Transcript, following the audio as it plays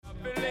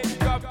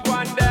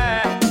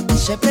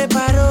Se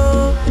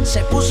preparó,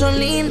 se puso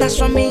linda,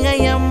 su amiga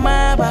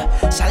llamaba.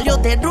 Salió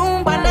de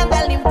rumba,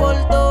 nada le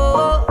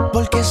importó,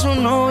 porque su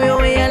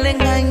novio ella le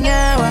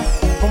engañaba.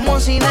 Como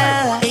si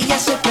nada, ella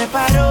se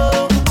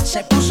preparó,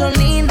 se puso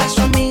linda,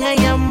 su amiga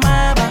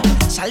llamaba.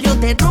 Salió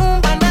de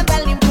rumba, nada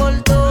le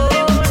importó,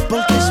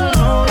 porque su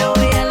novio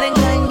ella le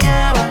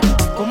engañaba.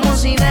 Como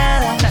si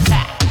nada,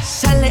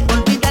 sale,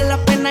 olvida la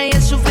pena y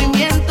el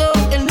sufrimiento.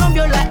 El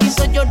novio la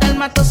hizo llorar,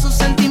 mató sus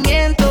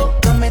sentimientos.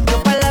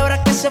 Prometió palabras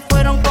que se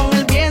fueron con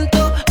el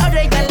viento.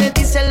 Ahora ella le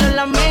dice lo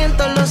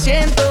lamento, lo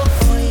siento.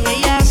 Hoy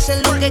ella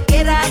hace lo que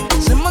quiera,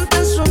 se monta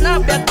en su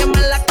nave a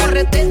quemar la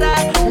carretera.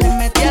 Le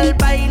mete al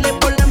baile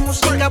por la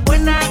música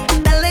buena.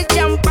 Dale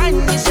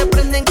champaña y se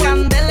prenden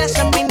candelas,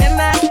 esa es mi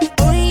nena.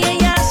 Hoy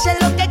ella hace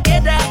lo que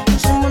quiera,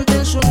 se monta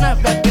en su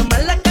nave a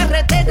quemar la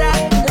carretera.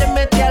 Le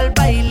mete al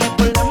baile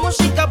por la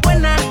música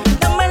buena.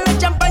 Dame la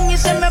champaña y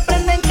se me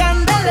prenden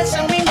candelas,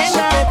 esa es mi nena.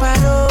 Se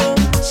preparó,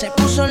 se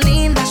puso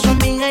linda, su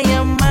amiga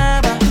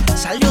llamaba.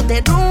 Salió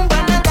de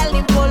rumba, nada le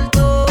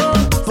importó,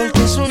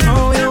 porque su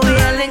novio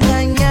ella le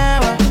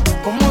engañaba.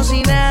 Como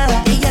si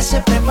nada, ella se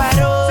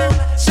preparó,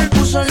 se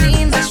puso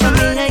linda, su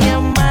amiga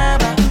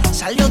llamaba.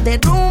 Salió de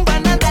rumba,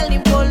 nada le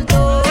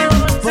importó,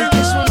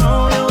 porque su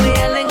novio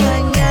ella le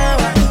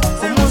engañaba.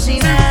 Como si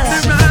nada,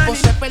 ese tipo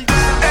se perdió.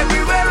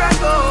 Everywhere I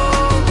go,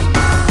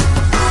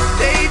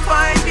 they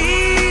find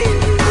me.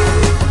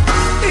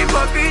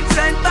 Hypocrites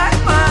and bad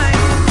minds.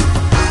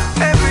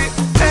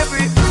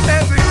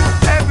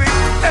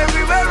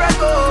 Everywhere I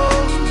go,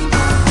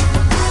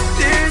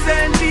 there's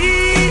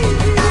envy,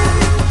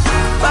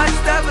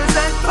 backstabbers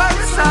and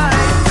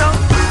parasites.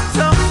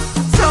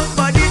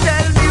 Somebody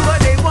tell me what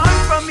they want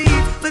from me.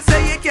 They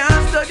say you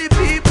can't study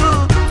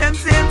people. Them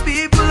same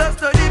people that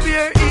study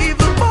pure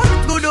evil. But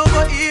good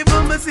over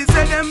evil, me see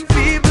say them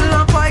people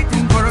are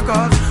fighting for a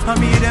cause. I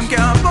mean them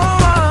can't go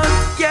on.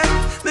 Yeah,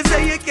 they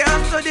say you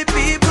can't study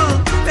people.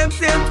 Them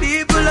same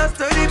people that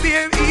study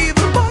pure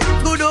evil. But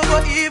good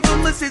over evil,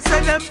 me see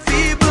say them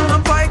people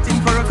are fighting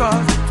for a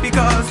cause.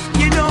 Because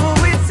you know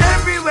it's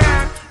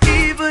everywhere,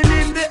 even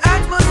in the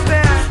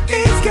atmosphere.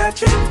 It's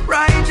catching,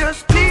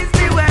 righteous, please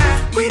beware.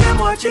 We them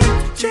watching,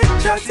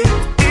 chit-chatting.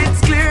 It's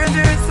clear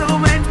there's so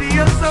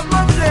envious of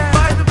them.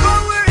 By the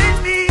power in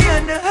me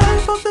and the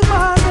help of the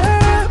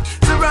Father,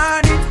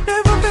 surrounded,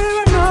 never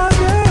fear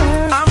another.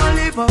 I'ma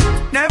live up,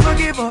 never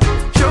give up.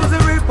 Show the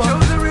ripper.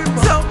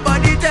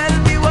 Somebody tell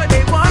me what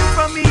they want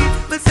from me.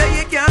 They say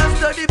you can't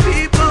study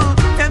people.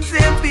 Them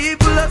same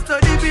people that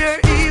study pure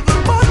evil.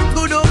 But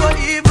good over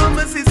evil,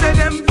 me see say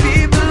them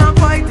people are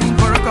fighting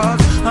for a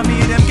cause. I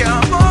mean them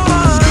can't go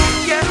on.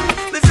 Yeah,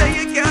 they say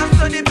you can't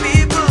study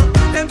people.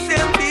 Them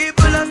same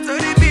people that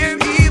study pure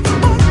evil.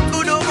 But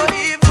good over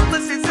evil, me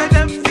see say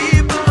them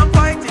people are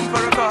fighting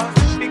for a cause.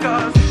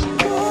 Because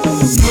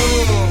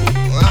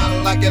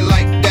I like it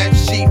like that.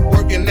 She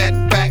working that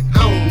back. I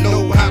don't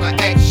know how to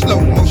act.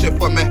 Slow motion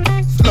for me.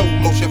 Slow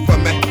motion for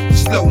me.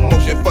 Slow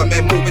motion for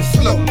me. Moving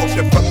slow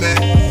motion for me.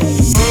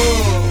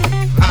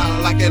 I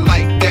like it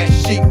like that.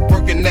 She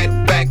working that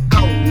back.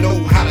 I don't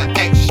know how to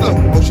act. Slow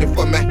motion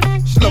for me.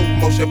 Slow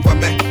motion for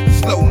me.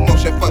 Slow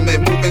motion for me.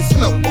 Moving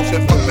slow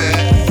motion for me.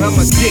 I'm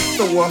a dick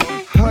thrower.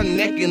 Her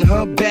neck and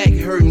her back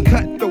hurting.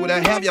 Cutthroat, I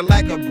have you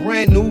like a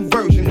brand new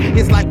version.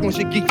 It's like once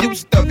you get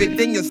used to it,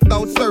 then you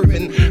start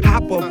serving.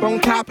 Hop up on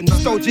top and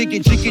start jiggy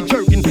jerking.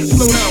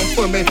 Slow down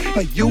for me,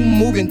 you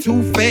moving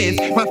too fast.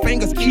 My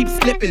fingers keep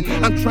slipping,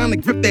 I'm trying to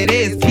grip that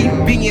ass.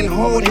 Keep being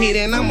hard-headed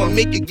and I'ma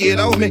make you get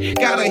on me.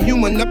 Got a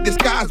human up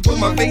disguised, but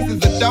my face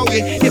is a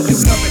doggy. If you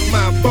loving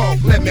my bulk,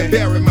 let me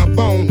bury my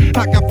bone.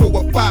 Like I 4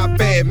 or 5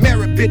 bad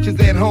married bitches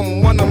at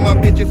home. One of my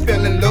bitches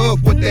fell in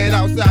love with that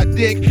outside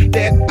dick.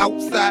 That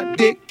outside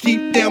dick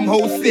keep them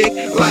hoes sick.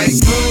 Like,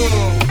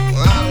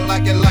 I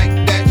like it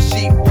like that.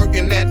 She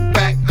working that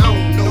back. I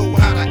don't know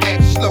how to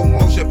act. Slow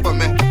motion for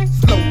me.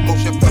 Slow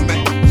motion for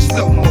me.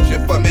 Slow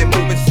motion for me.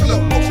 Moving slow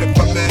motion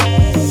for me.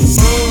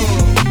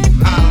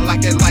 I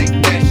like it like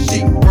that.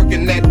 She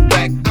working that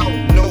back. I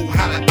don't know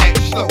how to act.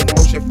 Slow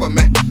motion for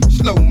me.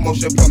 Slow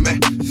motion for me.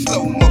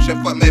 Slow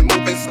motion for me.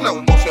 Moving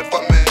slow motion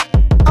for me.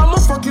 I'ma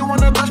fuck you on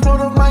the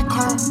dashboard of my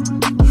car.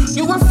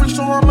 You a freak,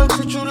 so I'ma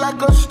treat you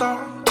like a star.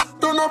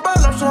 Don't know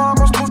about love, so I'm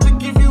supposed to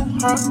give you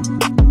heart.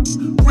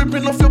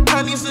 Ripping off your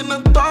panties in the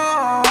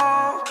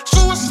dark.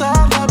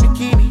 Suicide like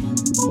bikini.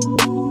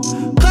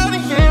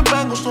 Cutting hair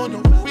bangles on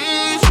your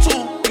wrist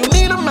too. You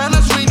need a man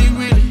that's really.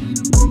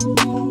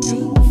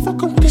 You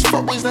fucking with these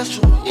fuckboys, that's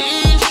your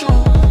issue.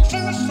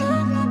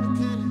 Suicide like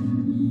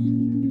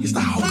bikini. It's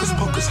the hocus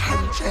pocus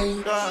Harry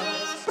Jane.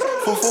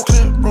 4-4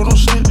 clip, roll on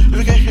shit. If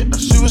you get hit,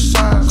 that's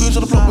suicide. Good to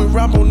the block with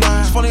Rambo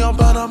 9. It's funny, I'm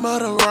bad, I'm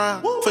murder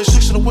rhyme.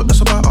 36 in the whip, that's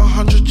about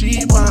 100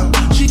 G pound.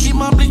 She keep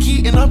my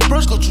blicky in her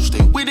purse, got you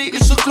stay with it,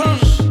 it's a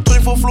curse.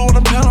 24 floor on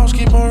the penthouse,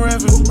 keep on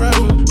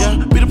revving.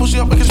 Yeah, beat the pussy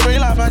up, make it spray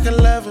like back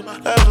 11.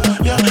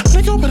 Yeah,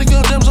 nigga, better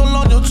get them all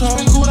on your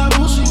tongue. Cool that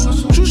pussy.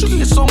 You should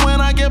get somewhere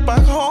when I get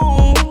back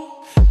home.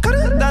 Got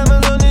it,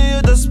 diamonds on you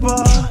at the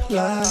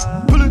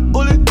spotlight.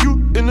 Pull it, you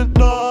in the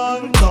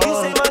dark. They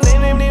say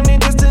my name,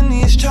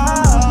 Destiny's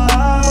Child.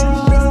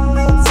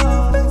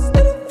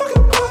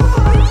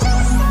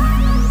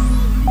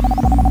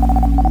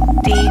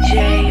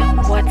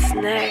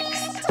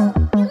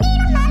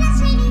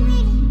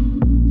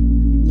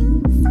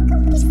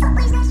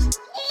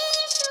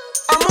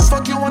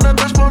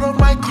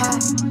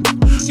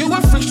 You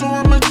a freak, so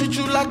I'ma treat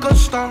you like a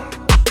star.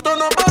 Don't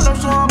know about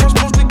love, so I'm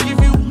supposed to give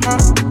you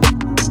heart.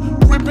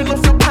 Ripping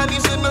off your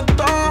panties in the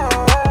dark.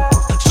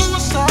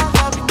 Suicide,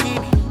 my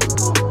bikini.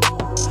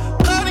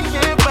 Cutting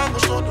hair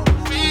bangles on the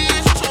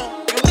wrist too.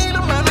 You need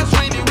a man that's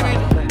really,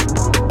 really.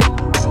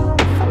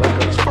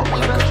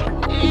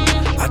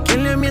 ¿A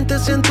quién le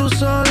mientes en tu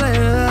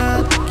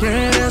soledad?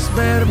 ¿Quieres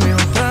verme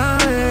otra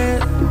vez?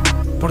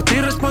 Por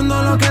ti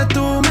respondo lo que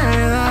tú me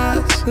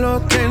das,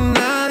 lo que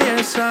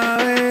nadie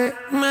sabe.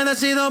 Me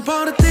decido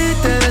por ti,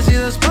 te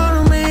decides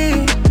por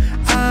mí.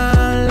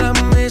 A la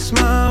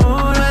misma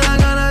hora me dan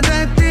ganas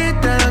de ti,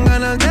 te dan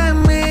ganas de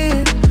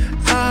mí.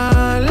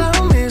 A la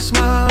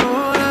misma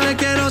hora me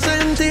quiero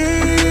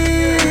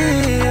sentir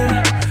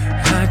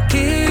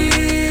aquí.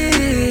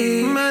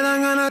 Me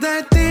dan ganas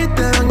de ti,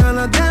 te dan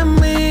ganas de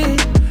mí.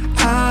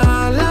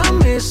 A la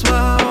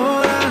misma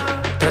hora.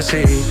 3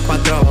 y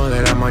 4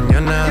 de la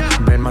mañana.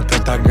 Ven, mata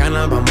estas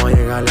ganas, vamos a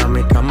llegar a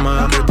mi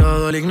cama. Que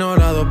todo el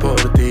ignorado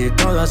por ti,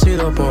 todo ha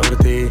sido por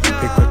ti.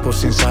 Mi cuerpo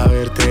sin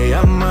saber te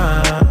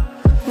llama.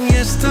 Y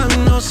estas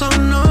no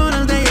son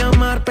horas de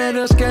llamar,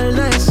 pero es que el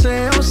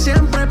deseo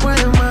siempre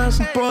puede más.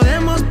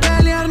 Podemos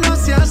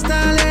pelearnos y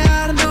hasta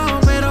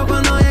alejarnos, pero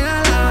cuando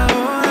llega la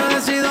hora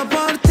decido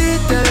por ti,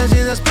 te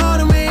decides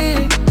por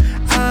mí.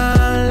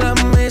 A la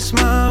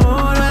misma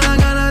hora me dan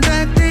ganas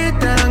de ti,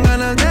 te dan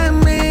ganas de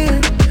mí.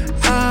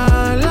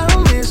 A la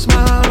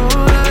misma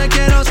hora me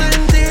quiero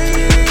sentir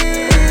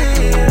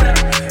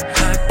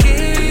aquí.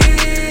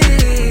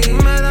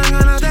 Me dan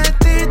ganas de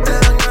ti, te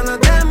dan ganas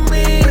de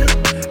mí.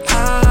 A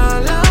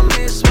la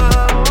misma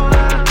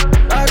hora.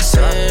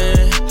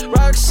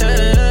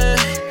 Roxanne,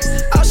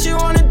 all she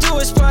wanna do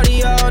is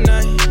party all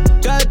night.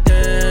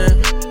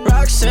 Goddamn,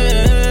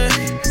 Roxanne,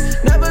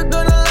 never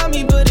gonna love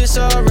me, but it's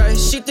alright.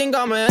 She think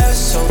I'm an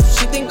asshole,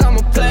 she think I'm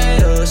a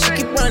player. She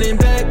keep running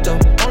back though,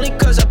 only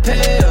cause I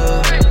pay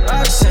her.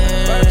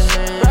 Roxanne,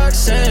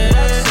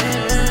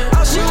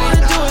 all she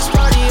wanna do is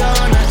party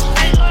all night.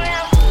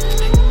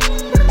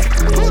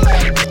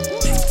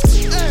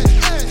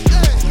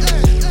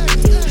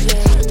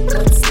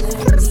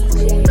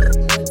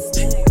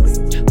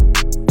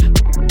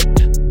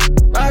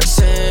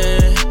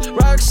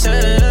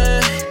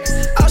 Roxanne,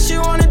 all she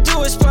wanna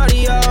do is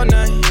party all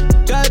night.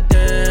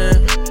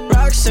 Goddamn,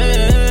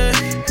 Roxanne,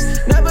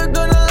 never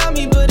gonna love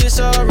me, but it's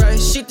alright.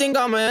 She think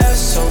I'm an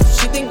asshole,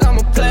 she think I'm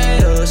a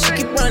player. She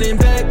keep running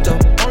back though,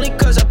 only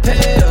cause I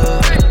pay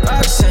her.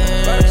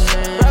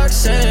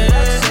 Roxanne,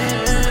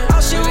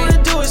 all she wanna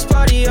do is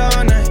party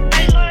all night.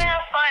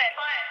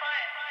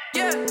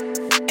 Yeah,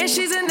 and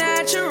she's a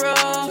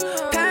natural.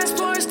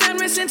 Passport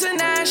statements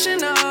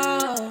international.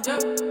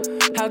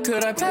 How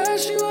could I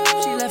pass you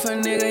up? She left her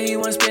nigga, he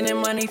wasn't spending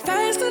money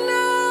fast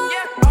enough.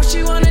 All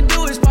she wanna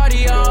do is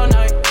party all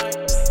night.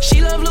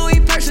 She love Louis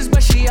purses,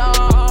 but she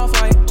off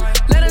white.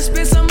 Let her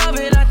spend some of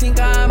it, I think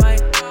I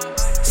might.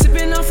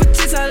 Sipping off her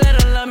tits, I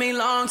let her love me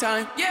long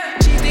time.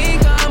 She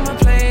think I'm a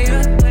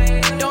player.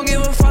 Don't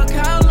give a fuck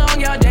how long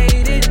y'all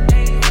dated.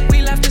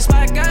 We left the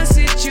spot, got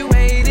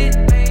situated.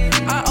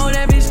 I owe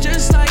that bitch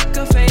just like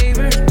a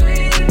favor.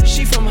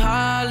 She from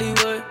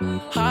Hollywood,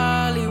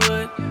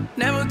 Hollywood.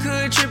 Never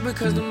could trip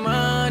because the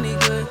money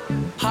good.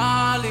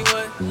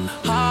 Hollywood,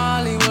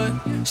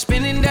 Hollywood.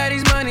 Spending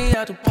daddy's money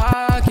out the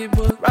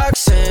pocketbook.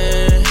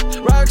 Roxanne,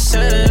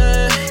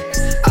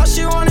 all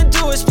she wanna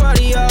do is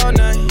party all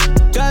night.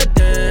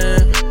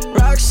 Goddamn,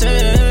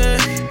 Roxanne,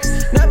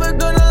 never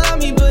gonna love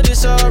me, but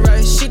it's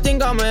alright. She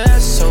think I'm an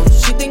asshole,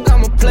 she think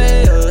I'm a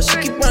player. She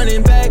keep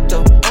running back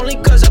though, only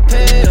cause I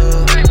pay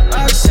her.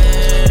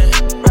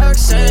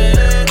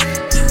 Roxanne,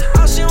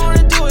 all she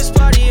wanna do is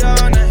party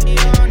all night.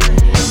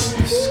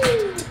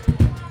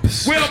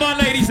 Where are my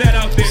ladies at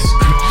out there?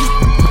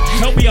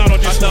 Help me out on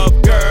this. I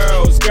love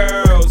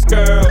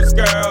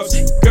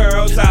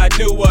girls, I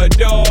do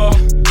adore.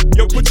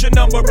 Yo, put your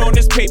number on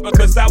this paper,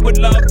 cause I would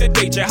love to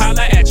date you.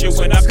 Holla at you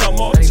when I come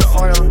on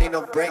tour. I don't need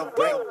no break.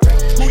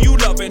 Who you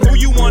loving? Who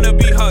you wanna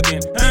be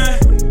hugging? Huh?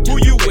 Who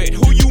you with?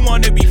 Who you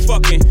wanna be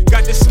fucking?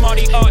 Got this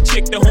smarty art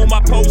chick to whom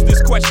I pose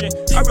this question.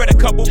 I read a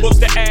couple books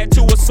to add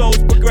to a soul's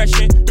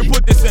progression. To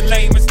put this in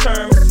layman's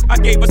terms, I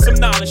gave her some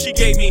knowledge. She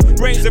gave me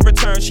brains in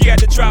return. She had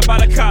to drop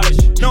out of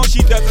college. No,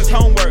 she does his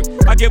homework.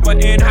 I give her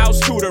in-house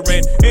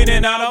tutoring. In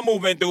and out, I'm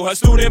moving through her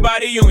student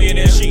body union.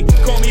 And she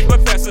call me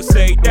professor,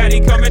 say, Daddy,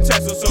 come and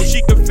test her. So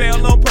she could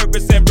fail on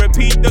purpose and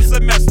repeat the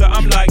semester.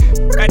 I'm like,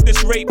 at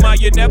this rate, ma,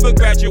 you never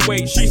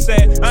graduate. She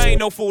said, I ain't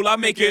no fool, I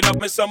make it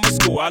up in summer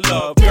school. I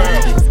love girls,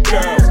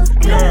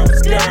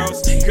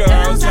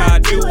 I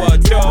do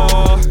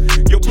adore.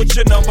 You put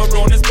your number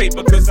on this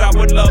paper, cause I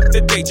would love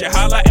to date you.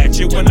 Holla at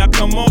you when I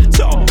come on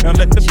talk. Now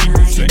let the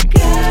people sing.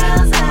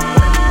 Girls out,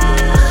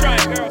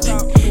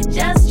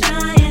 just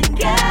trying,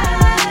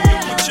 girls.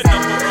 You put your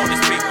number on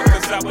this paper,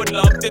 cause I would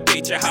love to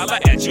date you. Holla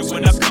at you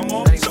when I come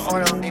on talk.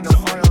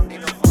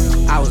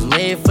 I was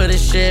made for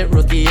this shit,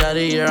 rookie of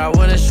the year. I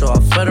wouldn't show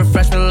up for the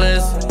freshman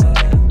list.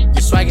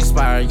 Your swag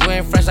expired, you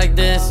ain't fresh like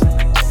this.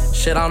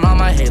 Shit on all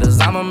my haters,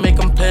 I'ma make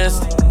them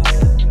pissed.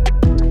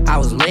 I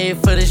was made made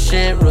for this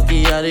shit.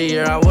 Rookie of the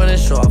year, I wouldn't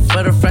show up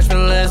for the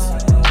freshman list.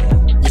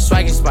 Your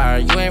swag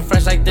expired, you ain't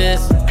fresh like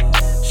this.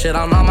 Shit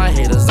on all my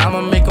haters,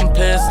 I'ma make them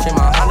piss. Change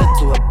my Honda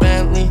to a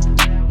Bentley.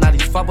 Now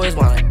these fuckboys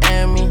wanna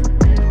end me.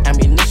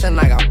 Ammunition,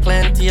 I got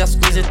plenty. I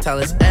squeeze it till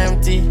it's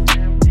empty.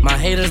 My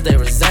haters, they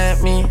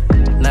resent me.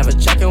 Never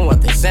checking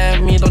what they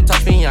sent me. Don't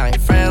touch me, I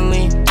ain't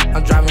friendly.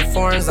 I'm driving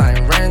foreigns, I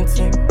ain't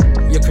renting.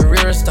 Your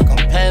career is stuck,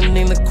 I'm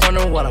pending. The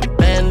corner, what I'm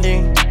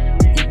bending.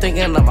 You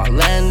thinking about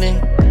landing.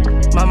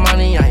 My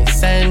money, I ain't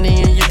sending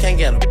you. You can't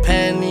get a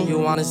penny. You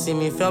wanna see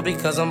me fail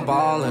because I'm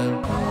ballin'.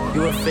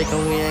 You were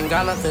faking, we ain't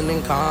got nothing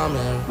in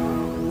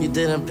common. You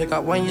didn't pick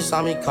up when you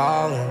saw me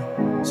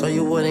calling. So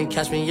you wouldn't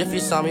catch me if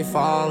you saw me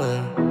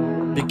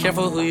falling. Be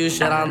careful who you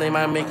shit on, they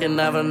might make you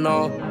never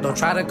know. Don't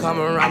try to come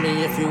around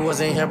me if you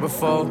wasn't here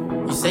before.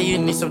 You say you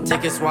need some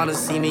tickets, wanna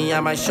see me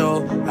at my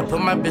show. I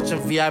put my bitch in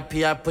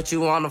VIP, I put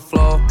you on the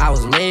floor. I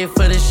was made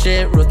for this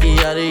shit, rookie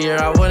of the year,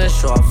 I wouldn't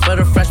show up for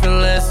the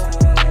freshman list.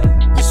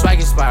 Your swag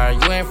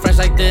expired, you ain't fresh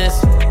like this.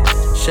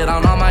 Shit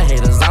on all my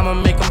haters, I'ma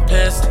make them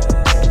pissed.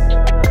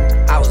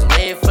 I was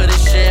made for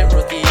this shit,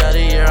 rookie of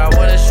the year, I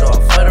wouldn't show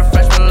up for the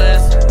freshman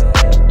list.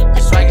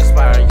 Your swag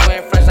expired, you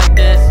ain't fresh like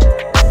this.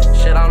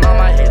 Shit on all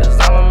my haters,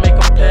 I'ma make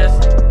them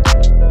pissed.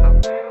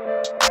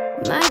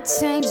 Might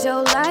change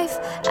your life.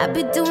 I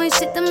be doing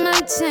shit that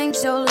might change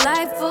your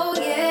life, oh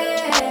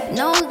yeah.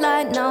 No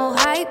lie, no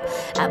hype.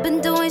 I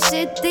been doing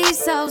shit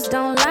these hoes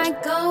don't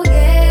like, oh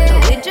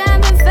yeah. We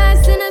driving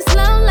fast in a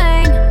slow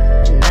lane,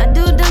 and I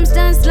do dumb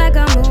stunts like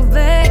a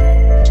movie.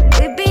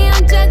 We be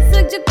on jets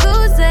like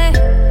jacuzzi,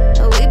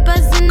 and we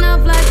bustin'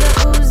 off like a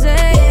Uzi.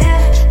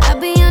 Yeah. I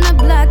be on the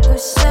block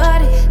with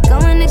shorty,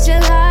 going at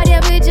your heart,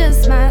 yeah, we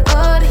just my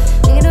order.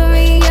 Need to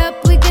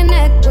re-up, we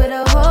connect with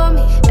a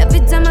homie. Every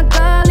time I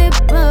call it,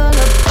 pull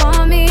up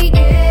on me,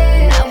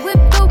 yeah. And I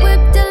whip the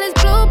whip till it's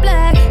blue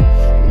black,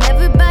 and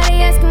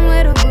everybody asking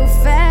where the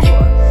roof at.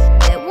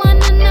 They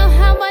wanna know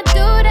how I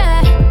do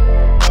that.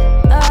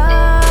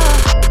 Oh,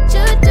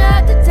 just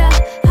drop the top,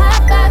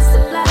 high five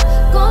supply,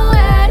 go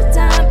at a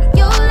time,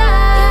 you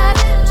lie.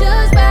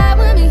 Just ride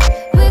with me,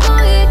 we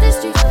gon' hit the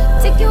streets,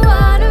 take you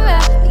on a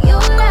ride, you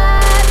lie.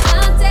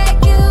 I'll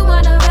take you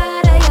on a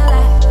ride of your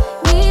life.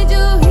 Need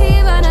you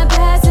here on the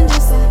passenger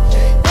side,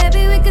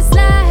 baby, we can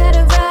slide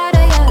a ride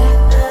of your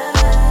life.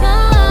 No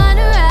on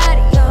a ride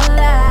of your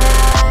life.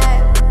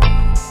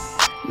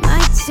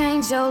 Might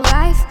change your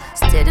life.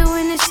 Still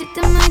doing the shit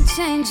that might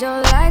change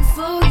your life,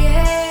 oh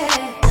yeah.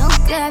 No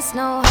gas,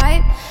 no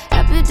hype.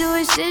 I been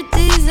doing shit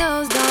these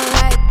hoes don't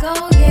like,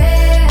 oh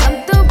yeah. I'm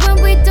through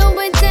when we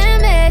doing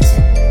damage.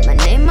 My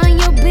name on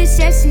your bitch,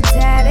 yeah, she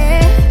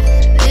tatted.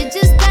 You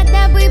just got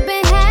that, we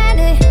been had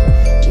it.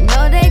 You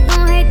know they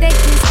gon' hate, they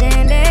can't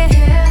stand it.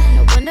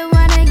 No wonder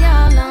why they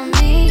all on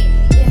me.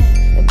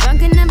 The brunk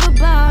can never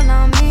ball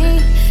on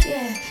me.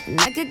 And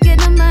I could get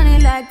the money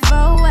like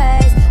 4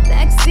 ways.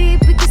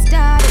 Backseat, we can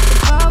start at the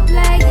ball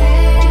play.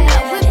 And I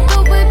whip the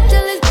whip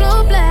till it's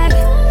blue black,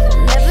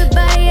 and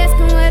everybody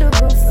asking where the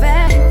roof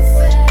at.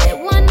 They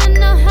wanna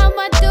know how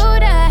I do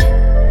that.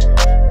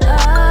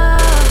 Oh,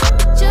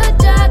 just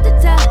drop the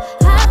top,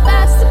 high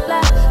five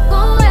supply,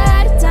 go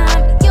at a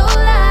time, you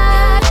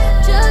lie.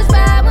 Just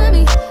ride with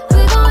me,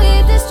 we gon'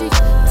 hit the streets,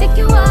 take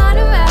you on a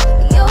ride,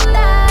 you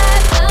lie.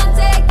 I'll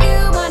take you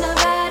on a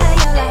ride of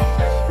your life.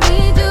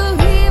 Need you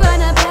here on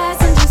the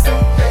passenger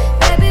side,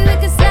 baby, we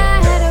can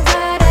slide a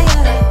ride of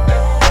your life.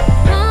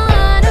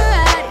 On a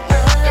ride of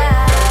your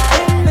life.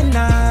 In the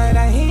night,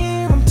 I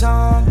hear him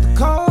talk, the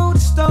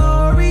coldest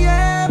story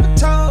ever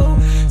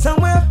told.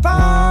 Somewhere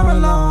far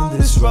along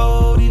this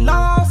road, he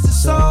lost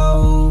his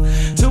soul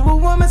to a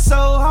woman so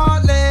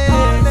heartless.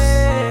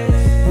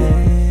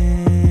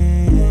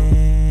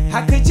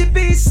 How could you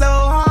be so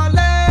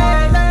heartless?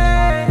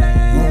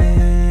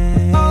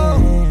 Oh,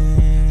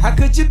 how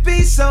could you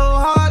be so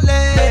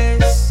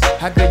heartless?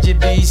 How could you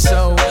be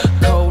so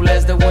cold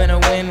as the winter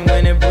wind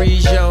when it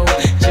breeze, yo?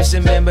 Just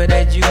remember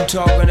that you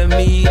talking to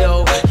me,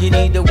 though. You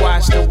need to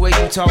watch the way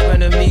you talking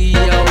to me,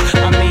 yo.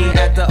 I mean,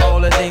 after all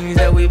the things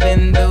that we've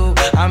been through,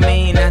 I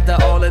mean, after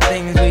all the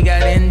things we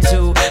got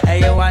into.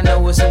 Hey, yo, I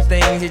know some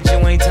things that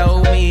you ain't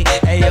told me.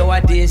 Hey, yo, I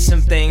did some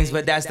things,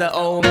 but that's the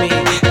old me.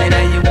 And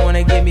now you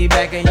wanna get me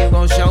back and you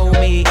gon' show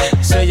me.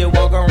 So you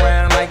walk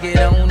around like you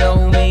don't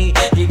know me.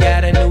 You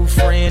got a new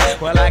friend,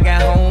 well, I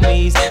got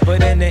homies.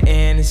 But in the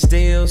end, it's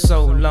still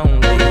so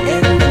lonely.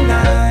 In the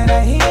night,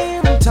 I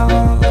hear him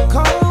talk, the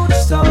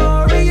coldest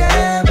story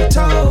ever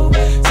told.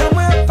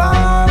 Somewhere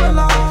far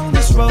along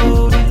this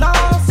road, he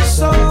lost his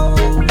soul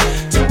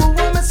to a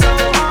woman so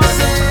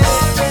heartless.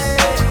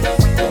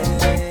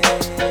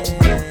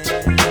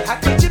 How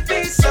could you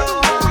be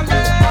so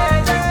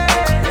heartless?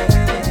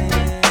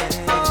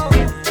 Oh,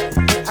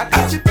 how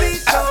could you be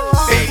so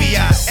heartless? Baby, I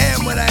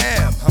am what I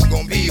am. I'm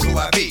gonna be who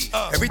I be.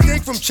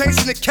 Everything from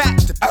chasing the cat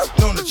to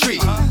on the tree.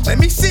 Let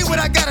me see what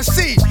I gotta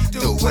see.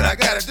 Do what I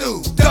gotta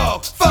do.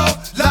 Dog, fuck,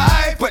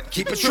 lie, but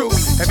keep it true.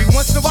 Every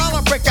once in a while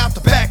I break out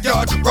the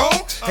backyard to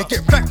roam and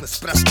get reckless,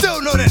 but I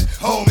still know that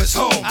home is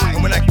home.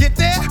 And when I get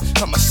there,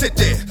 I'ma sit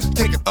there,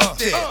 take it up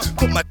there,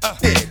 put my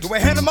there. Do I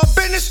handle my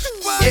business?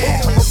 Yeah,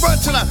 I'ma run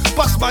till I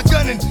bust my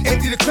gun and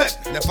empty the clip.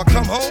 And if I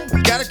come home,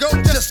 you gotta go,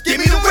 just give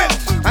me the whip.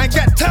 I ain't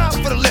got time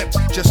for the lip,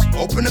 just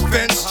open the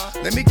fence.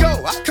 Let me go,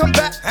 I come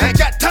back, I ain't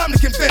got time to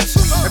convince.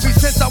 Ever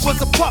since I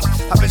was a pup,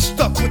 I've been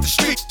stuck with the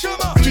street.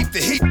 Keep the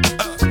heat,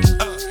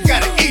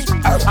 gotta eat.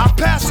 I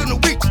pass in a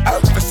week,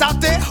 if it's out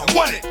there, I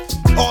want it.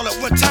 All at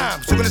one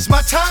time, so when it's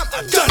my time,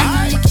 I've done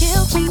it. You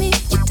kill for me,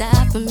 you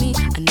die for me.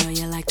 I know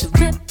you like to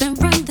rip and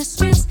run the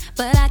streets,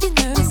 but I get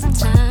nervous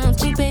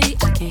sometimes, too, baby.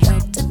 I can't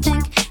help to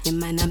think you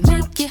might not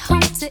make it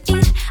home to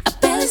eat. I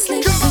barely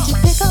sleep. Could you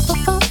pick up a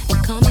phone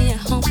and call me at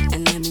home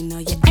and let me know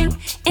you ain't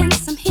in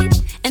some heat?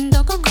 And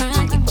don't go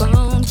crying, you're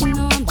grown. You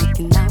know I'm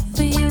looking out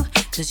for you,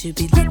 cause you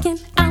be looking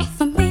out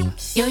for me.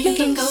 Yo, you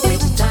can go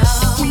with the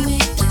dog. You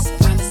make this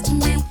promise to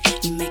me,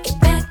 you make it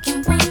back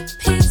in one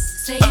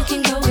piece. Say you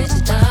can go with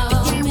the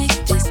dog. You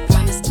make this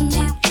promise to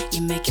me,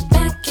 you make it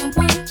back in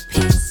one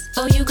piece.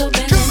 Oh, you go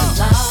bend in the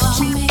law.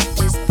 You make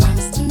this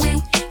promise to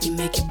me, you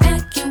make it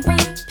back in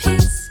one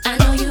piece. I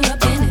know you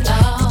up in it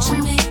all. But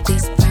you make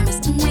this promise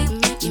to me,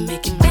 you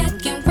make it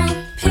back in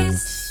one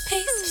piece.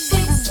 Piece,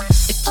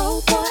 piece.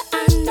 Oh boy,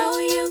 I know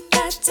you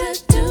got to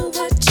do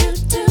what you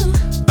do.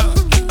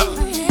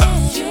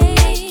 You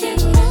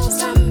making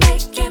moves, I'm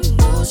making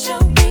moves,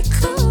 you'll be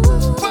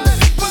cool.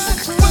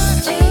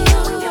 Stay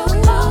on your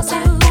toes, I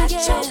got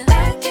your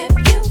back if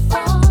you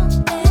fall.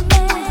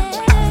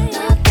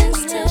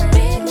 Nothing's too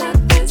big,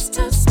 nothing's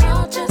too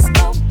small, just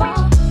go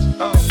ball.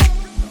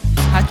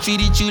 I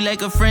treated you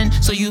like a friend,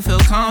 so you feel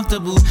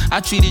comfortable. I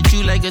treated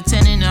you like a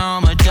tenant, now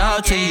I'm a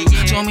dog to you.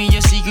 Show me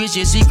your secrets,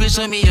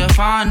 show me your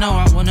fire. No,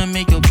 I wanna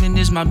make your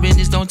business my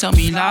business, don't tell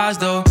me lies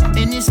though.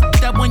 And it's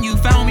up when you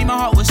found me, my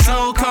heart was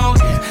so cold.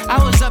 I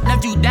was up,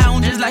 left you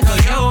down just like a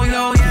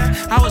yo-yo.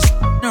 I was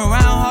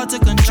around, hard to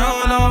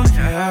control, oh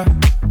yeah.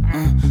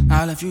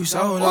 I left you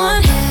so low.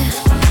 One hand,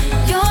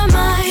 you're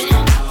mine.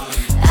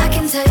 I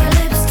can tell your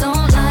lips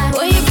don't lie.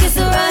 When you kiss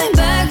it right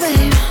back,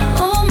 babe.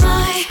 Oh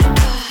my,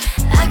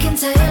 I can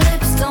tell your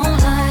lips don't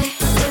lie.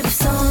 Lips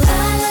don't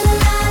lie, la la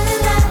la la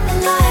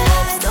la la.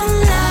 Lips don't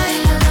lie,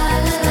 la la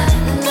la la.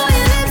 Boy,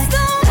 your lips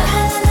don't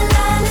lie, la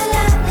la la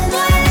la.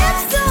 Boy, your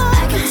lips don't.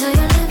 I can tell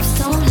your lips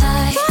don't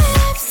lie. Boy, your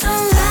lips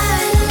don't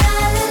lie, la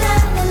la la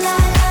la la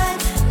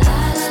la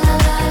la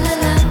la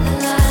la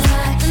la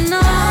la.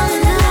 No,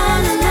 no,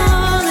 no, no,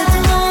 lips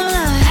don't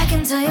lie. I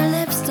can tell your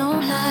lips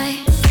don't lie.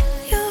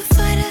 You're a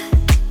fighter,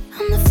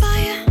 I'm the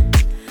fire.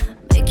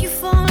 Make you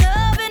fall in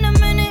love in a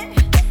minute.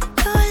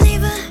 You're a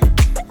leaver,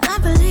 I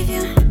believe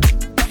you.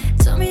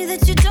 Tell me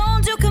that you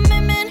don't do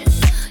commitment.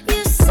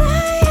 You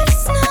say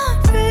it's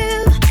not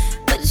real,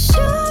 but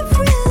you're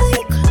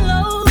really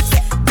close.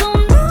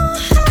 Don't know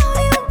how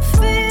you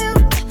feel,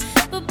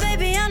 but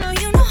baby, I know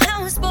you know how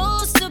it's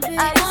supposed to be. I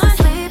used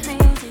to sleep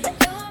easy.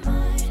 You're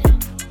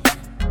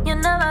mine. You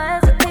never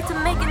hesitate to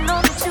make it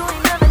known that you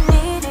ain't never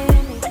needed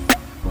me.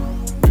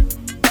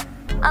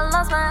 I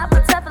lost my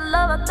appetite for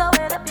love, I throw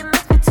it up, you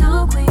make me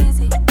too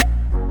queasy.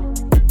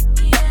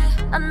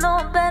 Yeah, I know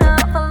I'm better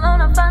off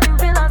alone, I finally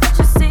realize what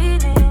you've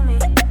seen in me.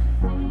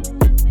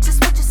 Just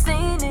what you've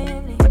seen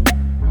in me.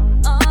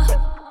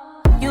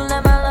 You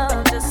let my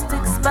love just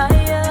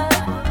expire.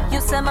 You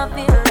set my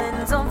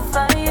feelings on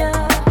fire.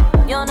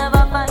 You'll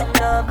never find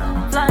a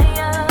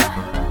flyer.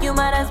 You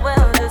might as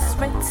well just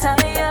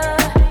retire.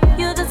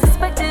 You just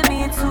expected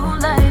me to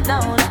lie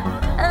down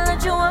and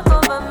let you walk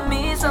over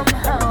me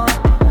somehow.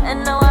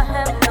 And now I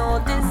have no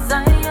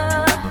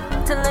desire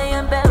to lay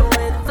in bed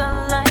with a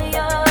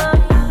liar.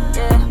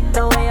 Yeah,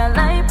 the way I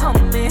lie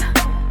on me.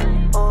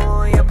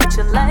 Oh, you put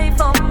your life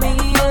on me,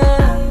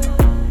 yeah.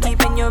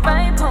 Keeping your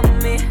right on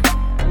me.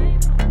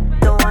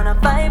 Don't wanna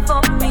fight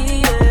for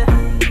me,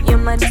 yeah. You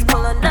might just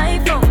pull a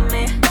knife on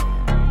me.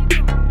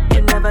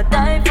 You never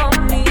die for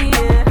me,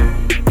 yeah.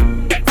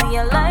 See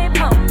your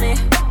life on me.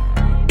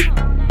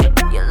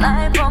 Your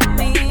life on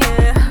me,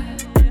 yeah.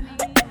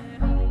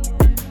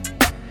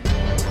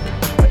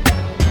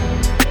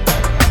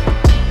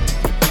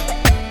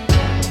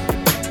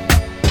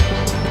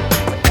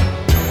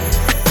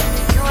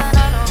 You and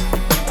I know,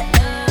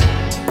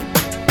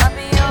 I'll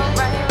be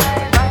alright,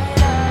 right,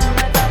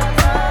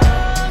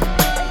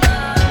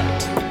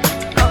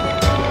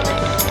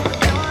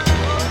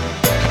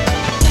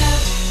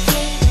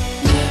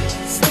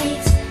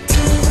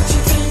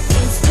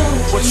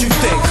 What you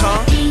think, huh?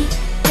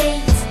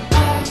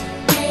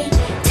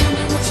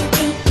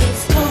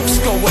 What's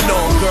going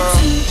on, girl?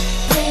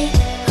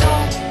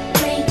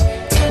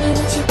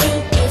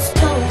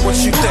 What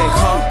you think,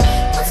 huh?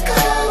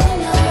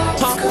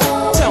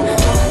 Huh? Tell me.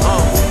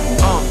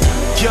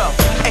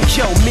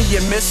 Yo, me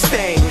and Miss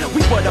Thing,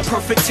 we were the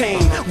perfect team.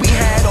 We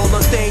had all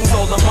the things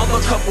all the other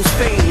couples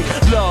fiend.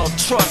 Love,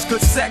 trust, good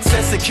sex,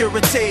 and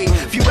security.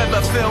 If you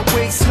ever felt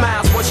weak,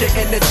 smiles was your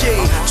energy.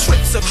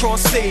 Trips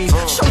across seas,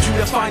 showed you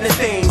the finer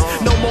things.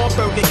 No more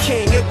Burger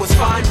King, it was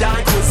fine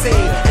dine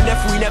cuisine. And if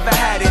we never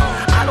had it,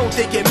 I don't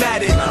think it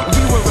mattered.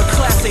 We were a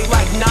classic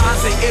like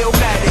Nas and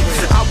Illmatic.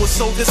 I was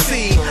sowed the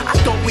seed. I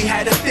thought we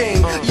had a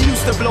thing. You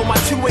used to blow my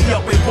 2-way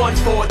up with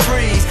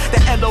 1-4-3s. The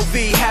LOV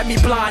had me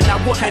blind, I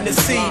wasn't to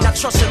see. Not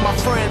trusting my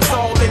friends,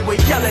 all they were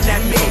yelling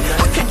at me.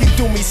 How can you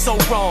do me so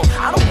wrong?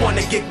 I don't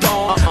wanna get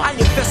gone. I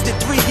invested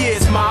 3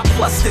 years, ma,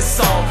 plus this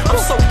song. I'm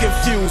so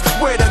confused.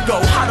 Where to go?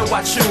 How do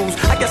I choose?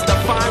 I guess to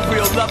find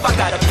real love, I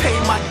gotta pay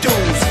my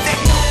dues.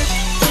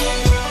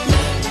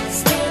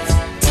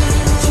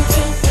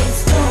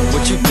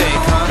 What you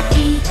think, huh?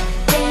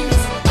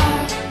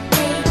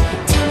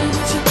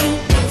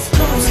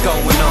 What's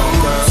going on,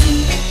 girl?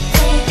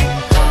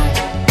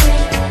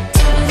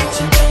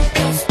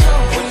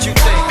 What you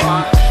think,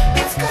 huh?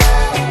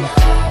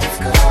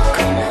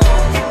 Come on.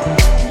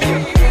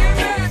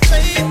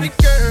 Baby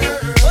girl,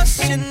 what's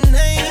your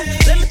name?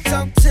 Let me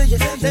talk to you.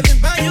 Let me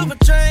buy you a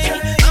drink.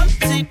 I'm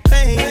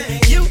T-Pain.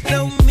 You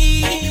know me.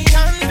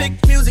 Convict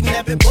music,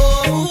 nappy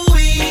boy.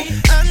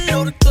 I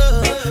know the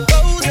club.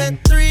 Rose at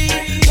 3.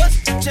 What's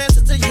the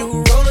chances of you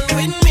rolling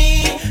with me?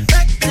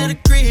 Back to the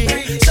crib.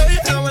 Show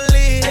you how I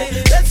live.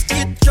 Let's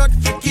get drunk,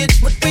 forget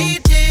what we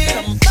did.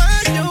 I'ma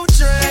buy you a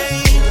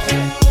drink.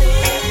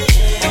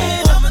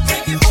 I'ma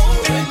take you home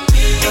with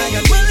me. I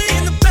got money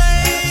in the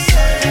bank.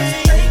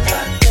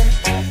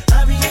 I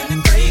be in the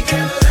great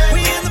girl.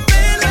 We in the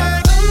bed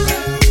like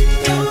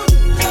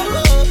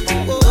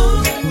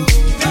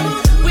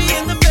we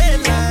in the bed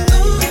like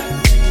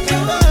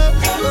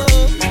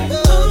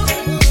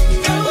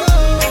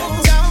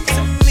talk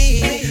to me.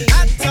 I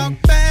talk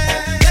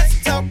bad. Let's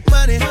talk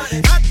money.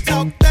 I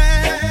talk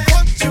bad.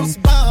 What juice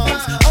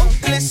bombs?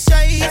 Oakley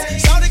shades.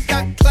 Shorty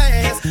got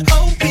class.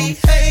 Oh,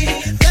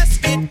 behave. Let's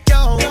get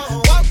gone.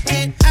 Walk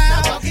it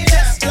out.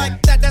 Just like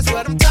that. That's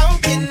what I'm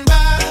talking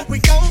about. We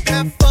gon'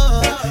 have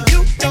fun. You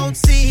don't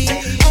see.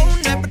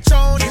 On that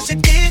Patron, you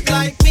should get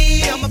like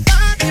me. I'ma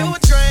buy you a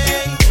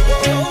drink.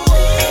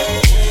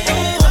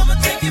 I'ma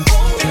take you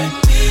home with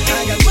me. I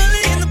got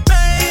money in the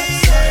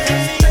bank.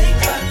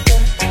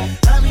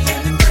 I be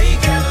in the great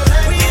girl.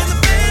 We in the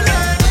bed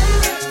like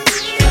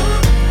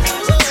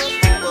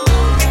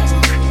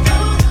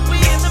we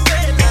in the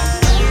bed like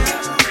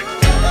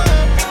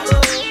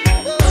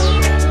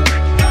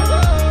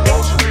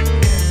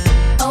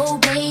Oh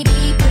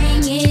baby,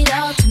 bring it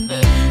all to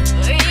me.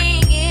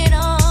 Bring it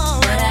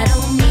on. But I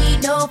don't need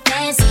no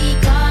fancy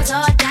cars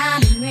or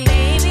diamond rings.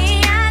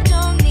 Baby, I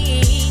don't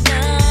need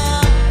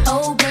none.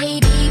 Oh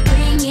baby,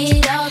 bring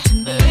it all to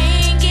me.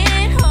 Bring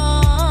it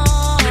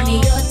home. Give me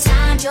your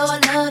time, your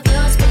love,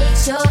 your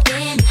space, your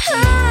energy.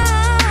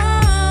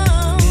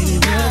 Baby,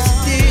 what's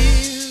the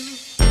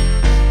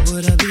deal?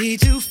 Would I be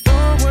too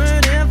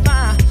forward if I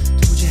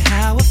told you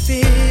how I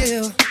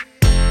feel?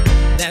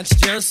 That's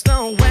just the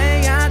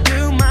way I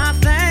do my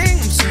thing.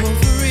 I'm so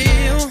for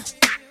real.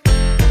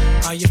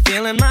 Are you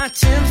feeling my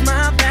Timbs,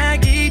 my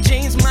baggy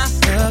jeans, my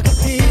thug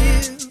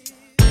appeal?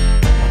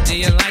 Do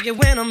you like it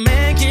when a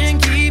man can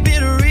keep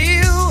it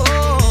real?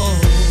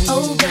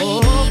 Oh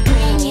baby,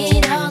 bring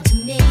it all to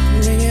me.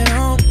 Bring it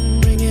on,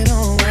 bring it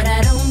on. But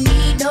I don't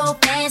need no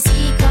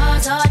fancy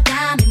cars or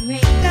diamond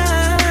rings.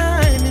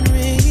 Diamond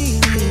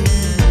ring.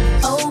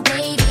 Oh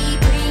baby,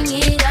 bring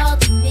it all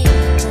to me.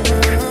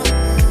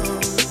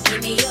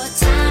 Give me your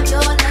time,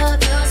 your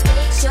love, your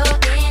space, your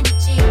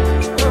energy.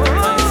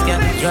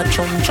 Your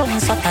chum chum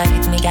so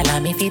tight, me gal,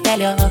 me fi tell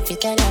you.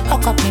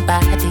 Hook up me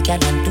body,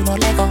 gal, and do no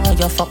lego.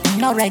 Your fucking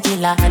no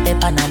regular, the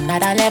banana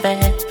level.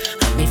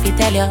 And me fi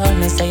tell you,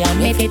 me say and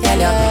me fi tell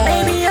you.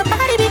 Baby, your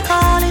body be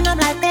calling, I'm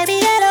like, baby,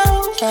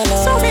 hello.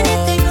 So many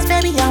things,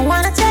 baby, I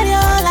wanna tell you.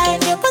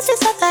 Like your pussy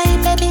so tight,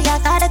 baby, I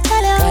gotta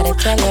tell you.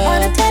 I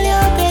wanna tell you,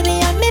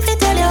 baby, and me fi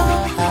tell you.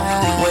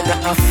 When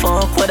I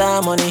fuck with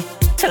that money,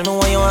 tell me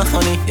what you want,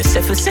 honey. You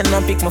say fi send a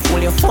pic, me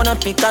fool your phone and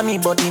pick on me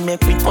body.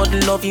 Make we cuddle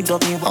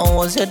lovey-dovey. How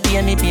was your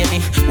day, me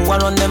baby? Who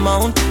are on the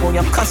mount? Who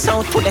you cuss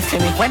out to the for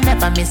me?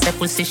 Whenever me say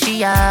pussy,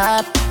 she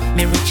up.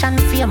 Me rich and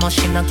famous,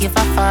 she no give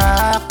a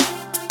fuck.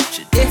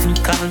 She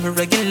didn't call me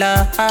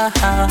regular,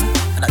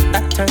 and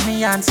that turn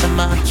me on some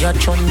more. Your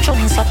chum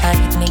chum so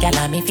tight, me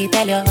gal, me fi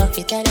tell you.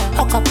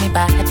 Hook up me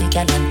body,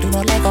 gal, and do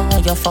no lego.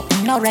 Your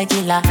fucking no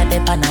regular, the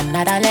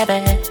banana level.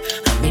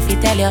 And me fi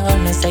tell you,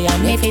 me say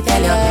and me fi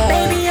tell you.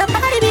 Baby, your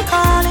body be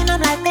calling,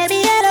 I'm like,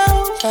 baby,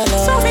 hello.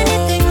 So many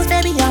things,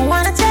 baby, I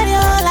wanna tell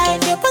you.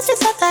 Like your pussy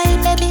so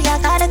tight, baby, I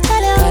gotta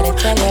tell you. I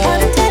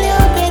wanna tell you,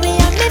 baby,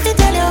 and me fi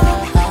tell you.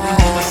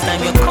 Next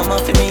time you come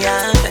up for me,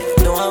 and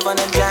don't have an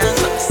chance.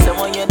 Say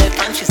when you're dead,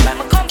 and she's like,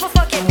 I'ma come for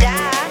fucking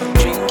die.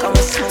 drink, come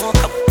and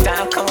smoke, up,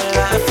 down, come and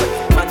laugh.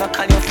 Man, I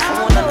call your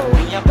phone, and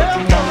we are back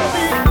down.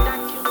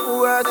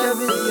 Work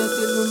every day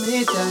till we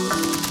meet them.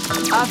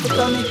 After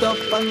turn it up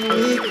on the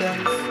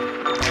weekend.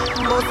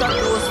 But that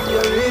goes to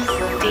your real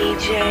friend.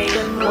 DJ,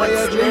 Tell me why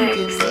you're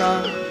drinking, star.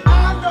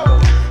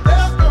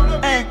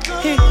 Hey,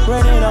 he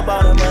running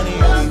about the money.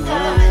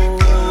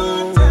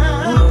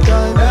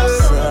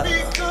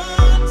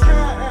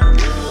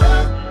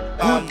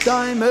 Good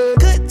time,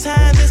 Good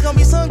times, it's gonna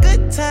be some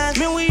good times.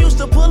 Man, we used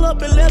to pull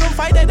up and let them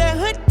fight at that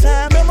hood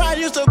time. Remember I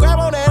used to grab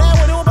on that ass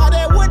when it was about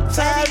that wood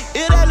time.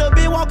 It that little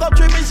bitch walk up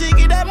tripping, she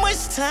get that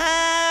much time.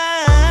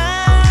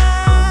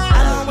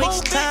 I don't waste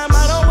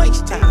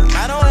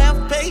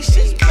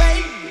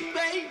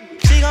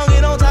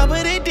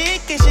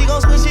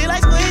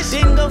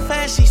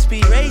fast, she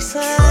speed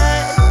racing.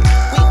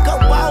 We go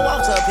wild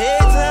out to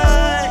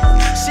bedtime.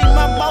 She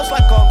my boss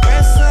like a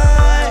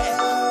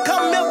grandson.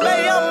 Come here,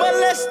 baby, I'm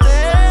molested.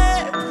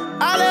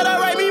 I let her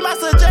write me my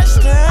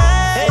suggestions.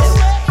 Hey,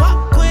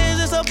 pop quiz,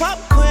 it's a pop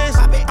quiz.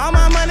 All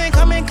my money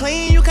coming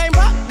clean, you can't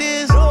pop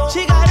this.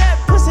 She got that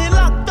pussy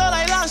locked up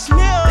like Lost Mill.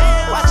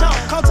 Watch out,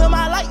 come to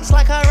my lights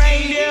like a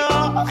reindeer.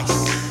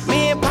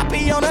 Me and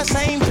Poppy on the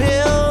same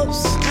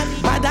pills.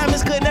 My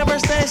diamonds could never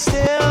stand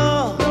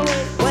still.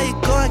 Where you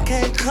going,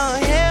 can't come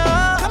here.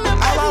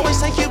 I'll always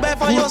take you back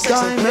for your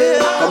sex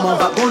appeal. Come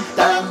over, good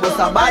time, what's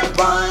a bad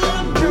one?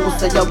 You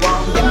say you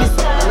want, give me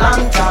something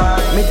long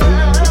time. Me do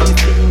you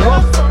feel no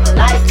something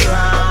like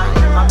crime.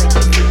 I make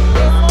you feel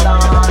this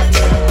long.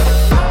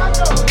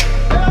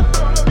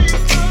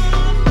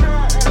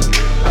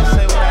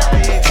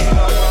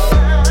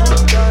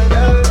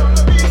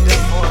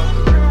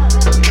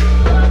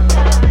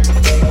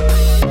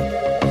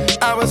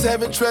 I was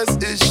having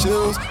trust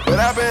issues, but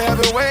I've been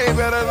having way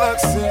better luck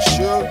since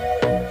you.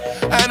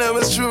 I know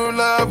it's true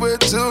love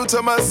with you.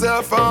 Told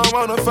myself I don't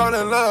wanna fall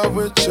in love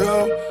with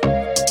you.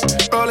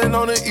 Rolling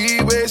on the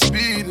E-way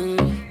speeding.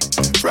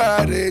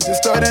 Friday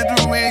just started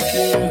the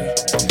weekend.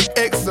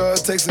 XR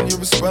texting you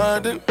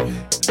responding.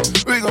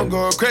 We gon'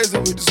 go crazy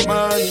with this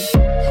money.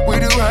 We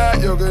do hot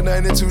yoga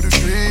 92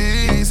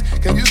 degrees.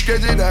 Can you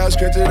stretch it out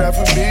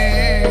for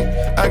me?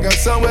 I got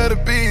somewhere to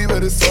be,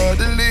 but it's hard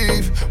to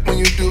leave. When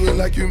you do it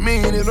like you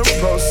mean it, I'm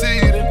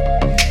proceeding.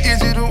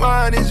 Is you the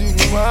one, is you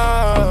the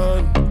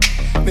one?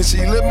 Then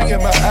she looked me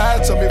in my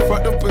eyes, told me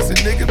fuck them pussy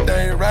niggas,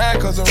 they ain't right.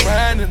 Cause I'm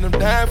riding and I'm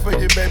dying for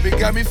you, baby.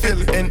 Got me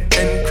feeling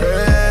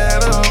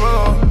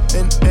incredible.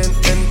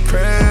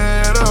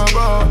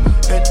 Incredible.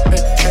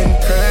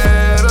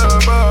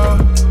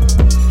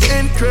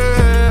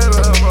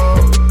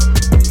 Incredible.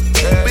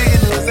 Yeah. We can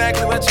do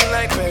exactly what you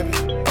like, baby.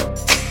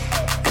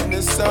 And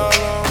it's all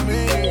on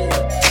me.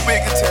 We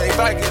can take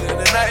biking in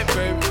the night,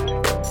 baby.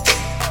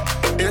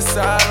 It's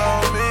all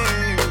on me.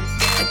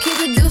 I keep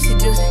it juicy,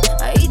 juicy.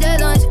 I eat that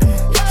lunch.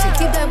 She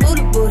keep that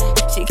booty, booty.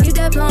 She keep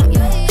that plump,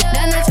 yeah.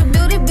 That natural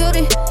beauty,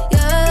 beauty,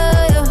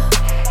 yeah, yeah.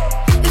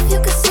 If you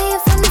could see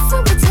it from the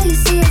front, wait till you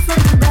see it from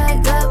the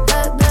back. Back,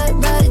 back, back,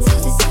 back, till you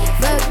see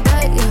it. Back,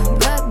 back, yeah.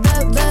 Back,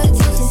 back, back,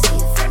 till you see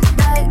it.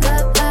 Back,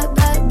 back, back,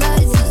 back, back,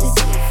 till you see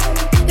it.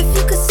 If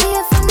you could see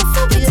it from the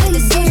front, wait till you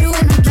see it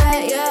from the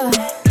back, yeah.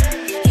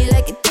 He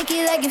like it thick, he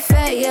like it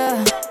fat,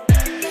 yeah.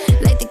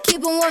 Like to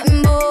keep on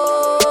wanting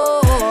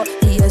more.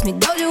 He asked me,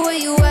 Doja, where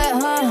you at,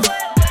 huh?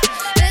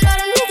 And all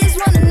the niggas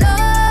wanna know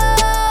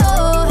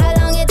how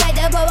long it take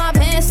to put my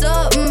pants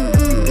up.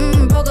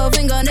 Broke a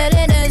fingernail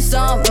and then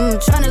some.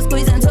 Tryna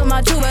squeeze into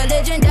my true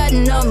religion, that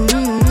no.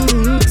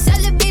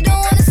 Celebrity don't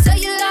wanna sell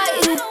you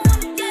light.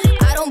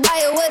 I don't buy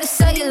it with a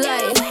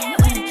cellulite.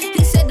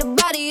 He said the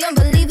body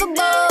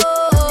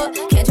unbelievable.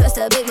 Can't trust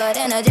a big butt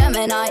and a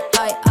Gemini.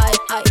 I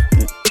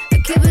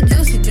keep it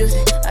juicy, juicy.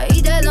 I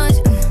eat that lunch.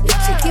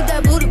 She keep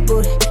that booty,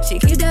 booty. She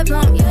keep that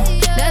plump, yeah.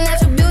 That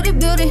natural beauty,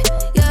 beauty,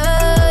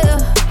 yeah,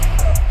 yeah.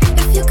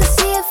 If you could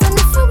see it from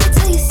the front, wait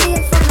till you see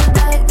it from the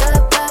back.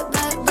 Back, back,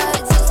 back, back,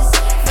 till you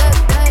see it. Back,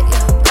 back,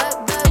 yeah. Back,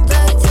 back,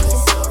 back, till you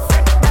see it.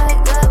 Back,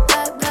 back,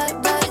 back, back,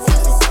 back, till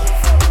you see it.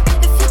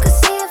 If you could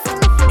see it from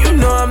the front. You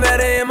know I'm at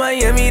her in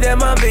Miami, that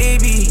my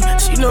baby.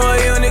 She know a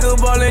young nigga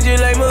ballin'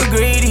 just like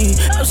McGrady.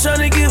 I'm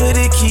tryna give her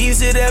the keys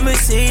to that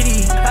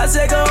Mercedes. I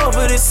take her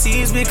over the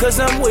seas because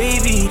I'm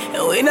wavy.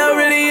 And we not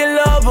really in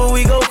love, but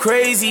we go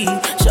crazy.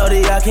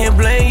 Shawty, I can't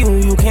blame you,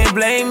 you can't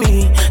blame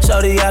me.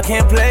 Shawty, I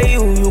can't play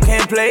you, you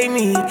can't play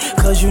me.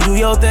 Cause you do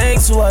your thing,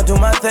 so I do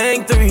my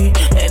thing, 3.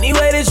 Any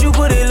way that you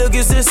put it, look,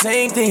 it's the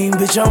same thing.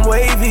 Bitch, I'm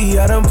wavy,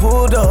 I done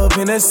pulled up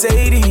in a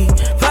Sadie.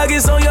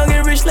 Pockets on young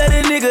and rich, let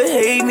a nigga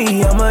hate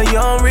me. I'm a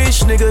young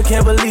rich nigga,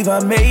 can't believe I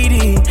made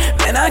it.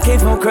 Man, I came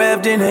from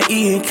Kraft in the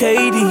E and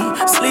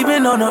KD.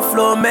 Sleeping on the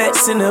floor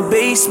mats in the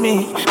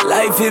basement.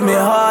 Life hit me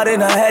hard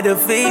and I had to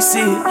face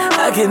it.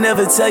 I can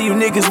never tell you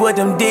niggas what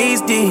them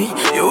days did.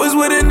 You was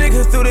with a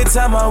nigga through the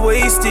time I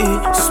wasted.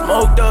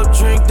 Smoked up,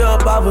 drinked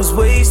up, I was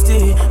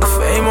wasted.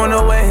 Fame on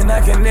the way and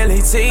I can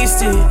nearly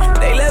taste it.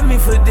 They left me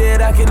for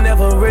dead, I can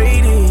never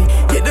rate it.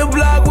 Hit the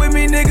block with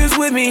me, niggas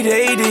with me,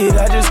 they did.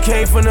 I just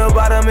came from the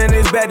bottom and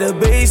it's back to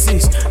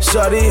basics.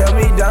 Shawty held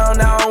me down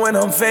now when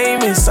I'm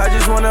famous. I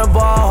just wanna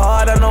ball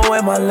hard, I know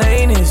where my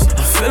lane is.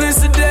 I'm feeling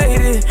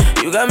sedated,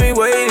 you got me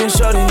waiting.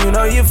 Shawty, you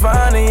know you're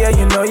fine and yeah,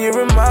 you know you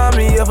remind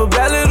me of a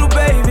bad little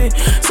baby.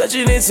 Such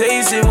an it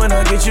tasted when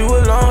I get you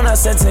alone. I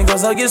sent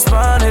tingles up your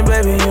spine and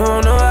baby, you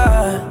don't know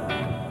how.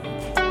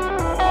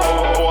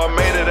 Oh, I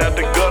made it out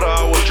the gutter,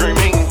 I was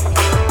dreaming.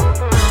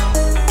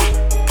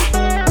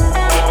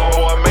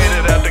 Oh, I made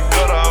it out the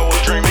gutter, I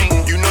was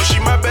dreaming. You know she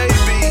my baby,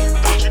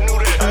 don't you know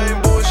that? I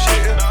ain't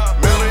bullshit.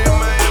 Met her in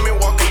Miami,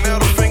 walking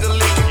out a finger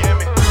licking.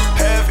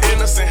 Half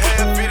innocent,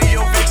 half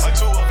video vixen.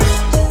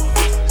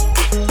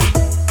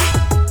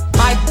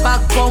 My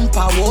back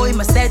bumper, boy,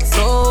 my set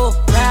so.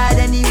 Ride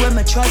anywhere,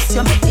 my trust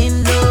you, me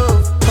in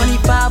love.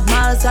 25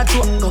 miles, I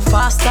drop, go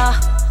faster.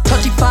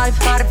 35,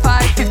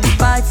 45,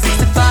 55,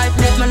 65,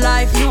 let my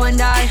life, you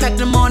and I. Make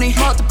the money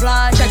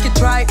multiply, check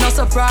it right, no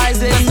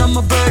surprises. And I'm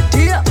a bird,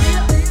 yeah.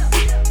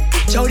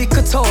 Jody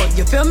Couture,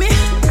 you feel me?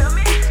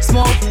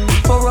 Smoke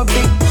for a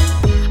big.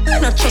 I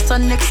don't trust a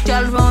next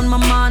girl round my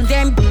man.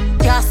 Them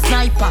gas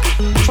sniper,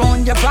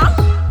 throwing your brand.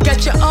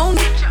 Get your own.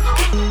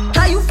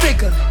 How you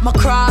figure? My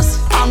cross,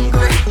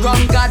 hungry,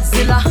 run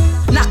Godzilla.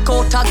 Knock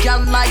out a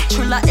girl like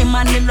Thriller in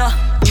Manila.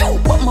 Yo,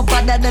 but my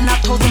better than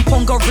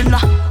 1,000-pound gorilla.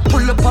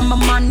 Pull up on my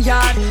man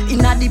yard,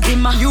 in a the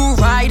bimmer. You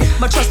ride,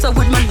 but trust her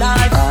with my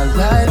life. I'll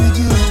ride with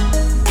you.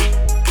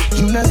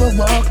 You never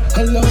walk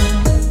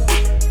alone.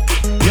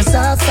 Yes,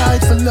 I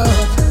fight for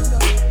love.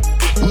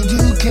 Would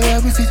you care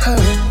if it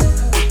hurt?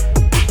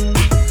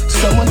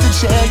 Someone to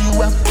cheer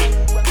you up.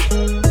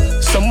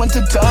 Someone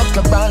to talk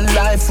about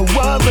life for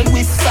what when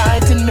we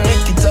fight and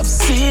make it up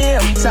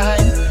same time.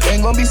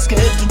 Ain't gonna be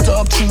scared to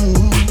talk to you.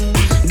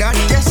 That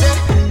yes,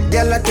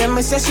 girl, I tell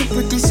me say she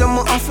pretty, so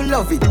me have to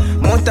love it.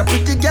 Mount a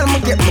pretty girl, me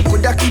get me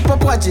coulda keep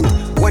up watching.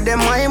 What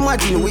them I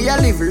imagine, we a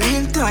live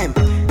real time,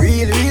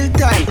 real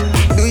time.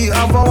 Do you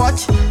have a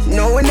watch?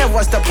 No, we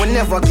never stop, we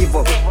never give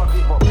up.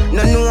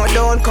 No,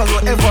 don't, cause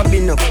we ever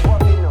been up.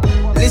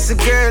 Listen,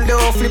 girl,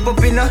 don't flip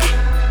up in her.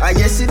 I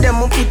just see them,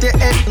 put their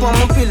head on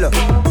my pillow.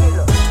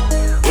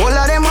 All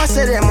of them, I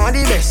say them are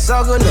the best,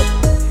 so good up.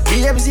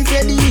 Babes, if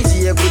you're the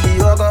easy, you could be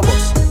yoga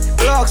boss.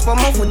 Clocks for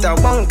my foot, a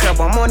bank crap,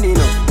 a money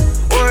no.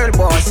 World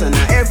boss, and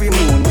every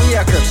moon, we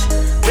a crush.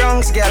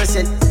 Bronx girl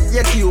said,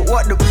 you cute,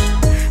 what the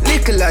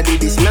little I did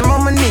this, remember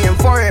my name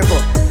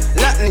forever.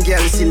 Latin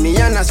girl see me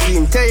and I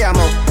scream, tell ya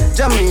mo.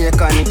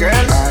 Jamaican girl,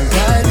 I'll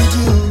ride with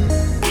you.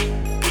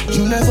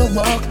 You never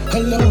walk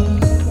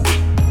alone.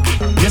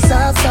 Yes,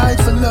 I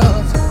fight for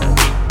love.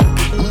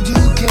 Would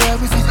you care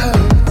if it hurt?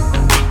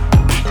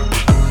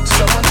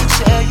 Someone to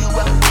cheer you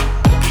up.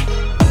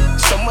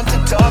 Someone to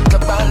talk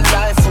about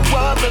life for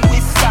what when we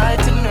fight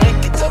and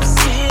make it up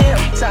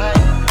same time.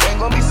 Ain't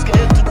gonna be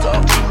scared to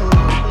talk to you.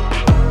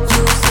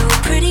 You're so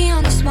pretty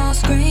on the small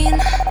screen,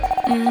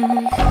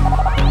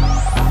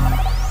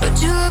 but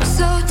you look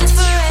so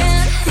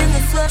different in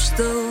the flesh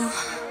though.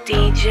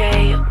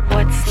 DJ,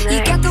 what's next?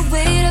 You got the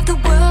weight of the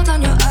world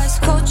on your ice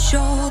cold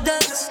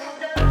shoulders.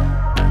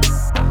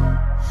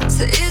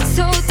 So it's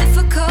so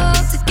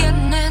difficult to get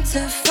an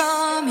answer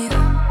from you.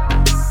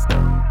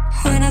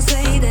 When I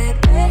say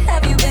that, where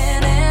have you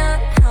been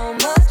and how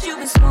much you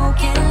been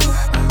smoking?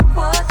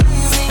 What do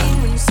you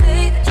mean when you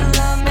say that you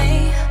love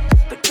me,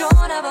 but don't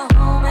have a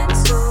home and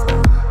soul?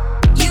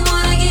 You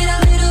wanna get a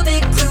little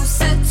bit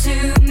closer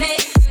to me.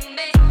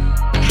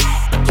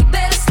 You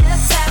better step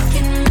back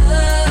and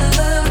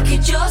look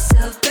at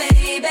yourself,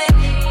 baby.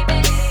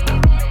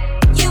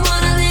 You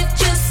wanna live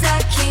just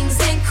like kings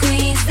and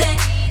queens, then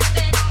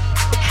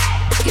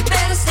you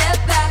better step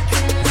back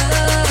and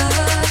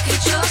look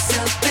at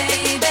yourself,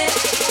 baby.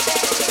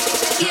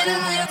 Get a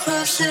little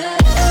closer.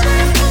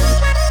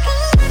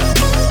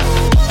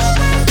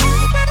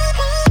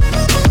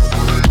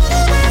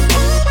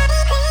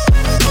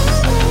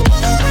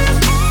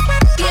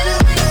 Get a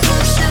little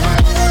closer.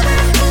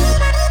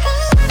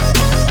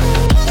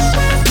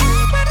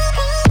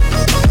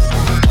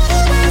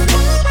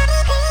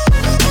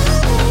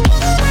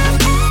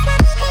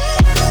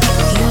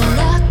 You're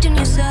locked in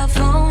your cell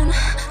phone.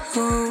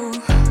 Oh.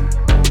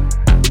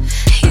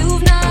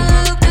 You've not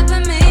looked up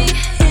at me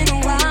in a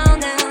while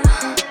now.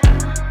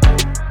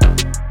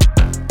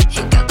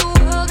 You got the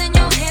world in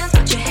your hands,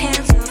 but your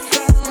hands are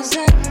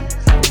frozen.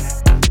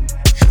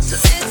 So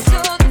it's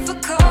so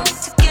difficult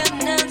to get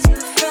an answer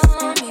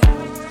from you.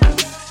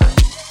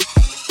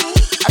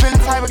 I've been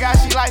the type of guy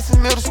she likes since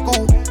middle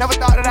school. Never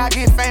thought that I'd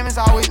get famous,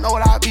 always know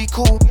that I'd be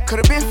cool.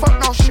 Could've been fucked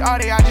no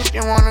shawty, I just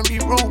didn't wanna be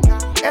rude.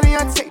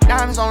 Elian take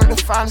diamonds, only the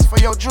finest for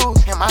your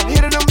jewels. And my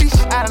hit of them be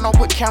sliding, don't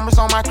put cameras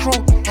on my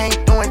crew.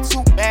 Ain't doing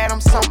too bad,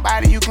 I'm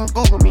somebody you can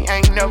Google me.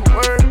 Ain't never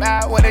worried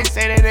about what they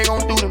say that they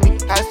gon' do to me.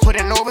 I just put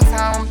in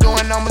overtime, I'm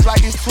doing numbers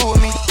like it's two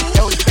of me.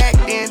 That was back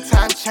then,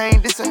 time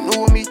changed, this a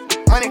new of me.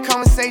 Money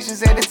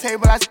conversations at the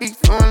table, I speak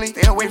fluently.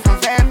 Stay away from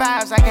bad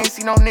vibes, I can't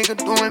see no nigga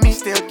doing me.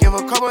 Still give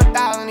a couple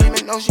 $1,000,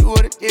 even though she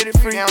would've did it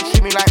free. They don't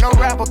treat me like no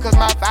rapper, cause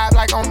my vibe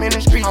like on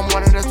ministry. I'm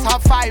one of the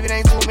top 5, it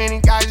ain't too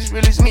many guys, it's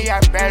really me. I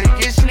barely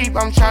get sleep,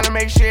 I'm tryna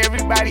make sure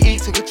everybody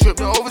eat. Took a trip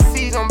to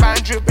overseas, I'm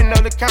buying drip in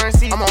other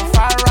currency. I'm on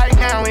fire right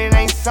now, and it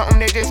ain't something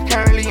that just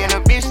currently. And a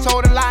bitch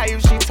told a lie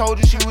if she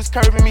told you she was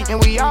curving me. And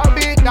we all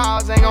big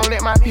dogs, ain't gon'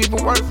 let my people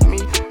work for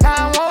me.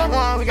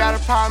 911, we got a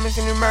problem, it's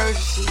an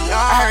emergency.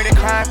 I heard it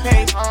crying pain.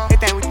 They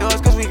think we thugs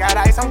cause we got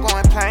ice, I'm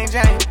going plain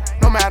Jane.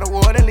 No matter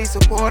what, at least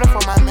support her for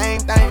my main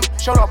thing.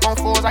 Showed up on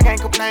fours, I can't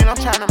complain, I'm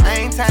tryna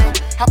maintain.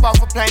 Hop off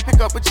a plane, pick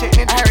up a chick,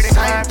 and I heard it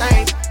same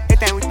thing. They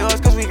think we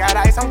thugs cause we got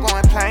ice, I'm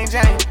going plain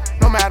Jane.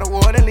 No matter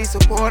what, at least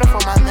support her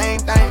for my main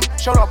thing.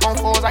 Showed up on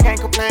fours, I can't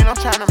complain, I'm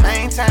tryna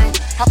maintain.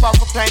 Hop off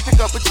a plane,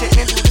 pick up a chick,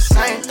 and do the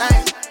same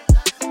thing.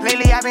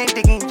 Lately I've been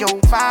digging your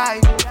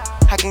vibe.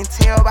 I can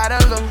tell by the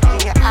look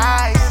in your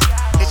eyes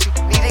that you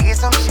need to get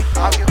some shit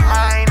off your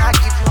mind. I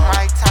give you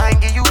my time,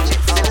 give you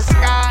chips in the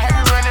sky. Have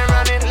you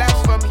running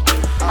laps for me?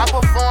 I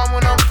perform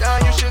when I'm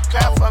done, you should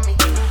clap for me.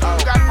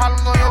 You got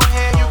problems on your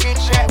hand,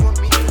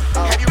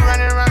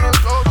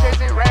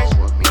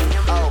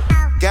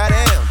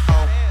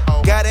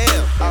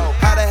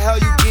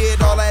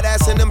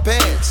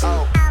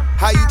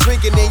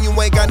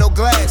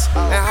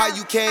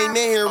 came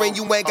in here and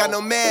you ain't got no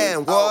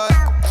man, what?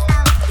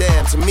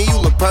 Damn, to me you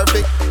look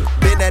perfect.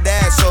 Bend that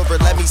ass over,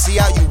 let me see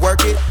how you work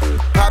it.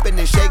 Pop it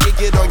and shake it,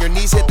 get on your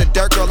knees, hit the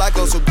dirt, girl. I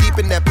go so deep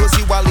in that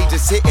pussy while he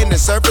just hitting the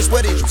surface.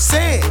 What did you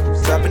say?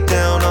 Drop it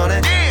down on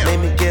it. Make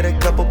me get a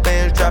couple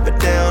bands, drop it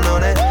down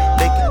on it.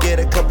 Make you get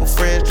a couple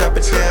friends, drop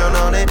it down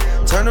on it.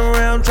 Turn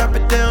around, drop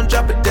it down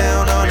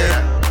on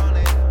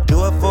it.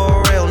 Do it for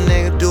a real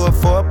nigga, do it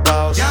for a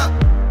boss.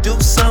 Do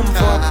something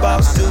for a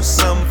boss, do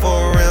something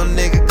for a real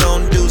nigga.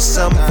 Gon' do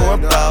something for a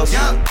boss.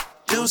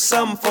 Do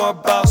something for a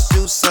boss,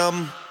 do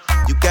something.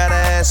 You gotta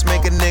ass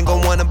make a nigga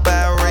wanna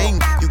buy a ring.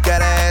 You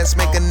gotta ass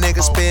make a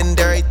nigga spend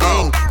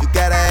everything. You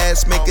gotta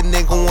ass make a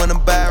nigga wanna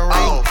buy a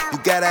ring. You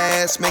gotta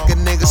ass make a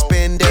nigga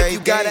spend everything. You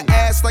gotta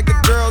ass like the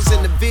girls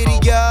in the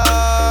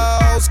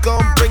videos.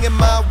 Gon' bring it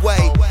my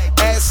way.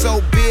 Ass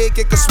so big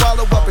it can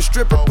swallow up a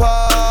stripper pole.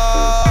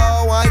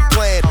 I ain't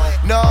playing,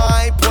 no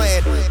I ain't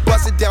playing.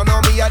 Bust it down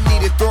on me, I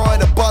need it. Throw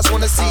in a bus,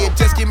 wanna see it.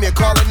 Just give me a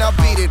call and I'll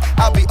beat it.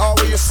 I'll be all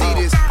where your seat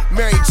is.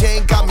 Mary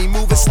Jane got me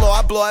moving slow,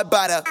 I blow it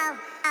by the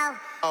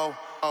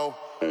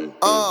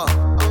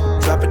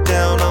drop it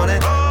down on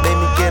it. Make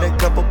me get a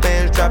couple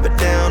bands, drop it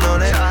down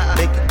on it.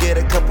 Make you get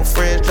a couple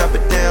friends, drop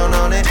it down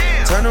on it.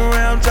 Turn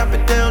around, drop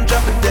it down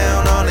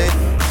on it.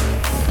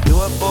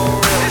 Do it for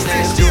a real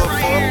nigga, do it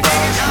for a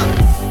boss.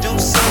 Do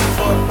something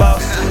for a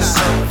boss, do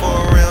something for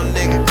a real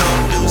nigga.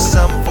 Gon' do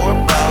something for a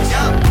boss.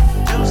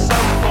 Do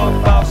something for a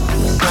boss, do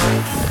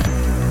something.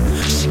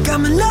 She got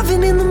me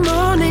loving in the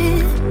morning,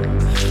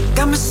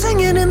 got me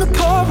singing in the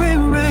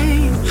pouring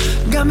rain,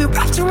 got me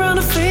wrapped around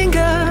her finger.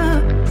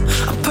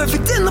 I'm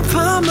perfect in the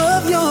palm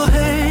of your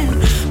hand.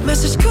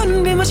 Message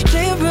couldn't be much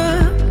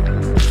clearer,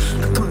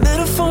 like a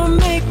metaphor,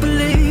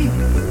 make-believe.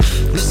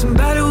 If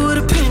somebody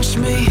would've pinched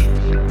me,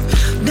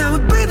 now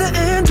would be the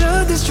end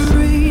of this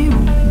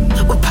dream.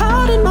 Well,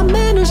 pardon my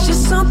manners,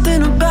 just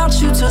something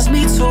about you turns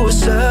me to a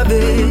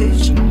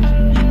savage.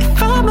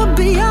 If I'ma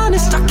be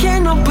honest, I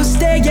can't help but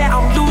stare, yeah,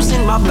 I'm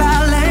losing my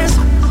balance.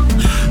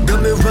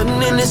 Got me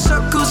running in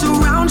circles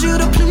around you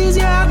to please,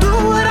 yeah, I do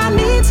what I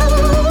need to.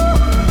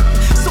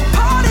 So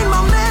pardon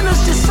my manners,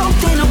 just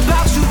something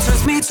about you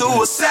turns me to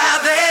a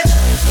savage.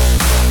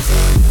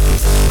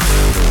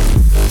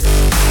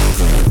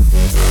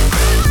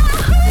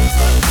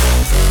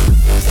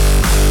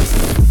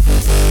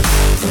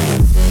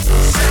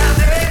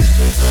 Savage.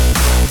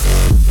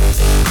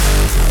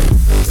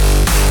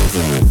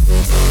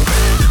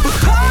 But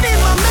pardon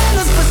my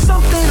manners, but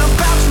something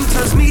about you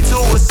turns me to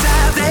a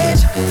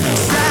savage.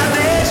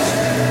 Savage.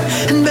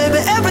 And baby,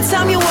 every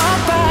time you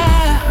walk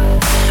by,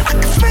 I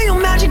can feel your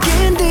magic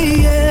in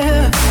the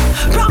air.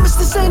 Promise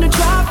this ain't a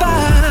drive-by.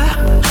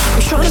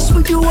 I'm trying to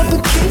sweep you up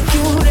and keep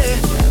you there.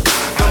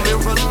 Got me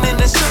running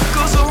in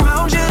circles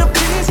around you to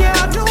please, yeah,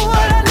 I do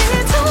what I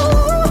need to.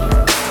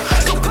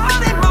 So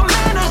pardon my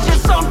manners,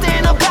 just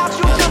something about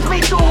you turns me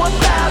to a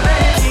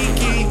savage.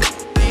 Kiki,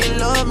 do you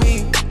love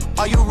me?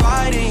 Are you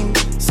riding?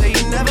 Say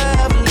you never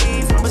ever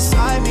leave from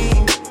beside me.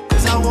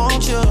 Cause I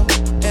want you,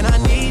 and I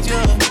need you.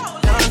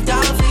 And I'm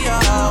down for you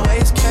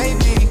always,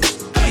 KB.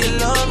 Do you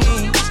love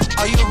me?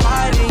 Are you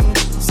riding?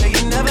 Say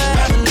you never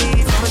ever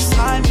leave from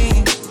beside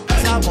me.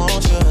 Cause I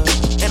want you,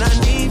 and I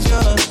need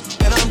you.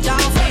 And I'm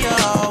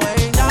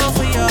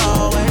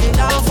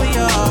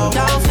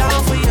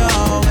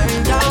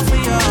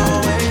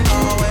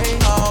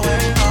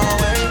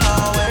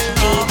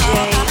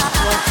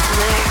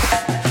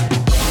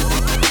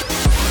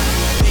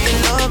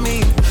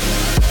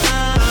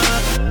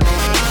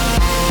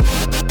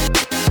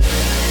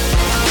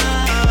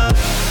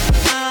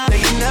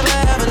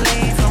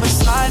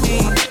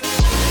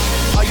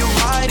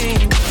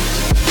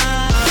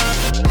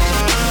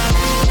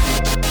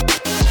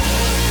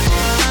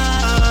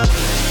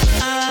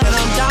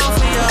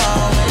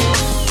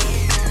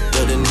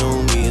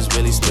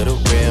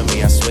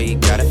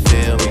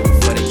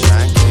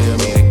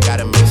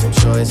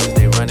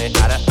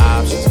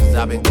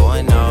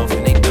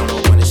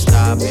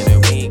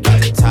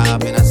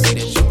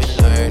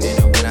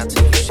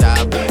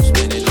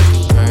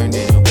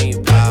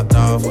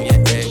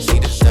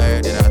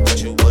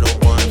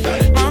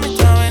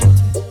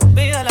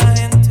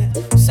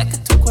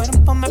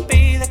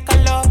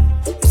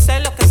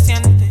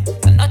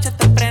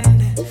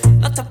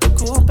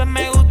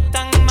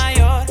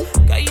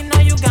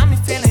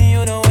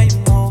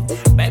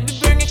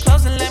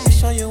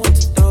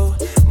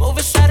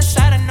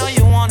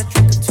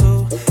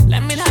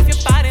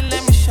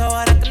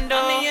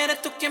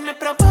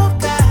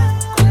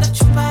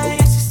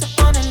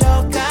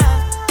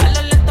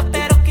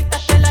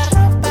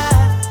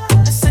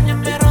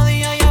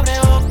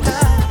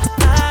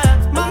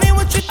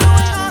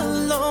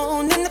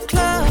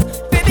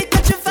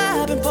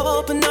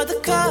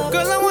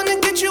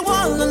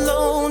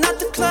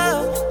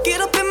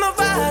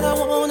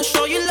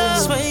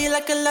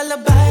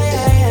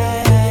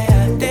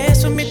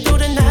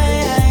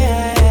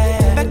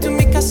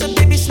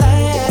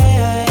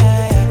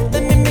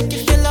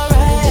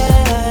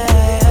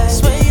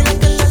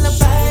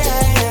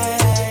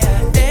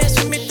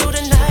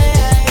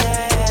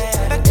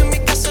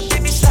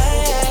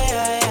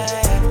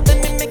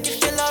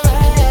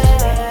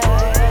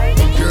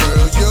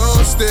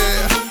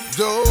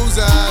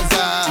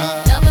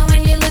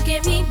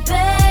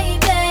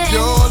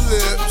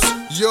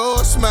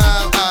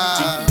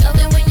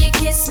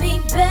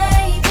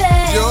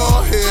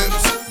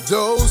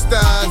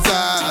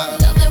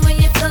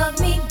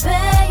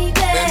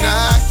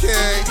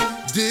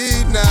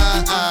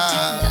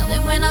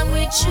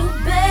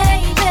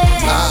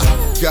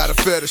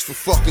fetish for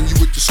fucking you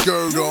with your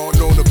skirt on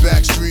the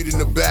back street in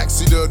the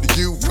backseat of the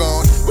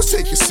Yukon. What's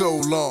taking so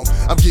long?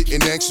 I'm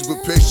getting anxious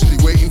but patiently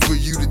waiting for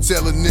you to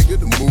tell a nigga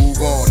to move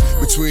on.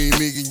 Between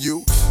me and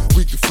you,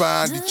 we can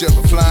find each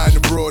other flying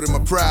abroad in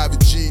my private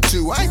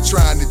G2. I ain't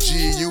trying to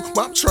G you,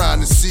 but I'm trying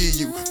to see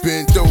you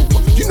bent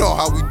over. You know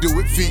how we do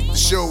it, feet to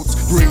shoulders,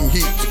 bring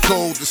heat to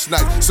cold this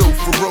night, so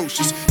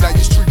ferocious. Now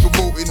your street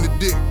promoting the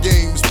dick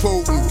game is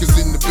potent, cause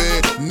in the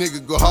bed, nigga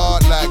go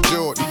hard like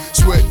Jordan.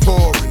 Sweat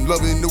pouring,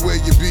 loving the way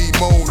you be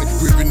moaning,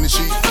 gripping the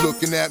sheet,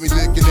 looking at me,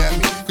 licking at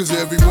me, cause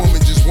every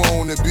woman just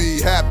wanna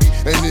be happy,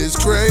 and it's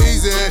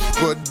crazy,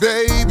 but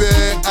baby,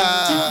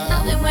 I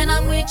love it when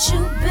I'm with you,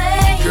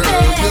 baby.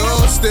 Girl,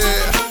 your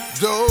stare,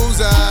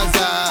 those eyes,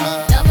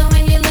 I love it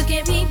when you look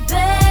at me,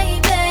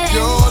 baby.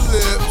 Your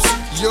lips,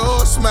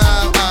 your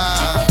smile,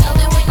 I love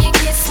it when you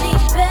kiss me,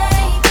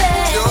 baby.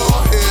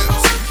 Your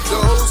hips,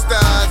 those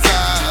thighs, I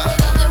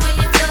love it when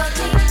you touch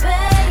me,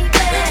 baby.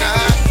 And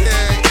I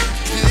can't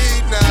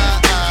deny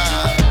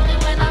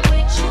when I'm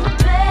with you,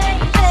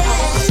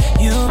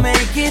 baby. You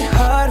make it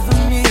hard for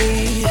me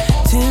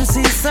to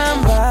see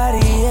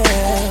somebody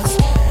else.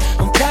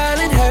 I'm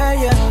calling her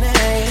your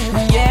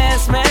name.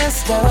 Yes,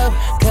 messed up,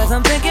 cause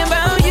I'm thinking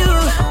about you.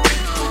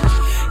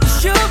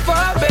 It's your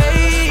fault,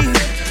 babe.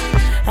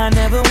 I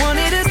never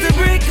wanted us to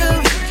break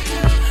up.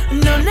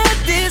 No, not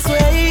this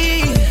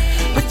way.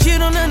 But you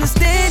don't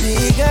understand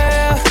it,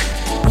 girl.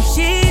 When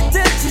she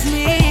touches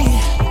me,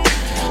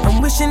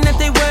 I'm wishing that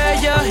they were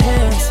your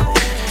hands.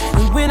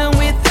 And when I'm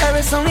with her,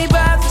 it's only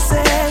about the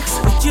sex.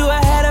 With you, I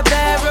had a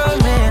bad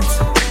romance.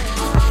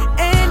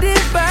 And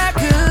if I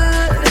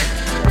could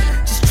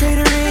just trade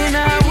her in,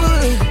 I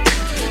would.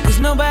 Cause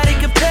nobody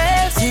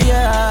compares to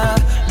you.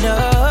 No,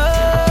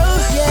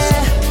 yeah.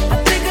 I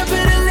think I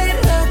better let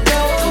her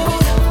go.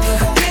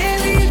 I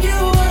can't leave you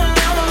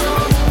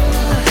alone.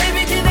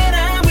 Everything that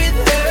I'm with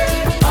her,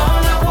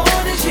 all I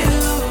want is you.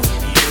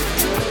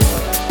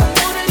 I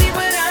wanna leave,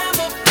 but I'm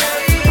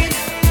afraid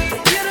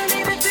that you don't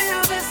even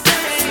feel the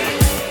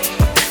same.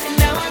 And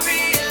now I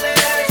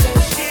realize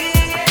that she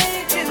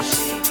ain't you.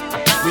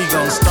 We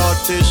gon' start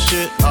this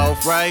shit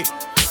off right.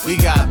 We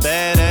got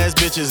badass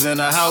bitches in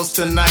the house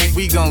tonight.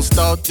 We gon'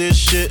 start this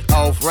shit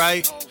off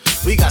right.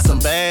 We got some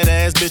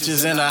badass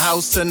bitches in the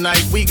house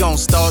tonight. We gon'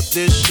 start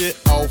this shit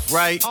off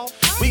right.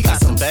 We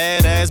got some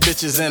badass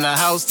bitches in the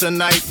house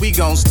tonight. We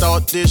gon'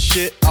 start this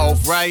shit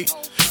off right.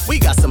 We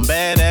got some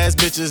badass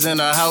bitches in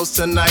the house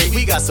tonight.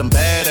 We got some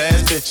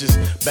badass bitches,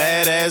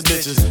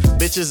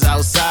 bitches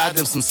outside,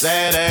 them some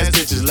sad ass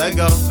bitches. Let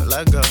go,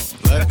 let go,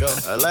 let go,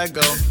 let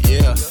go.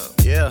 Yeah,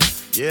 yeah,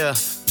 yeah,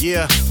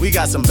 yeah. We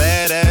got some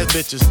badass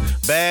bitches,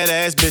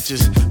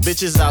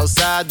 bitches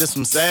outside, them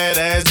some sad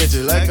ass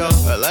bitches. Let go,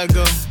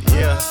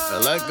 yeah,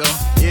 let go,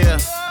 yeah,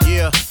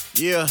 yeah,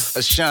 yeah.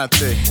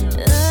 Ashanti.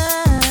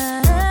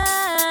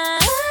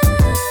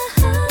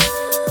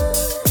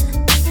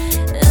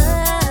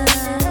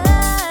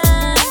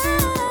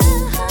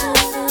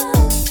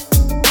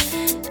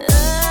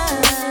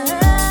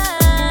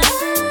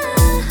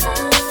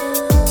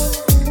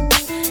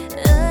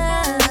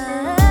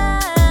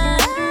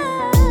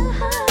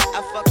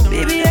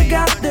 Baby, I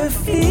got the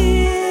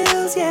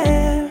feels,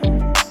 yeah.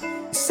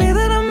 Say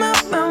that I'm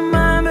out my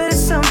mind, but it's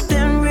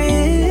something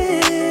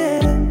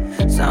real,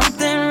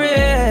 something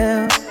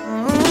real.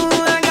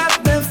 Ooh, I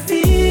got the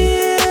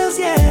feels,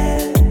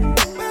 yeah.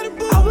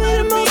 I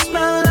wouldn't most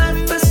my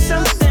life for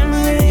something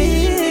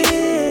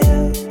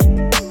real.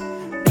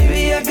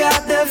 Baby, I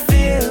got the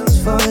feels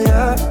for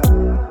you.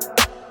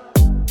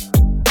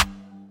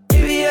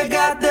 Baby, I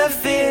got the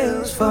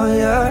feels for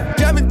you.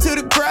 Jump into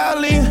the crowd,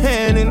 lay your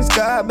hand in the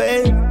sky,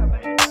 babe.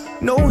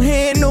 No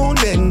hand, no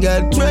nothing.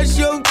 Gotta trust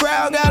your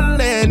crowd, gotta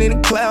land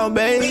in the cloud,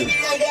 babe. You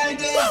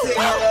don't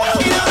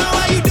know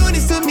why you doing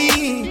this to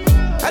me.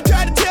 I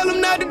tried to tell him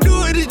not to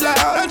do it as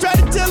loud. I tried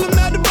to tell him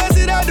not to bust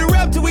it out the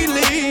rap till we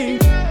leave.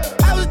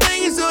 I was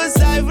thinking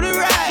suicide for the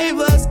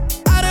rivals.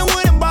 I done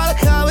went and bought a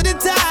car with a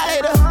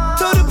title.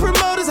 Told the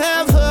promoters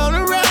have her on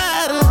the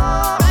rider.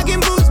 I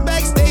can boots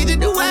backstage at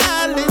the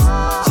wildest.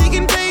 She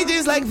can play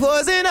just like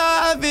Poison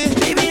Ivy.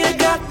 Baby, I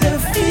got the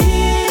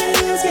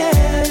feels,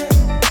 yeah.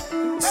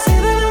 Say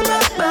that I'm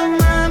out my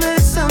mind, but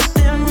it's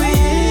something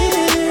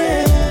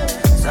real,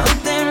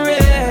 something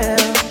real.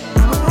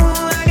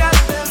 Ooh, I got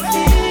the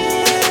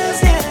feels,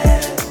 yeah.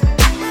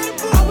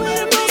 I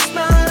wouldn't miss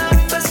my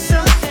life for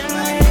something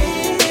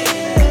real.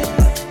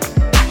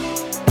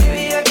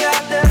 Baby, I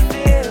got the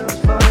feels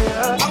for you.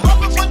 I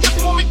love it when you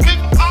pull me kick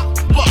up.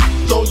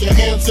 Throw your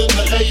hands in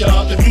the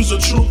air if you's a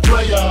true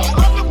player. I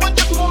love it when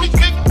you pull me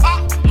kick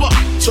up.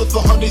 To the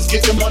honeys,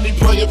 getting money,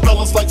 playing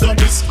fellas like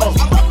dummies. I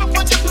love it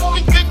when you pull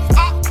me kick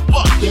up.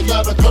 You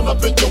gotta come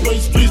up in your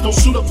waist, please please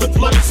don't shoot up the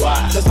place.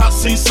 Cause I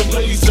see some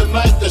ladies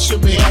tonight that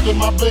should be having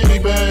my baby.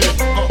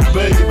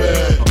 Baby.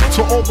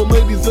 To all the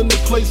ladies in the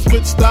place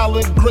with style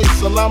and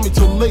grace, allow me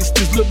to lace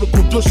these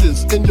lyrical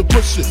douches in your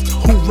bushes.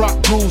 Who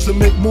rock grooves and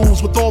make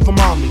moves with all the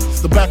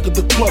mommies. The back of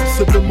the club,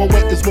 sipping my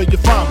wet is where you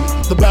find me.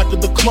 The back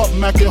of the club,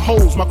 macking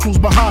holes, my crew's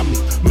behind me.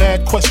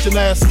 Mad question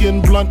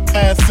asking, blunt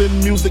passing,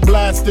 music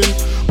blasting.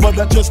 But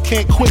I just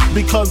can't quit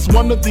because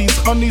one of these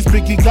honeys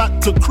Biggie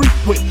got to creep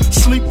with,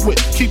 sleep with,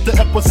 keep the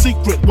ep a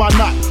secret. Why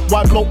not?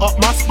 Why blow up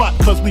my spot?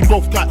 Cause we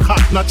both got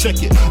hot. Now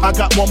check it. I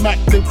got more Mac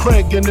than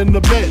Craig and in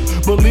the bed.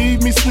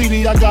 Believe me,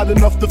 sweetie, I got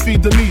enough to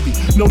feed the needy.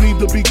 No need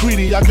to be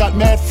greedy. I got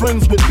mad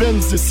friends with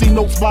Benzes. See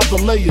notes by the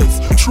layers.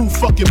 True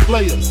fucking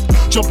players.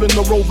 Jump in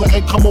the Rover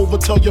and come over.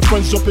 Tell your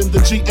friends jump in the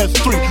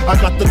GS3.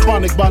 I got the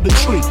chronic by the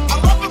tree. I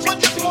love it when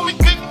you call me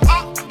Big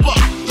Papa.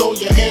 Throw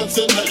your hands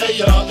in the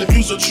air if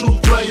you's a true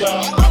player.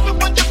 I love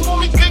it when you call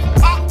me Big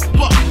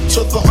Papa.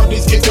 To the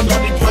honeys getting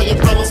money, playing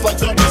fellas like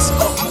that. I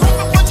love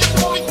it when you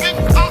call me Big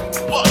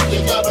Papa. You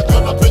gotta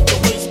cut up in the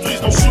waist, please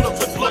don't shoot up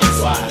the place.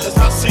 Cause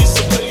I see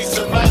some ladies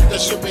tonight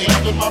that should be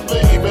having my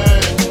baby.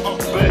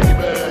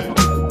 Baby.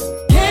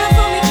 Care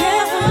for me,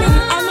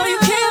 I know you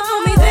care for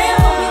me, there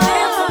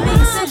for me.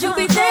 You said you'd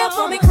be there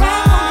for me,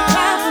 cry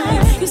for me.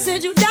 You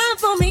said you died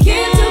for me,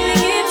 give to me.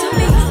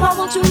 Why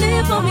won't you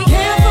live for me?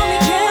 Care for me,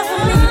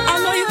 I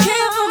know you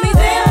care for me,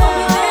 there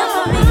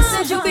for me. You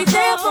said you'd be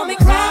there for me,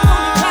 cry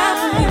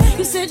for me.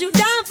 You said you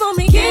died for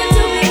me, give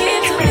to me.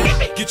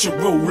 Get your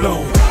roll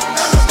on.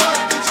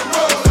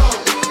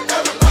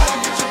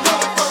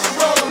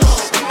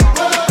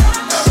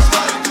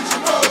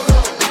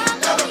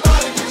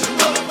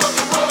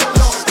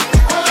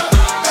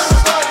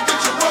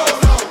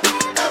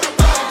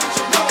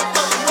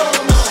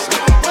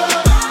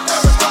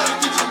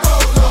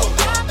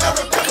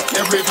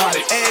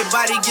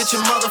 Everybody get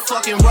your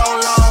motherfucking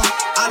roll on.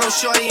 I know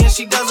shorty and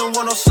she doesn't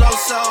want no slow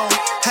song.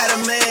 Had a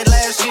man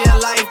last year,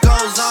 life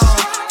goes on.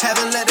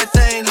 Haven't let that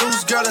thing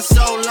loose, girl, in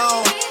so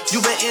long. You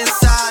been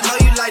inside, know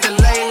you like to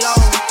lay low.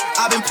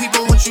 I've been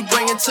peeping what you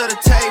bringing to the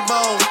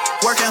table.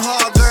 Working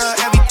hard, girl,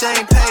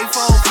 everything paid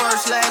for.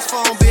 First, last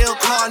phone bill,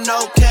 car,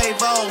 no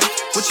cable.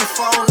 With your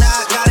phone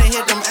out, gotta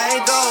hit them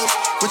angles.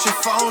 With your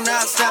phone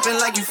out, snapping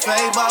like you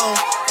Fable.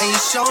 And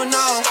you showing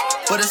off,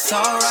 but it's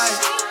alright.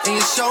 And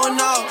you showing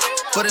off,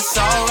 but it's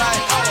alright.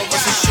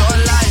 It's a short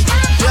life,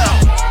 yeah.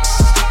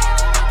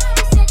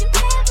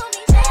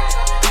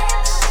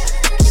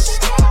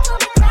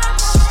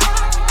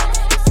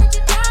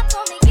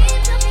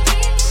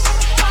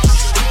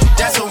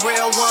 That's a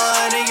real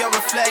one in your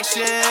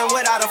reflection.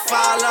 Without a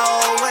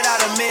follow,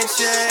 without a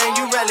mention.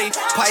 You really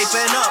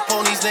piping up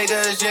on these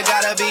niggas. You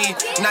gotta be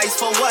nice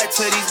for what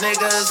to these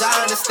niggas?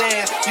 I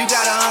understand. You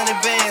got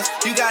 100 bands,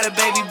 you got a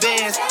baby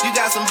Benz, you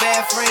got some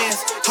bad friends.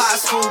 High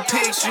school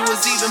pics, you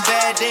was even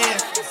bad then.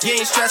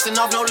 You ain't stressing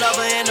off no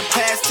lover in the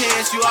past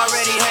tense. You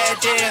already had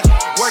them.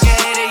 Working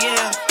 8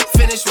 a.m.,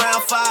 finish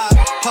round 5.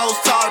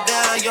 Post talk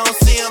down, you don't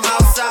see them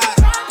outside.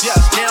 Yeah,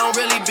 they don't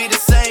really be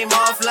the same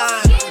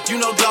offline. You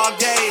know dog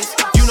days,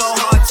 you know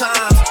hard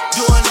times.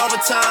 Doing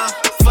overtime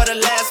for the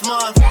last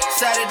month.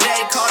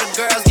 Saturday, call the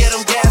girls, get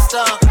them gassed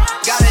up.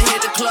 Gotta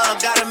hit the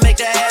club, gotta make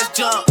the ass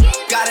jump.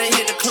 Gotta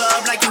hit the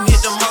club like you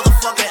hit the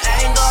motherfucking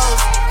angles.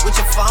 With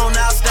your phone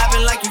out,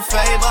 snapping like you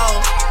Fable.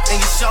 And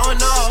you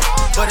showing off,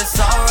 but it's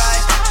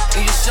alright.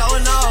 And you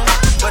showing off,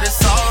 but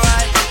it's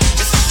alright.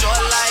 It's a short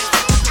life.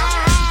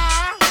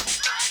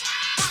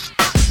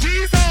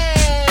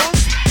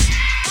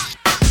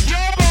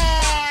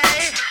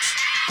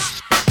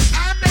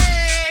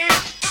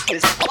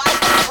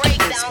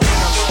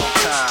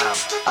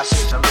 I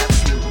should have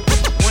left you.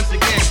 Once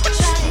again, been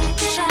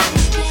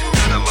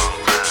a long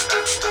time.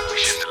 We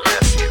shouldn't have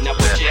left you. Now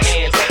put your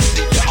hands up,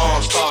 see your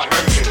arms start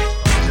hurting.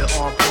 You're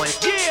on point.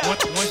 Yeah.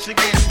 Once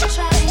again,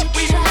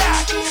 we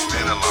back.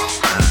 Been a long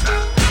time.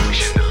 We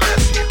shouldn't have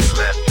left you.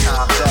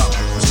 Time's up.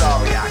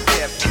 Sorry I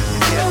kept you.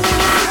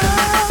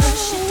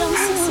 First you don't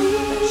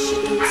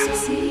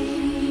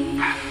succeed.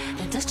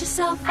 Then dust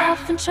yourself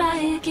off and try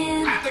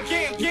again.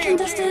 You can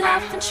dust it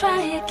off and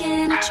try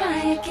again and try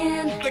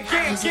again.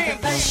 Cause if at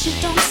first you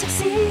don't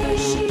succeed,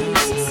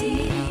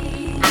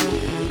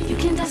 you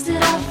can dust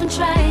it off and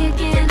try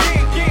again.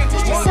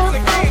 Dust yourself off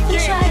and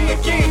try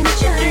again and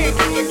try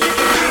again.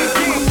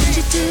 What would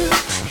you do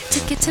to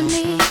get to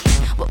me?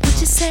 What would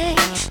you say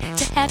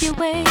to have your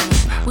way?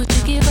 Would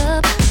you give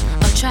up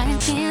or try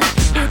again?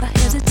 If I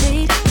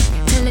hesitate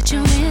to let you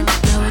in,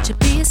 now would you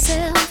be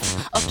yourself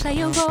or play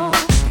a role?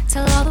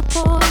 Tell all the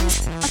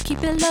boys or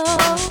keep it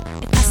low.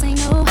 If I say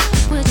no,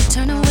 would you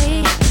turn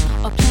away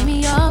or play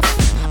me off,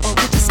 or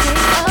would you stay?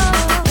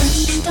 Oh,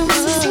 don't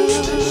succeed.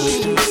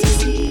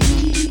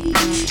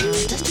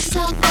 Dust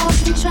yourself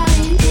off and try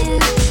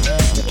again.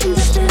 You can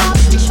dust it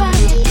off and try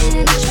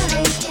again and try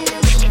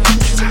again.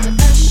 So the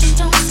first you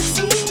don't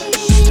succeed.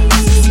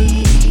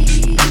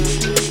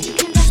 You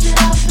can dust it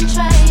off and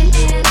try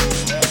again.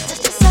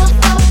 Dust yourself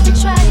off and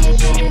try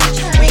again and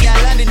try again. We got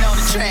London on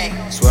the track.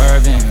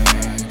 Swerving,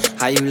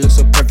 how you look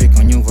so perfect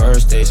on your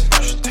worst days.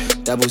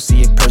 Double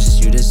C it purchase,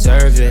 you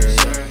deserve it.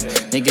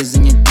 Niggas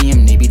in your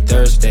DM, they be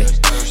thirsty.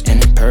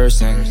 And in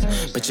person,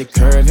 but you're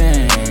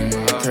curving.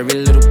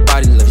 Curvy little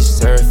body, love your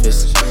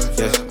surface.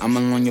 Yeah, I'm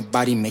along your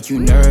body, make you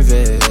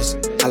nervous.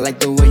 I like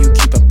the way you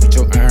keep up with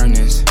your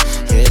earnings.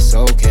 Yeah, it's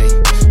okay,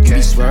 you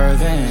be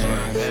swerving.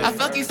 I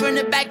fuck you from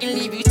the back and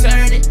leave you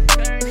turning.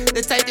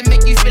 The type to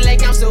make you feel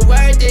like I'm so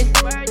worth it.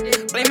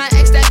 Blame my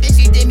ex, that bitch,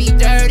 she did me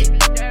dirty.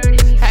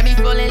 Had me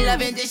fall in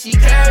love and then she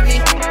curved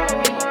me.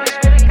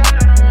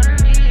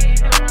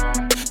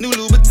 New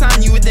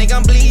Louboutin, you would think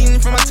I'm bleeding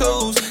from my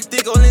toes.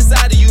 Dick all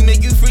inside of you,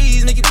 make you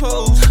freeze, make you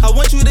pose. I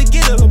want you to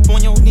get up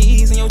on your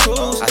knees and your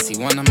toes. I see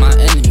one of my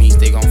enemies,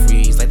 they gon'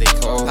 freeze like they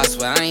cold. I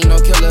swear I ain't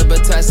no killer,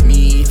 but test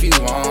me if you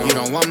want. You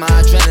don't want my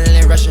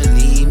adrenaline rush and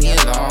leave me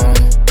alone.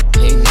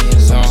 Leave me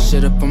alone.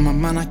 Shit up on my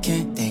mind, I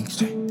can't think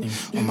straight.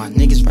 All my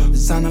niggas rap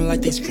designer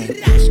like they scream.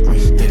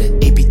 Did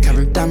an AP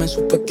covered diamonds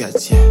with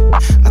baguettes, yeah.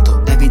 I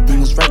thought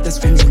everything was right, that's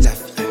when you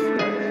left,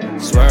 yeah.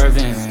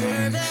 Swerving,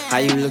 how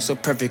you look so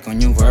perfect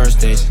on your worst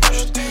days.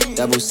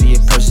 Double C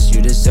it purchase,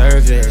 you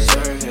deserve it.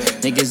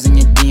 Niggas in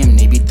your DM,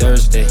 they be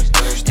thirsty.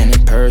 And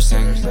in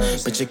person,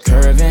 but you're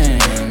curving.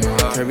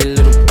 Curvy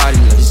little body,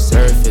 love your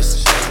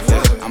surface.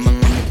 Yeah, I'm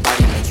along your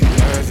body, make you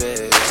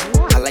nervous.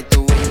 I like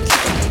the way you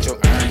keep up with your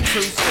earnings.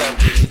 Two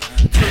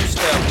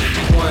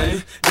step,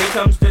 one. Then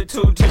comes the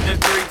 2 to the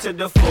 3 to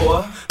the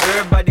 4.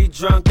 Everybody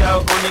drunk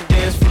out on the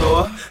dance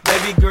floor.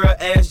 Baby girl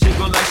ass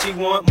jiggle like she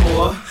want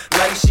more.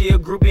 Like she a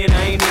groupie and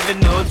I ain't even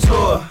no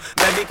tour.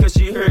 Maybe cause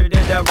she heard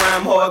that I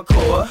rhyme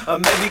hardcore. Or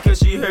maybe cause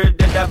she heard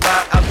that I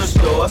buy out the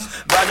stores.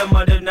 Bottom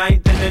of the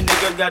ninth and the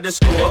nigga got the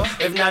score.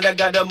 If not, I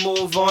gotta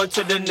move on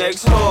to the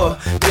next whore.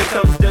 Then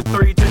comes the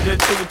 3 to the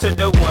 2 to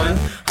the 1.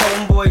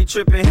 Homeboy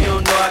trippin', he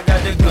don't know I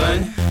got the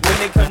gun. When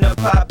they come to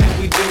poppin',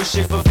 we do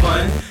shit for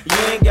fun. You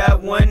ain't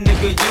got one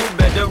nigga, you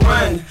better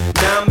run.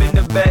 Now I'm in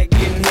the back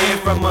getting head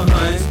from my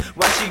huns.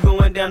 While she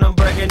going down, I'm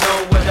bragging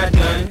on what I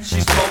done.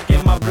 She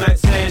smoking my blunt,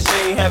 saying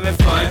she ain't having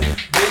fun.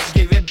 Bitch,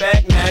 give it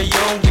back, now you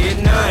don't get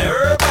none.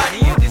 Everybody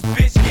in this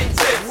bitch get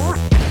tips.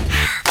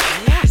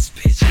 This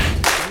bitch get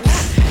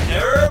tips.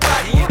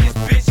 Everybody in this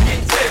bitch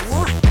get tips.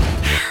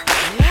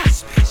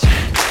 This bitch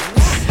get tips.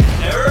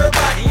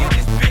 Everybody in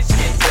this bitch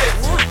get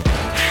tips.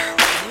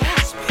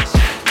 This bitch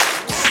get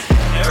tips.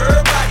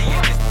 Everybody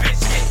in this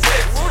bitch get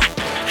tips.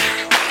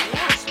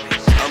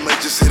 I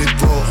might just hit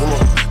it raw, hold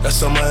on,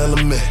 that's on my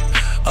element.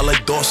 I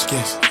like dark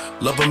skins,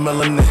 love a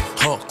melanin.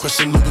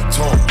 Crushing Louis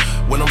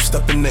Vuitton when I'm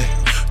stepping in.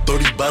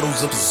 30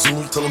 bottles of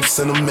Zoom till I'm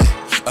sentiment.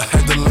 I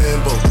had the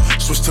Lambo,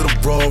 switch to the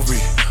Rari.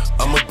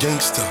 I'm a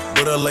gangster,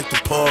 but I like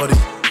to party.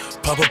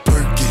 Pop a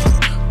perky,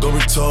 go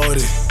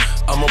retarded.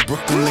 I'm a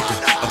Brooklyn nigga,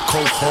 I'm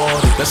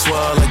cold-hearted. That's why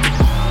I like it.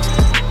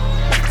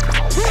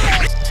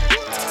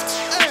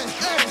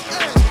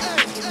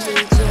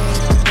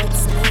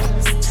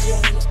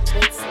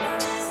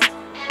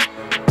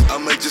 I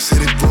might just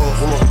hit it raw,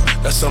 hold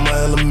on, that's on my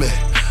element.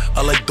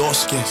 I like dark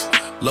skins,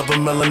 love a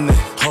melanin.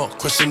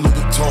 Crushing Louis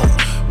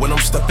Vuitton when I'm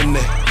stepping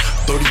in.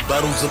 30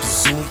 bottles of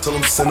Zoom till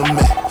I'm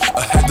sentiment.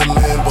 I had the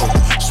Lambo,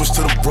 switch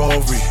to the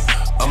Rari.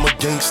 I'm a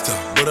gangster,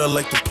 but I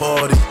like to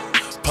party.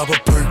 Pop a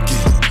perky,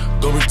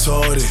 go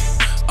retarded.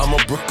 I'm a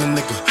Brooklyn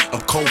nigga,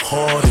 I'm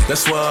cold-hearted.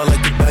 That's why I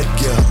like the back,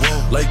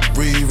 yeah, like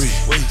Riri.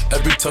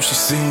 Every time she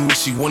see me,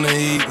 she wanna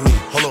eat me.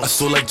 I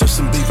saw like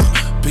Justin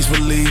Bieber, please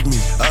believe me.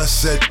 I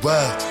said,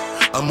 wow,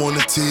 I'm on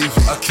the TV.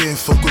 I can't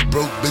fuck with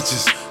broke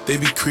bitches, they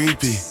be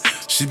creepy.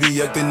 She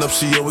be acting up,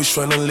 she always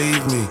tryna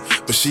leave me.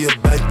 But she a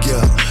bad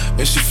girl,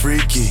 and she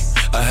freaky.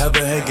 I have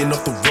her hanging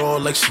off the wall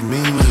like she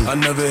mean me. I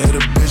never hit a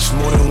bitch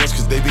more than once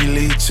cause they be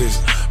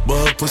leeches.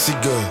 But her pussy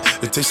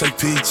good, it tastes like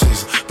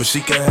peaches. But she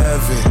can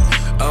have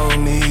it, I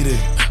don't need it.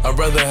 I'd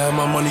rather have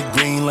my money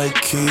green like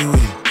kiwi.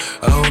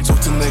 I don't talk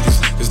to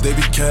niggas cause they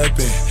be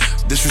capping.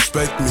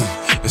 Disrespect me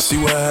and see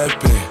what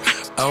happen.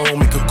 I don't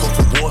make a call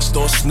for war,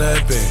 start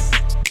snapping.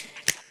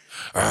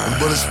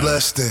 Bullets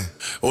blasting,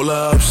 all the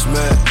ups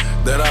mad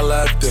that I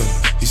laughed him.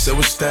 He said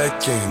we're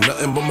stacking,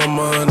 nothing but my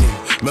money.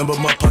 Remember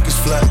my pockets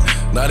flat,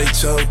 now they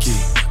chunky.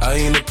 I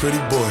ain't a pretty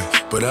boy,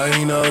 but I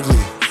ain't ugly.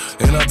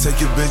 And I'll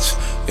take your bitch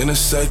in a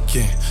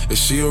second. If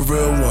she a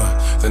real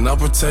one, then I'll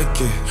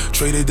protect it.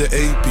 Traded the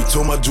AP,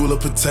 told my jeweler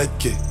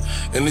protect it.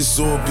 And it's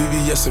all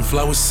BBS and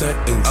flower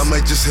settings. I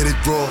might just hit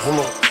it raw,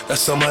 hold on,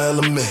 that's on my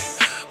element.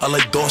 I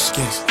like dark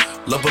skins,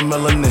 love a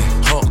melanin.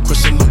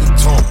 Christian Louis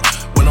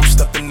Vuitton when I'm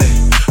stepping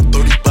in.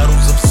 30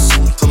 bottles of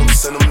Zoom till I'm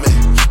sentiment.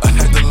 I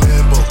had the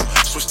Lambo,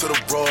 switch to the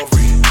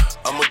Rari.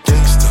 I'm a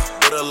gangster,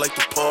 but I like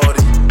to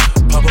party.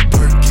 Pop a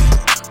perky,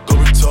 go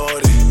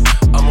retarded.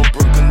 I'm a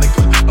Brooklyn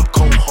nigga, I'm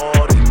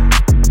cold-hearted.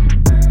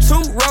 2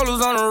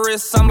 rollers on the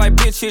wrist, I'm like,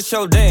 bitch, hit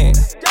your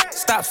dance.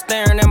 Stop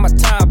staring at my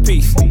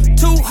timepiece. 2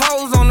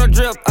 hoes on the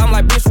drip, I'm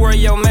like, bitch, where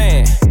your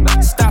man?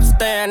 Stop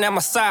staring at my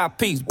side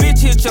piece. Bitch,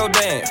 hit your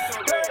dance.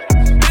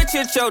 Bitch,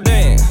 hit your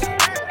dance.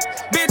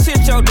 Bitch,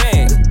 hit your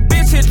dance.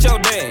 Bitch, hit your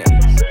dance.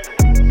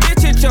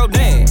 Bitch, hit your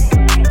dance.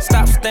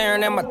 Stop staring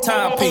staring at my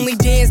timepiece. Only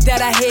dance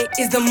that I hit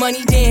is the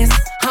money dance.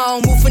 I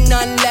don't move for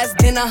nothing less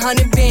than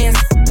 100 bands.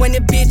 When the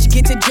bitch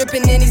get to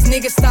drippin' and these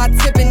niggas start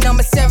tipping, I'm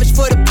a savage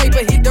for the paper,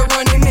 hit the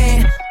running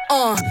man.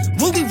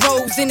 Ruby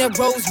Rose in that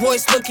Rolls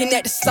Royce looking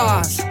at the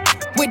stars.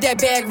 With that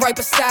bag right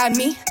beside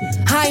me.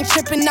 I ain't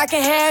trippin', I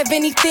can have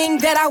anything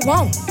that I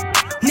want.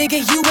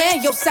 Nigga, you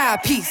and your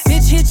side piece.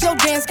 Bitch, hit your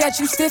dance, got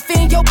you stiff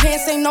in your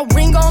pants. Ain't no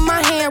ring on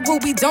my hand,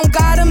 Ruby don't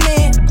got a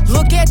man.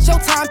 Look at your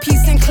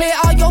timepiece and clear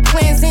all your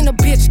plans. And the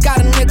bitch got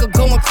a nigga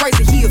going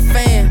crazy, he a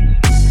fan.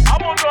 I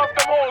wonder if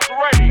them hoes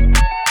ready.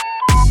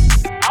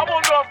 I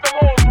wonder if them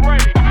hoes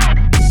ready.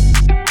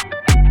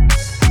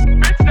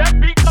 Bitch, that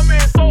beat come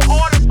in so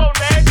hard and so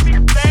nasty,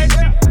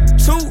 nasty.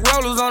 2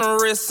 rollers on the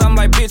wrist, I'm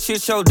like, bitch,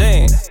 hit your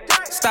dance.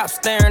 Stop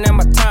staring at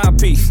my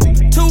timepiece. 2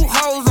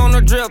 hoes on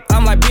the drip,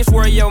 I'm like, bitch,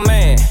 where your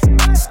man?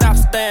 Stop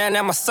staring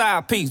at my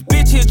side piece.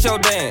 Bitch, hit your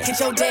dance. Hit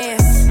your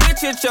dance.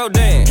 Bitch, hit your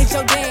dance. Hit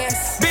your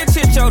dance. Bitch,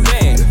 hit your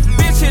dance.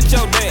 Bitch, hit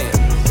your dance.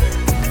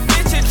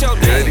 Bitch, hit your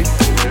dance.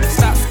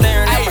 Stop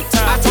staring at my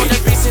timepiece. I told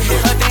that bitch to hit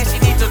her dance, she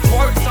need to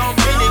twerk some.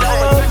 Bend it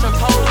over, touch her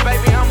toes,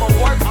 baby, I'ma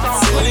work some.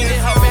 Put it in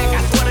her back,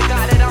 I swear to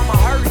God that I'ma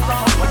hurt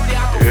some. But see,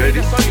 I can read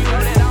it so you know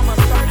that I'ma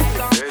search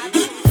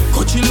some.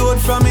 Coachy load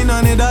from in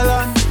a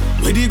Netherlands.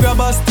 Where the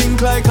grabbers think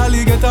like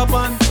Ali get up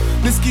on.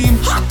 The scheme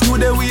hot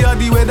today, we are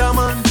the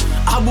weatherman.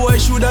 A boy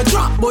shoulda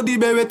drop, but the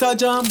beretta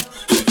jam.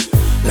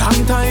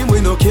 Long time we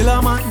no kill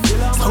a man.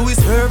 So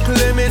it's her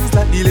Clemens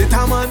like the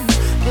later man.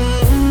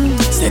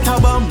 Set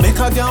a bomb, make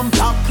a damn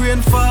black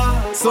rain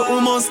fall. So we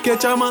must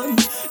catch a man.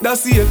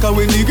 That's the echo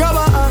when the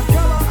grabber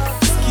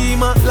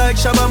schema like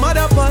Shabba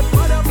Motherpot.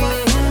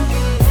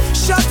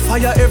 Shot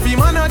fire, every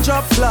man a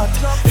drop flat.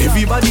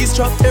 Everybody's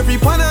trapped, every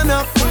pan a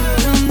nap.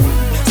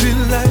 Still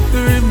like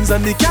the rims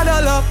and the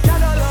Cadillac.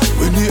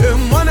 When the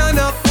M1 a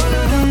nap.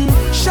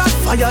 Shot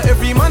fire,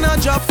 every man a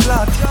drop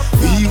flat.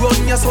 We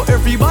run ya so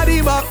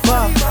everybody back.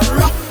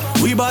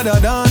 We badder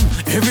than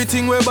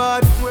everything we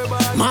bad.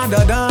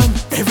 Madder than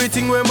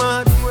everything we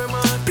mad.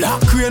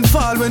 Black rain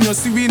fall when you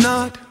see we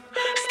not.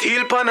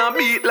 Steel pan a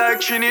beat like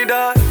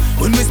Trinidad.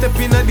 When we step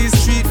in the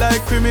street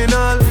like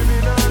criminal.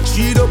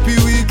 Cheat up you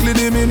weekly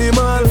the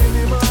minimal.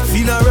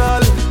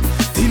 Funeral,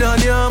 dinner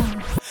yam.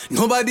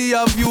 Nobody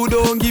have you,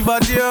 don't give a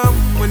damn.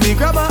 When they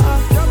grab a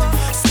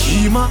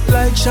schema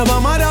like Shabba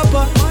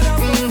Motherpot.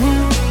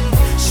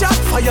 Shot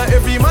fire,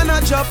 every man a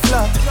drop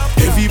flat.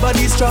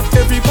 Everybody's trapped,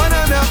 every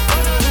banana.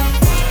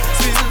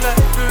 Still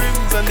like the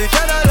rims and the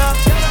Cadillac.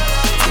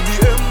 In the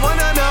M1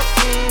 and up.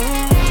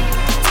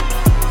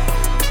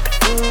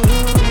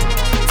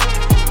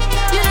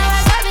 You know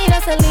I got me,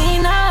 that's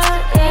Selena,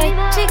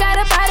 yeah. She got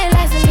a body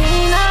like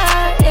Selena,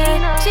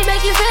 yeah. She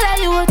make you feel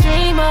like you a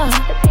dreamer.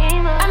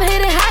 I'm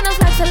hitting high notes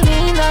like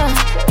Selena.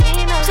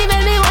 She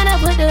made me wanna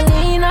put the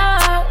lean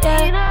up,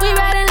 yeah. We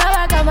riding low,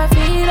 I got my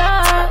feet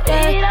up,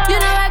 yeah. You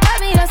know I got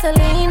me, that's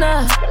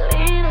Selena.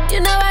 You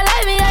know I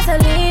like me, that's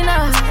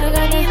Selena.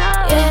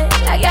 Yeah.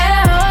 I got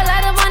a whole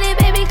lot of money,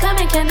 baby, come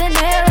and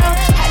Candanero.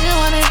 I just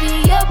wanna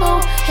be your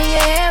boo and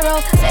your hero.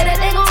 Say that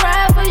they gon'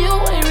 ride for you,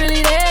 ain't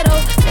really there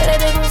though. Say that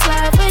they gon'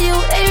 slide for you,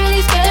 they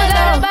really scared though. You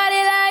got a body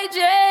like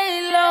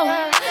J-Lo.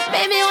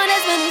 Make me wanna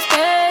spend this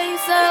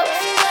space up.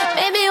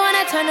 Make me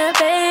wanna turn the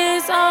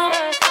bass on.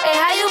 Hey,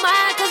 how you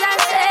mind, cause I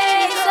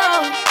say so.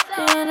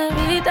 You wanna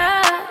be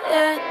that,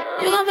 yeah.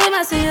 You gon' be my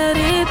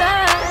señorita,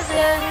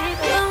 yeah.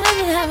 You gon' make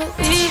me have a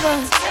fever.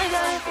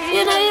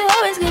 You know you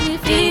always give me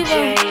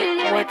fever.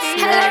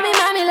 I let me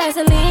mommy like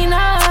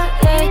Selena,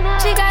 yeah.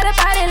 She got a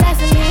body like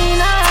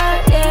Selena,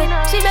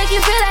 yeah. She make you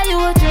feel like you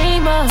a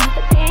dreamer.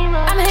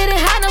 I'm hitting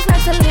high notes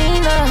like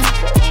Selena.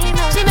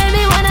 She made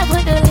me wanna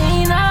put the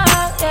lean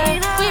up, yeah.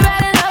 We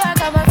riding low, I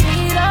got my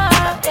feet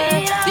up,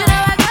 yeah. You know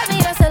I got me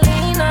a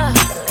Selena.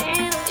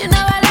 You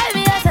know I like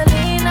me a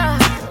Selena.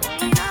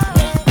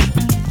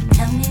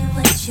 Tell me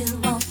what you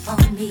want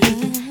from me.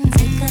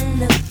 Take a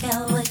look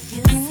at what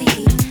you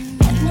see.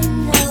 Let me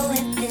know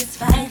if it's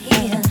right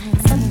here.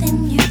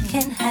 Something you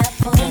can have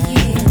for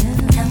years.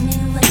 Tell me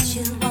what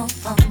you want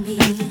from me.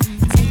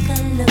 Take a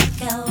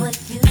look at what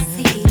you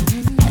see.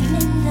 Let me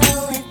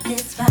know if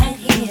it's right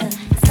here.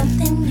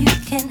 Something you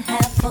can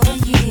have for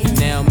years.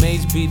 Now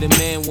Mace be the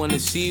man, wanna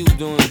see you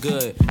doing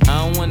good. I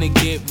don't wanna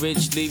get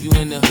rich, leave you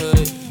in the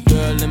hood.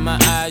 Girl, in my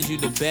eyes, you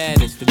the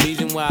baddest. The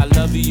reason why I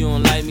love you, you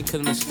don't like me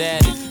cause my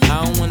status.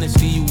 I don't wanna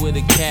see you with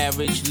a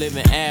carriage,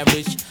 living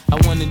average. I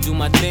wanna do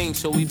my thing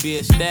so we be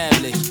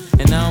established.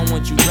 And I don't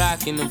want you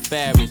rocking them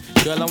fabrics.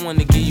 Girl, I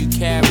wanna give you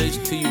carriage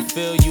till you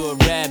feel you a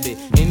rabbit.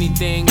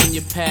 Anything in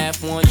your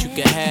path, want you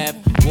can have.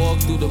 Walk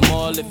through the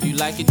mall, if you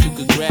like it, you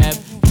could grab.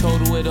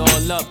 Total it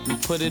all up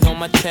and put it on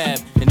my tab.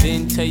 And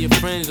then tell your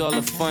friends all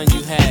the fun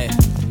you had.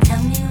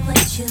 Tell me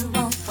what you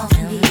want from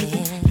me.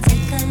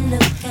 Take a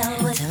look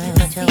at what you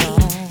see.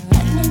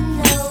 Let me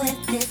know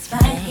if it's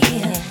right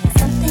here.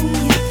 Something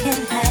you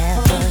can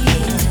have for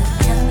years.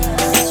 Tell me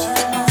what you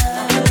want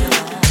from me.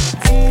 Take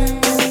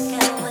a look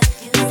at what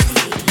you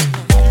see.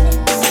 Let me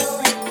know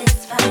if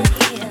it's right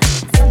here. Something you can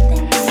have for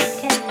years.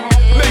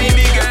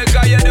 Baby girl,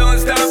 cause you don't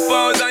stop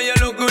pose. And you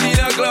look good in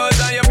your clothes.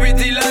 And you're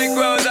pretty like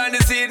rose. And the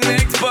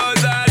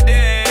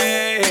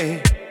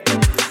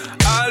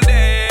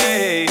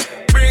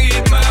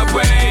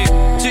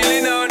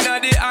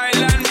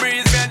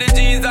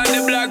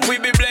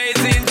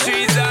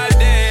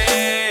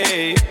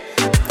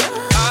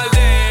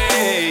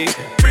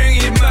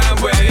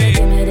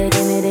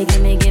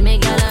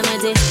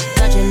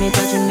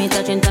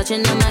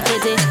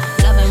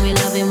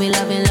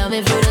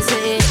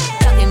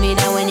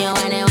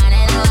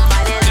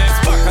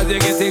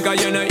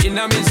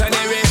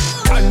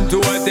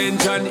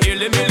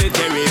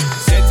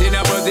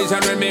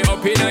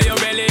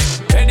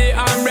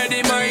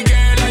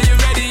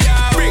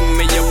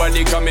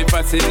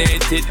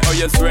fascinated. How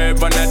you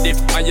swerve on a dip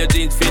and your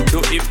jeans fit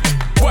to hip.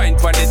 Wine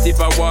for the tip,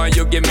 I want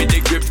you give me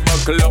the grip.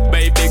 Buckle up,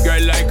 baby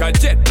girl, like a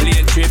jet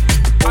plane trip.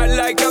 I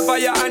like a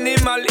fire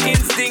animal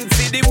instinct.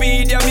 See the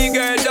weed, yeah, me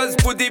girl, just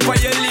put it on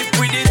your lip.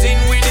 With the gin,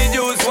 with the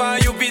juice, why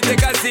you be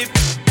take a sip.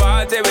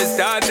 Party we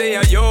start,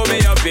 yeah, you me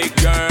a big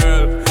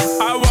girl.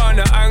 I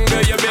wanna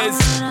anger your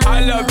best.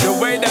 I love the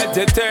way that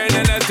you turn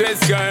and a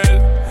twist,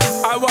 girl.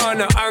 I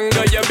wanna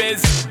anger your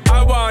best.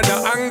 I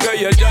wanna anger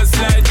you just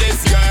like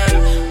this, girl.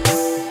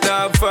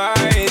 Now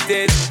fight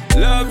it.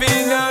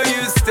 Loving how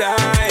you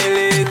style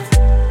it.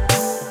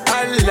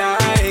 I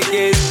like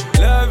it.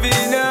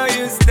 Loving how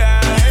you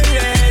style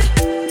it.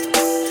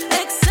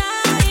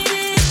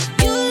 Excited.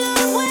 You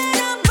love when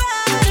I'm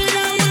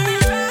riding.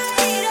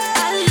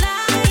 I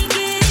like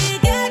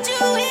it. Got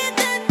you in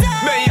the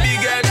dark. Baby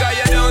girl, cause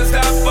you don't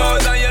stop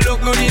pose. And you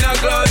look good in a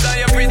clothes. And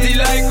you're pretty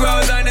like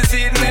rose. And the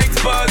seat next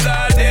pose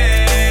all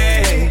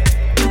day.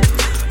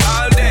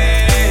 All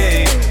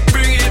day.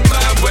 Bring it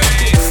my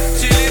way.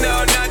 Chilling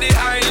out on the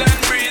island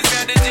breeze.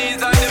 Got the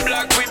G's on the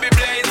block. We be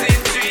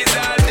blazing trees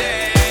all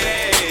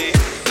day.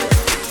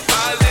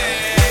 All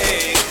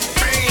day.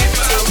 Bring it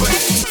my way.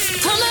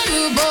 Come on,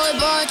 rude boy,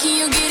 boy, can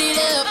you get it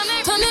up?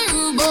 Come on,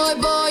 rude boy,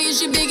 boy,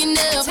 is you big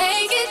enough?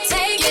 Take it,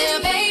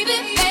 baby,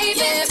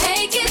 baby.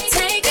 Take it,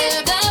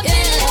 love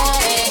it.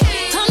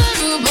 Come on,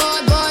 rude boy,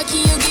 boy,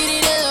 can you get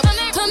it up?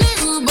 Come on,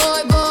 rude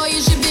boy, boy,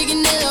 is you big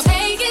enough?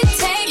 Take it,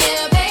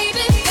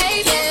 baby,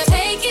 baby.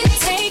 Take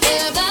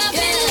it, love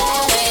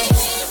it.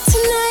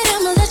 Tonight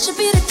I'ma let you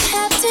be the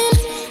captain.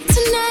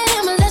 Tonight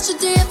I'ma let you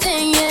do your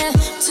thing, yeah.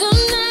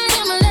 Tonight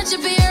I'ma let you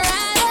be a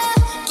rider.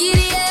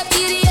 Giddy up,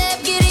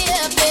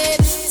 babe.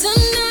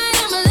 Tonight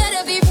I'ma let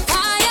it be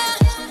fire.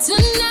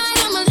 Tonight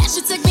I'ma let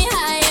you take me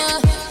higher.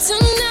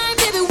 Tonight,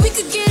 baby, we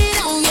could get it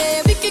on,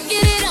 yeah. We could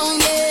get it on,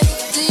 yeah.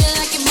 Do you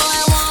like it, boy?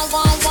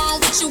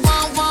 Want, what you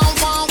want.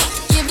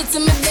 Give it to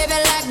me, baby,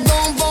 like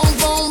boom, boom,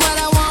 boom. What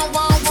I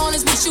want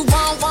is what you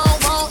want,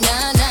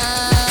 nah, nah.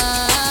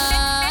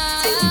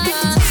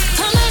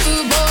 Come on,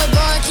 rude boy,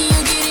 boy, can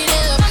you get it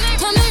up?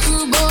 Come on,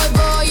 rude boy,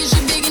 boy, is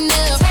you big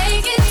enough?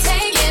 Take it,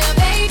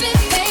 baby,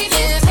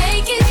 baby.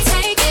 Take it,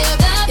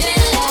 love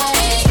it.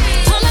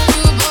 Come on,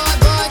 rude boy,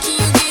 boy, can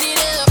you get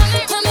it up?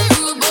 Come on,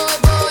 rude boy,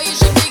 boy, is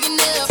you big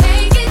enough?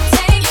 Take it,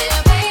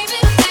 baby,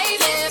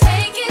 baby.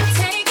 Take it,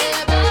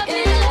 love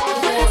it.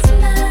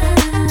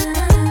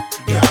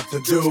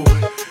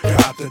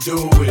 Got to do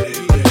with it,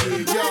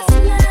 yeah.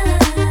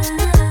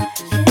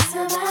 It's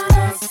about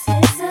us,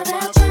 it's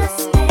about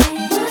trust me.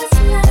 What's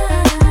love?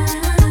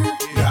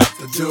 Got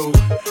to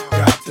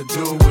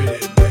do with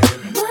it, baby.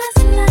 What's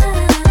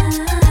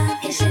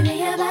love? It should be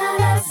about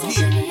us, it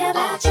should be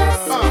about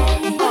trust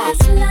me.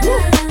 What's love?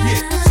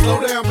 Yeah, slow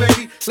down,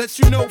 baby. Let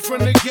you know from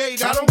the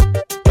gate, I don't,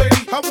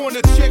 baby. I want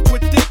a chick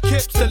with thick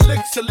hips and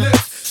licks her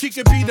lips. She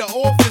could be the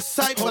office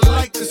type, but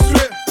like the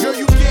strip. Girl,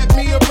 you get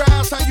me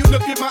aroused, how you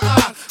look in my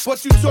eyes.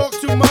 But you talk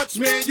too much,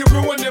 man, you're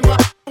ruining my.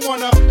 I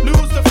wanna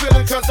lose the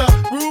feeling, cause the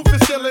roof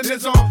is ceiling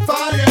is on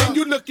fire. And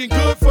you looking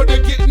good for the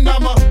getting,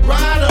 I'm a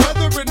rider.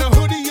 Whether in a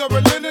hoodie or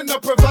a linen, a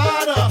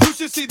provider. You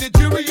should see the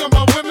jury on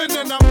my women,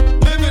 and I'm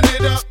living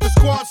it up. The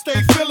squad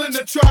stay filling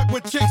the truck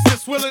with chicks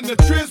that's willing to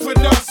trizz with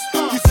us.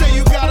 You say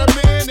you got a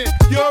man and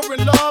you're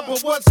in love,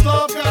 but what's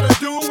love gotta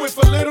do with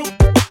a little?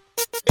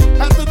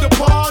 After the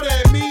party,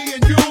 me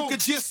and you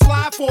could just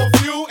slide for a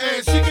few,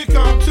 and she could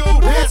come too.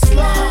 That's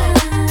love.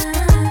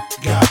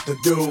 Got to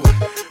do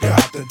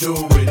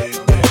with it,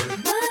 baby.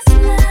 What's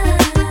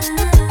love?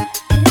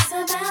 It's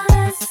about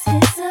us,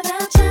 it's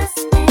about trust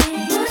me.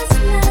 What's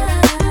love?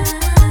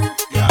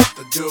 Got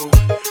to do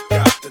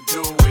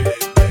with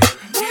it, baby.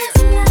 What's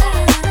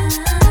love?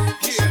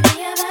 It should be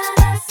about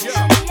us, it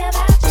should be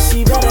about trust me. She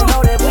better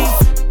know that we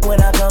when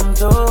I come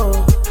through.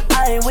 I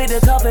ain't with the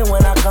cuffin'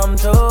 when I come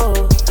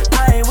through.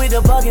 I ain't with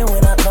the buggin'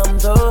 when I come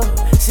through.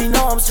 She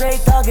know I'm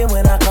straight thuggin'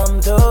 when I come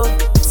through.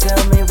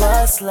 Tell me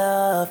what's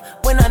love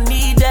when I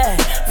need that.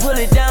 Pull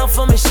it down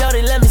for me,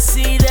 shorty, let me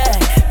see that.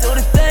 Do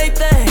the thing,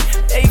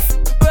 they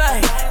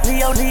right.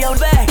 Leo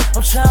back,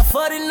 I'm trying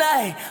for the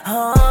night.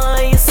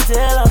 You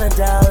still on the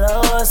down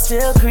low.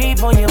 Still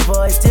creep on your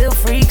boy, still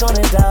freak on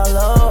the down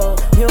low.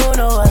 You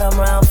know what I'm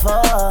round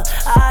for.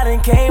 I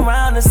done came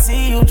round to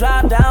see you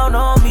drop down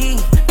on me.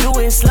 Do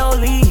it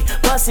slowly,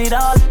 bust it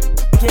all.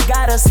 You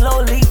got a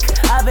slow leak.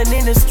 I've been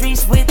in the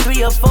streets with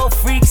 3 or 4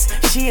 freaks.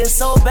 She is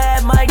so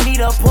bad, might need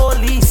a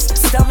police.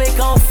 Stomach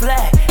on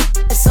flat,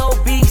 it's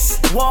obese.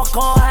 Walk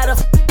on, how the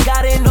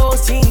got in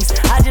those jeans.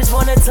 I just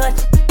wanna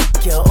touch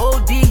your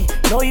OD.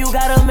 Know you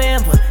got a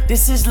man, but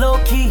this is low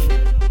key.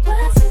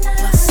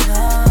 What's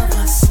love,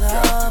 what's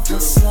love,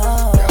 what's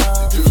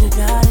love? You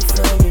got it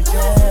from your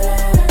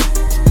dad.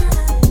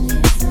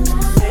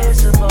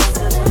 It's supposed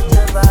to be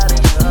your body,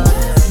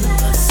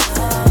 what's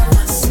love,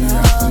 what's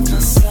love,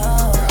 what's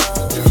love?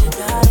 You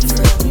got it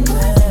from your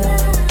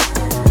dad.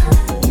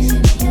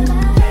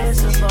 It's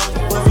supposed to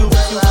be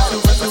your body.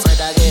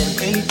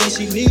 Anything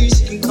she needs,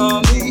 she can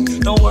call me.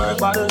 Don't worry worry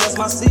about it, that's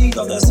my seed,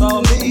 oh, that's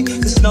all me.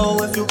 Just know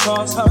if you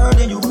cross her,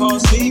 then you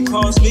cross me,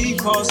 cross me,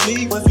 cross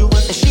me. If you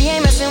with she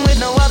ain't messing with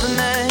no other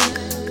man.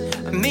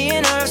 Me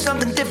and her,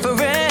 something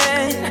different.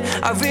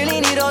 I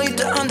really need all you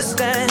to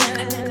understand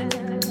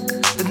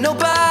that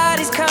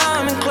nobody's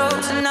coming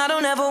close, and I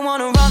don't ever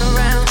wanna run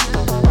around.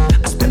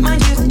 I spent my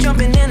youth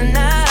jumping in and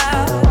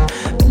out,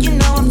 but you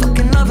know I'm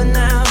fucking loving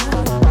now,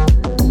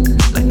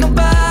 like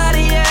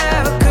nobody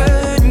ever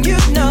could. And you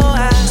know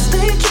I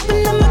stay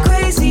tripping, I'm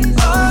crazy.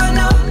 Oh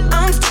no,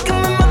 I'm sticking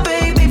with my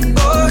baby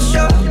for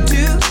sure.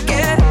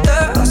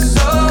 Together or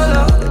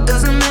solo, it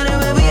doesn't matter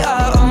where we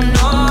are. Oh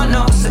no,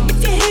 no. So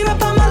if you hear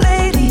about my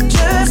lady,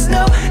 just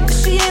know that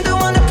she ain't the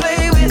one to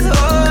play with.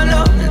 Oh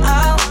no, and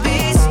I'll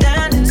be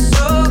standing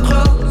so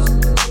close,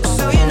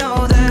 so you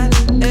know that.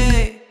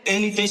 Hey,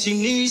 anything she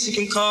needs, she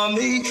can call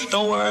me.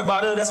 Don't worry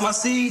about it, that's my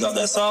seed, oh,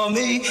 that's all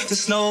me.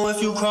 Just know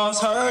if you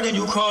cross her, then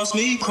you cross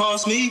me,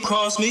 cross me,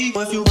 cross me.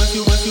 If you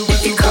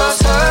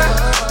cross her,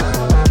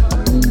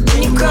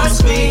 then you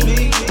cross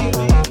me,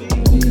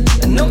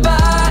 and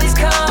nobody's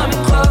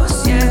coming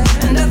close, yeah.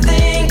 And I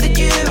think that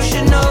you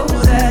should know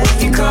that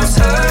if you cross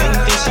her,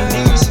 anything she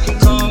needs, she can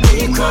call me.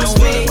 You cross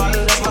me,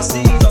 that's my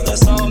seed, oh,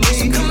 that's all me.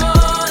 So come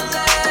on,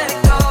 let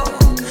it go.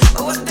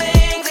 Oh, I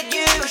think that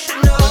you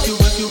should know. If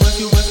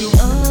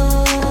you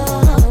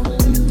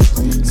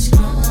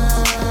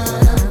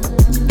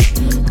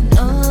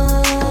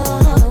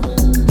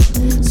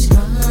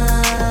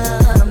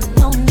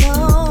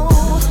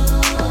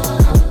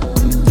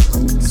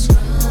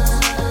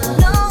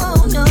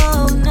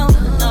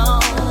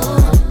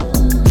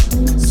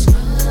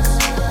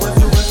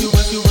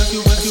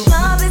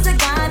Love is a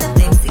guy that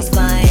thinks he's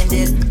fine,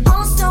 is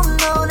also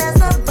known as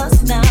a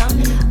buster.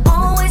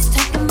 Always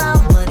talking about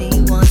what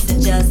he wants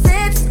and just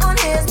sits on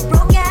his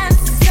broken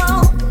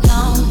soul. No,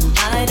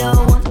 I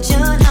don't want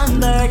your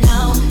number,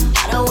 no.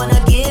 I don't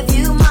wanna give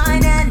you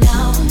mine, and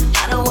no,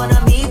 I don't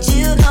wanna meet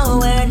you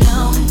nowhere,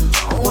 no.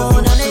 Don't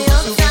want none of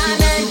your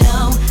time, and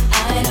no,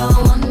 I don't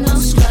want no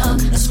scrub.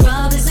 A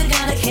scrub is a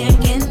guy that can't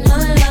get no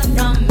love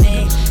from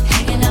me.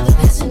 Hanging out the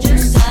passenger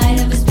side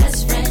of his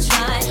best friend's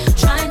ride,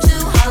 trying to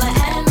holler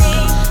at me.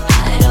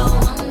 I don't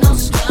want no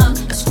scrub.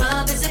 A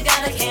scrub is a guy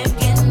that can't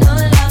get no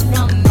love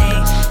from me.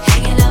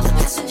 Hanging out the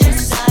passenger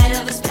side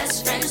of his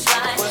best friend's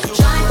ride,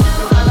 trying to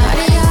holler at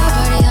me.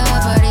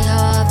 Party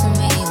hard for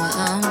me when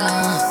I'm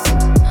gone.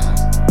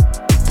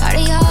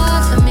 Party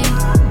hard for me.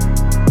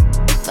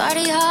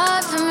 Party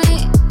hard for me.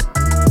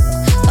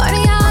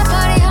 Party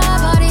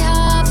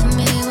hard for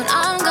me when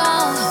I'm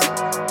gone.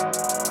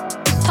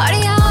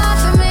 Party hard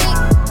for me.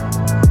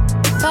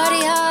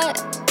 Party hard,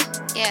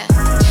 yeah.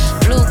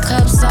 Blue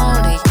cups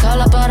only, call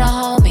up all the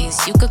homies.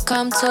 You could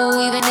come too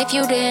even if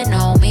you didn't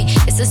know me.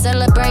 It's a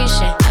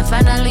celebration, I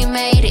finally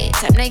made it.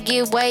 Time to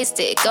get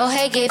wasted, go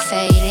ahead get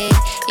faded,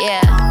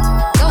 yeah.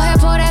 Go ahead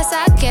pour that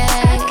sake,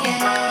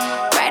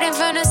 right in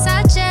front of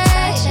Sache.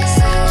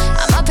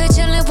 I'm up here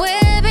chillin'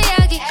 with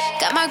Miyagi.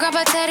 Got my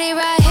grandpa Teddy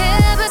right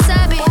here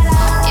beside me.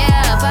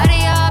 Yeah, party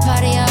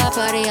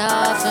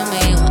hard for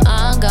me when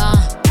I'm gone.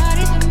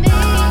 Party for me.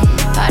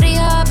 Party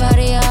hard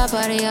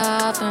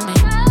for me.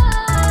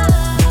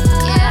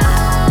 Yeah,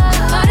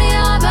 party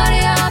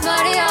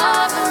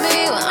hard for me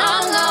when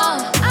I'm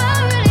gone. I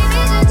really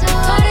need you to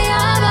party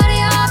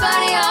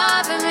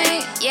hard for me.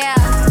 Yeah,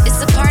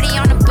 it's a party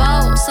on the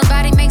boat.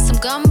 Somebody make some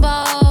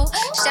gumbo.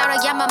 Shout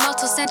out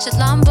Yamamoto sent your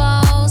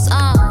lumbos.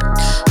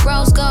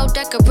 Rose gold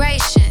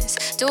decorations.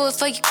 Do it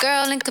for your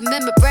girl in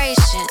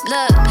commemoration.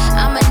 Look,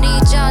 I'ma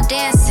need y'all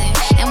dancing,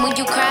 and when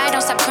you cry,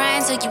 don't stop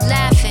crying till you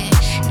laughing.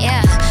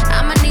 Yeah,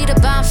 I'ma need a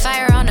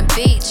bonfire on the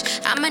beach.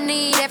 I'ma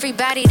need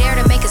everybody there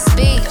to make a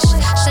speech.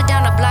 Shut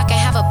down the block and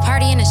have a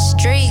party in the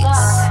streets,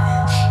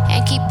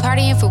 and keep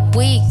partying for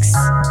weeks.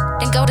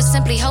 Then go to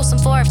Simply Wholesome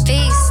for a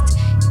feast.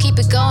 Keep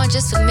it going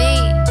just for me.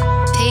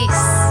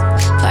 Peace.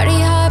 Party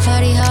hard for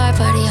me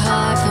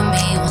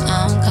when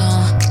I'm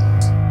gone.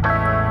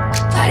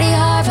 Party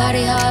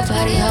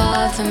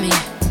hard for me.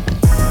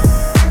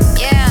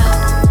 Yeah,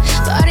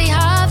 party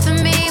hard for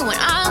me when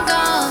I'm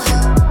gone.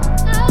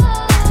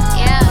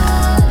 Yeah,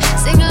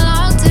 sing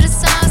along to the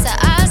songs that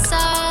I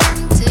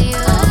sung to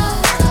you.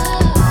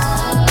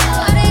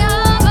 Party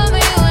hard for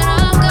me when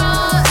I'm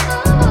gone.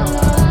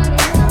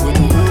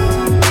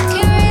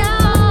 Carry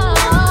on.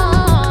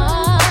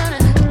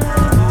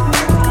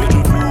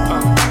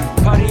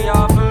 Party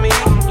hard for me,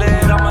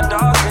 let all my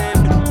dogs in.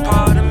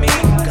 Part of me,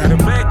 got a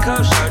red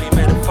cup, shawty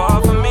made it fall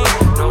for me.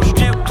 No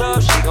strip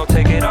club, she gon'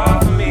 take it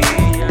off of me.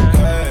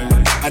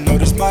 I know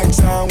this might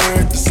sound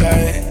weird to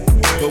say,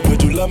 but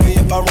would you love me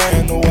if I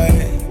ran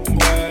away?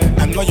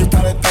 I know you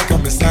probably think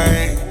I'm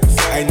insane.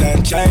 Ain't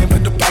nothing changed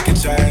but the pocket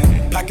chain.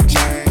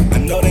 I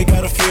know they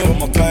gotta feel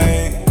my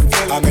pain.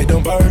 I made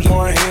them birds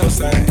on hills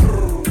sing,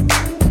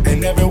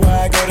 and everywhere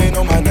I go they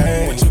know my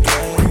name.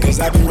 Cause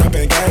I be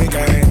rapping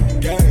gang.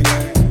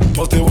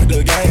 Posted with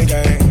the gang.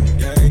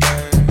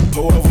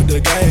 Pull up with the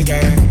gang.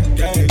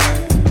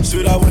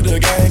 Shoot out with the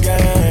gang.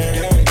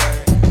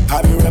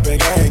 I be rapping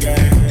gang.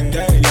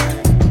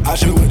 I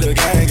shoot with the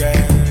gang.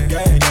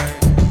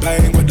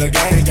 Bang with the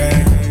gang.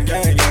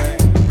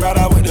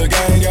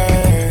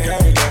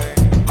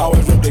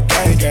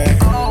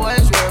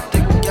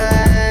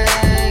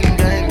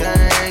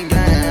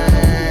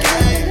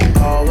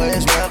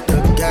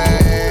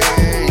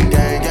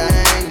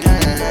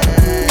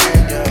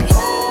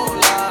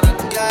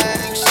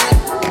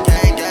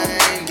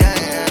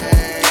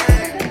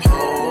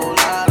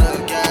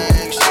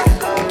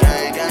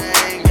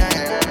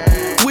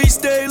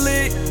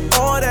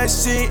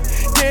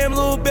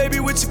 little baby,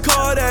 what you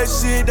call that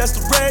shit? That's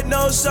the red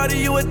nose,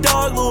 shawty, you a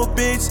dog, little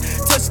bitch.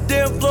 Touch the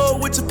damn floor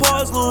with your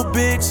paws, little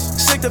bitch.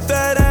 Shake the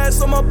fat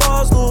ass on my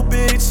balls, little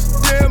bitch.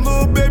 Damn,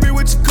 little baby,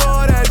 what you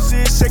call that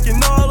shit?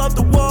 Shaking all off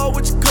the wall,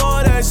 what you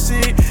call that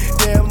shit?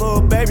 Damn,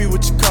 little baby,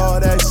 what you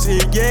call that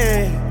shit?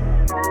 Yeah.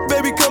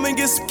 Baby, come and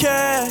get some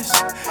cash.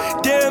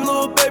 Damn,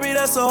 little baby,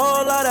 that's a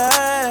whole lot of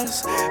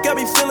ass. Got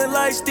me feeling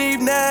like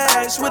Steve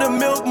Nash with a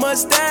milk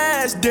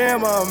mustache.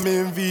 Damn, I'm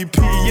MVP,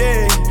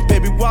 yeah.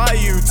 Baby, why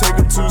you take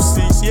up 2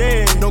 seats,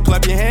 yeah. No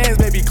clap your hands,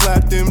 baby,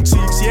 clap them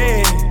cheeks,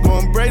 yeah.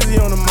 Going crazy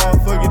on the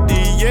motherfucker D,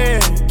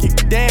 yeah.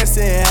 Keep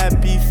dancing,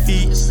 happy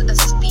feet. This is a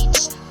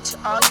speech to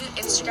all you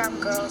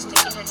Instagram girls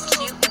thinking you're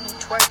cute and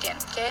twerking,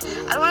 okay?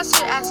 I don't want to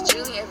see your ass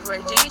Julie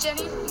everywhere. Do you,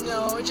 Jenny?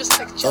 No, just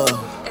like Julie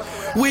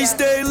everywhere. We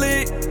stay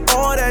lit,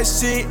 all that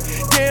shit.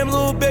 Damn,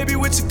 little baby,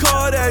 what you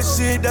call that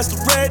shit? That's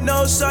the red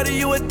nose, shawty,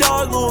 you a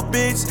dog, little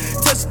bitch.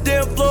 Touch the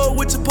damn floor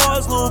with your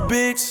paws, little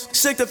bitch.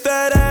 Shake the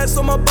fat ass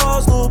on my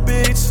balls, little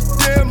bitch.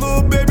 Damn,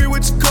 little baby,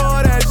 what you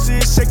call that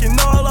shit? Shaking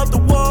all off the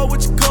wall,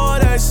 what you call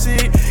that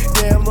shit?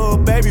 Damn, little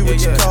baby,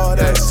 what you call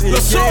that shit?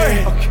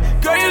 Okay.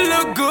 Girl, you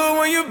look good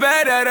when you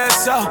bad at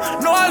us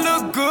out. Know I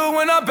look good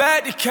when I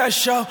bad to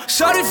cash out.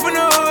 Shawty from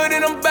the hood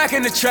and I'm back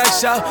in the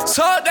trash out.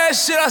 Talk that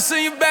shit, I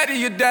send you back to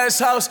your dad's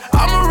house.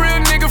 I'm a real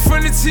nigga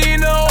from the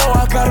Tino.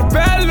 I got a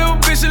bad little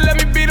bitch and let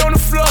me beat on the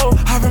floor.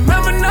 I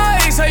remember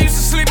nights I used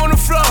to sleep on the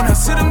floor. Now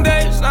to them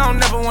days, I don't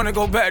never wanna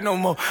go back no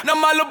more. Now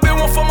my little bit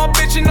one for my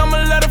bitch and I'ma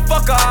let her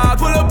fuck her.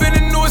 Pull up in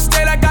the new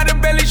estate, I got a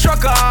belly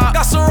trucker.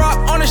 Got some rock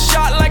on the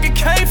shot like it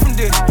came from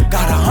this.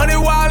 Got 100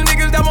 wild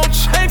niggas that won't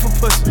change for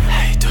pussy.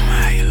 Hey, do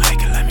how you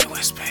like it, let me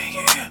whisper in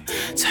your ear.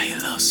 Tell you a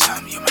little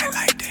something you might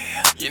like to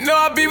hear. You know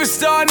I be with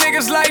star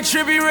niggas like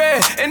Trippie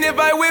Redd. And if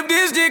I whip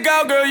this dick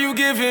out, girl, you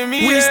giving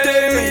me we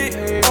stay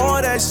lit,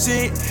 all that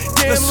shit.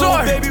 Damn, little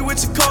baby,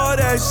 what you call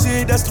that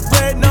shit? That's the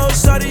red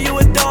nose, shawty, you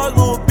a dog,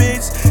 little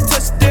bitch.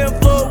 Touch the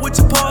damn floor with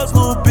your paws,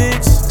 little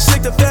bitch.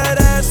 Shake the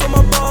fat ass on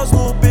my balls,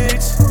 little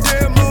bitch.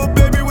 Damn, little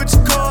baby, what you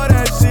call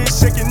that shit?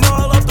 Shaking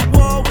all off the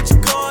wall, what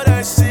you call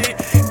that shit?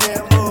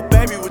 Damn, little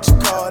baby, what you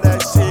call that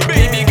shit?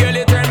 Baby girl,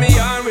 you turn me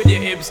on with your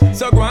hips.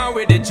 So go on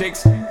with the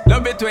chicks.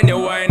 Love it when you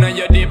whine on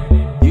your dip.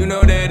 You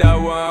know that I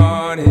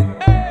want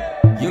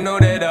it. You know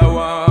that I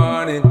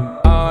want it.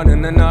 On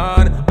and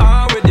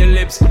on with your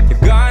lips. You're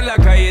gone like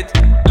a hit.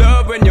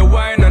 Love when you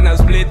whine on a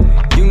split.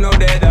 You know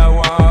that I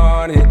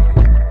want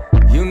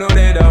it. You know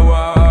that I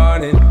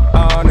want it.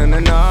 On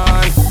and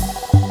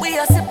on. We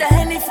all sip the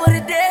Henny for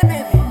the day,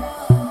 baby.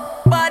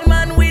 Bad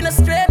man, we no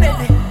stray,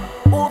 baby.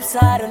 Oops,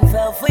 I done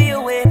fell for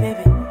your way,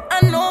 baby.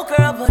 I know,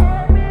 girl, but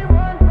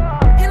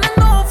and I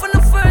know from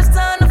the first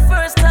time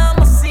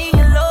I seen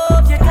your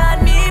love, you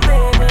got me,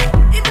 baby.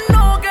 Even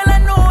though, girl, I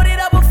know that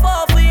I would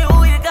fall for you,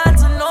 you got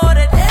to know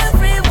that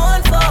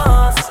everyone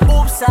falls.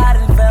 Oops, I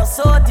done fell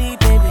so deep,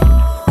 baby.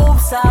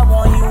 Oops, I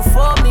want you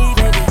for me,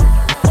 baby.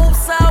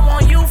 Oops, I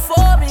want you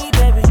for me,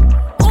 baby.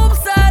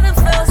 Oops, I done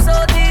fell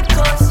so deep,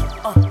 cause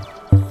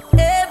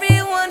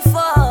everyone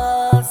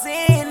falls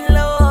in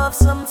love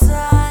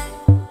sometime.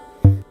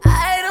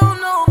 I don't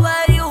know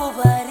about you,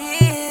 but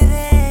it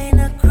ain't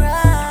a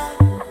crime.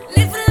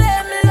 If you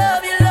let me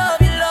love you, love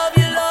you, love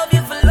you, love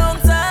you for a long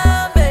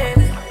time,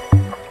 baby.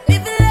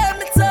 If you let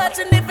me touch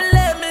and if you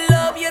let me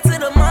love you to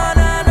the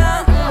morning.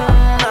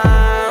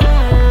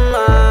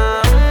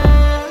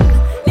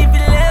 If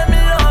you let me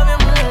love you,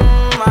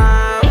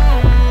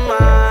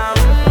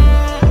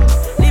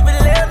 if you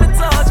let me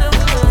touch you,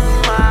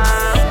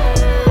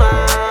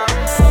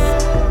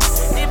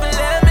 if you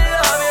let me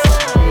love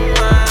you,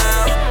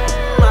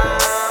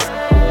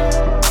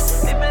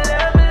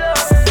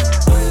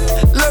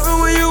 Love it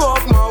when you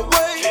walk my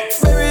way.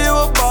 Baby, you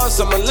a boss,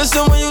 I'ma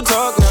listen when you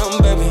talk now,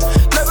 baby.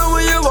 Love it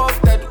when you walk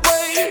that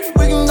way.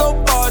 We can go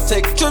far,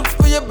 take trips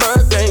for your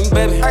birthday,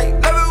 baby. Hey,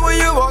 love it when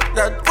you walk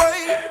that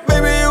way.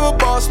 Baby, you a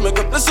boss, make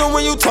up listen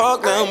when you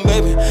talk now,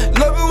 baby.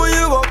 Love it when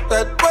you walk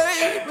that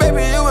way.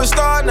 Baby, you a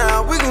star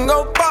now, we can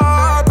go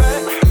far,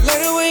 baby.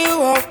 Love it when you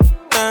walk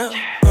now,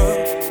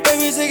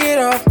 baby, take it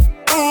off.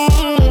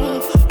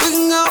 We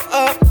can go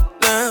up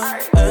now,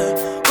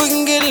 we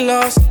can get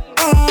lost.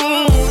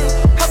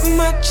 Hop in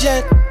my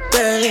jet,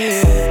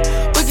 baby.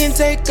 We can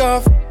take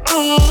off.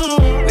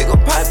 We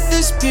gon' pop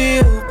this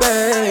pill,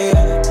 baby.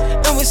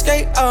 And we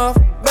skate off,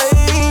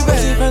 baby. Oh,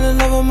 she fell in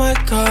love with my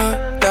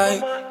car,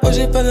 like. Oh,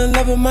 she fell in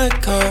love with my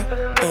car.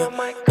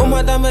 Oh,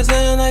 my diamonds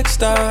in like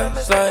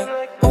stars, like.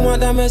 Oh, my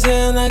diamonds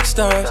in like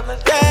stars.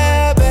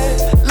 Yeah,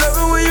 baby. Love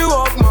it when you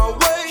walk my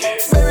way.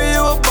 Baby,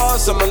 you a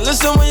boss, I'ma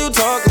listen when you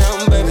talk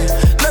now, baby.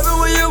 Love it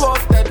when you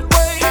walk that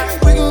way.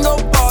 We can go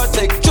far,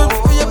 take trips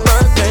for your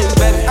birthday,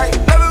 baby. Ay,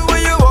 love it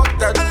when you walk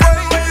that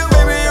way.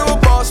 Baby, you a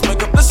boss,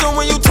 make up listen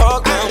when you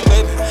talk now,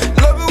 baby.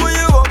 Love it when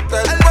you walk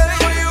that way.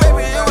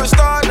 Baby, you a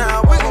star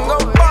now, we can go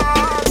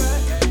far.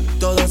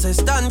 Todos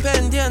están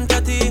pendientes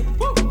a ti,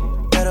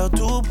 pero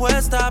tú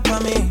puesta pa'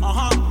 mí,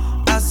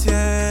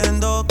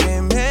 haciendo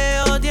que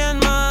me odien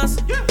más,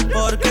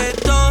 porque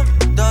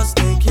todos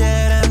te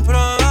quieren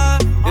probar.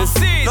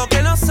 Lo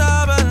que no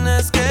saben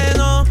es que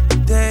no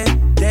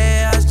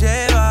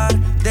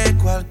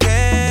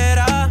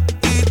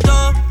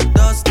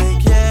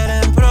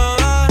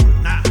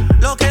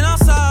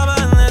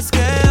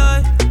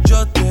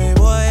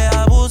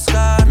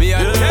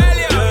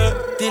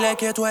sabes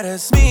que tú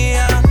eres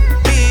mía,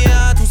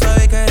 mía, tú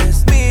sabes que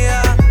eres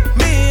mía,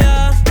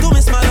 mía, tú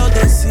misma lo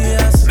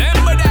decías.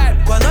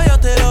 Cuando yo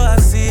te lo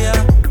hacía.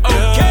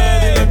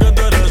 Okay. Dile que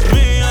tú eres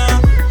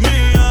mía,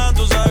 mía,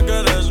 tú sabes que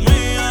eres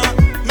mía,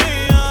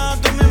 mía,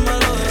 tú misma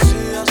lo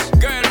decías.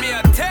 Girl, me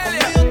a tell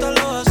you. Yo te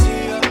lo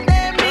hacía.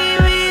 De mi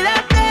vida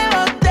te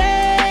boté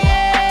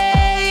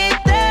y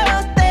te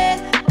boté,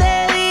 te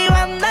di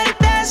banda y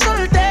te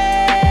solté.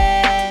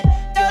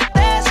 Yo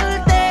te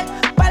solté,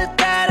 pa'l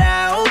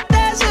carajo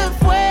usted se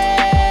fue,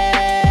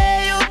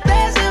 y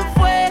usted se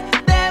fue.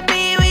 De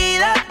mi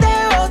vida te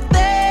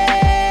boté,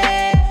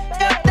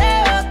 yo te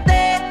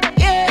boté,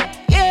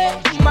 yeah,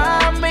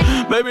 mami.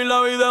 Baby,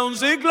 la vida es un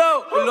ciclo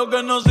y lo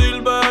que no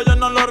sirve ella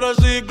no lo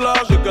recicla.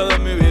 Así que de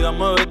mi vida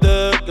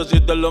muévete, que si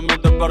te lo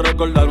metes para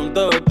recordar un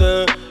TBT.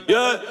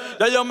 Yeah,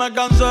 ya yo me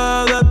cansé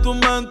de tus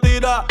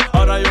mentiras.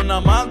 Ahora hay una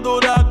más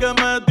dura que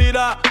me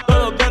tira.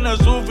 Todo tiene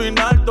su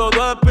final,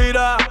 todo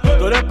expira.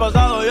 Tú eres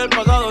pasado y el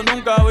pasado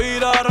nunca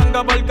vira.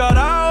 Arranca pa'l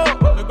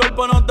carajo, mi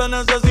cuerpo no te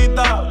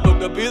necesita. Lo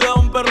que pide es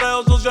un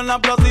perreo sucio en la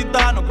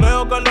placita. No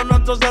creo que lo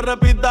nuestro se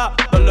repita.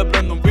 Yo le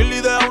prendo un fil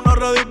y deja uno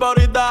ready pa'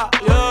 ahorita.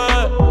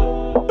 Yeah.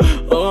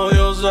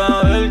 Odio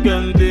saber que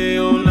en ti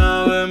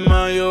una vez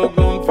más yo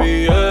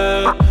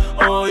confié.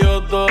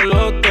 Odio todo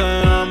lo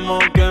te amo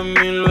que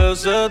 1000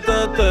 veces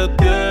te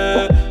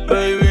testé.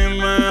 Baby,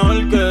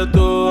 mejor que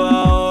tú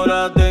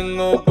ahora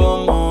tengo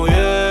como 10.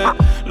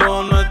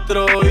 Lo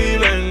nuestro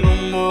vive en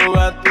un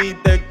Bugatti,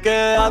 te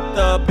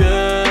quedaste a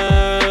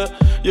pie.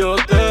 Yo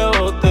te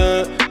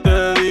boté,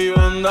 te di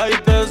banda y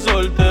te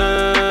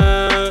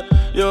solté.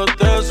 Yo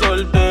te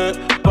solté,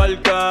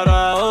 pa'l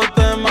carajo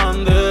te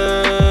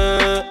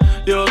mandé.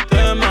 Yo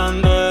te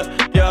mandé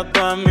y a tu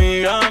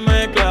amiga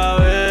me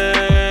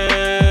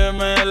clavé,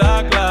 me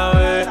la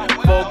clavé.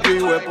 Fuck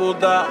you,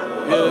 hueputa,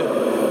 yeah.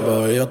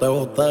 Bebé, yo te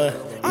boté.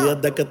 Y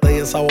desde que te di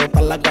esa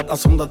bota, las gatas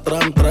son de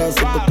 3 en 3.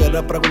 Si tú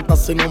quieres preguntar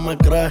si no me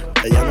crees,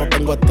 que ya no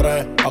tengo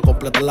estrés. Pa'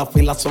 completar la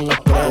fila son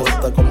estrés.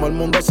 Viste como el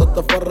mundo se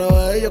te fue al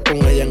revés. Yo con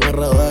ella en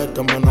RD,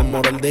 que me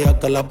enamoré el día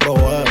que la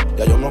probé.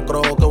 Ya yo no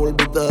creo que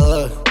volviste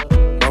de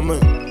mami,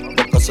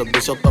 porque el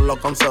servicio te lo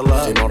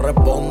cancelé. Si no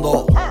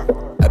respondo,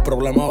 el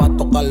problema va a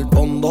tocar el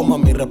fondo.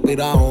 Mami,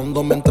 respira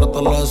hondo mientras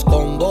te lo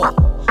escondo.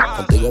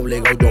 Contigo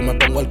obligo, yo me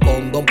pongo el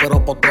condón.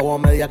 Pero poteo a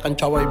media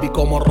cancha, baby,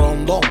 como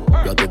Rondón.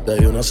 Yo a ti te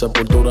di una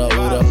sepultura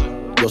dura.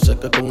 Yo sé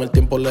que con el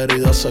tiempo la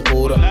herida se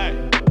cura.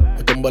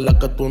 Es que en verdad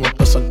que tú no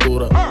estás a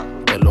altura.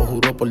 Te lo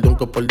juro por Dios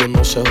que por Dios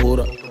no se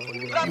jura.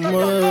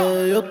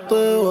 Yo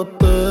te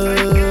boté,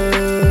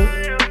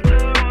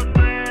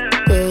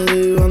 te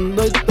di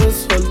banda y te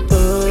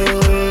solté.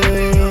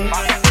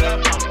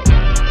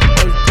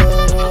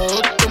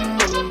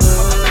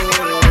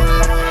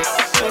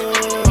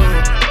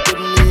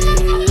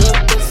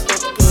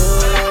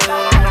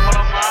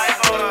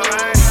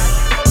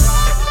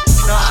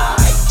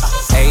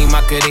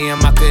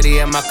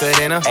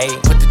 Macarena. Ayy,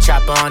 put the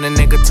chopper on a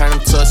nigga, turn him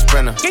to a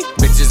sprinter.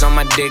 Bitches on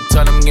my dick,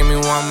 tell them give me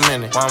 1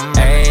 minute.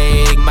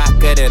 Ayy,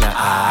 Macarena.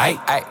 Ayy,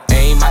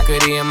 ayy,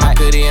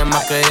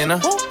 Macarena.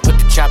 Put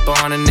the chopper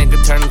on a nigga,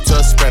 turn him to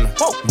a sprinter.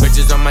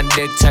 Bitches on my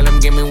dick, tell them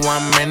give me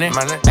 1 minute.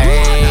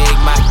 Ayy,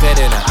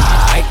 Macarena.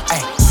 Ayy,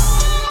 ayy.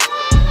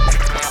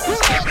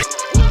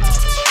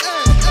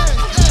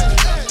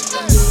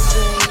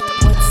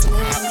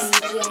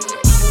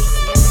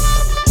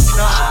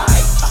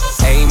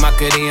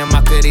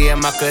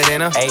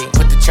 Macarena. Ayy,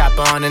 put the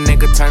chopper on a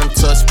nigga, turn him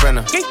to a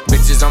sprinter.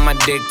 Bitches on my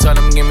dick, tell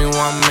them give me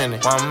 1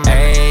 minute.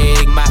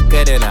 Ayy,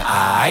 Macarena.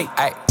 Ayy,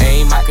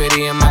 ayy,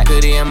 Macarena.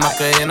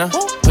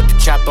 Put the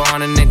chopper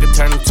on a nigga,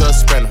 turn him to a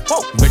sprinter.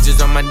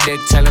 Bitches on my dick,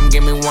 tell them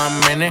give me 1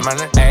 minute.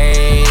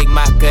 Ayy,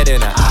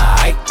 Macarena.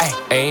 Ayy,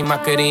 ayy,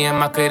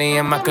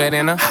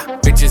 Macarena.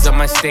 Bitches on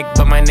my stick,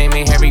 but my name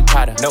ain't Harry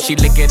Potter. Nope. She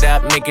lick it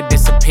up, make it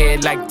disappear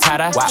like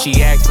Tata. Wow.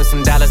 She asked for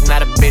some dollars,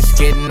 not a bitch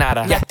getting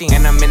nada. Yeah.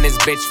 And I'm in this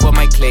bitch for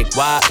my click.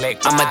 Why?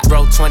 I'ma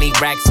throw 20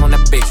 racks on a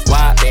bitch.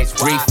 Why?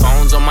 3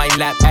 phones on my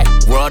lap, ay,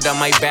 world on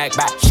my back.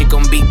 She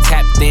gon' be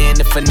tapped in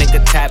if a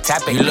nigga tap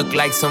it. You look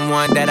like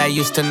someone that I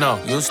used to know.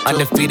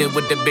 Undefeated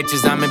with the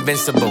bitches, I'm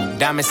invincible.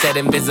 Diamond said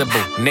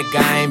invisible. Nigga,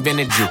 I ain't been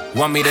a Jew.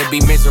 Want me to be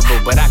miserable,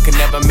 but I can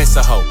never miss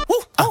a hoe.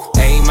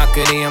 Ayy,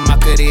 Macarena.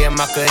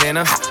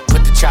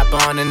 Put the chopper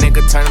on a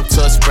nigga, turn him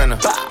to a sprinter.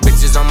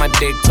 Bitches on my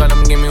dick, tell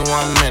them give me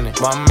 1 minute.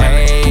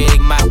 Ayy,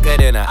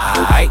 Macarena.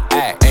 Ayy,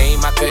 ayy,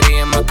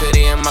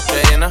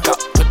 Macarena.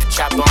 Put the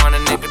chopper on a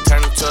nigga,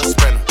 turn him to a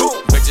sprinter.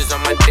 Bitches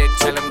on my dick,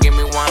 tell them give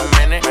me 1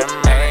 minute.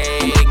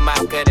 Ayy,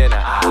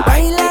 Macarena.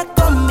 Baila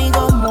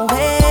conmigo,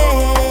 mujer,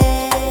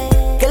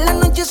 que la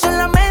noche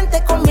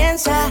solamente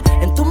comienza.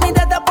 En tu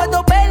mirada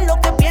puedo ver lo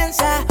que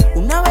piensas.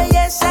 Una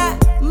belleza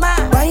más.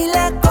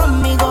 Baila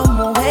conmigo,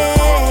 mujer,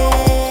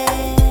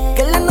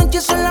 que la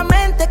noche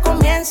solamente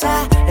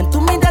comienza. En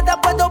tu mirada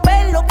puedo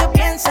ver lo que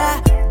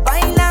piensas.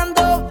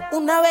 Bailando,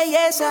 una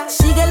belleza.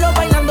 Síguelo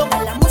bailando,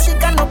 que la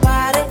música no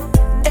pare.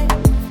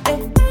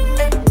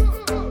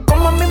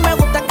 Como a mí me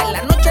gusta que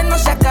la noche no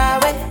se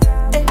acabe.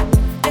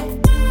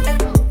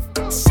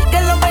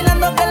 Síguelo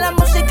bailando, que la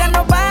música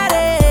no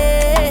pare.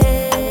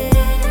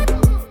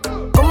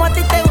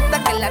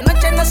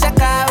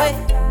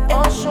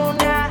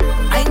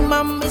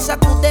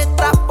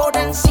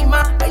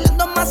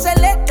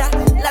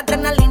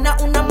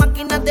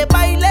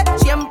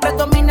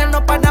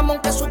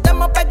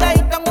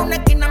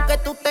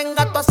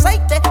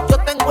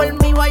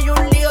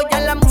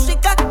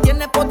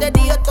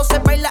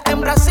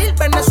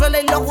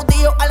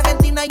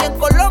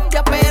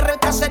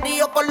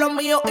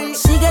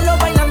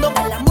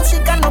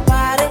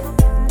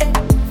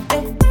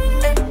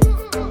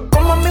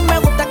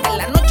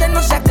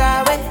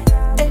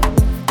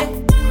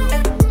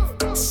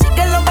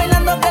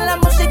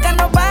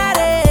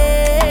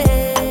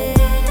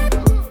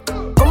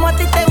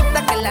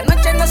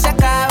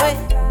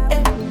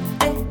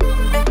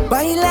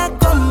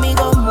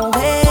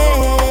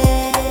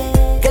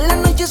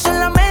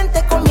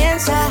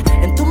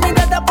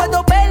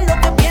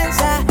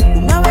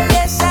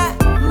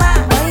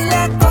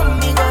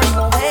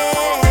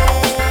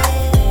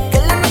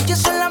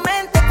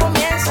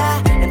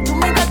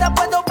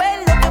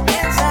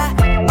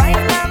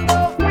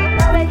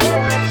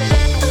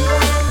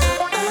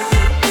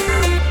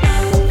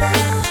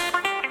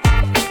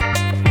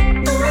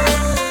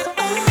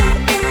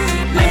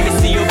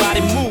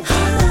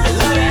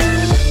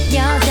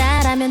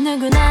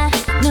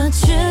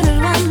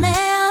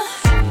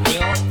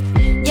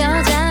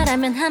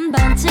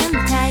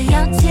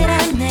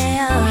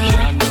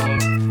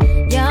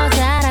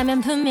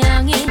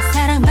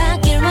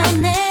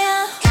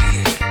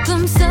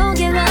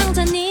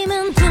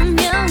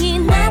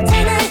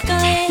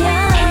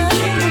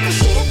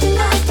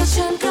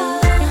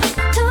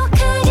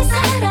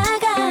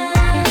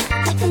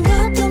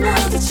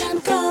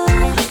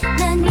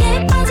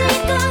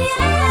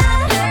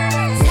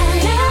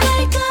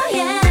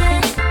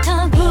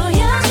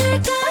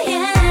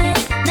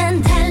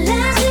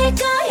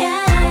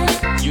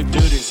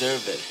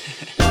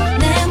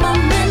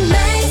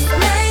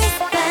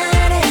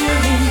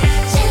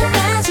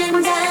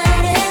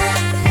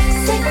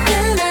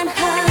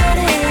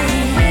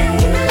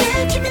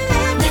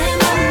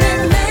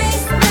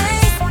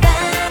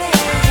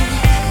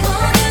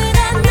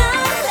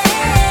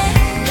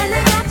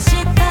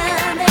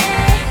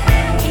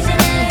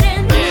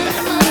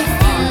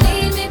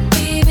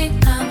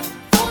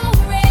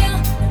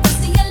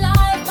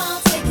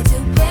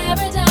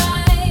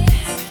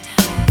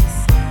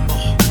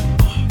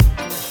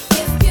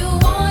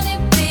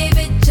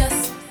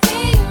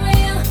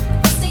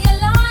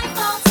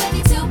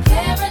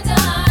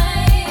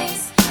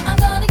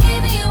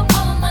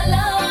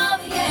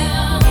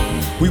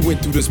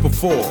 went through this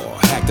before,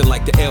 acting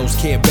like the L's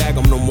can't bag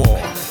them no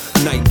more.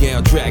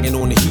 Nightgown dragging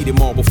on the heated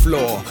marble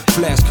floor.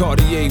 Flash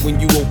Cartier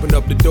when you open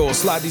up the door.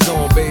 Slide these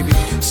on, baby.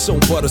 So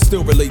butter,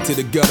 still relate to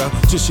the gutter.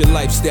 Just your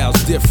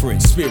lifestyle's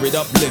different, spirit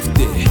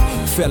uplifted.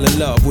 Fell in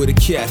love with a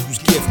cat who's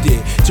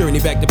gifted. Journey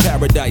back to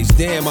paradise,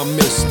 damn, I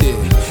missed it.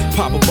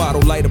 Pop a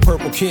bottle, light a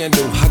purple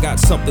candle. I got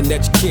something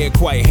that you can't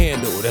quite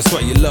handle. That's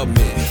why you love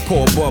me.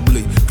 Pour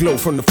bubbly, glow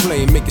from the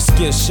flame, make your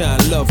skin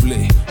shine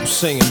lovely. I'm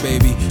singing,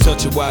 baby.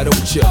 Touch it, why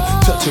don't ya?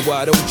 Touch it,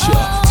 why don't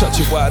ya?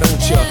 Touch it, why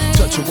don't ya?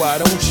 Touch it, why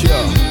don't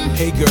ya?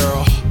 Hey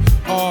girl,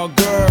 oh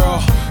girl,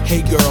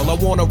 hey girl, I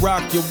wanna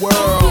rock your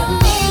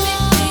world.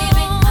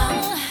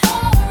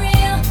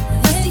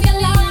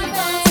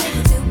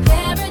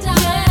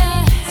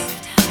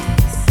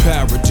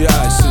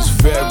 Paradise is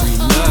very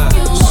nice.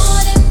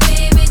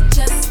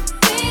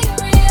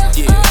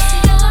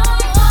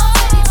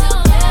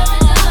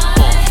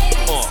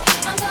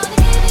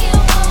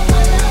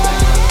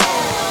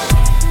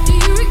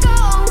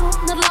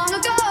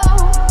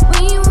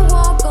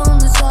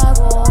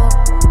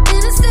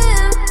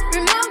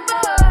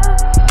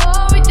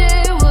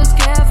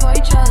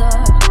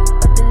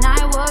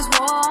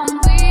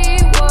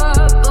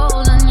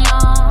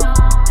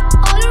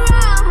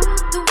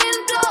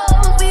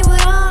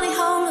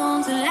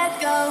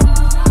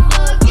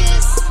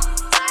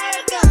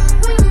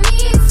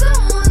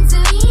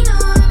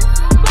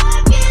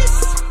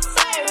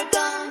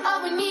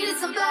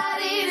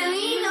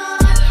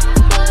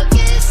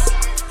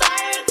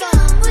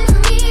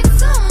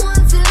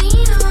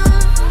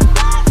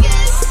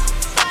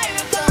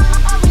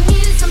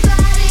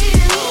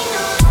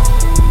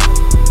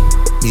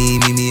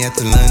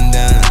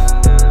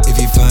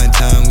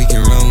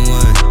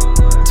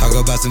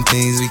 Some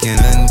things we can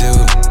undo.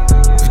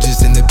 You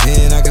just in the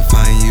pen, I can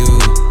find you.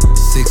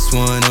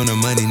 6'1" on the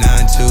money,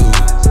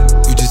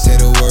 9'2". You just say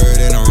the word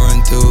and I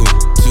run through.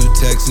 2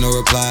 texts, no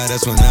reply,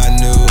 that's when I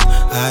knew.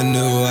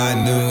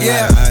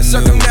 Yeah,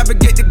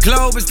 circumnavigate the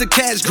globe as the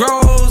cash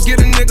grows. Get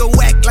a nigga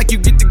whack like you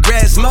get the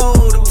grass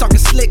mowed. I'm talking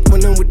slick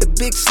when I'm with the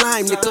big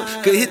slime,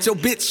 nigga. Could hit your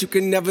bitch, you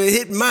can never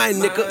hit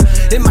mine, nigga.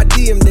 In my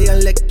DM, they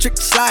electric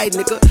slide,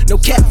 nigga. No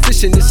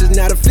catfishing, this is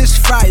not a fish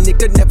fry,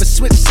 nigga. Never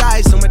switch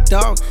sides on my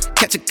dog.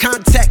 Catch a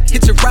contact,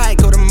 hit your ride,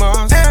 go to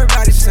Mars.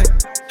 Everybody say,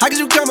 how could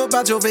you come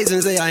about your face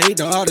and say I ain't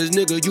the hardest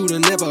nigga you'd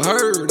have never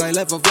heard? I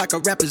left off like a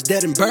rapper's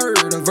dead and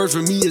bird. A verse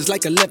for me is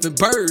like 11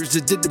 birds.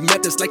 Just did the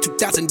math, it's like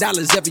 $2,000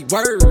 every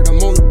word. I'm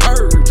on the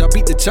purge, I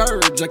beat the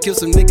church. I kill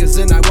some niggas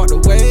and I walked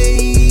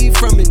away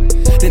from it.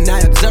 Then I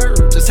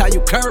observed just how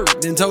you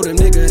curved and told them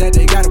nigga that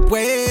they gotta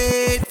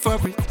wait for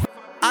it.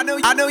 I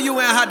know you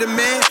ain't hot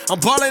demand. I'm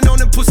ballin' on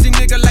them pussy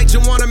nigga like you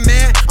want a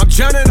man. I'm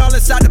drowning all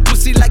inside the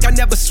pussy like I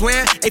never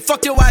swam. Hey,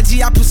 fuck your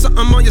IG, I put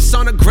something on your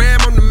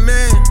sonogram. I'm the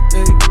man.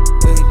 Hey,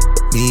 hey.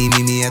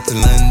 Meet me at the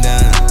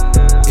London.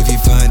 If you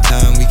find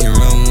time, we can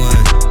run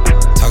one.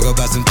 Talk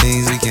about some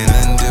things we can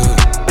undo.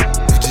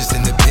 You just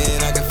in the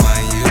pen, I can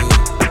find you.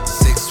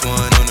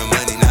 6'1" on the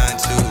money,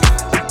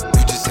 9'2".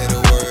 You just say the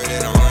word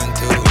and I run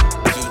through.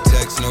 2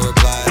 texts, no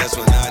reply, that's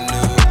when I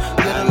knew.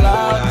 Get a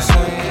loud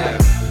swing.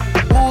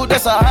 Ooh,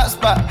 that's a hot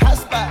spot.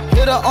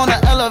 Hit her on the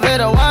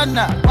elevator, why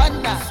not?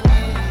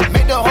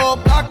 Make the whole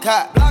block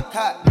hot.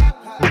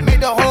 Make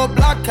the whole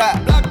block hot.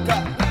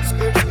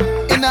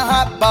 In the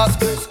hot box,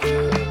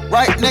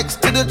 right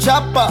next to the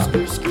chopper.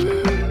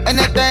 And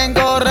that thing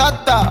go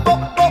rata.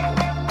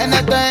 And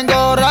that thing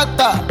go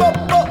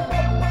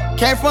rata.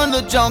 Came from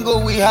the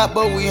jungle, we hot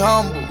but we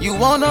humble. You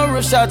want a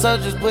real shot,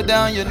 just put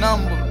down your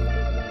number.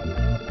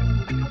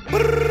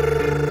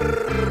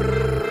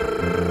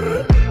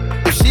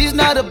 If she's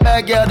not a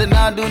bad girl, then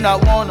I do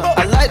not want her.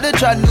 I like to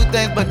try new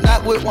things, but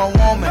not with one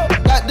woman.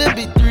 Got to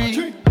be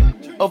 3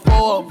 or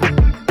 4 of them.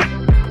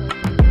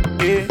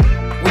 Yeah.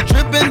 We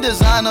trippin'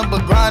 designer,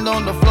 but grind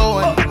on the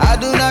floor. And I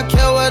do not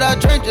care what I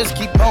drink, just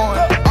keep going.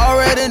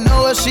 Already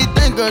know what she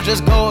think, girl,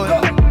 just going.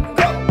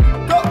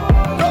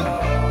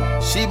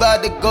 She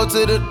bout to go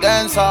to the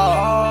dance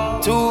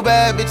hall. 2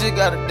 bad bitches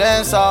gotta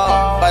dance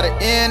hall. By the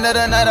end of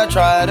the night, I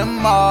try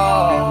them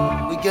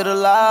all. We get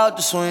allowed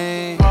to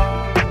swing.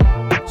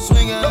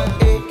 Swingin',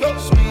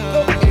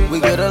 swingin'. We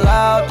get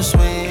allowed to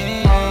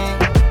swing.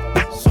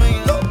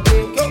 Swingin',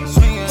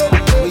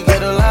 swingin'. We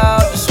get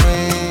allowed to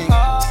swing.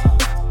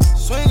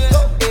 Swingin',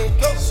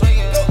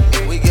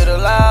 swingin'. We get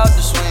allowed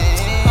to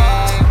swing.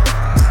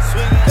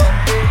 Swingin',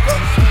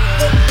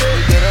 swingin'.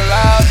 We get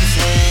allowed to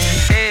swing.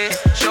 Head,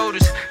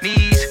 shoulders,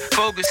 knees,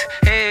 focus.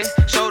 Head,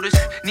 shoulders,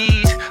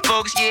 knees,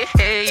 focus. Yeah,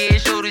 head, yeah,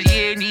 shoulders,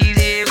 yeah, knees,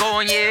 yeah,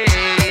 going, yeah.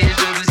 Head,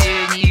 shoulders,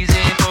 yeah, knees,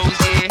 and focus.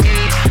 Yeah,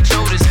 head,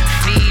 shoulders,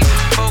 knees,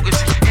 focus.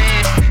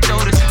 Head,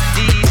 shoulders,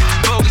 knees,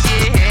 focus.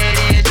 Yeah, head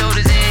and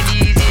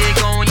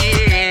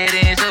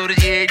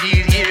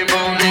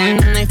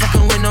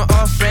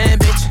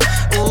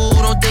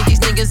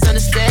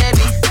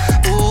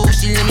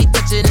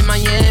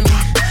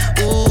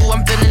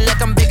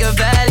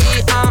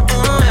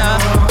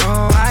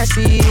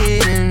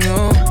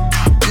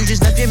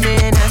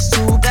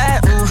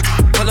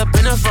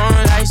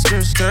on like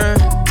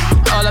skirt.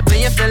 All up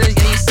in your feelings,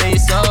 yeah, you say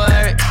it's so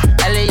hurt.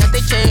 Elliot,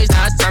 they changed,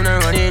 now it's time to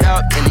run it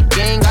up. And the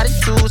gang got it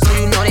too, so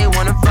you know they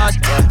wanna fuss.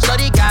 Yeah.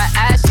 Shorty got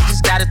ass, she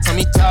just gotta tell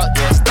me talk.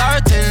 Yeah,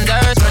 star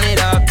tenders, run it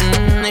up.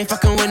 Ain't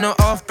fucking with no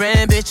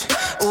off-brand bitch.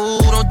 Ooh,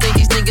 don't think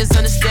these niggas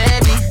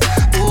understand me.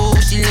 Ooh,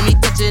 she let me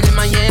touch it in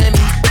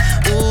Miami.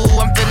 Ooh,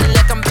 I'm feeling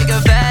like I'm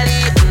Bigger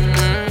Valley.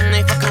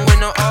 Ain't fucking with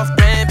no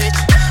off-brand bitch.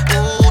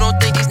 Ooh, don't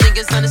think these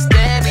niggas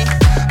understand me.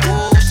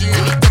 Ooh, she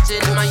let me touch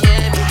it in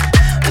Miami.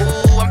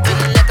 Ooh, I'm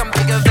feeling like I'm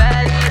Bigger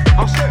Valley.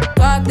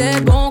 Toi t'es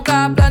bon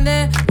qu'à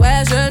planer,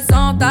 ouais je le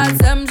sens, t'as le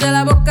seum, j'ai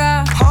la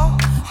boca.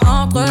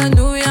 Entre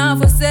nous y'a un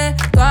fossé,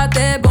 toi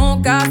t'es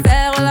bon qu'à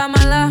faire la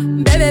mala.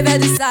 Bébé veut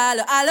du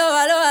sale, allo,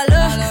 allo,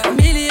 allo.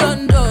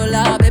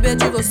 $1,000,000, bébé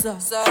tu veux ça.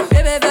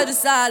 Bébé veut du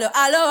sale,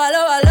 allo,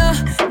 allo, allo.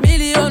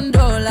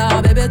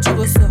 $1,000,000, bébé tu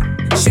veux ça.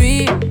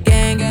 J'suis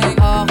gang,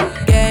 hors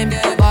game,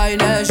 boy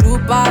ne joue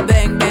pas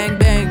bang, bang,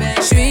 bang.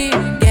 J'suis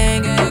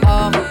gang,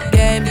 hors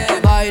game,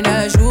 boy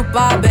ne joue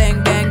pas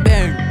bang, bang,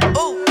 bang.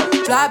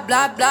 Bla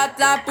bla bla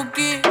la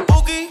pouki.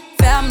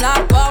 Ferme la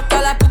porte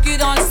à la pouki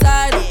dans le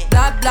side.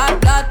 Bla bla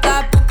bla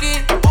la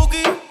pouki.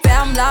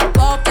 Ferme la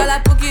porte à la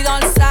pouki dans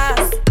le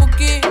sas.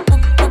 Pouki,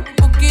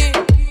 pouki.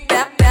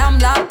 Ferme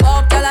la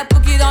porte à la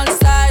pouki dans le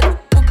side.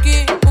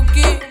 Pouki.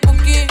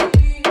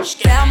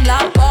 Ferme la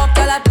porte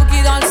à la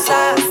pouki dans le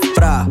sas.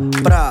 Bra,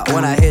 bra,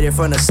 when I hit it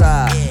from the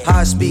side.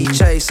 High speed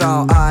chase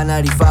on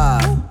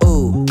I-95.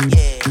 Ooh,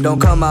 don't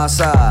come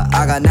outside.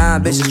 I got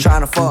 9 bitches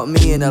tryna fuck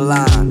me in the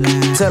line.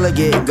 Till it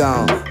get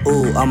gone.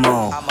 Ooh, I'm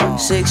on.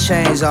 6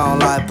 chains on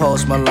like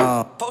Post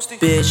Malone.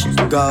 Bitch,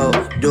 go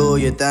do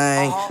your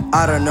thing.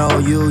 I don't know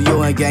you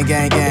ain't gang.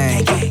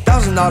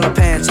 $1,000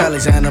 pants,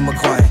 Alexander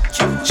McQueen.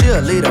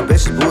 Cheerleader,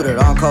 bitches booted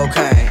on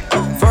cocaine.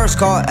 First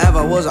call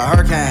ever was a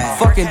hurricane.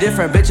 Fucking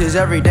different bitches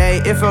every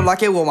day. It felt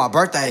like it was my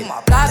birthday.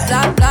 Bla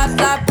bla bla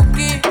bla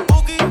pouki.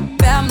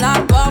 Ferme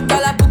la porte à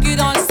la pouki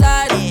dans le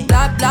side.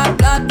 Bla bla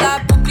bla bla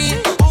pouki.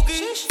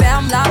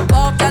 Ferme la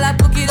porte à la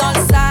pouki dans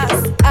le sas.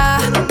 Ah,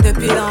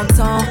 depuis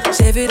longtemps,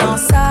 j'ai vu dans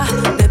ça.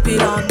 Depuis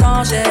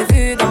longtemps, j'ai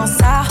vu dans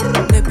ça.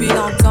 Depuis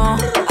longtemps,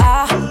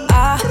 ah,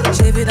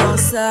 j'ai vu dans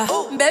ça.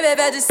 Bébé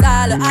veut du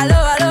sale, allo,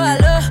 allo,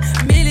 allo.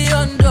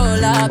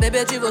 $1,000,000,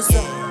 bébé tu veux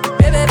ça.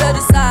 Bébé veut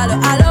du sale,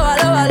 allo,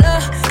 allo, allo.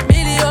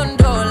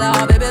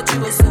 $1,000,000, bébé tu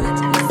veux ça.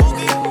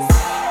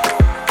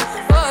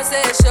 Oh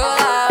c'est chaud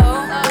là,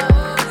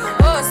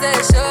 oh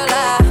c'est chaud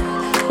là.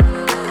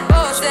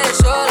 Oh c'est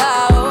chaud là,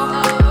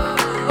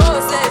 oh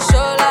c'est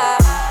chaud là.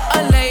 A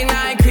late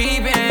night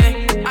creeping,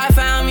 I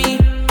found me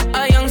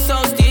a young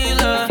soul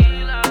stealer.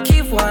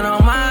 Keep one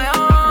on my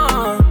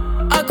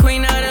own, a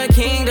queen of the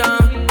kingdom.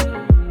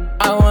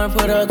 I wanna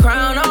put a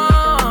crown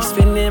on,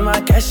 spinning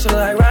my cash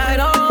like right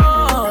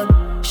on.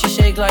 She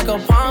shake like a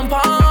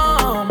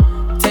pom-pom.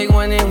 Take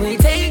one and we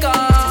take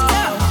off.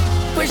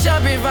 Push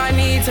up if I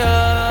need to.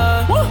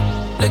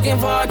 Looking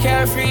for a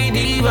carefree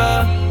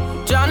diva.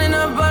 Drowning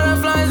the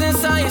butterflies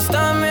inside your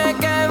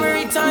stomach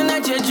every time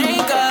that you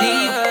drink up.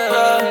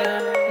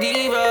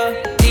 Diva,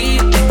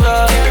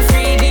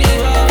 carefree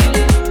diva.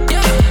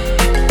 Yeah.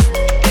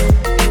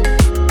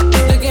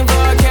 Looking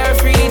for a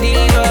carefree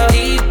diva.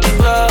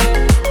 Diva,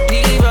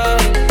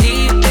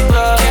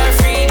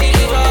 carefree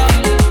diva.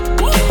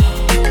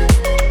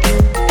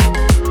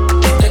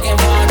 Looking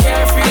for a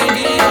carefree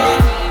diva.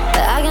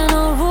 I got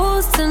no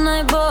rules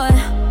tonight, boy.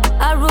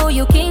 I rule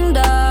your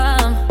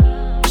kingdom.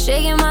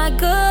 Shaking my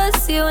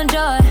goods, you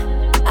enjoy.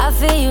 I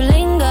feel you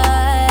linger.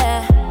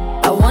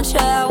 I want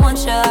ya.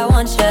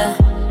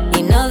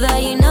 You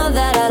know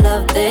that I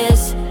love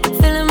this.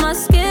 Feeling my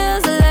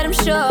skills, let them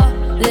show.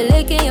 They're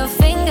licking your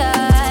finger.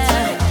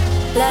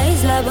 La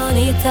Isla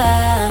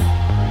Bonita.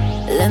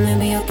 Let me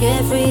be your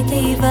carefree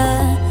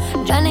diva.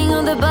 Drowning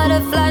on the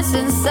butterflies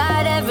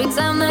inside every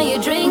time that you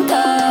drink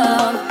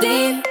up.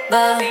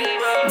 Diva,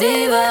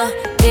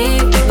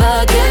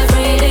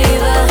 carefree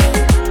diva.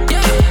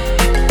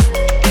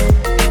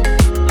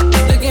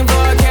 Looking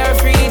for a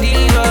carefree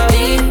diva.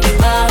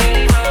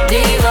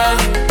 Diva,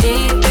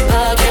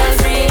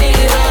 carefree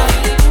diva.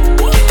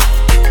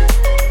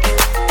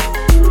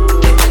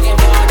 Looking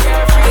for a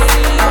carefree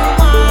diva.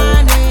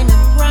 Winding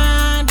and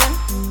grinding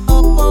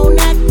up on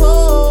that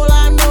pole.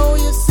 I know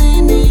you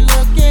see me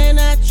looking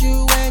at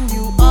you, and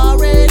you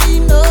already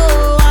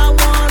know I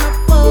wanna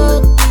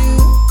fuck you.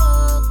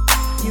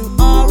 You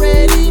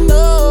already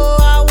know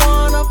I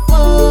wanna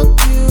fuck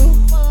you.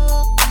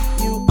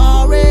 You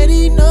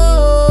already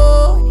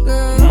know,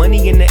 girl.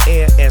 Money in the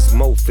air as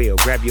Mofil.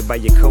 Grab you by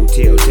your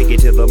coattail, take you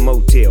to the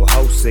motel,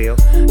 wholesale.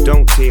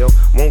 Don't tell,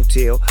 won't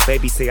tell.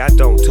 Baby say I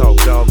don't talk,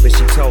 dog, then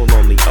she told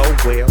on me. Oh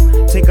well,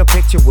 take a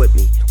picture with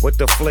me. What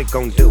the flick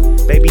gon' do?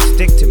 Baby,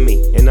 stick to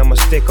me, and I'ma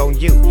stick on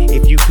you.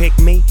 If you pick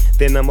me,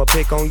 then I'ma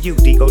pick on you.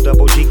 Digo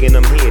double G, and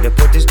I'm here to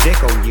put this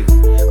dick on you.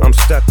 I'm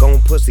stuck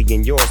on pussy,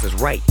 and yours is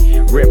right.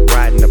 Rip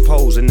riding the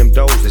poles, and them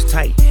doors is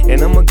tight.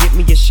 And I'ma get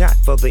me a shot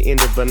for the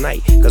end of the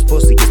night. Cause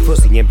pussy is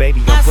pussy, and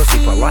baby, I'm pussy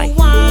for life.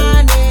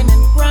 Winding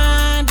and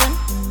grinding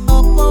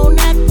up on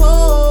that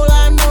pole.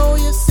 I know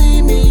you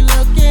see me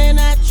looking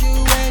at you,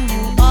 and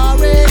you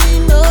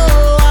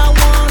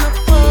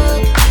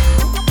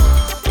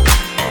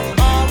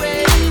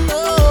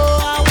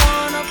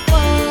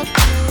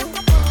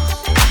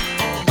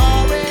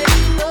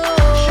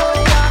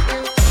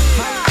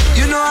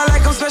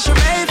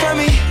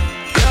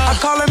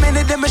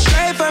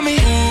on me.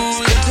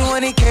 Spent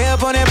 20K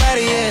up on that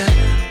body, yeah.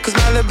 Cause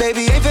my little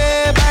baby ain't for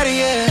everybody,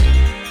 yeah.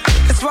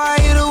 That's why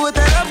I hit her with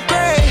that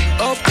upgrade.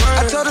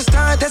 I told her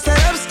stunt, that's that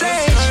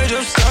upstage.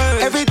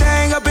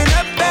 Everything up and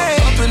up, babe.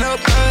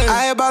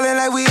 I ain't ballin'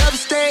 like we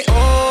upstate.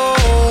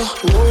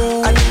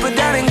 Oh, I dip it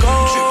down and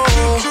go.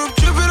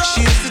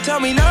 She used to tell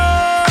me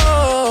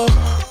no,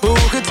 but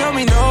who could tell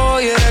me no?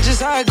 Yeah, that's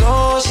just how it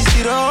goes. She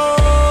see the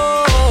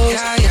hoes,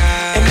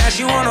 and now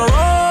she wanna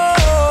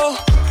roll.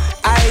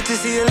 I hate to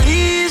see her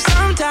leave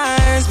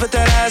sometimes, but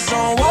that ass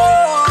on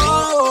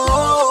whoa.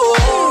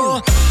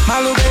 My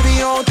little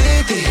baby on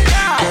thick.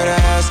 Girl, that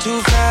ass too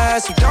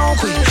fast, so don't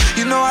quit.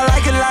 You know I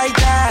like it like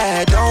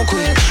that, don't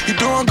quit. You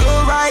doing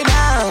good right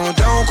now,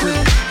 don't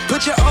quit.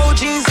 Put your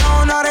OGs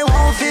on, all they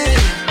won't fit.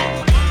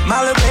 My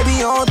little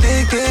baby on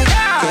thick. Girl,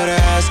 that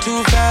ass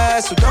too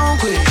fast, so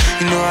don't quit.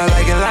 You know I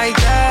like it like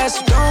that,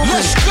 so don't quit.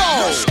 Let's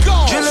go.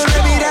 Drillin'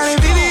 baby down in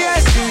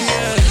VVS.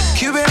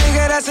 Cuban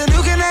nigga, that's a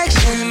new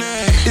connection.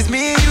 It's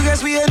me and you,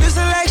 guess we a new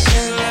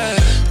selection.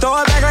 Throw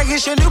it back like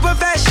it's your new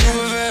profession.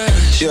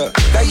 Yeah,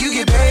 like you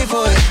get paid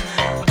for it.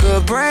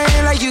 Good brain,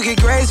 like you get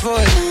grades for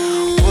it.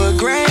 Wood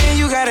grain,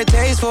 you got a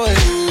taste for it.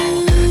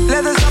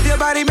 Leather stuff your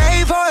body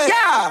made for it.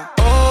 Yeah.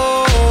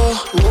 Oh,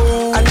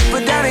 I dip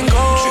it down and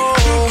go.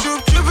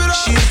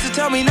 She used to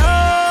tell me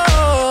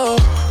no,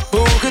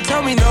 but who could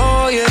tell me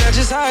no? Yeah, that's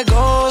just how it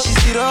goes. She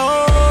see the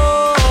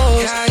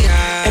hoes,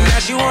 and now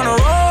she wanna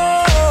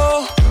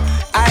roll.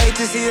 I hate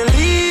to see her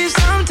leave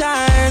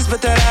sometimes,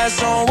 but that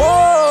ass on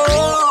whoa.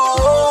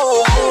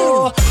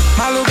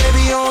 My little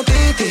baby on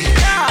thick.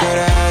 Girl,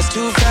 that ass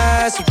too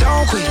fast, so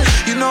don't quit.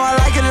 You know I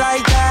like it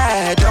like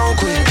that, don't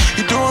quit.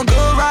 You doing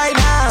good right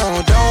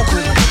now, don't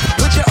quit.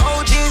 Put your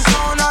OGs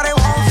on, all they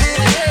won't fit.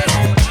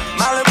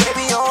 My little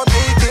baby on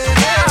thick.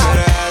 Girl,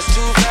 that ass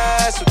too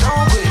fast, so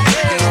don't quit.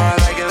 You know I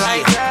like it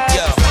like that.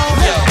 Yo,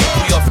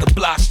 we off the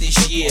block this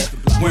year.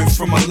 Went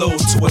from a low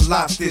to a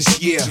lot this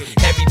year.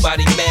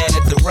 Everybody mad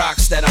at the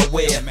rocks that I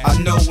wear. I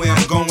know where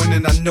I'm going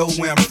and I know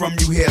where I'm from.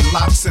 You hear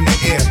locks in the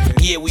air.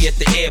 Yeah, we at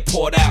the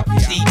airport out.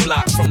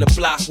 D-block from the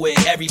block where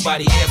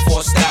everybody Air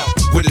Forced out.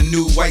 With a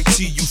new white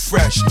tee, you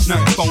fresh.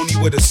 Nothing phony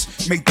with us.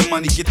 Make the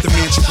money, get the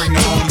mansion, bring the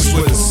homies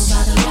with us.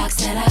 By the rocks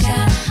that I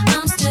got,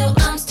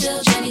 I'm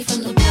still Jenny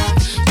from the block.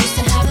 Used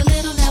to have a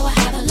little, now I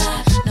have a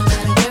lot. No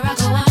matter where I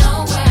go, I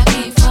know where I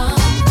came from.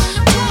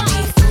 Don't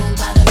be fooled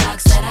by the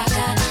rocks that I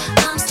got.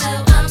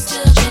 I'm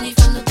still Jenny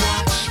from the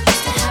block.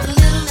 Used to have a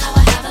little, now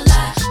I have a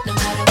lot. No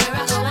matter where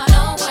I go, I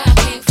know where I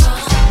came from.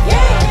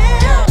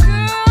 Yeah,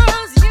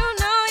 girls, you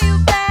know you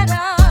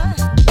better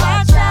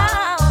watch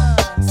out.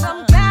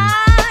 Some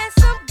guys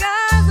are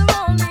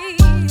only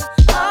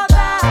about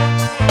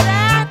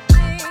that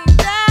thing.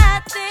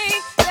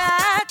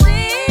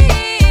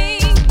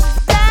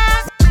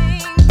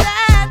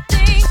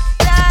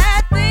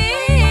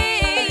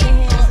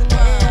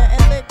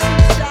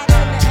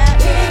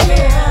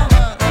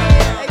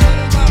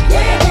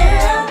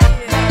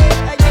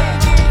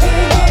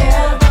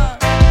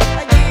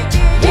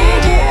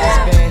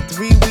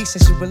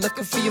 Since you were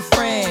looking for your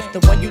friend, the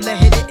one you let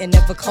hit it and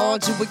never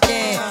called you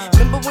again.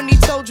 Remember when he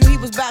told you he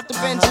was about to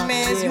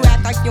Benjamins? You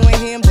act like you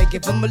ain't him, they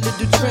give him a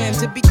little trim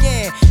to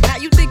begin. Now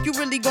you think you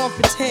really gon'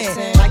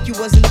 pretend like you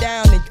wasn't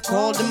down and you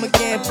called him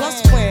again.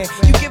 Plus when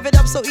you give it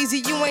up so easy,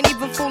 you ain't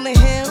even fooling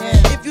him.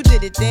 If you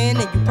did it then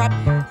you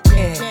probably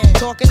can.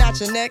 Talking out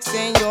your neck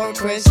saying you're a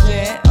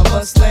Christian, a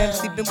Muslim,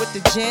 sleeping with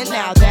the gin.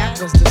 Now that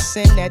was the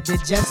sin that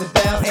did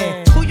Jezebel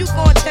in. Who you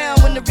gon' tell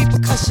when the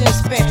repercussions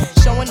spin?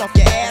 Showing off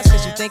your ass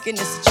cause you thinking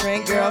it's a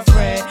trend,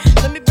 girlfriend.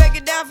 Let me break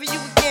it down for you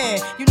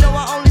again. You know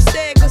I only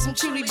say it cause I'm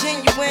truly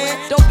genuine.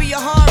 Don't be a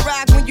hard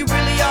rock when you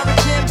really are a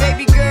gem,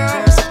 baby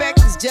girl. Respect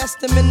is just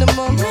the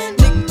minimum.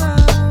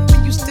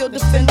 Nigga, you still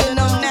defending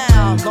them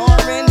now.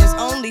 Lauren is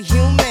only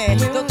human.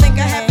 Don't think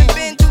I haven't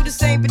been through the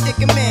same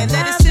predicament.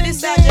 Let it sit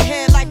inside your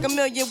head like a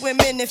million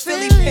women in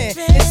Philly pen.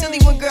 It's silly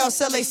when girls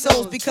sell their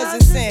souls because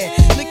it's sin.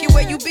 Look at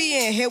where you be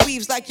in. Hair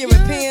weaves like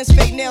Europeans.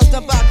 Fake nails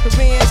done by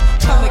Koreans.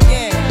 Come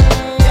again.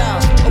 Yo,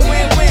 a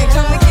win-win,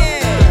 come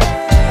again.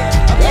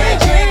 A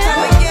win-win,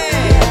 come again.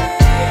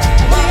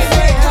 My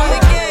friend, come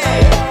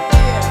again.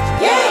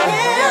 Yeah.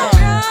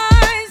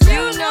 Guys,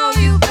 you know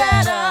you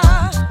better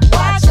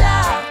watch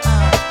out.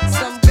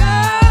 Some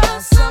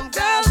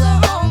girls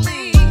are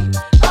only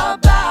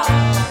about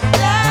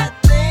that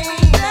thing.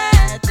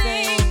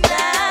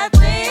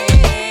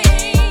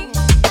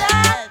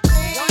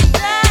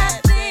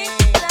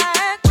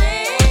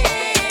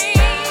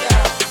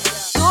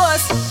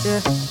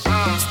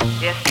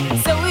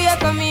 So we are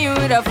coming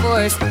with a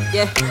force,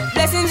 yeah.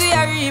 Blessings we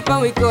are reap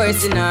and we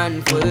coursing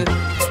on full.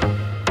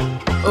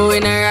 Oh, we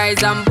not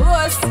rise and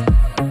boast.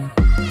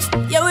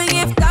 Yeah, we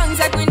give thanks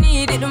like we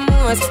need it the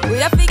most. We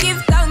have to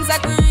give thanks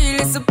like we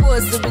really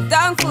supposed to be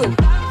thankful.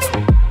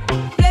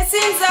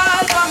 Blessings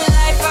all for my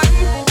life and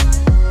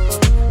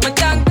my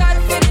thank God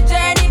for the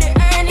journey, the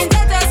earnings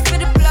are just for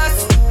the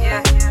plus.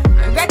 Yeah,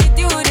 and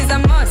gratitude is a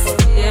must.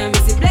 Yeah, me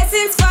see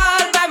blessings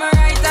fall by my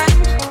right hand.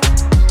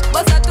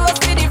 But I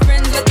toast for the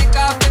friends that take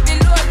off every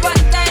load. One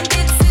time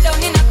did sit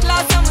down in a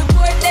class and we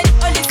poured that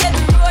only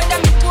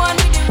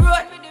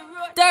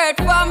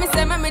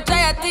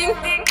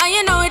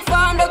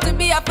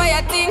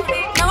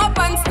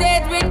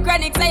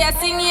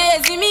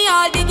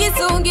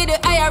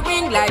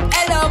ring like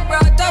hello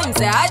brother. Him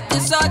say I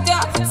just saw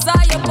ya. Saw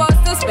your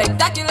poster,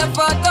 spectacular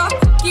photo.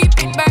 Keep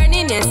it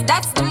burning, yes,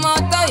 that's the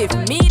motto. If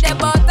me the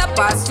butter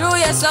pass through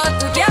your soul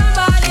to get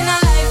ball in a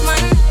life,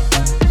 man.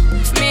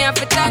 Me have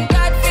to thank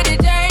God for the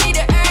journey,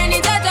 the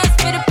earnings are just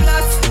for the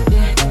plus.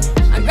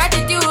 Yeah. And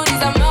gratitude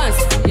is a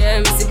must. Yeah,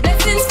 me see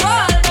blessings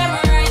fall, them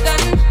right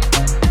on.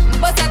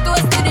 But I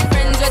toast to the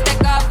friends we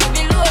take off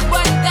every load.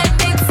 One time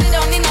big sit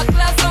down in a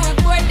class and we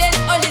pour then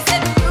only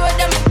said the road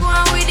and me go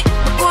on with it,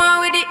 go on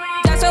with it.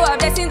 Just show our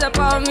blessings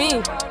upon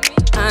me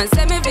and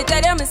send me to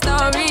tell them my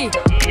story.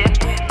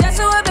 Just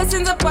show our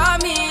blessings upon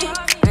me.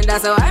 And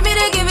that's how I made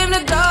to give him the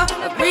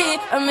glory.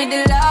 I'm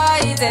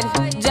delighted.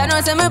 Jah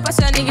knows I'm a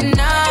passion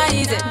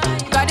ignited.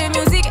 Got the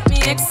music get me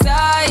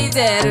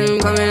excited. I'm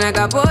coming like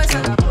a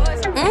potion.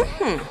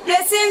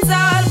 Blessings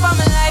all for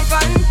my life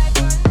and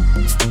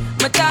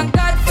I thank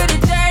God for the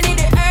journey,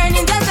 the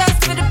earnings are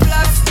just for the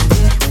plus.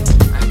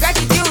 Yeah. And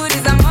gratitude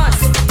is a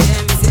must.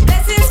 Yeah, me see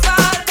blessings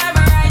fall by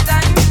my right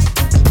hand.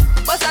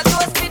 But I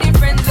toast to the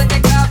friends we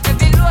take off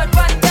every load.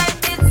 One time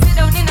did sit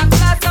down in a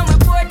class and we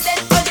poured then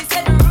only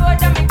said the road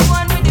and me go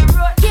on with the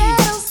road.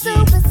 Ghetto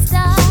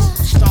superstar,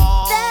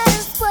 that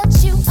is what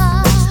you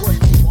are.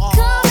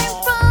 Coming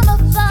from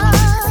afar,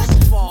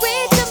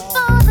 reaching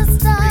for the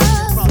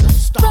stars.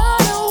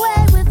 Run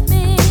away with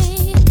me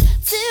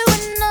to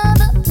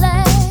another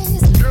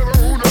place.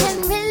 Can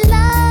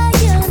rely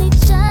on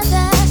each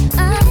other.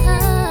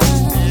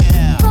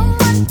 From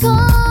one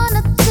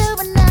corner to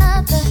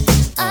another.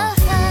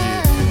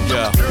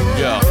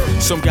 Yeah.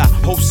 Some got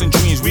hopes and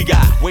dreams, we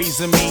got ways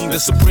and means. The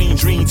supreme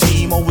dream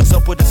team, always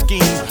up with a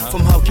scheme.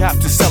 From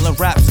hubcap to selling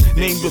raps,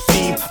 name your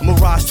theme. I'ma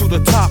rise to the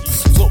top,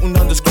 floating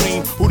on the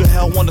screen. Who the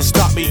hell wanna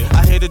stop me?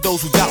 I hated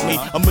those who doubt me.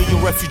 A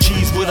million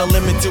refugees with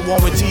unlimited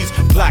warranties.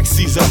 Black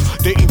Caesar,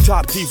 dating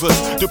top divas.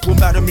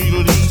 Diplomat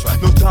immunities,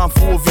 no time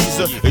for a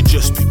visa. It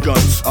just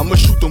begun. I'ma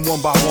shoot them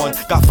one by one.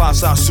 Got 5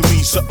 sides to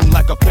me, something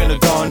like a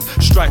pentagon.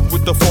 Strike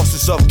with the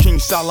forces of King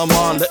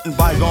Solomon. Letting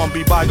bygone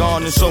be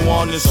bygone and so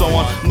on and so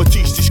on. I'ma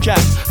teach these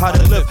cats how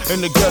to live in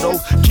the ghetto,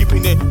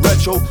 keeping it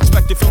retro,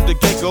 expected from the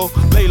get-go.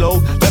 Lay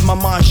low, let my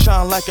mind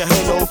shine like a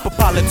halo. For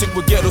politics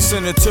with ghetto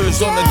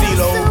senators on the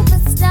D-Lo.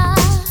 Superstar,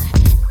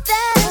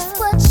 that is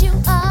what you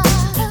are.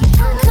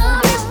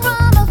 Coming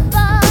from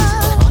afar,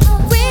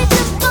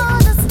 reaching for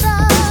the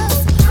stars.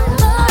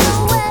 Run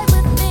away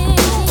with me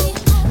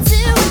to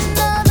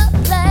another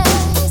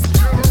place.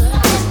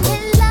 Can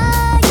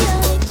rely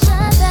on each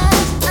other.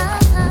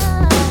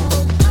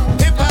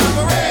 Hip-hop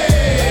parade.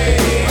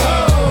 Oh,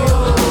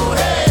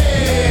 hey,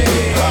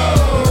 oh,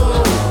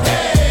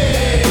 hey,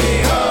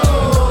 oh,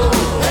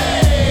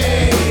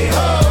 hey,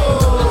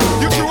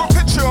 oh. You drew a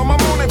picture of my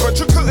morning, but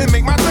you couldn't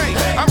make my day.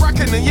 I'm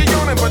rocking and you're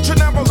yawning, but you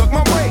never look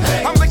my way.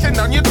 I'm licking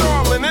down your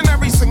darling in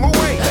every single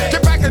way.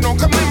 Get back and don't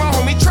come in, my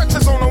homie Tretch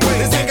is on the way.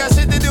 This ain't got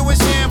shit to do with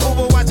shampoo,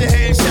 but watch your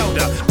head and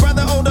shoulder.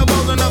 Brother older,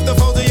 bold enough to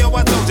fold to yo,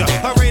 I told ya.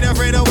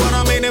 Afraid of what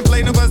I made and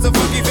play no bust a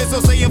funky fit, so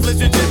say you flip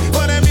your shit.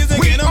 For that music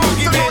in a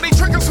monkey bit. We all the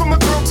triggers from the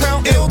girl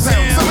town, ill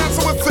town. So that's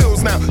how it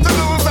feels now. The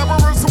villains that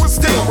were so it's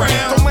still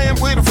round. Don't land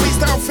with a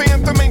freestyle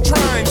phantom ain't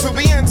trying to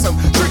be handsome.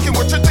 Tricking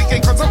what you're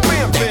thinking, cause I'm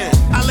vamping.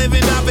 I live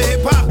and die for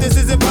hip hop, this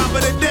is hip hop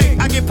of the day.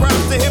 I get props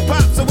to hip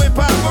hop, so hip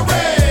hop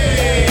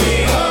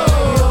parade.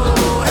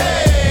 Oh,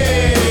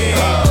 hey,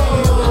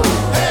 oh,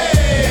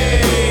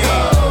 hey,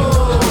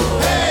 oh,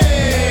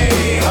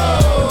 hey,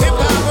 oh. Hip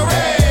hop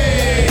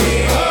parade.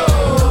 Oh,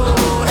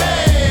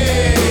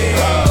 hey,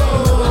 oh,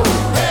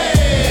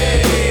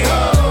 hey,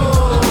 oh,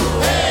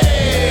 hey,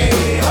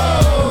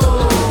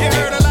 oh. You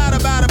heard a lot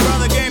about a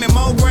brother gaining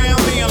more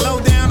ground, being low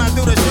down. I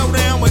do the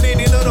showdown with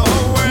any little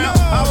hoe round.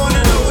 I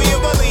wanna know who you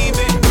believe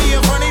in. Be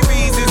a funny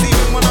reasons,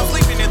 even when I'm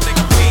sleeping and think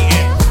I'm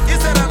cheating. You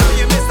said I know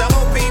you missed the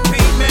OPP,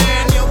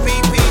 man. Your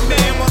PP,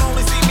 man, won't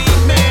only see me,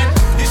 man.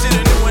 You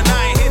should've knew when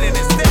I ain't hit it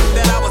instead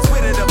that I was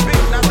with it a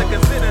bit, not to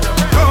consider the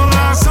rest.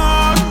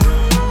 Corazon,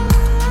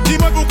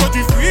 dis-moi pourquoi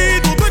tu fuis,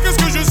 pour toi qu'est-ce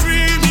que je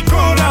suis,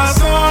 Nicolas.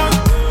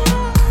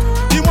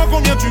 Dis-moi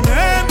combien tu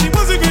m'aimes,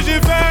 dis-moi ce que j'ai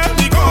fait,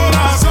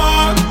 Nicolas.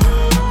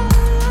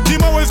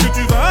 Dis-moi où est-ce que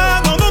tu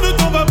vas, non, non, ne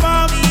t'en vas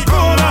pas,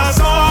 Nicolas.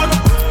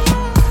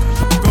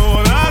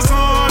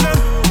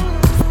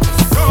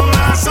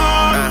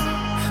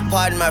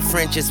 Pardon my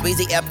French, it's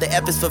Weezy F, the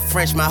F is for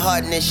French. My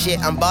heart in this shit,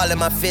 I'm balling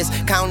my fist,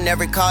 counting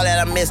every call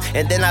that I miss.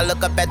 And then I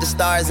look up at the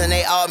stars and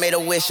they all made a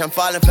wish. I'm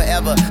falling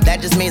forever,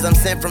 that just means I'm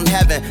sent from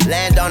heaven.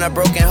 Land on a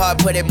broken heart,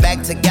 put it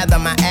back together.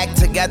 My act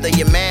together,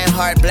 your man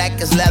heart black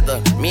as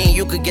leather. Me and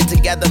you could get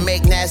together,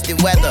 make nasty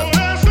weather.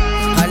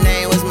 Her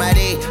name was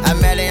Marie, I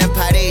met her in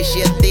Paris.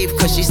 She a thief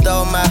cause she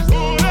stole my.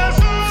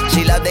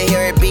 She love to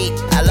hear it beat,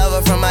 I love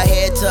her from her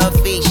head to her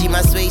feet. She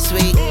my sweet,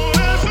 sweet.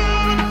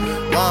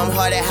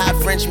 Warm-hearted,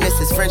 hot French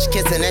missus, French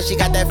kissing, and she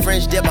got that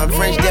French dip. I'm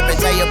French dipping.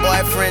 Tell your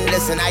boyfriend,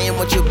 listen, I am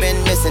what you've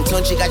been missing.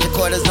 Tune, she got your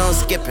cortisone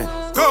skipping.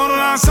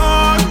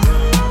 Corazon,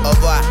 au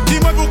revoir.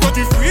 Dis-moi pourquoi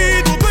tu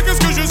fuis, pour toi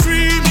qu'est-ce que je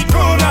suis,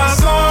 Nicolas.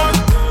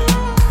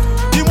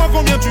 Dis-moi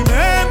combien tu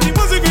m'aimes,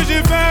 dis-moi ce que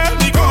j'ai fait,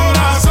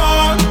 Nicolas.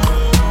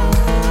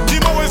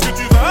 Dis-moi où est-ce que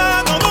tu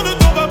vas, non, non, ne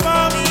t'en vas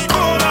pas, Nicolas.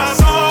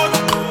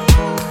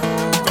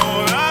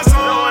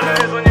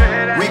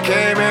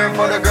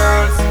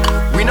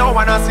 no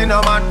wanna see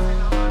no man.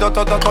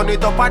 Turn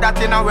it up and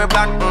that in our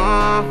plan.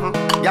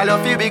 Y'all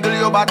love you wiggle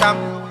your bottom.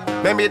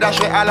 Maybe dash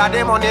with all of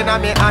the money in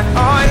me hand.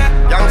 Oh yeah,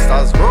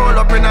 youngsters roll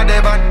up in a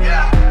Devon.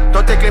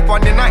 Don't take clip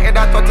on the night head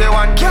at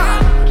 31.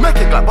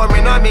 Make it clap on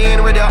me, no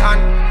mean with your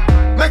hand.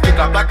 Make it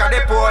clap like a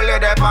the pole of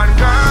the pan.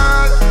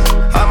 Girl,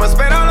 I'ma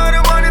spend all of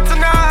the money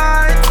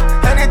tonight.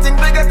 Anything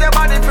big as your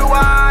body for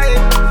wine.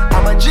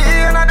 I'm a G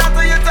and I that's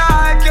your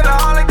type. Kill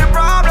all of the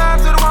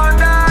problems with one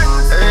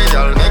dance. Hey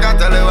girl, make I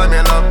tell you what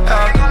me love.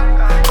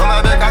 Come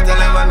on, make I tell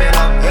you what me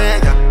love.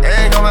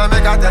 Hey, come on,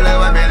 make I tell you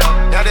what me love.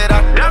 You did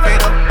that, you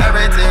feel up,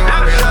 everything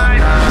what me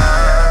love.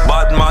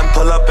 Bad man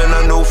pull up in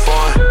a new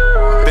phone.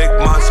 Big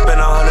man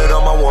spend 100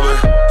 on my woman.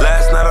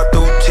 Last night I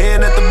threw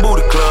 10 at the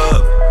booty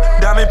club.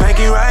 Diamond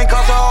pinky ring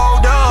cost a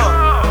hold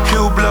up.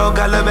 Cute blood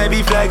got lil'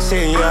 baby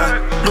flexing, yeah.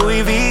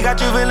 Louis V got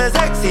you feeling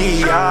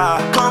sexy,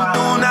 yeah. Come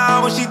through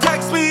now when she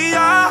text me,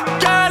 yeah.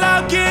 Girl,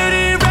 I'm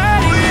getting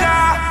ready,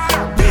 yeah.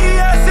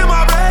 PS in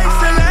my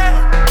bracelet.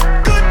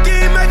 Good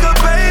key, make her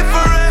pay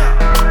for it.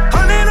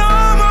 100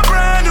 on my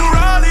brand new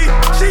Raleigh.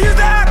 She used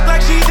to act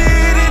like she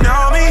didn't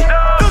know me.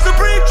 Those a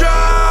brief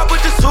drop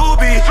with the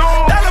Subi.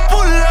 Now I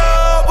pull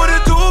up with a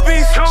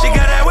two-piece. She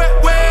got that wet,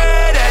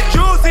 that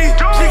juicy.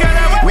 She got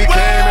that wet, we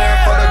came here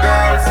for the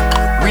girls.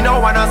 We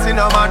no wanna see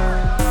no man.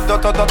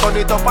 Turn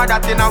it up and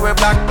that in our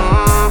plan.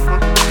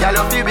 Y'all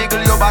love you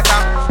wiggle your bottom.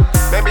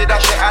 Maybe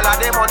dash it all of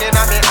the money in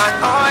me hand.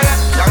 Oh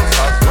yeah,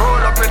 youngsters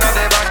roll up in a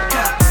Devon.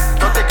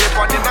 Don't take it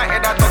on the night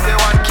head at 31.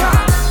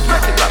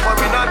 Make it clap for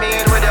me, no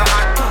mean with your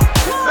hand.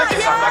 Make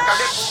it clap like a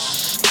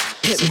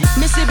dip.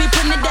 Mississippi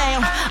putting it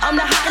down. I'm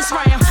the hottest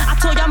round. I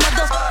told y'all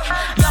mother,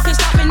 y'all can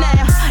stop me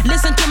now.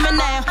 Listen to me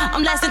now.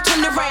 I'm lasting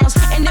 20 rounds.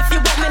 And if you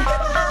want me,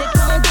 then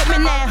come on get me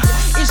now.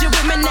 Is you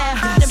with me now?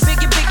 Then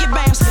biggie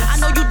bounce. I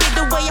know you dig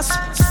the way I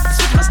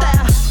switch my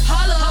style.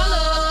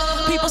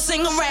 Holla. People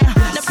sing around.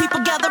 Now people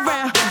gather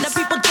round. Now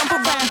people jump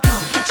around.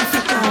 Get your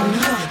freak on.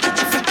 Get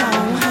your freak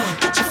on.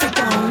 Get your freak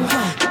on.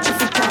 Get your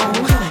freak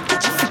on.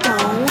 Get your freak on. Get your freak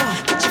on.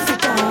 Get your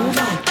freak on.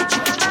 Get your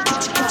freak on.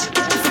 Get your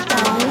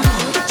freak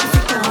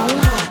on.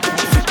 Get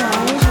your freak on. Get your freak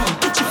on.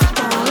 Get your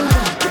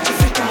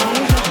freak on.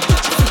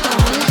 Get your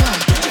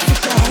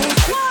freak on.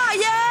 Why,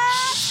 yeah?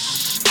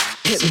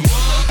 Hit me.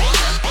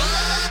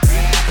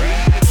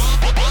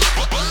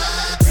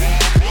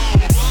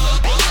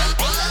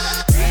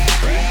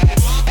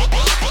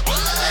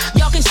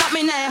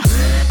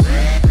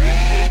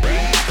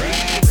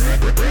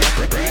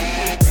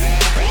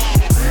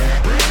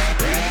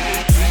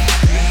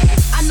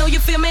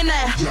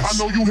 I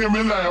know you hear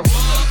me now.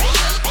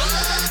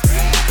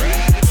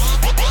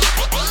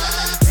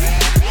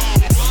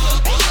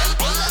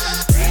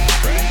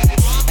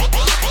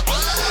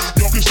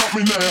 Y'all can stop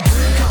me now.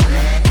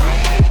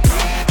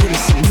 Give me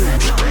some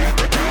news.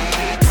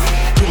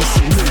 Give me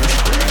some news.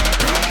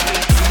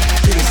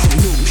 Give me some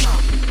news.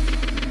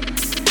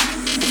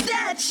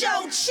 That's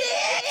your shit.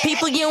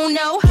 People you don't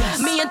know,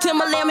 me and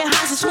Timberland been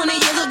high since 20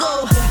 years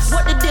ago.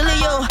 What the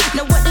dealio?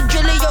 Now what the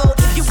drillio?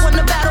 If you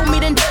wanna battle me,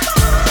 then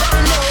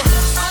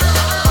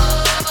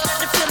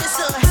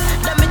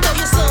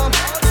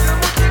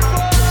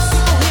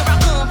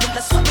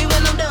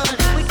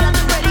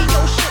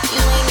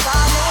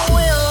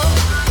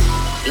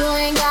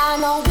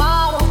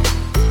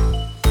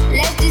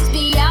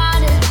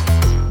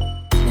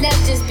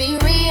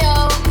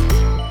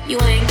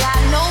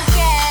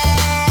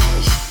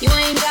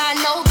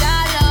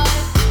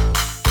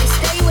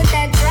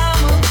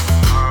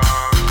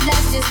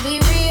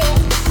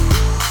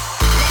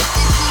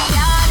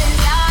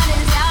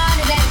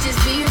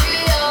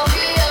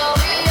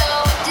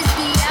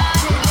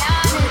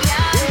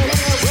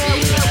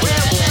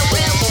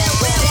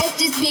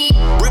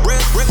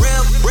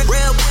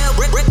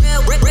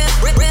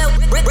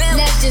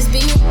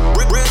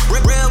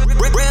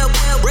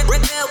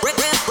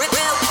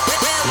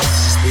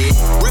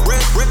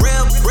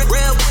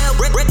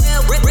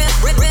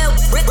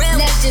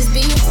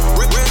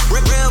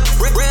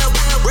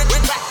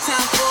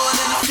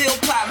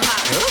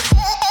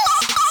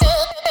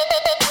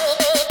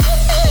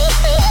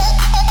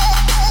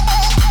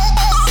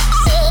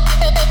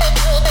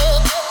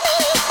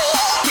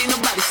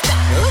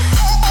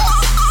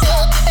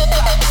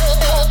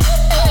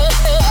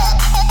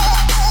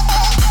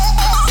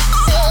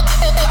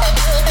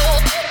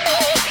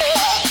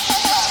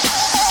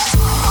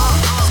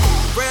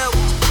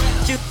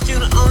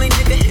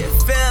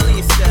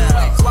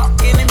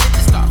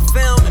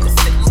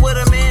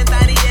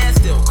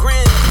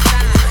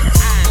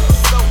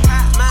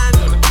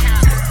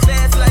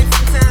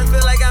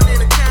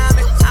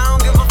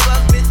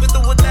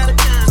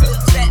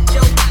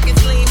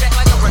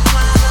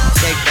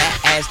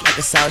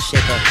salt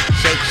shaker.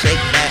 Shake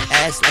that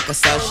ass like a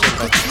salt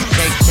shaker.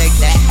 Shake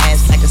that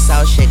ass like a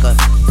salt shaker.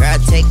 Girl,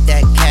 take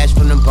that cash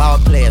from them ball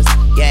players.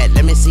 Yeah,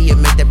 let me see you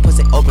make that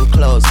pussy open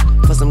close.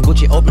 For some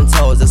Gucci open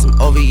toes and some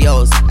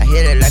OVOs. I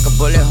hit it like a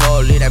bullet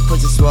hole, leave that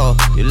pussy swole.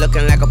 You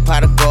looking like a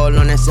pot of gold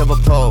on that silver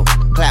pole.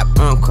 Clap,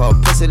 uncle,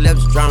 pussy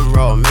lips, drum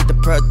roll. Make the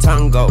pearl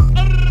tongue go.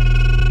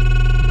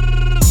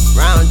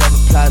 Round of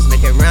applause,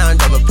 make it round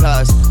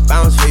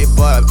bounce for your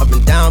boy. Up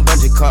and down,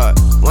 bungee cord.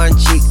 One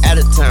cheek at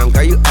a time,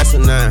 girl, you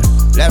asinine.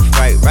 Left,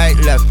 right,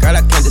 left, girl,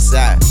 I can't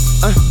decide.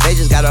 They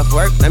just got off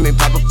work, let me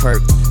pop a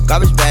perk.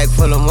 Garbage bag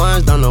full of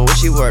ones, don't know what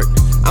she worked.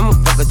 I'ma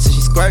fuck her till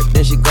she squirt,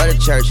 then she go to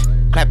church.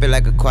 Clap it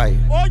like a choir.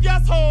 Oh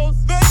yes, hoes,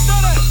 make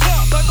that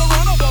clap like the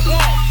run of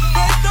applause.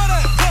 Make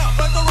that clap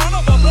like the run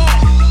of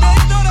applause.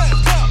 Make that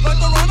clap like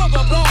the run of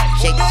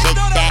applause. Shake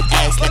that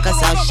ass like a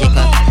salt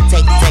shaker.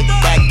 Take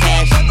that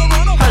cash.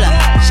 Hold up,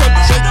 shake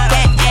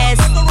that ass.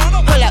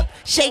 Hold up,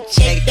 shake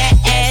that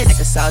ass like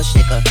a salt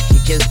shaker.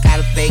 She just got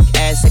a fake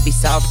ass, it be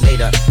soft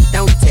later.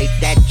 Don't take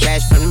that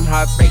trash from them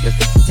heartbreakers.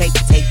 Take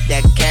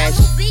that cash.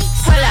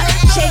 Hold up,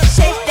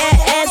 shake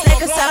that ass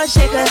like a salt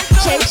shaker.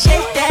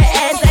 Shake that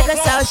ass like a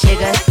salt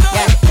shaker.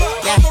 Yeah.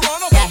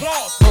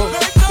 Ooh,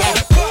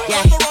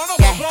 yeah.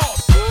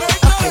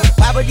 Okay,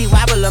 wobble-dee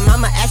wobble,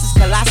 mama ass is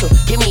colossal.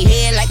 Give me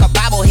head like a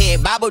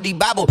bobblehead, bobble-dee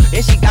bobble.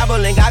 Then she gobble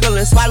and goggle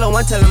and swallow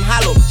until I'm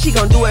hollow. She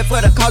gon' do it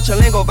for the culture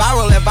and go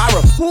viral and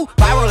viral. Ooh,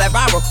 viral and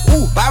viral.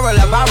 Ooh, viral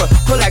and viral.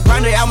 Pull that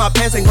grinder out my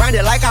pants and grind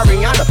it like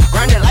Ariana.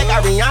 Grind it like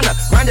Ariana.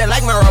 Grind it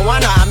like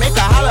marijuana. I make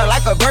her holler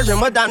like a virgin.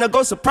 Madonna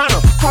go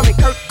soprano. Call me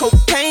Kurt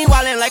Cocaine,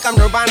 wildin' like I'm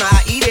Nirvana.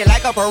 I eat it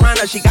like a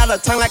piranha. She got a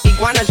tongue like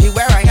iguana. She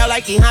wear her hair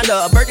like E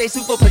Honda. A birthday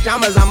suit for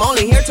pajamas. I'm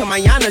only here till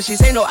mañana. She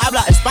say no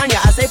habla España.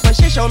 I say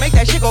pachicho. Make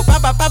that shit go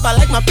papa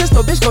like my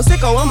pistol. Bitch go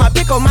sicko on my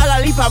pickle.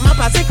 Mala lipa, my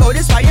pasico.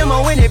 This why I'm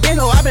when it been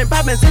ho. I've been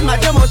poppin' since my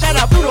demo. Shout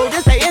out Pluto.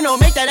 This they inno.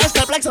 Make that ass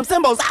clap like some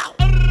cymbals. Ow.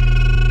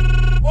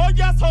 Oh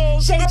yes,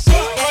 hoes. Shake that ass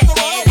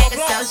like a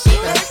salt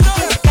shaker.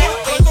 Just got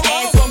big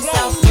ass and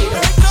salt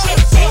shaker.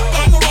 Shake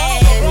that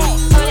ass.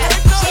 Hold up,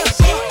 shake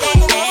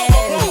that ass.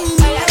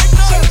 Hold up,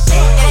 shake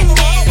that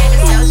ass like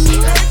a salt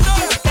shaker.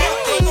 Just got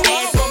big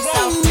ass and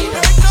salt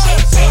shaker.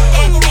 Shake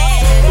that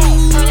ass.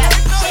 Hold up,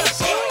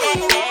 shake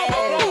that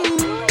ass.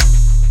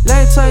 Let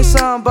me tell you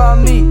something about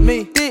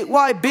me. Thick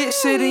white bitch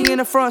sitting in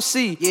the front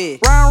seat. Yeah.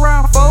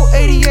 Round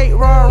 488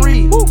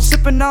 Rari.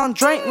 Sipping on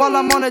drink while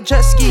I'm on a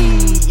jet ski.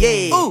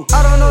 Yeah. Ooh.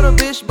 I don't know the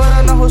bitch, but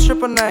I know her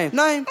stripper name.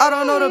 I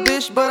don't know the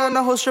bitch, but I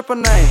know her stripper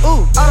name.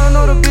 Ooh. I don't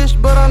know the bitch,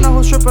 but I know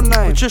her stripper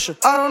name. Patricia.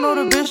 I don't know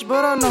the bitch,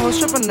 but I know her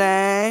stripper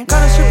name.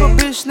 Got a stripper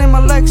bitch named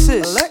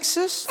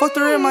Alexis. Fucked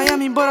her in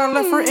Miami, but I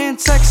left her in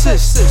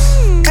Texas.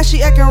 And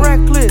she acting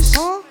reckless.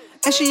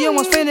 And she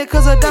almost fainted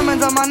cause her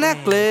diamonds on my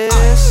necklace.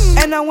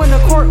 And I went to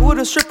court with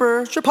a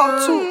stripper.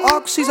 Pop 2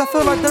 oxys, I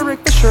feel like Derek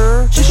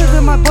Fisher. She should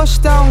let my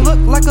bust down look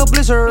like a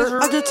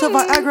blizzard. I just took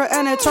Viagra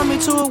and it turned me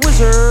to a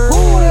wizard.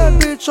 Who that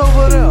bitch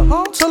over there?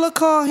 Tell her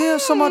come here,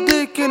 so my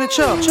dick in the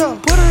chair.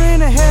 Put her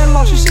in a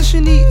headlock, she said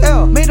she need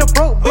L. Made a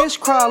broke bitch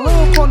cry,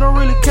 little punk don't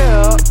really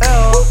care.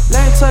 L.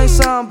 Let me tell you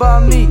something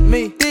about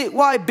me. Thick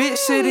white bitch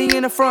sitting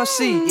in the front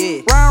seat.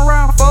 Yeah.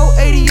 Round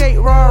 488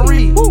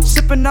 Rari.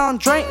 Sipping on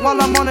drink while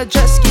I'm on a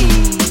jet ski.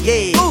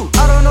 Yeah. Ooh.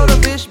 I don't know the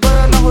bitch, but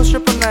I know her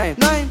stripper name.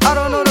 I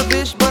don't know the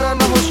bitch, but I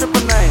know her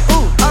stripper name.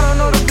 Ooh. I don't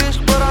know the bitch,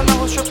 but I know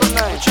her stripper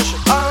name.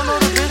 I don't know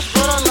the bitch,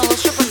 but I know her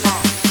stripper name.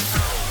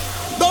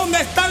 ¿Dónde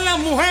están las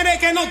mujeres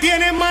que no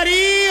tienen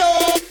marido?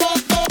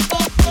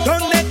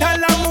 ¿Dónde están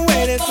las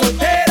mujeres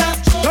solteras?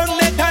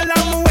 ¿Dónde están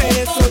las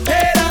mujeres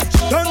solteras?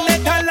 ¿Dónde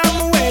están las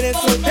mujeres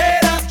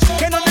solteras?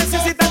 Que no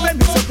necesitan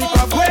permiso ni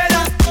pa'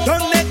 afuera.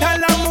 ¿Dónde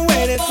están las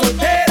mujeres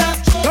solteras?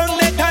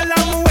 ¿Dónde están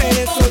las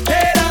mujeres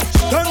solteras?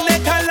 ¿Dónde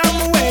están las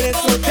mujeres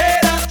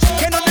solteras?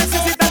 Que no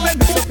necesitan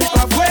permiso ni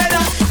pa' afuera.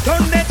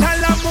 ¿Dónde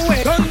están las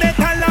mujeres? ¿Dónde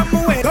están las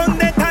mujeres?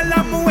 ¿Dónde están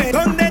las mujeres?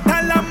 ¿Dónde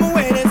están las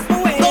mujeres?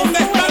 ¿Dónde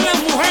están las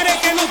mujeres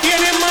que no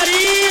tienen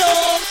marido?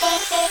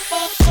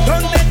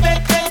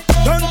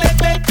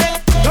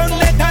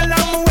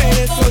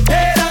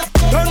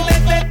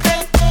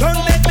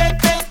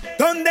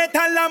 ¿Dónde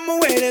están las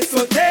mujeres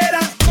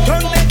solteras?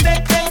 ¿Dónde están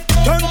las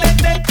mujeres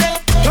solteras?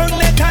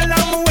 ¿Dónde están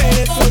las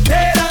mujeres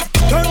solteras?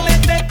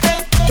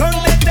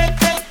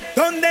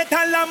 ¿Dónde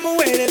están las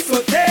mujeres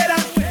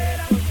solteras?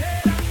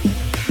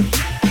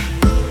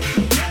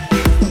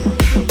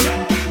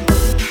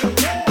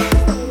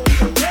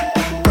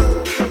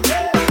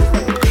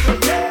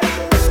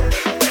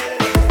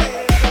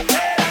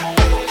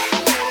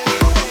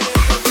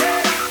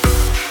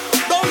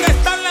 ¿Dónde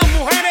están las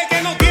mujeres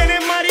que no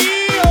tienen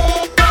marido?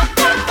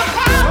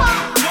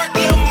 Twerk,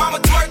 little mama,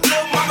 twerk,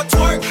 little mama,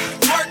 twerk.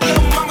 Twerk,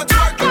 little mama,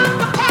 twerk.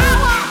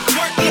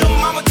 Twerk, little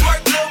mama,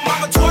 twerk, little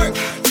mama, twerk.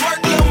 Twerk,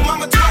 little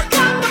mama, twerk.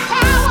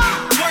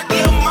 Twerk,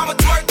 little mama,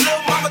 twerk,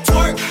 little mama,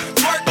 twerk.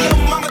 Twerk,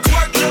 little mama,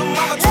 twerk, little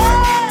mama, twerk.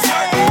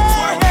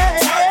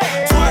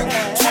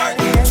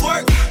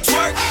 Twerk,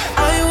 twerk. I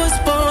was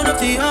born of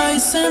the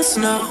ice and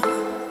snow,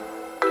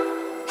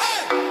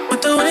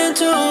 with the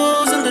winter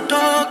wolves in the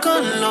dark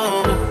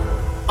alone.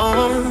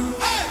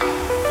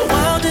 The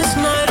wildest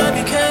night I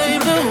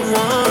became the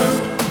one,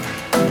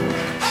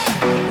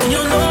 and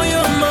you'll know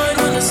you're mine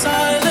when the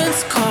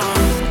silence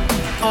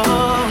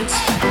calls.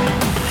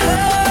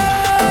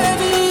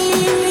 Heavy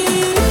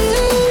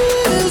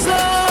is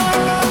the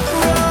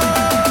road,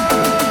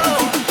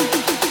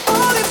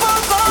 only for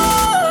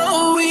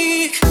 4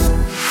 weeks.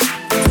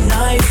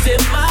 Knife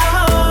in my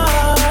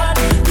heart,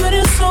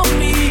 couldn't slow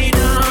me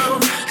down.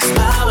 'Cause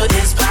power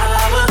is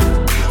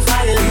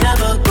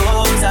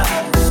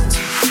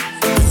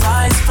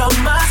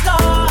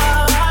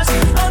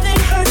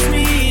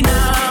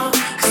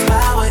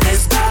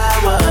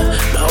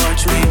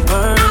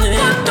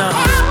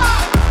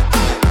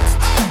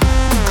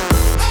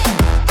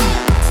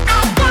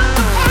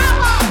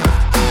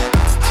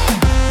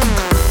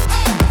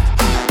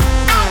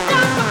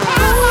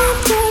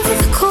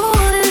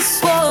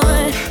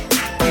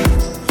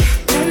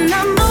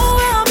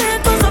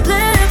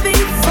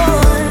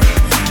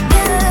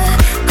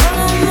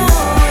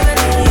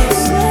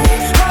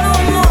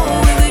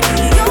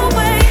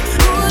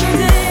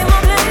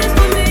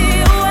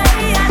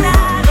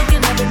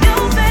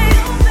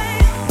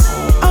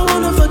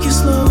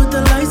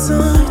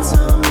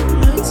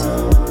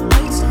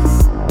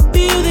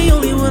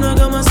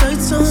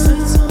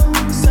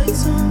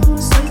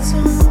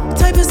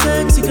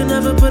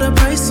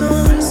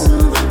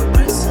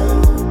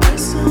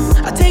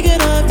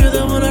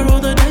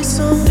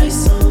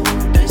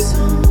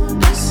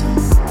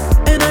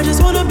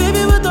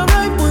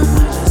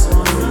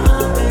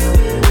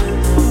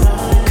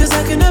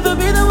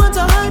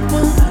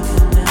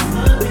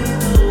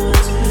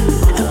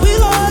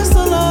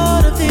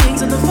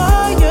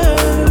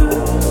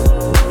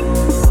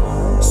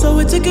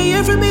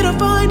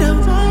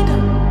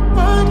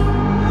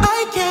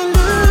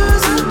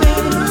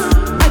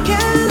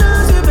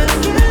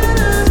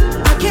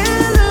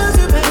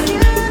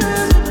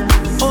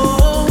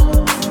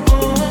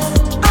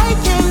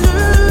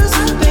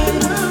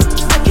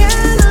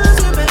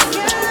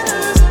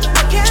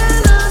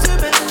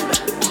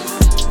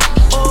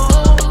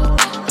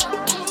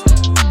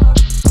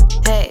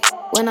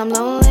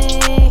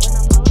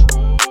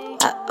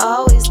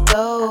always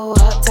go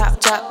up top,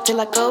 drop till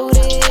I go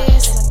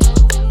this.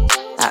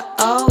 I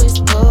always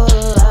pull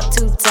up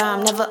 2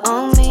 times, never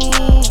on me.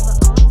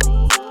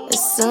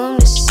 Assume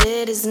the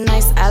shit is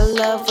nice, I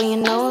love when you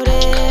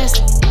notice.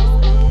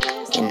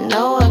 You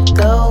know I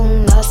go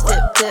nuts,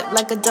 dip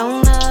like a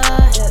donut.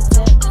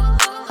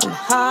 I'm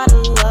hard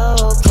or low,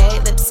 okay,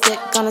 lipstick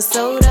on a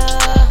soda.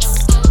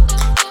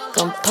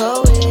 Gon'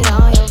 pull it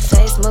on your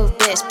face, move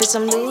bitch,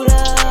 I'm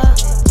Luda.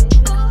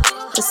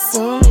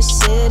 Assume the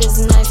shit is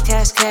nice,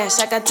 cash,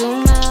 I got too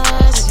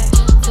much.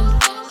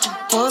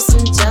 Pour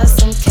some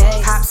just in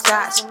case.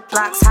 Hopscotch,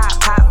 blocks,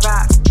 hop,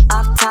 rocks.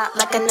 Off top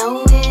like I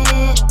know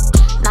it.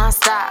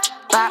 Non-stop,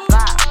 bop,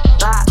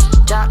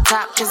 drop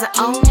top cause I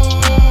own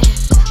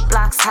it.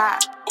 Blocks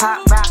hot,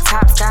 pop, rocks,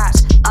 hopscotch.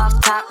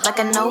 Off top like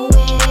I know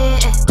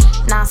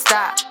it.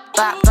 Non-stop,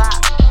 bop,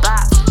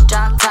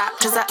 drop top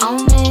cause I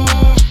own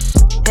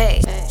it.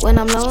 Hey, when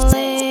I'm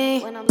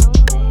lonely,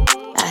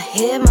 I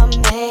hear my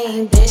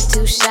main bitch,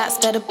 2 shots,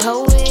 better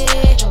pull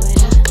it.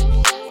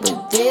 We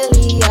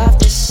really off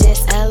the shit,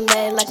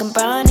 LA like I'm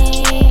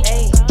Bonnie.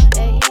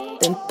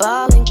 Been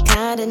ballin'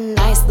 kinda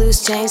nice,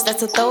 loose change,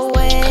 that's a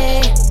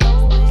throwaway.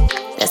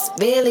 That's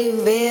really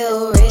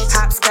real rich.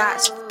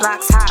 Hopscotch,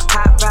 blocks,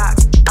 hop,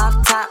 rocks.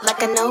 Off top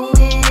like I know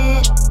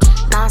it.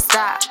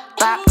 Non-stop,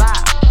 bop,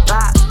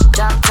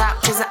 drop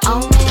top cause I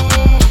own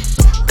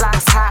it.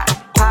 Blocks hot,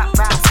 pop,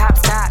 rocks,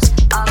 hopscotch.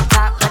 Off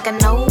top like I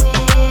know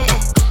it.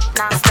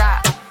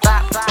 Non-stop,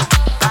 bop,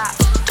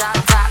 drop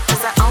top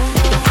cause I own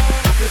it.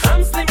 Cause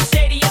I'm Slim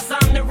Shady, yes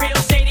I'm the real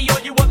Shady. All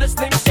you other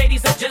Slim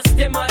Shadys are just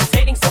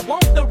imitating. So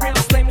won't the real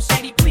Slim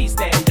Shady please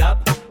stand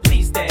up?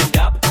 Please stand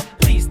up,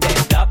 please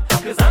stand up.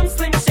 Cause I'm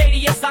Slim Shady,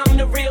 yes I'm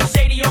the real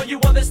Shady. All you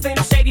other Slim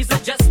Shadys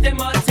are just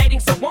imitating.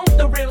 So won't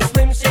the real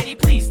Slim Shady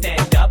please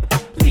stand up?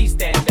 Please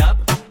stand up,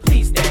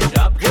 please stand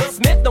up. Will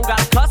Smith don't got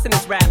cuss in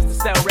his raps to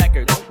sell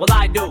records. Well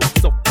I do,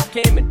 so fuck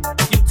him and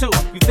you too.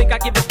 You think I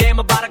give a damn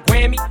about a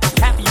Grammy?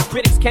 Half of you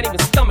critics can't even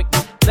stomach me,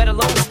 let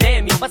alone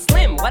stand me. But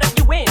Slim, what if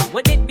you win?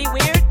 Wouldn't it be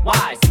weird?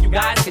 Why? So you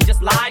guys can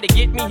just lie to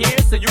get me here,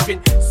 so you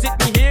can sit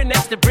me here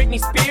next to Britney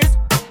Spears.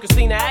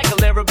 Christina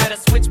Aguilera better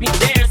switch me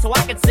chairs so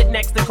I can sit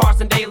next to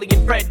Carson Daly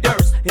and Fred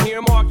Durst and hear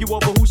them argue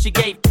over who she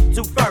gave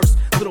to first.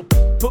 Little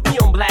put me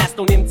on blast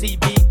on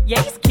MTV.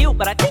 Yeah, he's cute,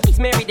 but I think he's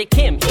married to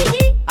Kim.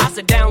 I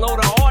said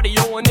download her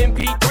audio on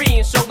MP3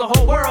 and show the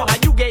whole world how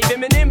you gave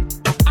him an M.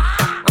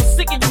 I'm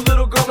sick of you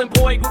little girl and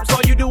boy groups,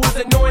 all you do is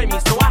annoy me,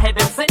 so I had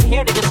been sitting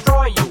here to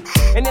destroy you.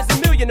 And there's a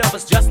million of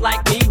us just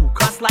like me, who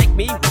cuss like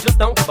me, who just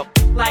don't give a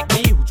like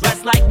me, who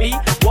dress like me,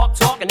 walk,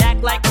 talk, and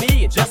act like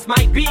me, and just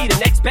might be the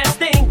next best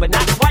thing, but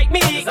not quite me.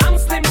 Cause I'm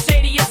Slim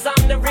Shady, yes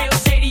I'm the real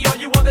Shady. All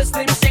you other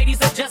Slim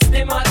Shadys are just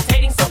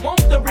imitating. So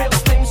won't the real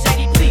Slim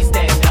Shady please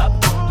stand up?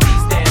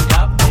 Please stand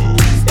up,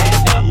 please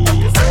stand up.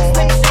 Cause I'm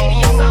Slim Shady,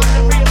 yes I'm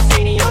the real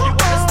Shady. All you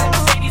other Slim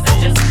Shadys are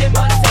just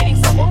imitating.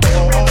 So won't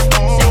the real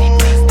Slim Shady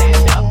please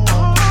stand up?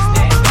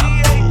 Stand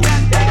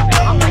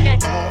up. I'm like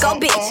that. Go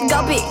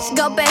bitch,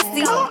 go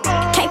bestie.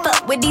 Can't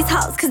fuck with these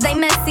hoes cause they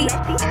messy.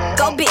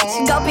 Go bitch,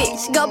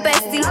 go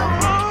bestie.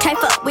 Can't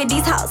fuck with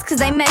these hoes cause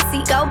they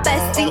messy. Go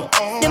bestie.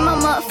 Then my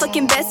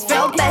motherfucking best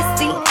friend. Go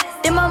bestie.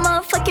 Then my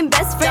motherfucking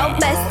best friend.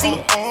 Go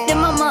bestie. Then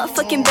my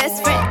motherfucking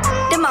best friend.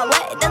 Then my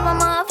what? Then my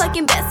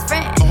motherfucking best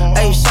friend.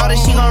 Hey, shawty,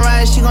 she gon'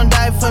 ride, she gon'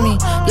 die for me.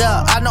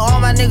 Yeah, I know all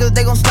my niggas,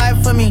 they gon'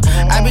 slide for me.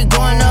 I be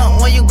going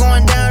up when you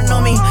going down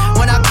on me.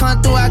 When I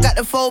come through, I got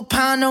the 4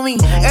 pound on me.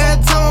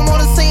 Every time I'm on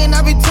the scene,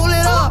 I be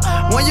tooling up.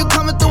 When you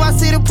coming through, I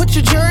see to put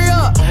your jury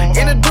up.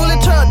 In a dually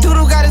truck,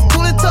 Doodle got his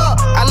cooling top.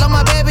 I love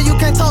my baby, you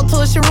can't talk to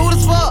her, she rude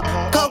as fuck.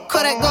 Go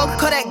Kodak,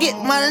 get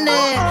money.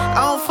 I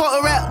don't fuck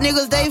with rap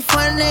niggas, they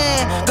funny.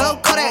 Go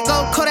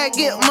Kodak,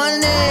 get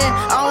money.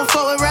 I don't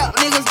fuck with rap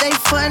niggas, they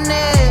funny.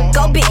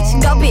 Go bitch,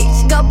 go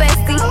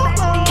bestie.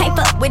 Can't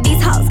fuck with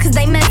these hoes cause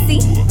they messy.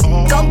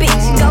 Go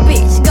bitch, go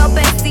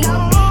bestie.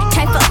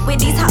 Can't fuck with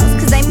these hoes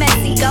cause they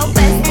messy. Go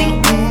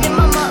bestie. Then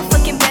my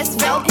motherfucking best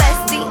friend.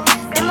 Bestie.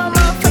 Then my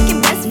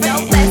motherfucking best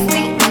friend.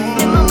 Bestie.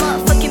 Then my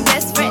motherfucking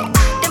best friend.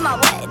 Then my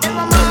what? Then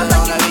my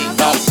motherfucking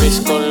bitch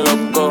go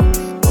loco.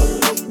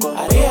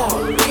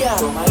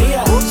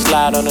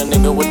 Slide on a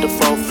nigga with the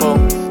fofo.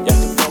 Yeah,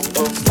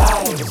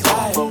 slide.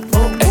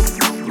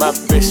 My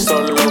bitch so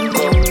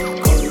loco.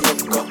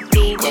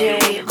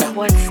 DJ,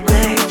 what's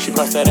next? She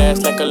bust that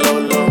ass like a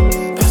Lolo.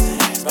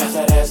 Bust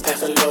that ass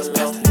like a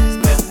Lolo.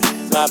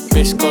 My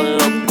bitch go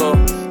loco.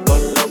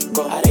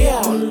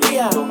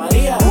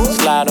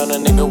 Slide on a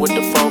nigga with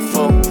the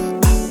fofo.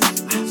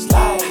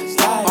 Slide.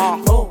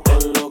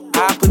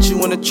 I put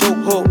you in a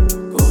chokehold.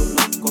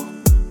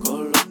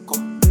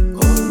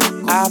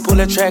 I pull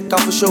that track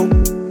off a show.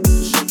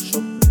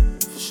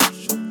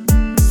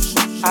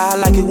 I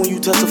like it when you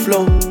touch the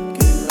floor.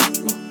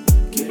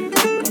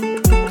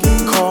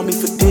 Call me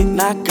for dick,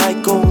 not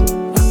Geico.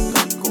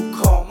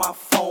 Call my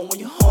phone when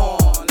you're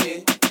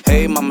horny.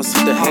 Hey, mama,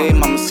 see the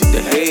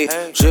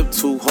hey. Drip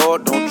too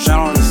hard, don't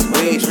drown on this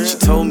wave. She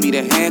told me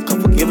to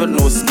handcuff her, give her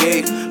no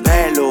escape.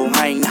 Bad little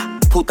hyena,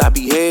 puta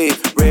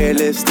behave. Red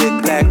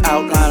lipstick, black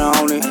outline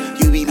on it.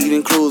 You be leaving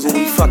Green cruise when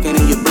we fucking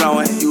and you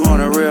blowing. You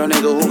want a real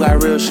nigga who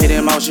got real shit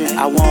in motion.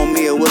 I want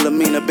me a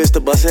Wilhelmina bitch to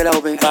bust it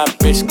open. My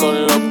bitch go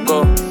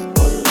loco.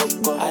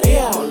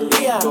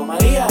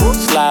 Maria.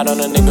 Slide on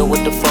a nigga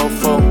with the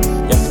fofo.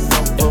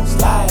 Yeah.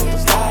 Slide.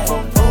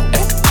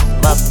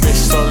 My bitch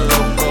so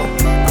loco.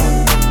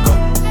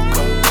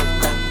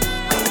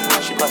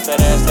 She bust that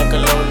ass like a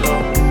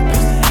Lolo.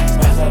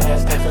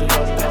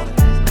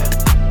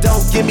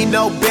 Don't give me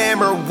no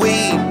Bam or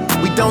weed.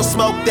 We don't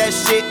smoke that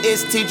shit,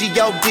 it's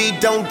TGOD.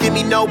 Don't give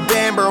me no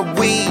Bam or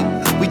weed.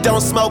 We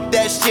don't smoke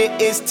that shit,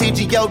 it's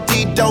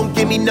TGOD. Don't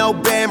give me no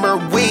Bam or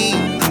weed.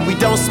 We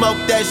don't smoke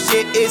that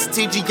shit, it's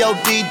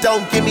TGOD.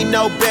 Don't give me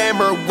no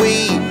Bam or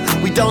weed.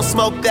 We don't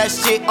smoke that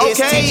shit, it's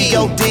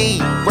TGOD.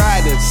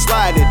 Riding,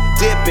 sliding,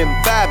 dipping,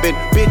 vibing.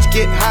 Bitch,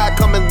 get high,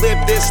 come and live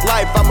this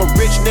life. I'm a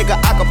rich nigga,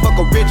 I can fuck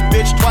a rich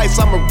bitch twice.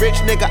 I'm a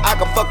rich nigga, I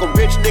can fuck a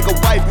rich nigga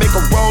wife. Make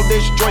her roll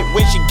this joint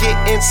when she get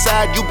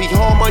inside. You be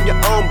home on your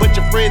own, but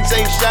your friends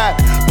ain't shy.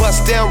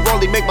 Bust down,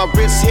 rollie, make my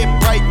wrist hit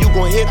bright. You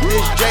gon' hit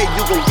this J,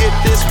 you gon' get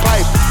this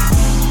pipe.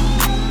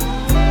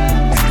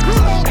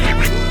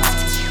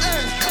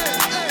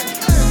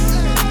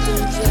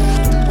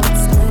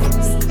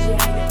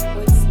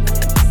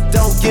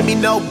 Don't give me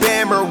no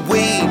Bam or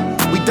weed.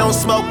 We don't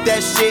smoke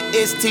that shit,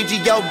 it's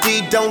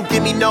TGOD. Don't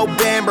give me no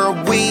Bam or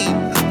weed.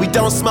 We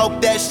don't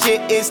smoke that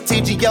shit, it's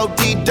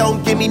TGOD.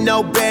 Don't give me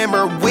no Bam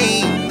or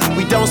weed.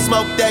 We don't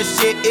smoke that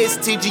shit, it's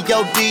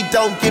TGOD.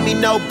 Don't give me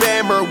no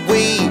Bam or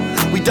weed.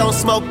 We don't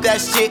smoke that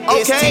shit,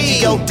 it's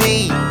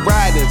TGOD.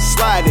 Riding,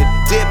 sliding,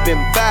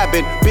 dipping,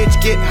 vibing. Bitch,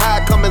 get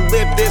high, come and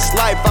live this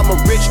life. I'm a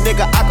rich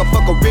nigga, I can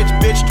fuck a rich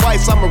bitch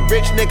twice. I'm a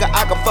rich nigga,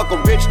 I can fuck a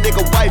rich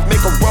nigga wife.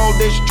 Make her roll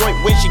this joint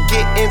when she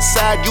get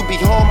inside. You be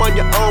home on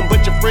your own,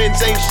 but your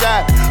friends ain't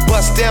shy.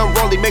 Bust down,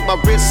 rollie, make my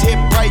wrist hit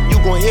bright. You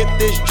gon' hit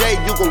this J,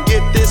 you gon'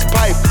 get this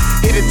pipe.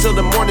 Hit it till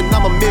the morning,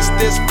 I'ma miss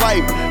this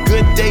pipe.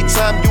 Good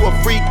daytime, you a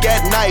freak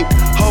at night.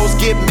 Hoes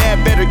get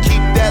mad, better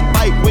keep that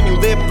light. When you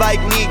live like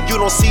me, you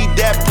don't see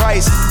that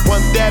price.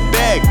 Want that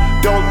bag,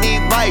 don't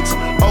need likes.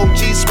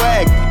 OG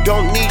swag,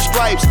 don't need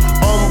stripes.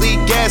 Only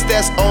gas,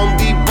 that's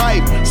only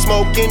right.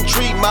 Smoking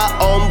treat, my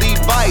only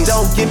vice.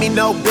 Don't give me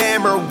no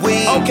Bam or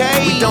weed.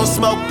 We don't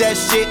smoke that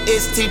shit,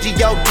 it's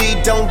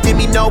TGOD. Don't give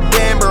me no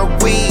Bam or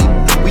weed.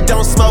 We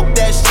don't smoke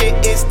that shit,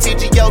 it's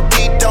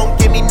TGOD. Don't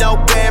give me no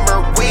Bam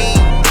or weed.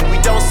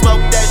 We don't smoke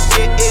that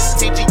shit, it's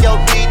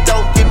TGOD.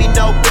 Don't give me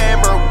no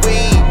Bam or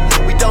weed.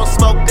 We don't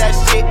smoke that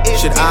shit,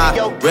 it's Should I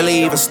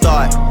really even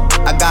start?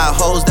 I got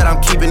hoes that I'm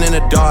keeping in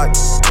the dark.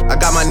 I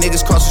got my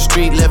niggas cross the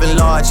street living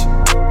large.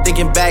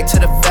 Thinking back to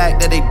the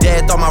fact that they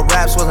dead, thought my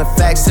raps wasn't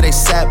facts till they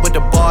sat with the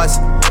bars.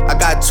 I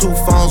got 2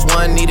 phones,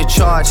 one need a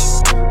charge.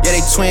 Yeah,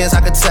 they twins, I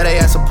could tell they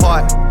ass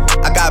apart.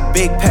 I got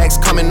big packs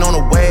coming on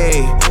the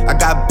way. I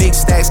got big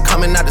stacks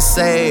coming out to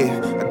save.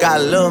 I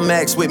got Lil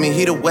Max with me,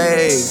 he the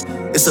wave.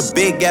 It's a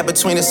big gap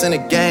between us in the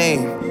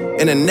game.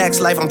 In the next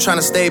life, I'm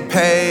tryna stay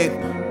paid.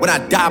 When I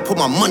die, put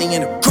my money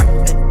in the grave.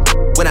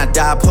 When I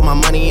die, put my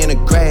money in the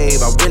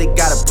grave. I really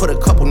gotta put a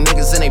couple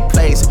niggas in their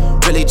place.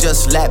 Really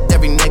just lapped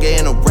every nigga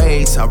in a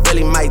race. I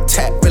really might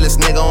tap realest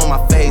nigga on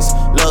my face.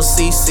 Lil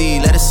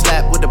CC, let it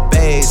slap with the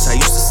bass. I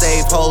used to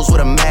save hoes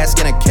with a mask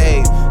in a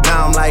cave.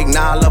 Now I'm like,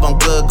 nah, love, I'm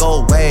good,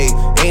 go away.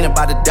 Ain't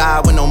about to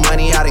die with no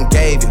money I done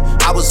gave you.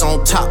 I was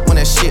on top when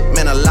that shit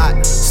meant a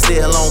lot.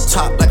 Still on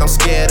top like I'm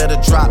scared of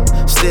the drop.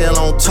 Still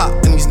on top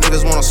and these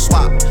niggas wanna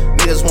swap.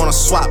 Niggas wanna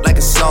swap like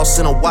it's sauce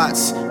in a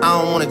Watts. I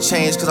don't wanna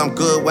change cause I'm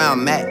good where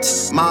I'm at.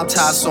 Mob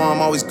tie, so I'm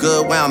always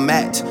good where I'm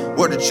at.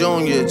 Word to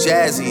Junior,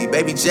 Jazzy,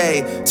 Baby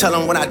J. Tell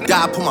them when I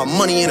die, put my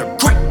money in a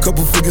crack.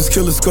 Couple figures,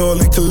 kill a skull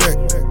and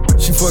collect.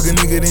 She fuck a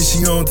nigga, then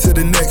she on to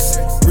the next.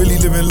 Really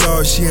living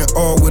large, she ain't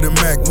all with a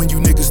Mac. When you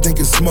niggas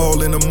thinking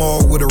small in the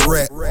mall with a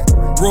rat.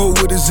 Roll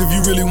with us if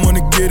you really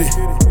wanna get it.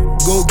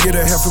 Go get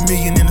a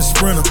 $500,000 in a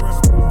Sprinter.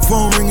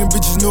 Phone ringing,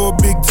 bitches know a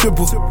big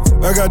tipple.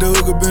 I got the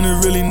hook up and there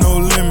really no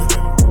limit.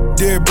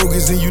 Dead broke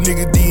is in you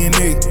nigga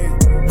DNA.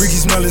 Ricky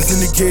Smile is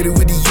indicated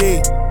with the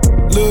yay.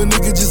 Little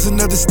nigga just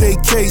another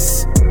state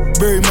case.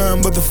 Bury my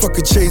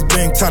motherfucker Chase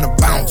Bank, time to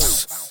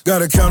bounce.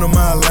 Gotta count on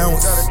my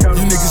allowance.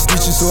 You niggas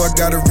snitching, so I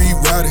gotta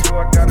rewrite it.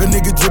 A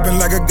nigga dripping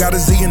like I got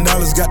 $1 zillion.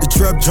 Got the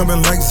trap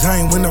jumping like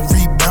Zayn when I'm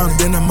rebounding.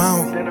 Then I'm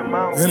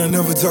out, and I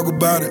never talk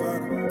about it.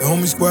 The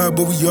homie squad,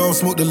 but we all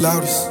smoke the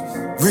loudest.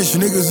 Rich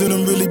niggas and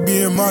I'm really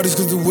being modest.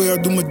 Cause the way I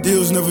do my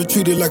deals never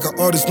treated like an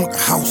artist want a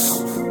house.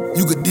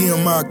 You could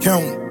DM my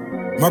account.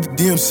 My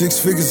DM 6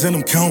 figures and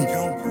I'm counting.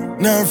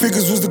 9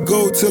 figures was the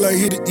goal till I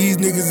hit it. These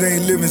niggas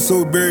ain't living,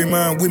 so bury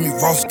mine with me.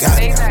 Ross got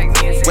it.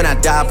 When I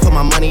die, put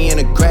my money in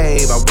a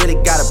grave. I really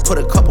gotta put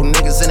a couple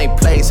niggas in their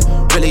place.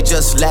 Really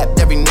just lapped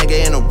every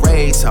nigga in a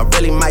race. I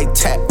really might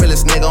tap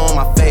realest nigga on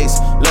my face.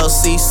 Lil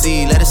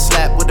CC, let it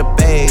slap with the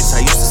bass. I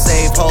used to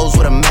save hoes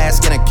with a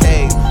mask in a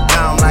cave.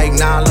 Now I'm like,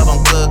 nah, love,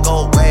 I'm good,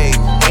 go away.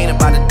 Ain't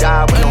about to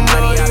die with no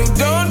money out of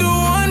Don't do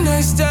one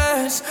night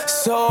stands,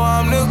 so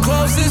I'm the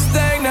closest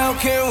thing. Now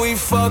can we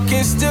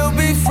fucking still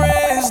be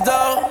friends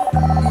though?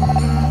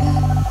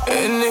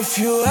 And if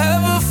you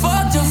ever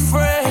fucked a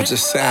friend, I'm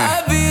just saying.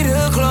 I'll be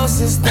the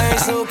closest thing,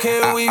 so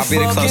can we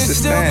fucking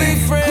still be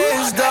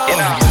friends, though? You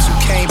know, but you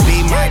can't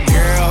be my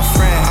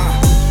girlfriend.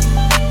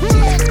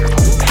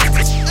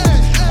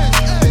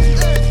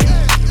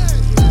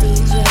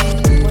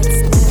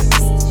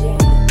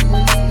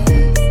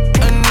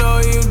 I know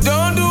you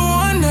don't do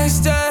one night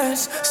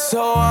stands,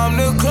 so I'm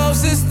the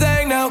closest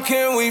thing. Now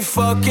can we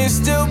fucking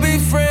still be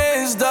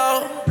friends,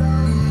 though?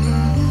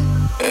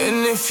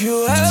 And if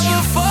you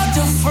ever fucked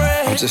a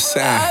friend, I'm just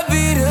saying. I'll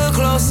be the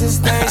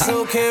closest thing,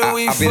 so can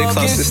we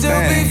fucking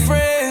still be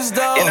friends,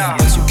 though? You know,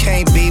 but you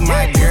can't be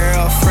my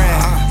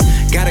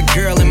girlfriend. Got a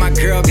girl and my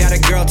girl got a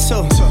girl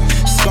too.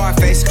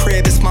 Scarface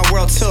crib, it's my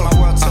world too.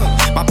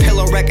 My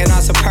pillow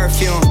recognize her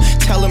perfume.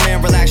 Tell a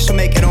man relax, she'll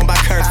make it on by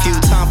curfew.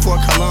 Time for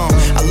cologne,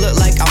 I look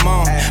like I'm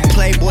on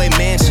Playboy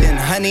Mansion,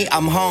 honey,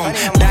 I'm home.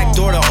 Back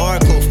door to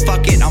Oracle,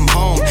 fuck it, I'm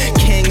home.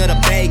 King of the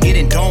Bay,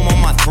 getting dome on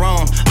my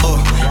throne.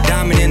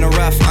 Diamond in the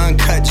rough,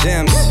 uncut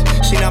gems.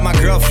 She not my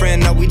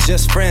girlfriend, no, we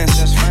just friends.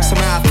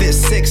 Somehow I fit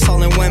 6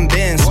 all in one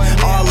Benz.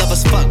 All of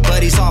us fuck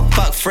buddies, all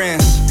fuck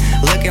friends.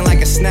 Looking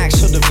like a snack,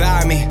 she'll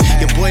devour me.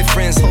 Your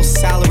boyfriend's whole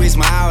salary's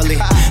my hourly.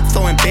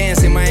 Throwing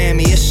bands in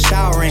Miami, it's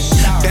showering.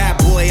 Bad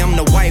boy, I'm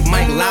the white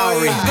Mike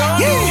Lowry.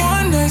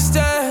 One night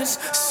stands,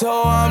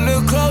 so I'm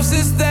the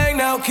closest thing.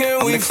 Now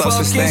can we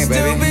fucking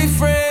still be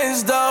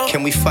friends, though?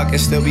 Can we fucking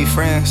still be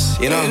friends,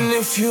 you know? And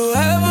if you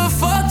ever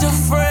fucked a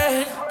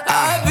friend,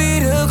 I'd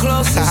be the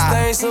closest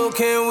thing. So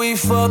can we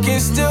fucking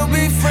still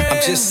be friends,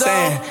 I'm just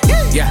saying.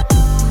 Yeah.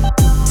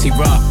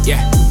 T-Raw,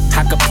 yeah.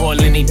 I could pull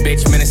any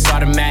bitch, man, it's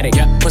automatic.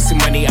 Yeah. Pussy,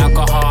 money,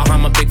 alcohol,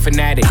 I'm a big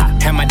fanatic.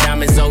 Have my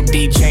diamonds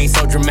OD, chain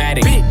so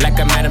dramatic. Like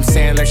I'm Adam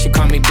Sandler, she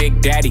call me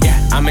Big Daddy.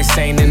 I'm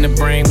insane in the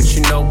brain, but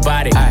you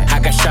nobody. I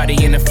got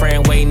shawty in the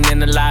friend waiting in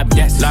the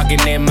lobby. Logging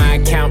in my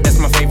account, that's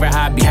my favorite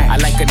hobby. I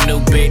like a new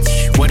bitch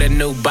with a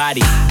new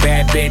body.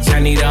 Bad bitch, I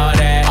need all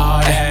that.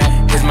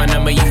 Here's my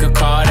number, you could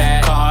call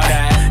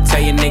that.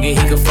 Tell your nigga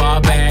he could fall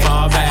back.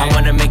 I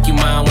wanna make you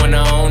mine,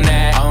 wanna own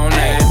that.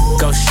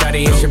 Go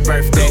shawty, it's your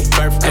birthday.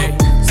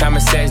 Simon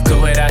says, do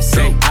what I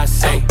say.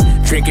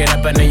 Drink it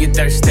up, I know you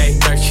thirsty.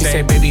 She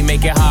said, baby,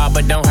 make it hard,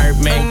 but don't hurt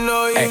me. I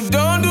know you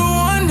don't do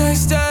one night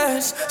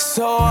stands,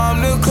 so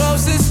I'm the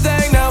closest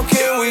thing. Now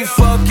can we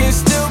fucking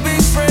still be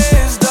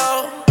friends,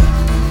 though?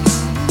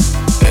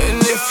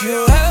 And if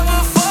you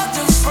ever fucked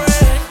a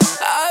friend,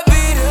 I'd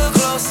be the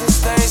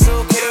closest thing.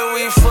 So can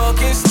we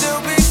fucking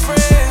still be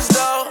friends,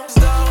 though?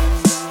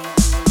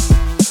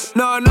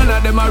 No, none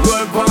of them are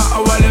roll for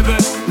our level.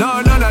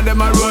 No, none of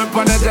them are roll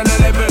for the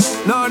general level.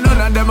 No, none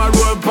of them are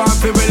roll for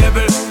people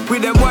level.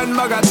 With them one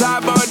bag of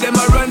talk about them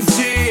a run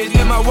street.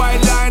 Them a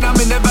white line and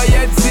me never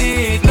yet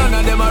see it. None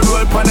of them are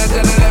roll for the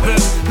general level.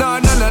 No,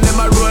 none of them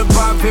are roll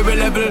for people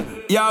level.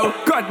 Yo,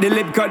 cut the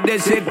lip, cut the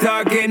shit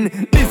talking.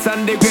 This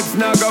and the grips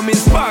now got me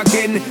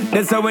sparking.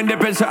 That's how when the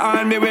pressure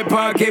on me we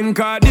parking.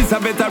 Cause this a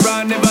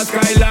veteran never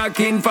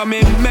skylarking. For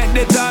me, make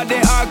the thought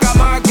the arc a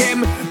mark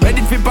him.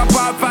 Ready for pop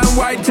off and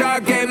white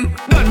chalk him.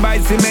 Done by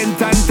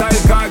cement and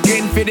tile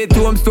caulking. For the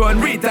tombstone,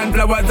 wreath and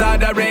flowers are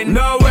the rain.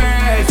 No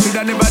way,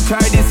 shoulda never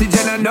tried this,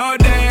 Jenna, no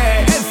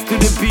day. S to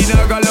the P,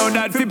 now go loud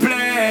that fi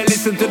play.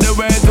 Listen to the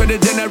words what the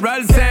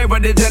general say,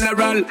 what the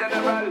general.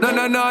 No,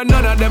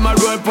 none of them are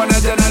roll for the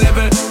general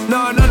level.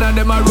 No, none of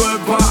them are roll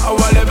for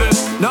our level.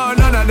 No,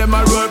 none of them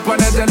are roll for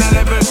the general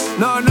level.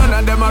 No, none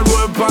of them are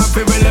roll for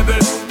people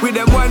level. With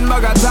them one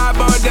bag of talk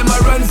about them a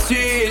run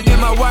street.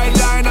 Them a white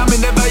line and me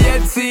never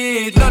yet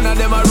see it. None of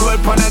them are roll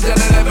for the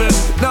general level.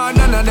 No,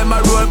 none of them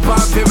are roll for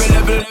people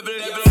level.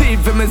 See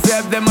for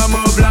myself, them a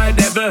move like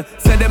devil.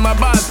 Say them a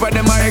boss, but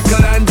them a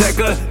heckle and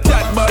jekyll.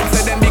 Chatbot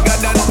say them bigger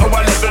than our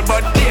level,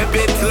 but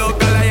David's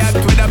local I act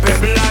with a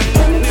pebble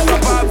and never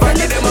pop and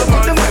give them a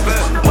bone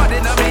pebble. What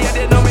in a me,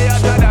 they know me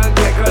hotter than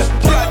Jekyll.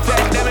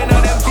 Protect them in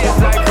all them face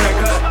like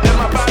Freckle. Them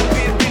a bad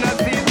piece, be not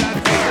see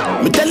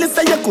that. Me tell you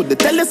say you could,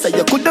 tell you say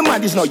you could the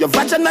manage. Now you're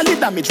vaginally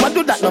damaged. What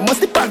do that? No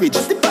must the porridge.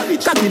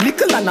 Cocky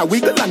little and a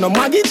wiggle and no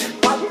maggage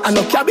and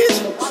no cabbage.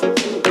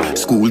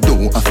 School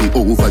don't have it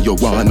over, you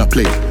wanna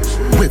play.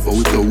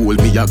 Without the hole,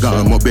 me a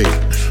gonna obey.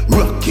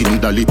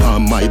 Rocking the lip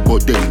on my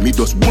body. Me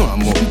just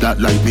warm up that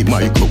like me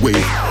microwave.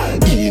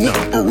 In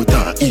and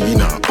out, in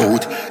and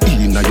out.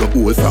 In your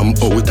hole from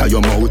out of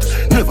your mouth.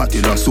 Never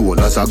tell a soul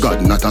as a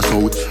god, not a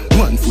south.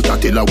 1 foot a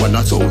tell a one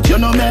a south. You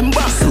know remember?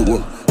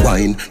 Slow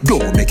wine,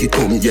 don't make it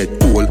come yet.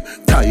 Hold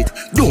tight,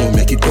 don't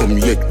make it come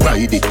yet.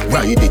 Ride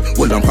it,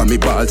 hold on for me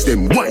balls.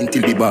 Them wine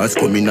till the bars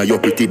come in a your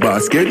pretty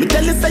basket. Me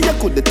tell you say you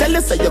could, tell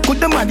you say you could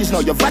the manage. Now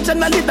you're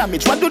vaginally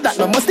damaged. What do that?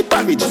 No must the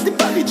porridge.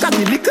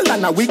 Cocky little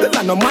and a wiggle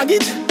and no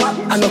maggage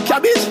and no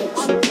cabbage.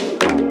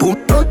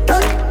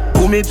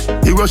 Boom it,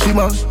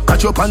 Hiroshima,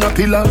 catch up on a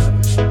pillar.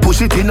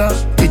 Push it in a,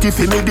 titty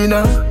for me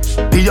dinner.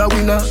 Be a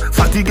winner,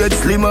 fatty get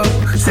slimmer.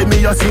 Say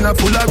me a sinner,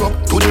 pull her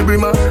up to the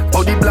brimmer.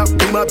 Body black,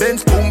 brimmer,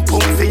 Benz, boom,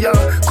 boom, for ya.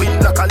 Queen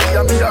like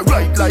Aliyah, me a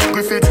ride like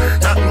Griffith.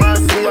 Not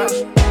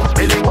Marcia,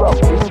 belly.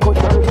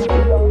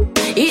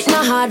 It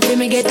not hard hard for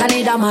me get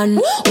another man.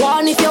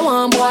 One if you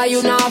want, boy,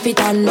 you not fit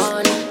on.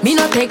 Me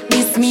no take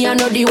this, me I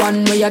know the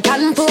one. Where you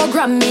can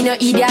program me, no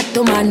idiot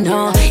to man.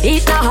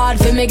 It's not hard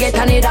for me get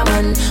another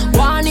man.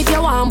 One if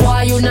you want,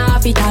 boy, you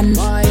not fit on.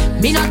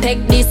 Me no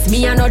take this,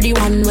 me I know the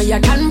one. Where you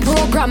can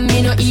program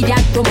me, no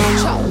idiot to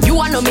man. You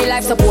wanna know me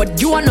life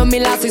support, you wanna know me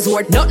last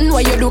resort. Nothing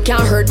what you do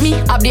can't hurt me,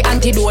 have the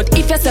antidote.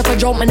 If you say for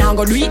jump, man, I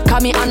go do it,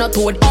 cause me I not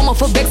toad. I'm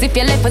for vex if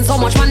you left and so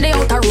much man they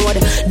out the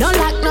road. Don't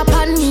lock no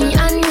on me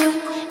and you.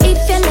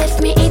 If you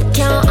left me, it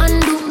can't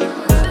undo.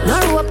 No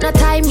rope, no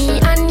tie me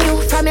and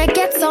you. From you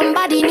get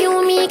somebody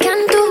new, me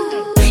can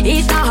do.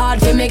 It's not hard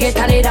for me get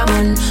another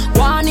man.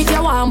 One if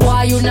you want,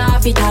 boy, you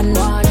not fit on.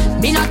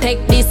 Me no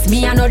take this,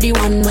 me I know the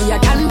one. When you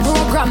can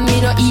program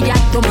me, no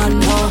idiot to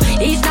man.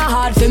 It's not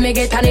hard for me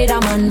get another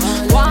man.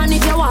 One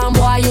if you want,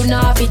 boy, you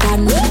not fit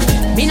on.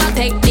 Me no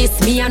take this,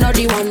 me I know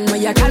the one.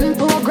 When you can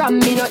program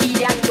me, no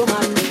idiot to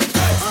man.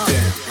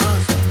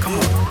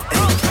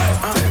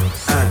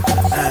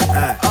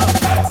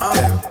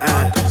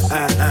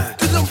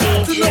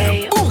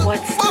 DJ,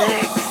 what's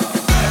next?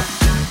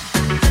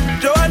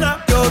 Joanna,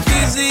 your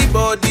busy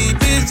body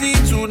busy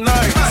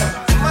tonight.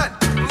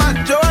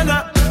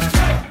 Joanna,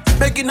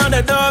 making on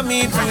the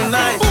dummy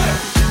tonight.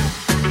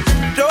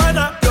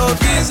 Joanna, your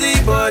busy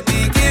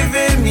body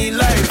giving me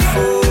life,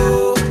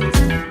 oh,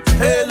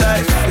 hey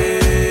life,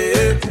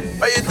 hey.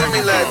 Why you do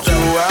me like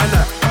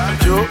Joanna,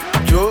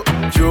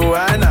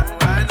 Joanna?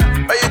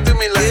 Why you do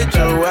me like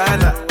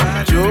Joanna,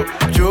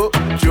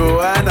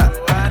 Joanna?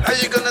 How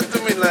you gonna do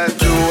me like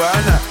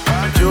Joanna,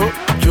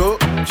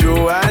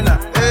 Joanna?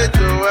 Hey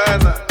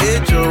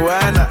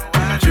Joanna,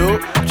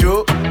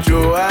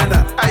 Joanna.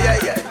 Ay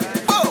ay ay.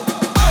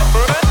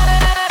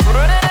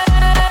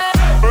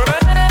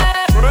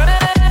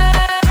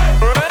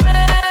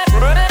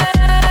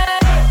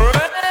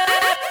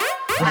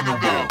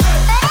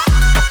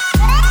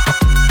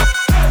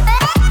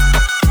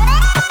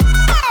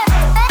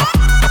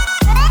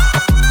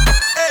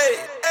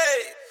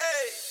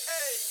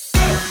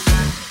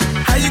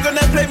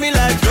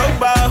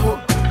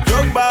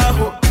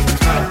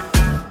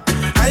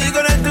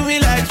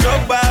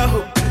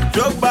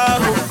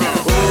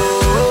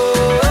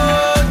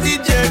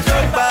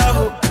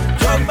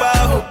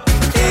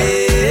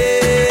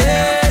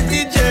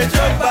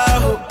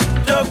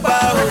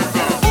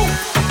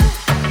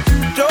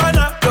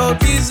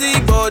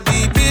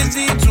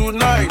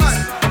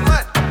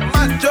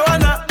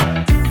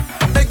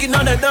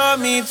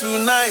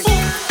 Tonight,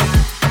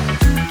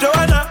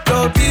 Joanna,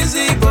 your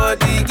busy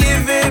body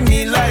giving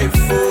me life,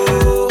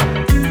 oh,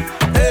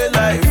 hey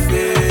life,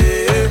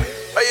 hey.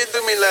 Why you do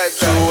me like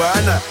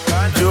Joanna,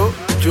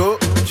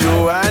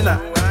 Joanna?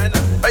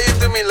 Why you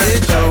do me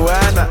like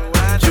Joanna,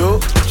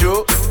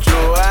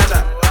 Joanna?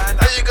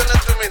 How you gonna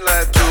do me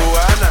like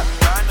Joanna,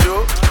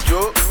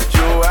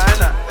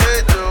 Joanna? Hey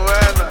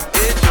Joanna,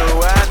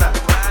 Joanna.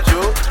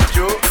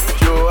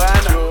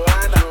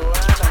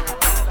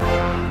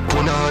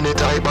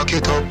 Back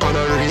it up on a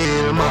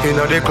real man.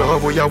 Inna the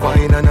club we a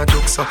wine and a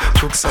juksa.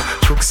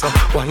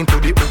 Wine to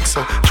the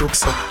hooksa,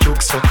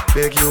 juksa.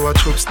 Beg you a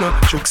chups no,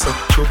 juksa.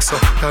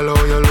 Tell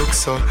how you look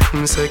so,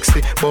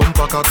 sexy.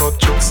 Bumper cock up,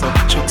 juksa.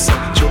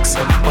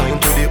 Wine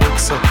to the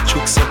hooksa,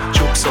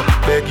 juksa.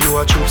 Beg you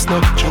a chups no,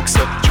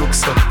 juksa.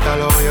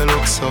 Tell how you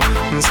look so,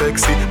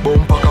 sexy.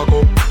 Bumper cock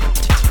up.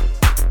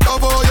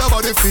 Love how your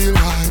body feel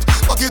right.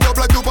 Back it up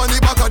like you on the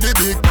back of the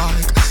big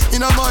bike.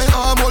 Inna my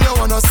arm, all you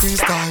wanna squeeze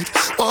tight.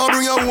 Wanna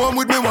bring you home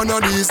with me one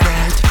of these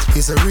nights.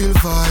 It's a real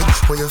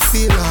vibe, what you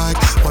feel like.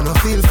 Wanna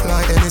feel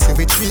fly, anything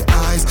with 3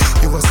 eyes.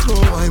 You a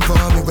slow wine for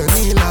me when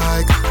me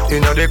like.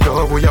 Inna the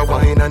club, we a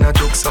wine and a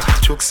juksa.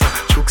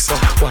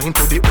 Wine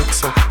to the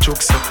hooksa,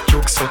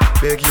 juksa.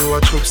 Beg you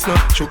a chups no,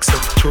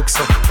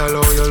 juksa. Tell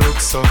how you look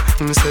so,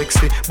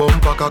 sexy.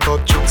 Bumper cock up,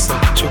 juksa.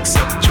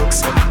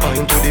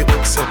 Wine to the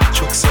hooksa,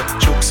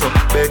 juksa.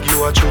 Beg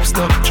you a chups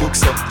no,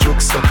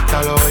 juksa.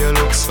 Tell how you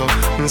look so,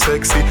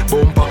 sexy.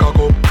 Bumper cock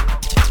up.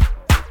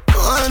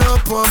 Wind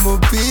up on my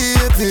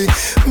baby,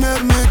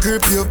 make me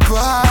grip your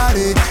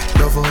body.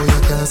 Love how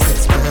you can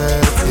sex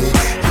dirty,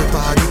 your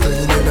body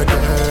clean and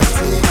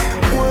dirty.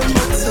 When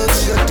you touch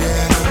your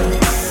damn,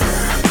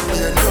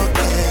 you don't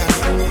care.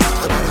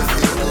 I wanna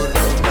feel good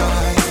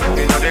tonight.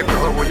 You know the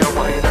girl with your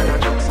wine and a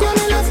jokes. You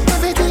me love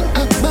everything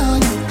about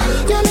you.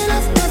 You me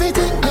love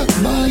everything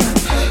about you.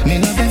 Me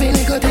love every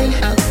little thing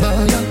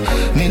about you.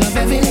 Me love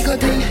every little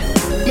thing.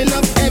 Me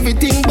love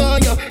everything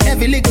about you.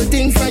 Every little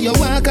thing from your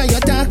walk and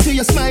your talk to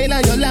your smile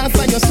and your laugh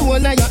and your soul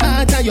and your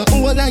heart and your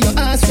whole and your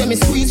ass. When me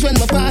squeeze, when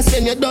me pass,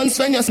 when you dance,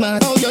 when you smile.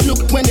 How you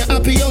look when you're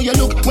happy, how you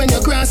look when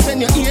you cross,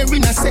 when you're here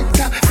in a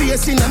sector,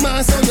 face in a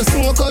mask. How you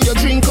smoke, how you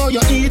drink, how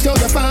you eat, how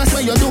you fast.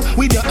 When you do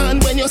with your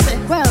hand when you say,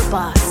 well,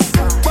 boss.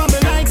 But me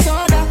like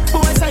soda.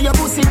 Boy say your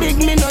pussy big,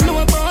 me no know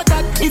about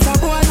that. If a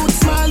boy would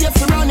smile, you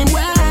fi run him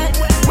wet.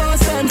 Boss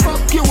then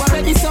fuck you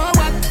already, so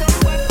what?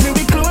 Me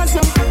be close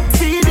you,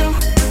 feed you,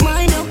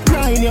 mind you,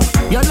 grind you.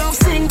 Your love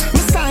sing, me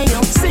sign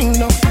you, sing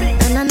no.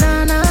 Na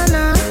na na na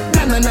na.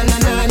 Na na na na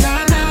na na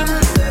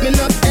na. Me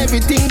love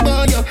everything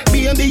about you.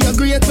 Baby, you're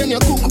great when you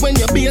cook, when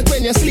you bake,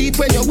 when you sleep,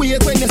 when you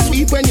wake, when you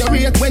sweep, when you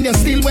rate, when you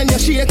still, when you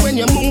shake, when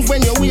you move,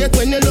 when you wait,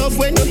 when you love,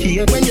 when you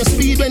hate, when you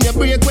speed, when you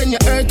break, when you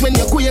hurt, when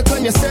you quake,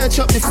 when you search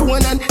up the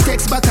phone and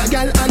text back a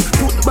gal and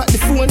put back the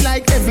phone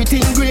like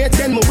everything great.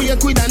 Then me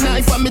wake with a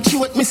knife and me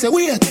throat, me say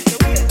wait.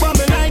 But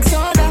me like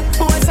soda,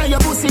 boy say your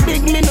pussy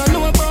big, me no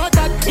know about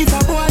that. If a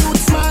boy look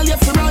small, you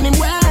fi run him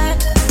wet.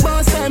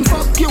 Boss time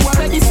fuck you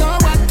already, so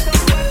what?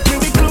 Me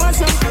be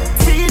closer,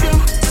 feed you,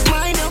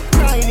 mind you,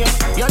 grind you.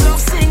 Your love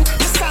sing,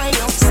 you sign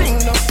up, sing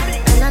no.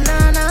 Na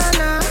na na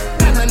na,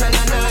 na na na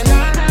na na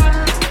na.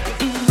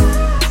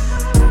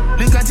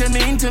 Look what you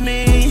mean to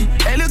me,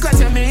 hey look what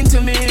you mean to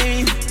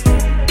me.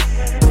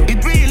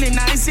 It really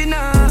nice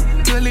enough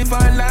to live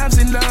our lives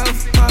in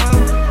love.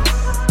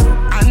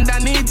 And I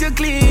need you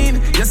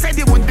clean. You said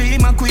you would be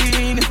my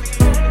queen.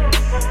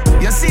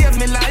 You saved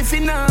me life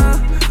in a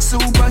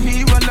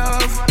superhero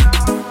love.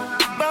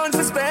 Bound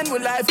to spend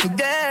with life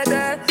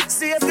together.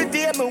 Save the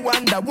day, me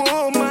Wonder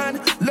Woman.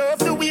 Love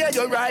the way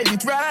you ride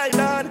it right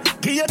on.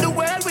 Give you the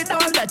world with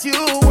all that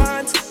you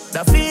want.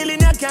 The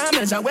feeling you can't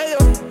measure where you.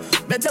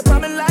 Better for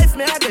my life,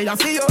 me I get you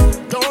feel.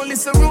 Don't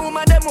listen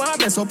rumor, them want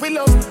mess up with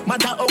love.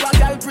 Matter how a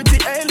girl pretty,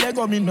 hey, let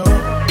go me know.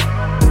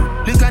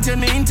 Look what you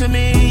mean to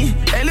me,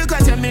 hey, look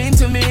what you mean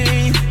to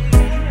me.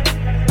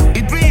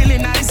 It really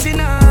nice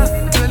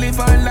enough to live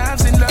our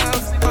lives in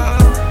love.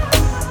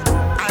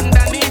 And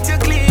I need you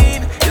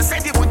clean. You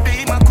said you would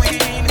be my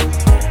queen.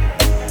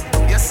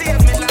 You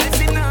saved me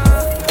life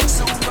enough.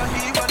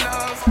 Superhero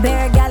love.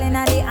 Bear gal in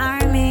the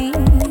army.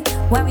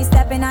 When we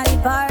step in at the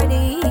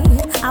party,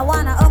 I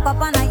wanna hook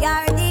up on a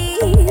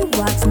yardie.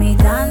 Watch me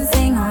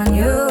dancing on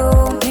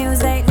you.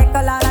 Music like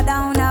a lot of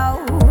down now.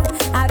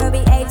 I do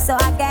behave so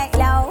I get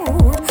low.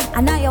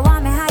 I know you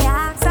want me how you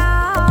act so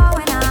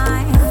when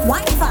I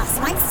wine fast,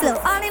 wine slow.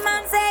 All the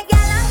man say,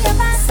 girl, I'm your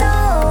fast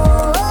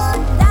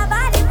slow. La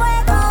body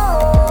fuego,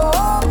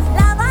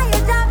 la how you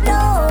drop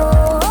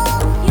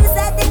low. You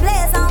set the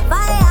place on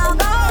fire.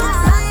 Go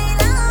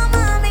baila,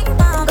 mami,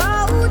 go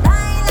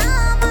baila,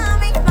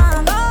 mami, go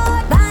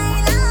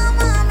baila,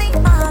 mami,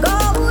 go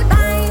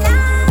baila.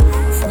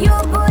 You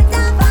put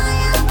the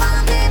fire on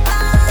me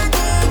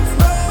body.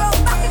 Go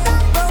back it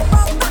up, go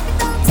back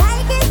it up.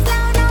 Take it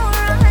slow, no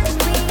rush.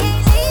 We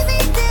ain't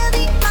leaving till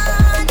the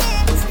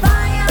morning.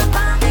 Fire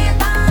on me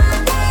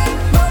body.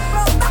 Go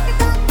back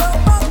it up, go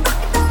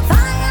back it up.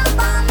 Fire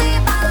on me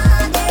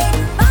body.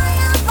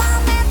 Fire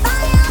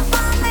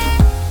on me.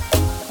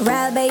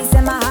 Real bass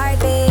in my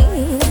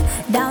heartbeat.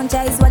 Don't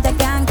chase what you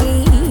can't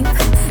keep.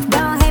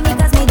 Don't hate me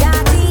 'cause me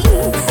dirty.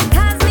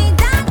 'Cause me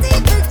dirty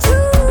for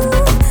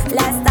true.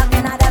 Let's talk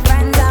in the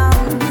friend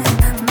zone.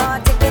 More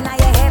ticking on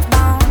your hip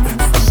bone.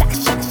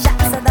 Shot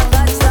to the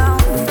blood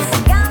zone.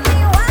 Got me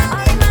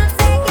wild, man,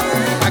 say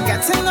I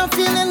got a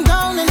feeling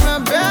down in my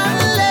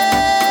belly.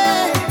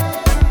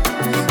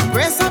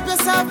 Brace up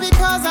yourself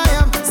because I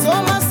have so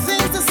much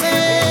things to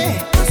say.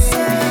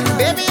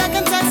 Baby, I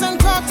can text and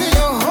talk to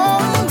you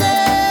whole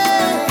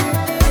day.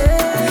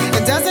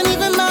 It doesn't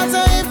even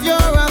matter if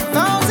you're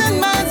 1,000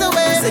 miles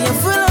away. Say you're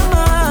full of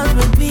my heart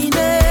with me,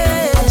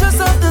 I just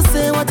have to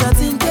say what I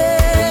think. I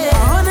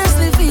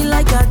honestly feel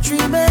like I'm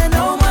dreaming.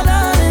 Oh my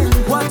darling,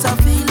 what I'm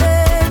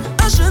feeling.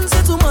 I shouldn't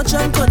say too much,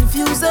 I'm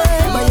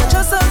confusing. But you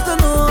just have to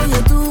know how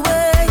you do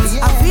it.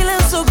 I'm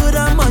feeling so good,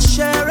 I must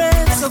share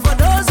it. So for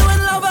those who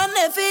in love and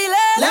they feel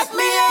it, Let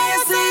me hear you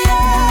say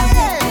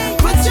yeah.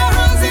 Put your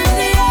hands in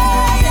the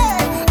air.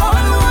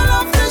 All who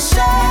love to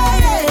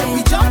share.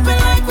 We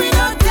jumping like we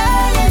don't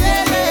care.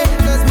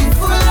 'Cause we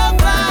full of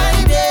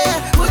vibe, yeah.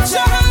 Put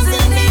your hands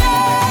in the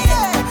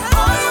air.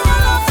 All who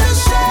love to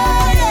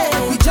share.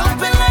 We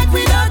jumping like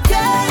we don't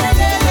care.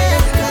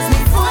 'Cause we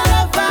full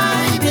of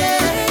vibe, yeah.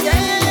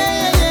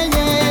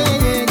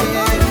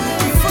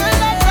 We full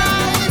of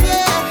vibe,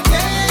 yeah.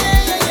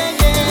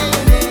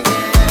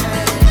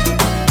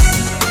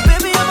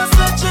 baby, I must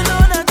let you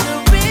know that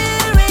you're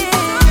weary.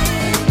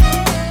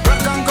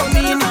 Rock and come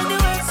in,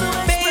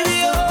 baby,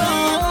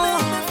 oh.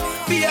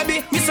 Baby,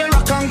 me say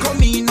rock and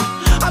come in.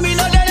 I mean,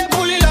 no they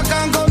pull it lock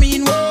and come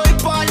in. Whoa,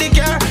 if all the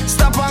care,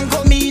 stop and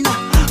come in.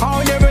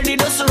 How they ready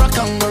to rock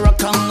and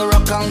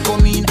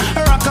come in,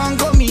 rock and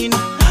come in.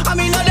 I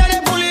mean, no they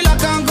pull it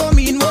lock and come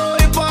in. Whoa,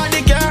 if all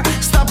the care,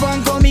 stop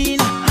and come in.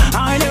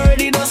 How they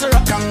ready to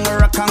rock and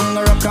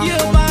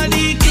your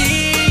body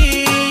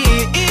clean,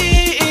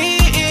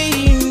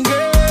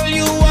 girl,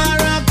 you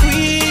are a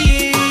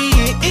queen.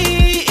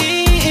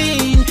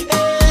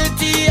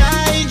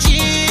 LTIG,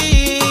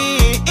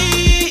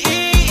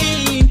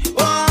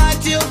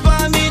 want you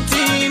for me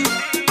team,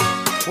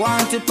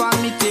 want it for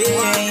me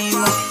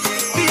team.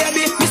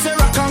 Baby, me say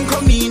rock and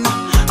come in.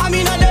 I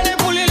mean, I let it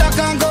pull it lock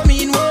and come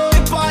in. Whoa,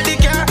 if all the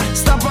care,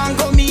 stop and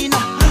come in.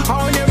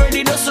 How they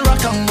ready to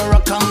rock and come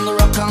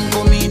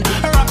in,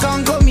 rock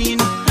and come in.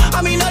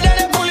 I mean, I let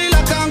it pull it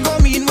lock and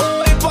come in.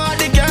 Whoa, if all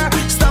the care,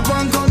 stop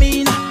and come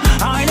in.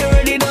 How they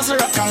ready to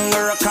rock and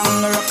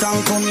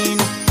come in.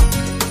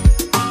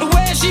 The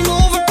way she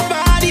move her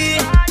body,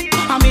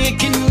 I'm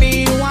making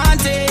me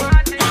want it.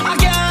 I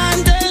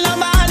can't tell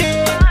nobody.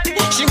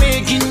 She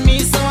making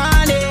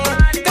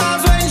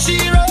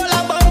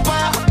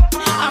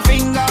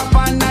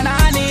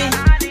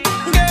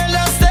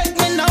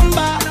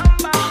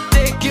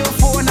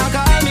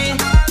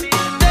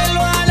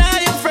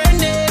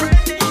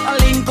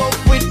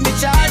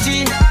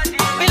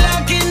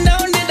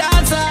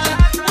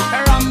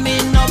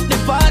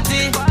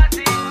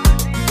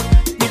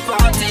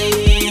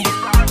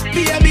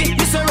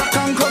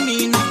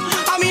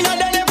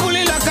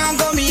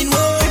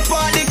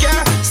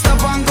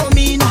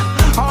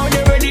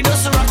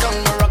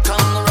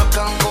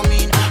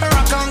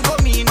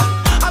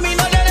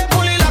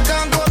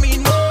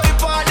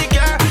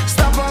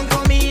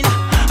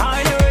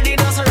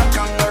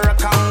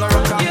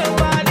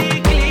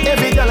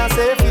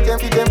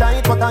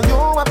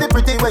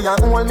way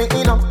you hold me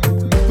in up.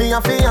 Me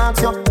a fi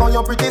ask you, how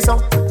you pretty so?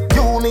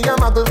 You me a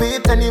muggle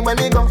with anywhere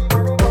me go.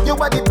 You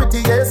are the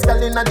prettiest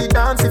girl inna the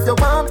dance. If you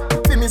want,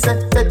 fi me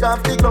say take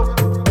off the glove.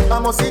 I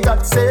must see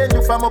God send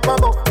you from up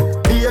above.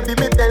 Baby,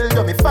 me tell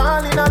you me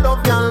fall in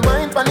love. Y'all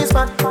wine pon this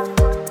fat,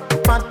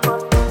 fat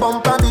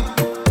bumper beat.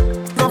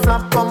 No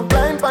flap, come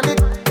climb pon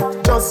it,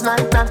 just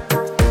like that.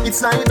 It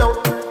slide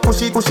out,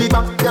 push it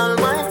back. Y'all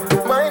wine,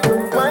 wine,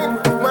 wine,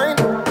 wine,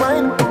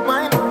 wine,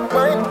 wine,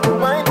 wine,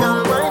 wine.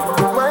 Y'all wine,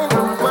 wine,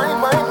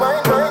 wine, wine,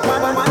 wine, wine,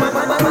 wine,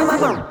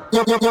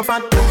 wine. You're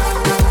fat.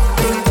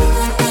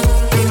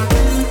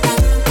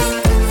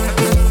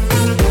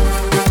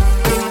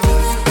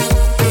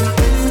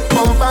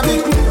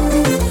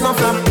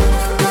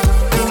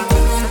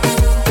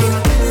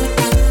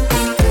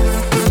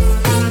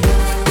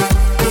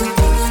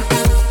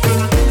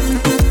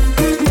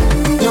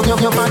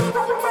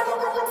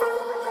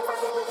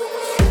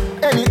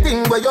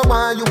 Anything where you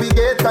want, you be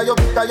get. Cause you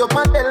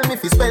man tell me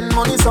if you spend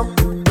money so.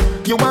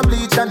 You want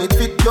bleach and it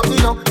fit you,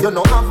 you know. You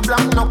know have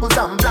black knuckles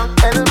and black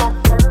elbow.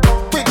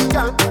 Quick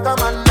girl, come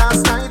on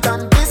last night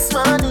and this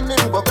morning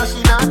him go cause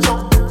she not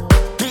show.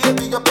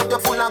 Baby, you put you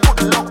full of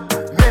good luck.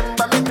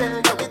 Remember me tell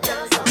you we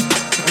can't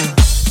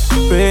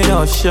stop. Rain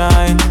or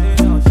shine,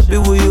 baby,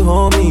 will you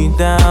hold me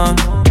down?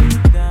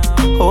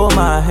 Hold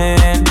my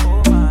hand,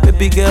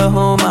 baby girl,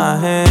 hold my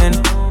hand.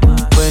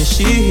 When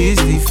she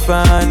hits the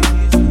fan,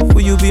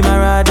 will you be my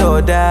ride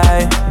or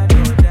die?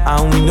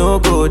 And we no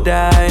go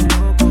die,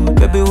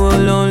 baby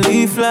we'll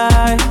only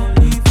fly.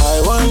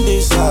 I want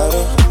this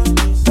harder,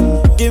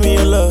 give me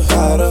your love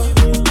harder.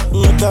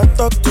 Make I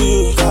talk to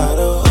you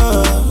harder.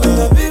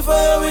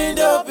 Before your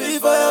window,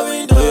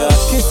 you're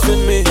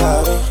kissing me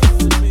harder,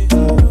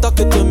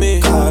 talking to me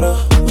harder.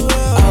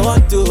 I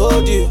want to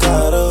hold you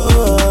harder.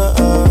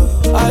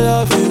 I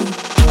love you,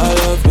 I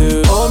love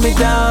you. Hold me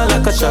down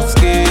like a shot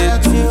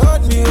skate.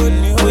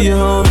 Will you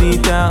hold me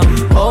down?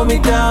 Hold me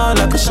down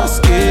like a shot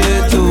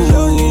skate too.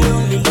 Hold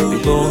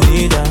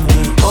me down.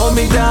 Hold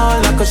me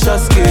down like a shot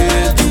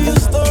skate.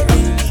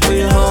 Will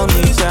you hold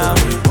me down?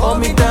 Hold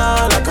me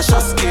down like a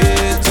shot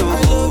skate too.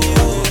 Own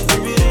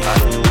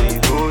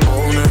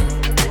it,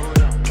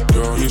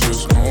 girl, you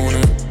just own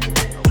it.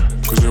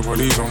 Cause your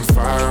body's on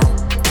fire.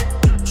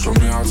 Show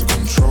me how to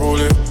control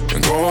it.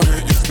 Then go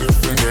ahead, you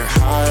flip and get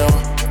higher.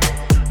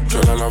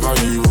 Girl, I love how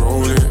you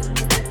roll it.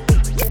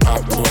 I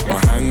put my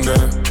hand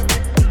there.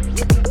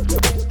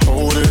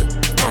 Hold it,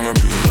 I'ma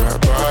be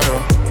right by you.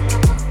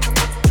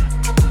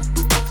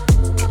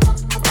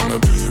 I'ma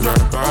be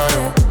right by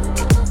you.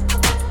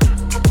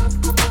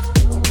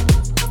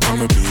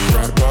 I'ma be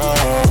right by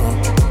you.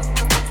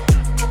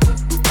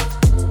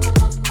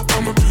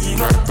 I'ma be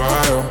right by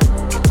you.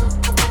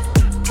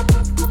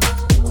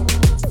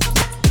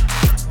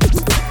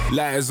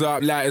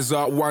 Lighters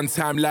up, one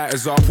time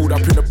lighters up. Pulled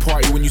up in the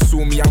party when you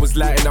saw me, I was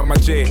lighting up my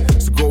J.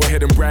 So go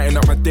ahead and brighten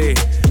up my day.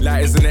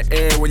 Lighters in the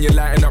air when you're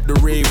lighting up the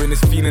rave. And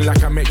it's feeling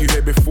like I met you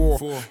here before.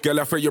 Girl,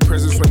 I felt your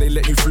presence when they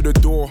let you through the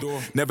door.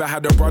 Never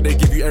had a brother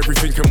give you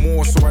everything and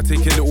more. So I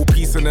take a little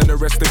piece and then the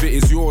rest of it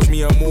is yours,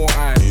 me and more.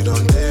 You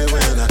don't dare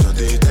when I don't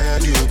they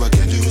tell you. But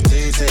can you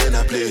take and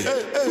I play?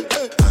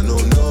 I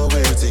don't know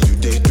where till you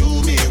they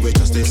do me. We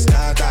just they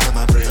scatter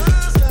my brain.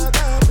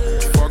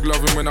 Fuck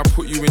loving when I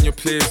put you in your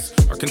place.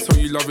 I can tell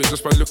you love it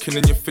just by looking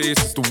in your face.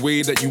 It's the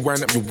way that you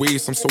wind up your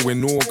waist. I'm so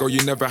in awe, girl,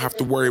 you never have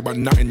to worry about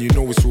nothing. You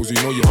know it's yours,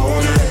 you know you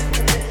own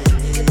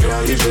it.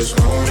 Girl, you just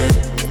own it.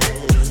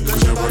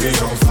 Cause your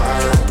body's on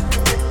fire.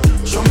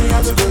 Show me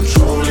how to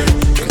control it.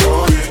 And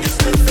go ahead, you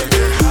flip and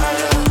get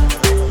higher.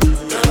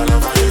 Girl, I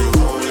love how you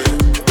roll it.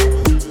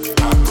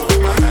 I put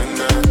my hand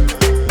there.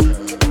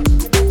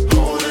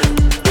 Hold it,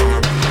 I'ma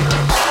be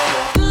right by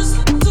you. This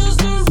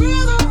the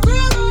rhythm,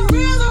 rhythm,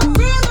 rhythm,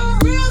 rhythm,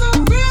 rhythm,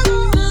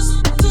 rhythm.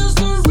 This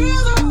the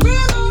rhythm,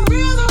 rhythm,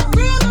 rhythm,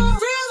 rhythm,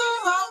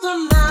 rhythm of the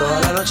night. Toda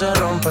la noche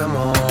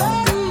rompemos,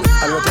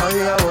 al otro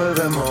día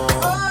volvemos.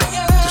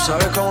 Tú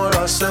sabes cómo lo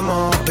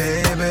hacemos,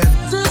 baby.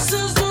 This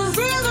is the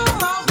rhythm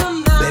of the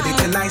night. Baby,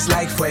 tonight's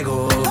like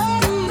fuego.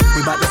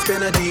 We bout to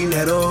spend the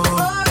dinero.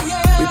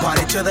 We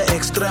party to the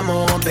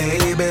extremo,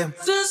 baby.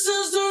 This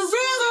is the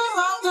rhythm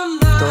of the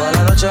night. Toda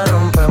la noche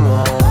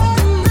rompemos,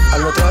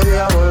 al otro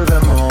día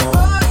volvemos.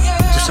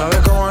 Tú sabes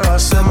cómo lo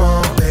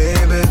hacemos,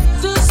 baby.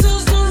 This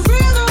is the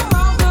rhythm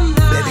of the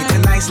night. Baby,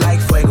 tonight's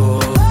like fuego.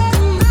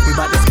 We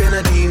bout to spend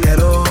the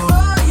dinero.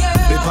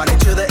 We party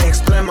to the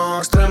extremo,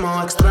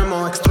 extremo,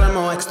 extremo,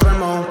 extremo,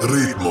 extremo.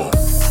 Ritmo.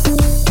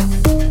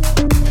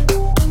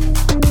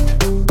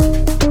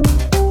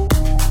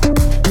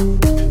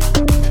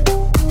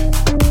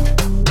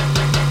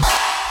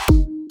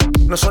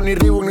 No son ni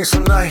Reebok ni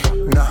Sonai,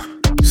 nah.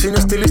 Sin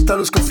estilista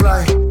luzco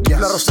fly, yes.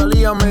 La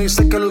Rosalía me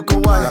dice que luzco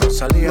guay.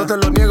 No te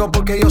lo niego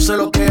porque yo sé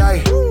lo que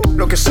hay.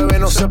 Lo que se ve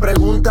no se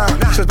pregunta.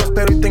 Yo te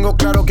espero y tengo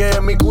claro que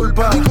es mi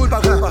culpa.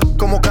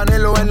 Como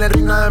Canelo en el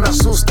ring nadie me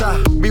asusta.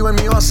 Vivo en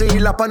mi oasis y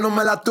la paz no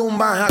me la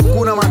tumba.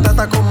 Hakuna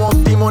Matata como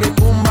Timon y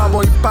Pumba.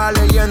 Voy pa'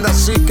 leyenda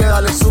así que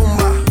dale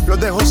zumba. Los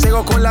dejo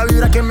ciego con la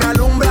vibra que me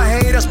alumbra.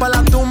 Haters pa'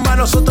 la tumba,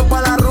 nosotros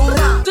pa' la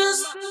rumba. This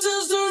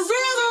is the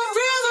rhythm.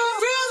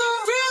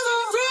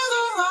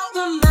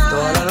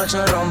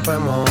 noche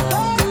rompemos,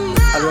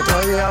 al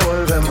otro día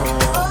volvemos.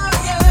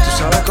 Tú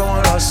sabes cómo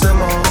lo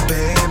hacemos,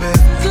 baby.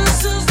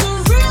 This is the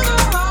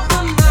rhythm of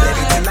the night.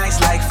 Baby,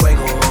 tonight's like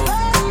fuego.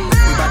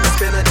 We bout to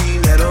spend the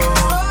dinero.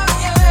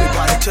 We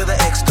party to the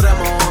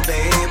extremo,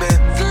 baby.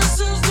 This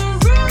is the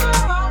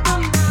rhythm of the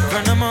night.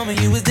 From the moment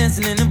you was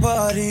dancing in the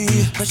party,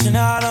 pushing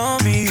out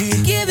on me,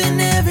 giving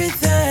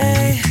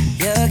everything,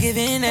 you're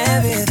giving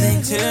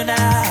everything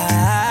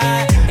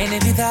tonight. And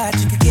if you thought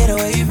you could get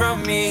away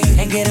from me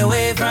and get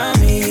away from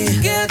me,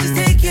 girl, just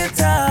take your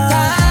time.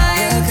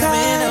 You're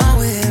coming on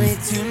with me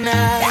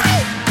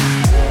tonight.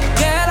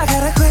 Girl, I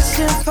got a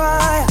question for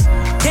you.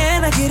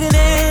 Can I get an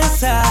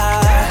answer?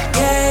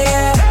 Yeah,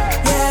 yeah,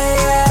 yeah,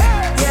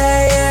 yeah,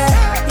 yeah, yeah,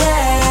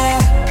 yeah.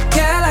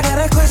 Girl, I got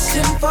a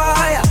question for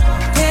you.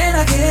 Can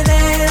I get an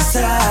answer?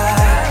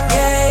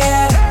 Yeah,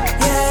 yeah,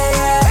 yeah,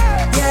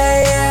 yeah, yeah,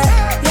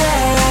 yeah,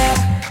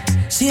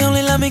 yeah. She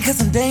only love me 'cause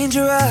I'm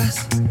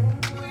dangerous.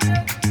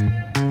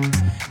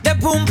 That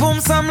boom boom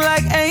sound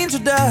like angel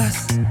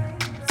dust.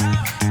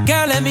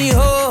 Girl, let me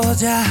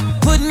hold ya.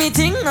 Put me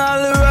ting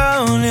all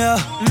around ya.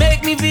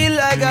 Make me feel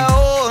like I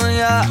own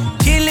ya.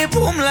 Kill it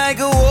boom like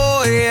a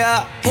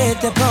warrior. Hit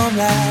the boom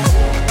like.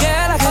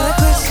 Girl, I got a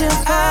question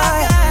for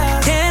ya.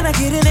 Can I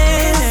get an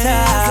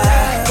answer?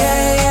 Yeah,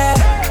 yeah,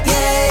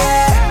 yeah,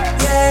 yeah,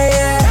 yeah,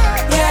 yeah,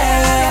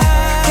 yeah.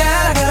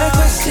 Girl, I got a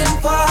question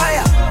for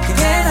ya.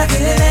 Can I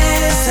get an answer?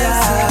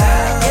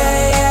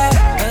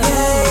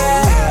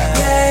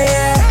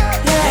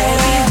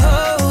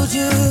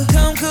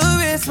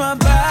 My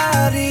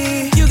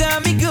body, you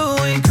got me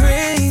going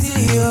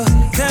crazy. Oh.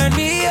 Turn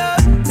me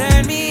up,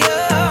 turn me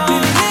up.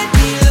 Baby, let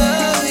me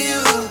love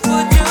you.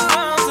 Put your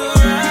arms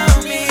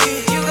around me.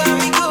 You got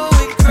me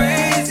going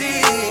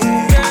crazy.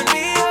 Turn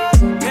me up,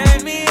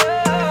 turn me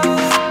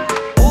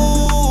up.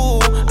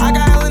 Ooh, I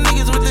got hella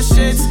niggas with the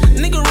shits.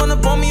 Nigga run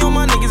up on me, on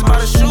my niggas by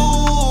the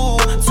shoe.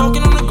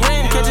 Talking on the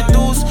gram, catch a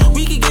deuce.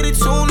 We can get it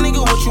too,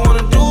 nigga. What you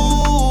wanna do?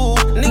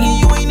 Nigga,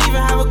 you ain't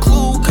even have a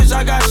clue. 'Cause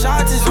I got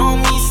shots is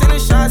on me.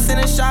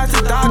 Sending shots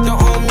to doctor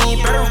on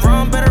me. Better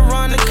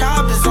run, the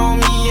cop is on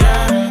me,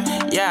 yeah.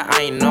 Yeah,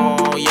 I know.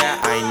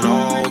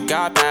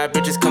 Got bad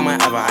bitches come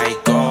wherever I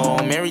go.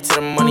 Married to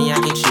the money, I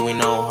think she ain't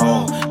no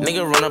hoe.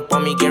 Nigga run up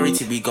on me, Gary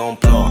T be gon'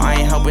 blow. I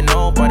ain't helping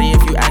nobody,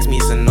 if you ask me,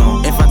 it's a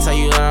no. If I tell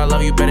you that I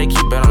love you, better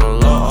keep it on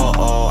the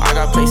low. I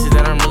got places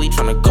that I'm really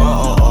tryna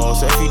go.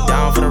 So if you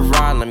down for the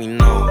ride, let me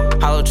know.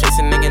 Hollow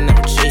chasing nigga,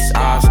 never chase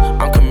odds.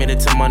 I'm committed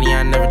to money,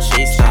 I never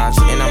chase odds.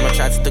 And I'm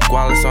attracted to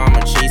guala, so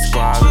I'ma chase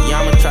squad. Yeah,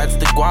 I'm attracted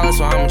to guala,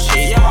 so I'ma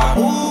chase squad.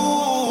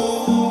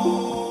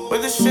 Ooh,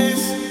 with the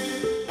shits,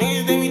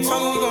 niggas they be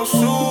talking, we gon'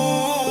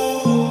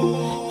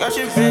 shoot. Got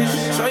your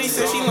bitch, shorty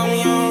said she love me,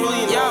 I don't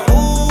really know. Yeah,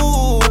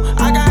 ooh,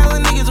 I got hella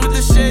niggas with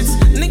the shits.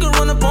 Nigga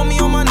run up on me,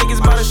 on my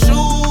niggas by the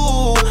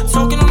shoe.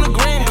 Talking on the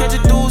gram, catch a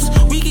deuce.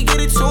 We can get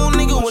it too,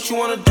 nigga, what you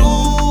wanna do?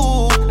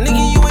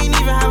 Nigga, you ain't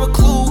even have a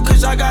clue.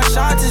 'Cause I got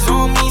shots is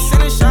on me.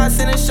 Sending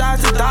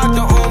shots to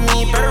doctor on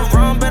me. Better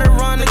run,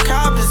 the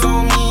cop is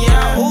on me,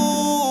 yeah.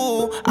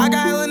 Ooh, I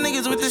got hella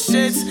niggas with the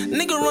shits.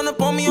 Nigga run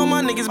up on me, on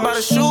my niggas by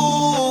the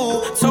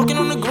shoe. Talking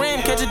on the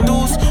gram, catch a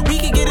deuce. We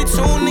can get it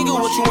too, nigga,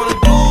 what you wanna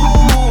do?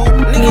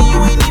 Nigga, you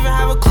ain't even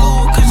have a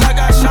clue. 'Cause I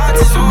got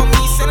shots is on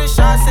me. Sending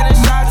shots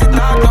to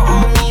doctor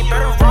on me.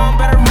 Better run,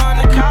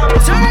 the cop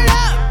is on me.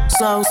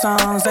 Slow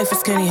songs, they for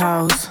skinny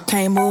hoes.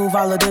 Can't move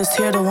all of this,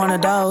 here to one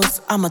of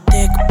those. I'm a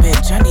thick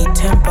bitch, I need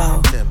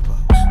tempo.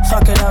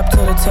 Fuck it up to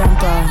the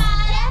tempo.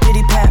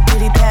 Pity pat,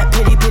 pity pat,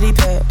 pity pity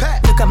pat.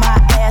 Look at my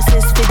ass,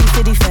 it's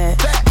fitty fat.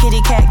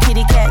 Kitty cat,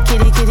 kitty cat,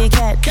 kitty kitty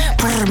cat.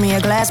 Pour me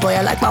a glass, boy,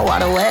 I like my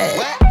water wet.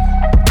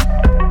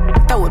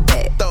 Throw it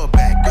back, good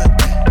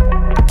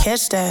back.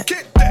 Catch that.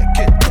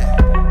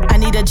 I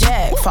need a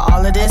jack for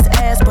all of this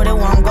ass, but it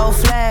won't go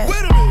flat.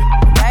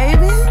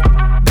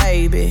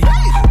 Baby,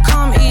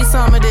 come eat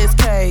some of this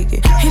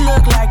cake. He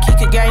look like he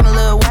could gain a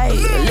little weight.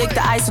 Lick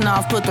the icing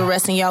off, put the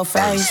rest in your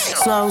face.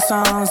 Slow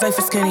songs, they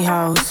for skinny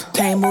hoes.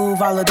 Can't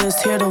move all of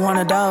this, here to one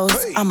of those.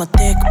 I'm a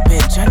thick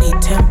bitch, I need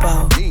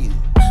tempo.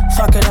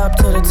 Fuck it up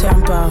to the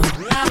tempo.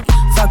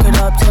 Fuck it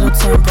up to the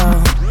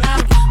tempo.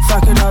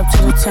 Fuck it up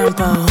to the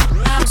tempo.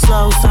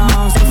 Slow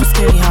songs, they for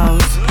skinny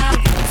hoes.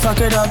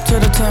 Fuck it up to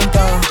the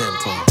tempo.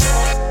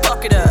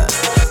 Fuck it up.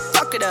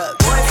 Fuck it up.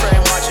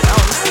 Boyfriend watching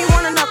on. Now you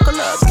wanna knuckle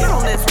up. Get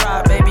on this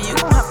ride, baby. You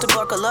gon' have to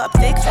buckle up.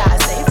 Thick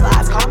thighs, safe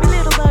lives. Call me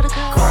little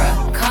buttercup.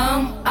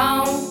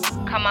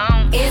 Come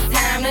on. It's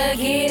time to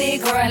get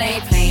it, girl.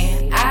 Ain't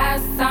playing our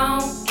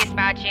song. It's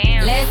my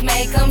jam. Let's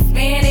make them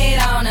spin it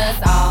on us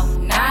all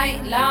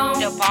night long.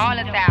 The ball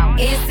is out.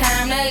 It's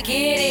time to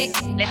get it.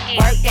 Let's get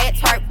Work that,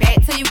 twerk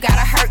back till you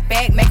gotta hurt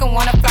back. Make them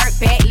wanna flirt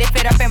back. Lift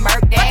it up and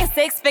murk that. Fucking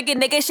 6-figure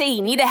nigga shit,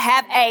 he need to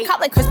have a.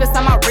 Call it Christmas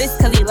on my wrist,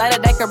 'cause he let her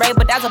decorate.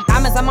 But that's some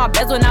diamonds on my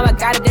bezel, now I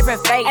got a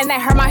different face. And they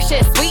heard my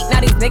shit sweet, now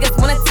these niggas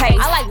wanna taste.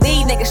 I like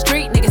lead niggas,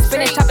 street niggas,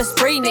 finish chopping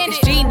spree niggas,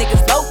 G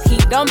niggas, low key,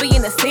 don't be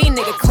in the scene,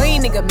 nigga,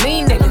 clean nigga,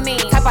 mean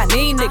nigga, type I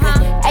need nigga.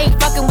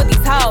 Ain't fucking with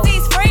these hoes.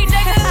 These free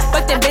niggas.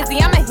 But they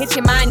busy, I'ma hit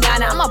your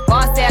manana. I'm a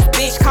boss ass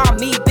bitch, call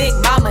me Big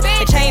Mama.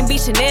 The chain be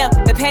Chanel.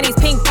 The panties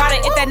pink Prada.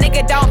 If that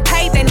nigga don't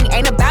pay, then he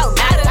ain't about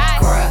nada.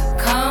 Girl,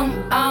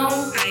 come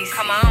on.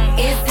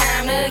 It's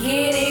time to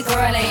get it,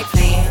 girl, ain't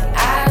playing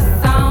our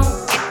song.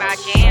 It's my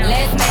jam.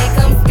 Let's make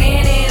them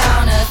spin it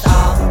on us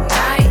all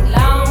night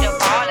long. The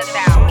ball is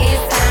out.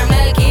 It's time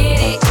to get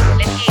it.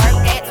 Let's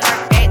get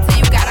it. Till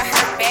you gotta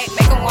hurt back.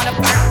 Make them wanna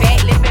burn back.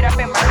 Lift it up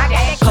and burn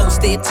back.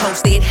 Posted,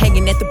 toasted,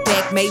 hanging at the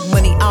back. Made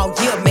money all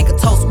year, make a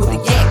toast with a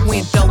yak.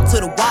 Window to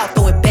the wall,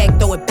 throw it back.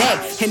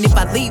 And if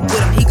I leave with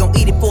him, he gon'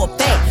 eat it for a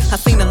fact. I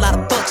seen a lot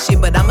of fuck shit,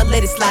 but I'ma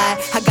let it slide.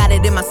 I got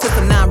it in my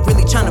system, now I'm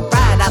really tryna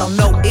ride. I don't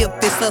know if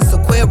it's us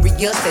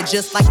Aquarius that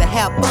just like to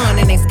have fun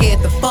and ain't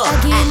scared to fuck.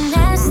 I get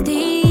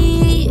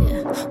nasty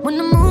when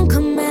the moon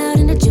come out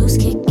and the juice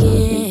kick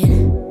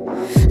in.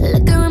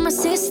 Liquor in my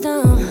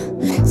system,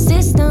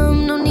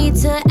 no need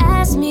to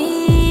ask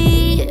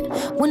me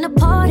when the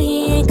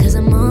party ain't, cause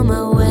I'm on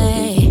my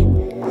way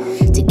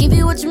to give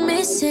you what you're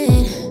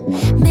missing.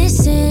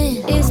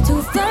 It's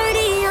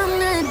 2:30 on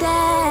the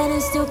dot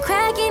and still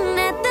cracking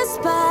at the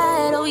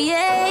spot. Oh yeah.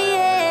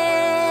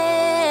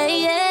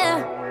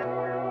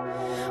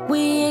 We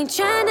ain't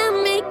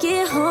tryna make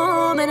it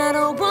home, and I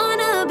don't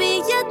wanna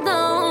be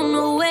alone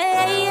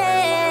away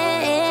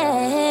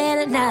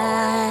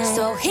tonight.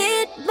 So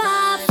hit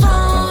my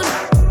phone.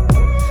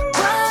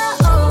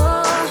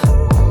 Whoa,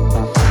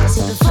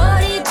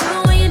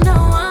 7:42 when you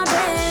know I'm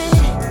ready.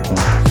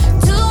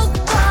 Too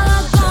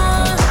far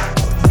gone.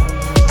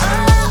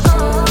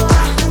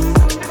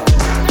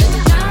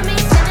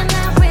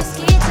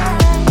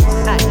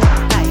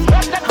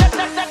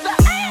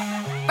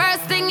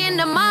 First thing in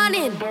the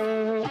morning,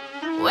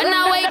 when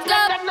I wake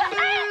up,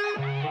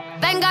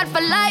 thank God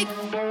for life.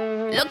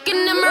 Look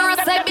in the mirror,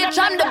 say, bitch,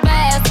 I'm the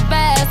best.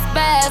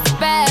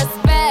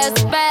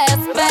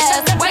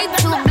 Way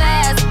too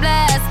blessed.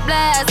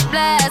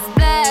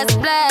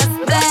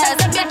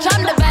 Bitch,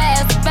 I'm the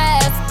best.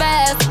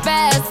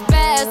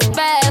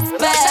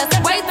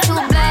 Way too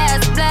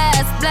blessed.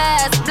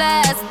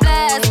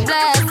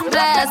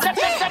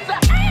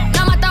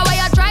 No matter where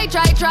you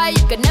try,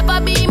 you can never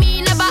be me,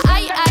 never I.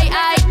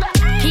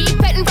 Keep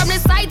petting from the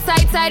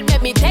side,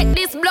 make me take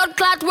this blood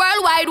clot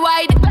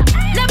worldwide.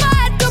 Never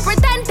had to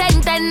pretend,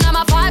 10. I'm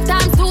a 5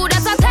 times 2,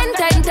 that's a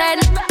 10.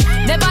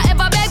 Never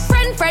ever beg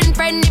friend.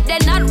 If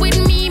they're not with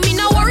me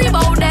no worry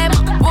about them.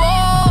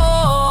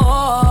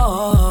 Whoa,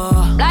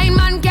 blind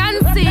man can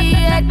see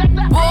it.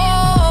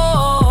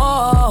 Whoa,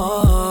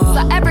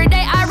 so every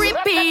day I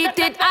repeat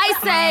it. I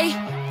say,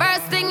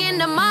 first thing in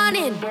the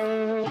morning,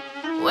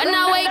 when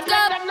I wake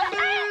up,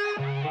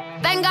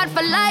 thank God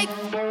for life.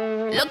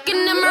 Look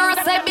in the mirror,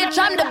 say, bitch,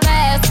 I'm the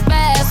best.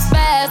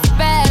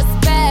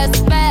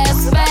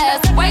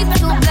 Way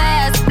too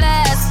blessed.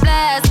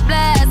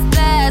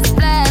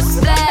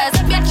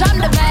 Bitch, I'm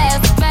the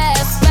best.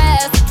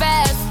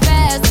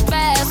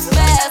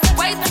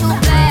 Way too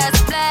blessed.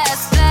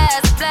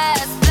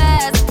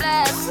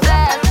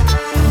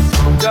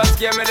 Just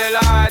give me the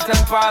light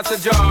and pass the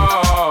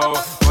joe.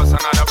 What's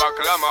another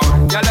buckle of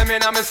more? Yeah, let me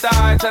know my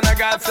sights and I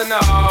got to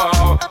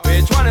know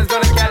which one is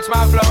gonna catch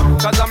my flow.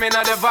 Cause I'm in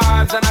the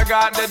vibes and I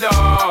got the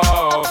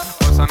dough.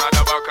 What's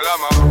another buckle of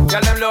more? Yeah,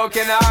 them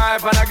looking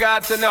hype and I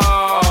got to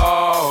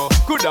know.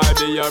 Could I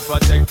be your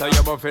protector?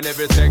 You're buff in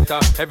every sector.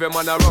 Every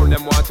man around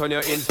them want on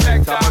your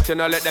inspector. But you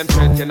know let them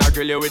threaten, I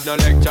grill you with no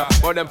lecture.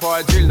 But them for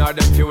a drill, now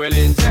them fuel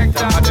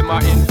injector. And them a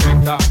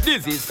infector,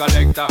 disease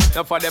collector.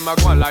 Now for them a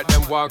go like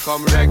them want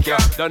come wreck ya.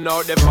 Don't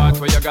know the part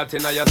where you got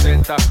in your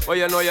center. But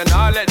you know you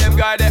not let them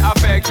guy they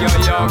affect you,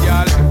 yo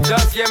girl.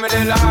 Just give me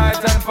the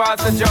light and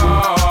pass the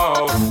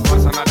joe.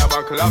 What's another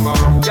buckle of more?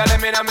 Yeah, let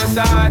me know my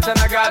sights and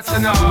I got to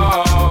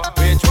know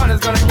which one is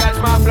gonna catch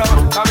my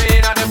flow. Come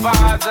in on the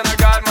vibes and I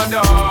got my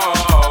dough.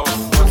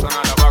 What's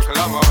another buckle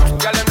of more?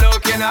 Yeah, them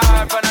looking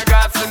hype and I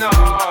got to know.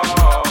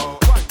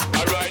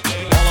 Alright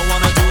then, all I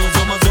wanna do is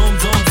zoom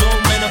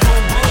in a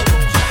boom boom.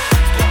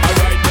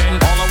 Alright then,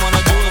 all I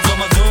wanna do is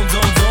zoom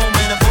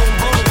in a boom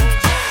boom.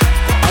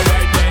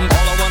 Alright then,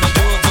 all I wanna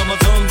do is zoom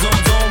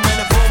in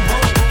a boom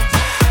boom.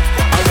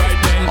 Alright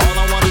then, all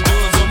I wanna do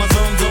is zoom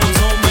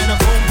in a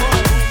boom boom.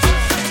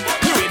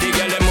 You ready,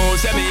 girl? Them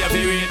moves, let me have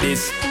you read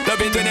this.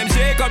 Love it when them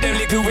shake up them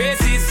little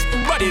waists.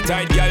 Body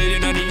tight, girl, you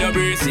don't need no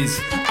braces.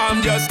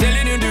 I'm just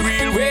telling you the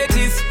real way it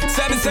is.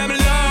 Say me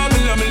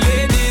love me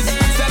ladies.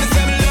 Say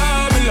me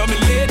love me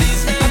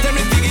ladies. I tell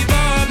me to give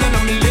up, none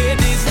of me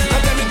ladies. I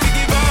tell me to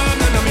give up,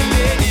 none of me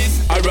ladies.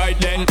 Alright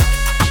then.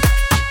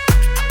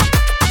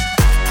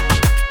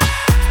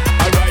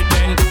 Alright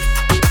then.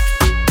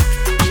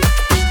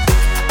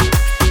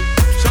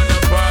 Shut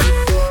up, boy.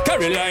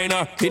 Carolina,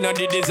 inna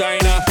the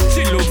designer.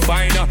 She look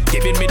finer,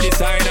 giving me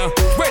designer.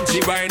 When she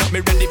wind up, me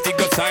ready to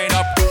go sign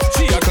up.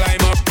 She a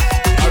climb up.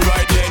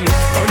 Alright then,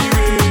 on the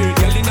way,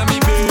 girl inna me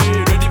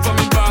bed, ready for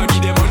me baggy,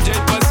 them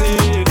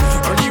 100%.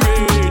 On the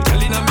way,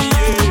 girl inna me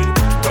head,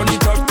 turn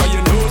it up 'cause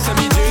you know say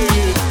me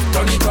dead.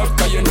 Turn it up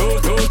 'cause you know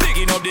so.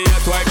 Digging up the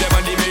hot wife them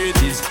and the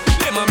mates.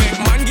 Them a make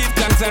man give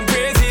thanks and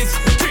praises.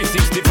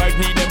 365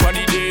 need them on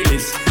the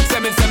dailies. Say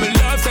me love me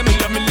ladies. Say me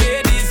love me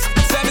ladies.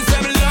 Say me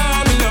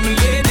love me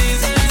ladies.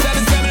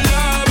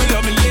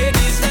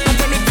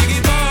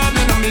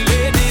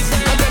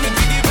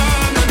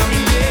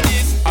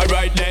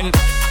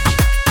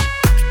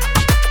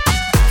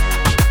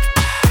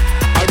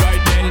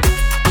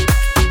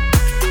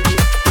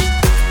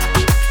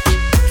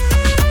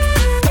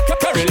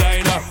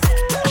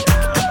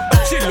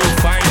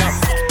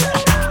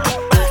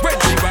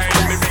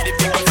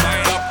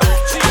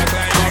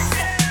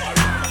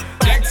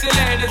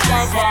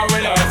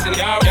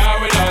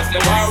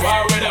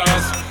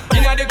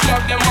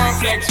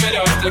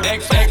 to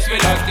vex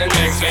with us, then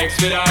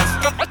vex with us.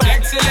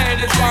 Sexy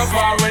ladies want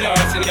war with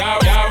us, and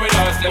war with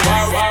us, then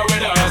war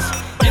with us.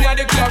 Inna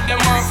the club, them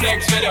want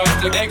flex with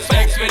us, to vex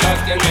with us,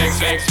 then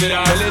vex with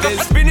us. Well, it is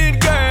spin it,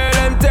 girl,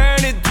 and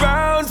turn it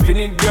round. Spin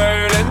it,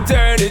 girl, and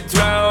turn it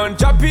round.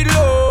 Drop it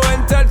low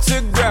and touch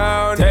the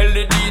ground. Tell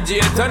the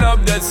DJ turn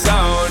up the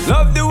sound.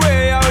 Love the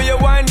way how you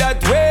wind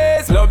that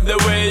waist. Love the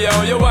way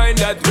how you wind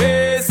that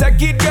waist.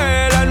 Take it,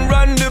 girl, and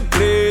run the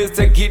place.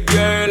 Take it,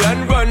 girl,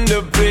 and run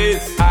the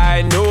place.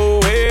 I know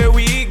where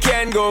we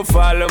can go.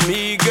 Follow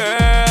me,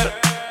 girl.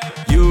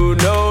 You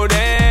know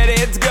that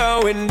it's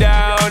going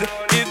down.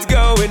 It's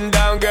going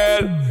down,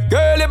 girl.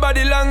 Girl, your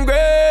body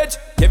language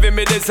giving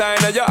me the sign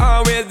that you're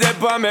always there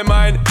on my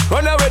mind.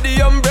 Run away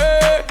the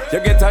umbrella. You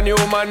get a new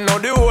man, now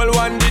the whole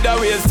one did a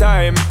waste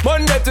time.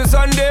 Monday to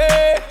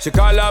Sunday, she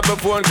call up her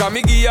phone, cause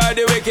me give her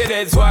the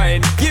wickedest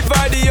wine. Give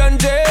her the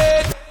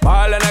 100.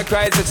 All and I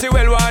cry, so she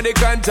will want the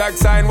contract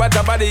sign. What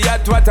a body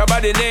at, what a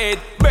body need.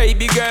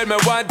 Baby girl, me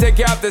want take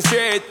you off the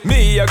street.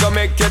 Me, I gonna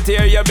make you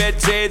tear your bed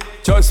sheet.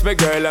 Trust me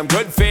girl, I'm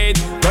good fit.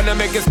 Gonna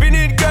make you spin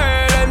it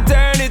girl and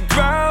turn it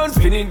round.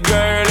 Spin it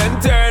girl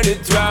and turn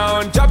it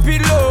round. Drop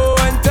it low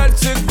and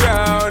touch the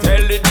ground.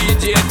 Tell the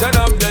DJ turn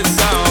up the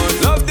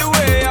sound. Love the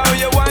way how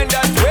you wind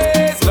that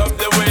waist. Love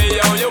the way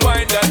how you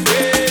wind that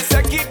waist.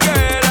 Take it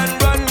girl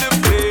and run the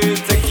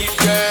place. Take it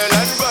girl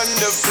and run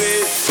the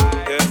place.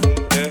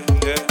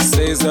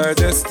 Says our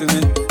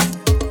destiny.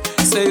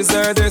 Says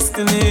our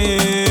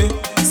destiny.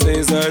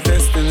 Says our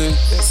destiny.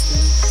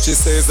 She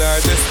says our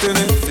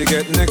destiny to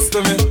get next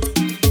to me.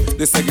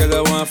 This a girl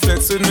I want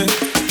flex with me,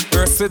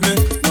 burst with me,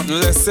 nothing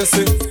less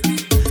sexy.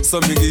 So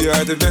me give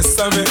her the best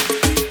of me.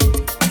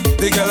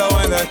 The girl I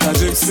want like a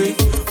gypsy.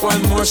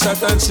 One more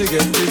shot and she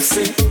get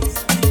tipsy.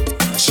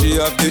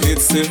 She have the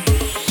itsy,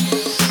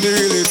 the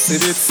real itsy.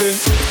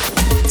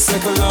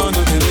 Second round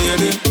of the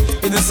lady.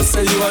 You know she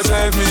say you a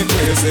drive me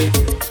crazy.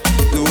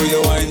 The way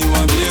you whine, you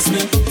amaze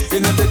me.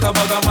 You know take a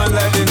bag of man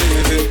like the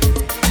Navy.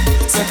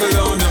 Second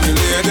round of the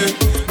lady.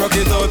 Rock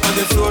it out on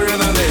the floor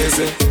and a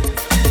lazy.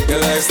 Your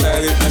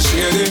lifestyle it not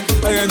shady.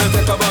 And you know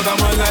take a bag of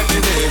man like the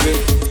Navy.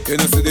 You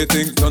know see the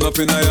thing turn up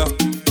in a ya.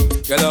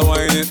 Girl a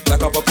whine it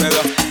like a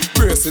propeller.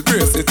 Brace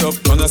it up,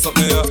 turn us up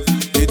there.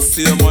 It's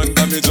same one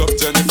damage up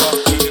Jennifer.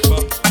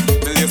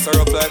 The lace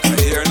her up like a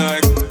hair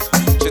Nike.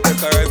 She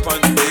take a ride on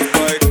the big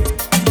bike.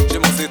 She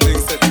must see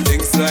things set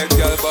things right.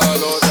 Girl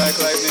ball out like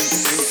lightning,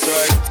 things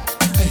strike.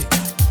 Hey,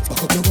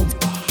 back up your bum.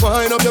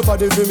 Wind up your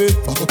body for me.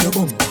 Back up your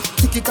bum.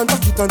 Kick it and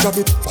tack it and drop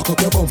it. Back up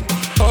your bum.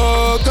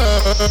 Oh girl,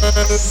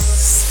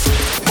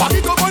 back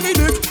it up on the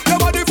dick. Your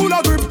body full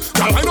of grip.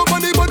 Girl, wind up on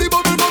the body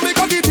bubble, but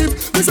make a get tip.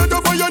 Me set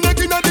up on your neck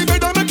in the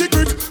bed and make it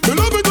quick. Me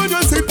love it when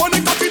you sit on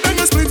the cocky then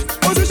you split.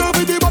 Position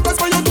with the back as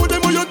for your toe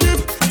them on your tip.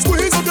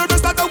 Squeeze up your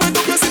breast that wet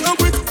up your sit and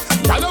quick.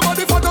 Girl, your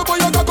body fat up on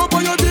your cock up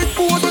on your dick.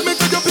 Who will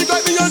make you big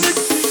like me and Nick?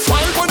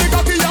 Wind on the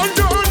cocky and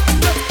turn.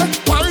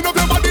 Wind up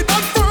your body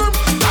that firm.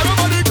 Girl, your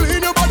body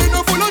clean, your body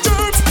no full of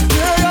germs.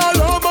 Yeah, I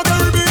love my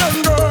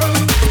Caribbean girl.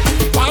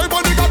 Wind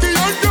on the cocky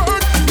and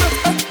turn.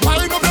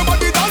 Wind up your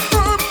body that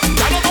firm.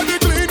 Girl, your body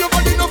clean, your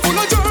body no full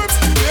of germs.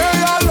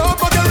 Yeah, I love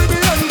my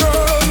Caribbean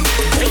girl.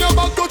 When your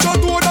back touch your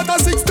toe, that a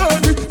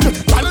 630.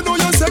 Girl, you know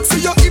you're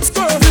sexy, your hips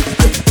curvy.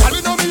 Girl,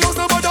 you know me house,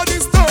 nobody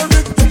disturb me.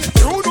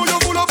 You know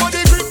you're full of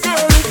body grip,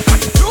 girl.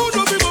 You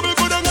know me bubble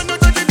good and you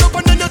take it up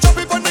and then you chop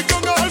it on the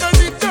young girl and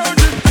it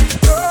dirty.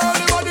 Girl,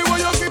 the body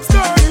where you keep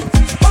stirring.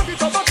 Back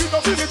it up,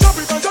 feel it, chop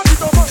it and chop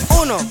it up.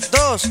 1,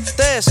 2,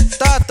 3,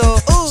 tato.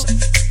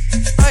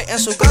 Ay, en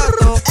su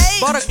gato.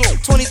 Bought a Glock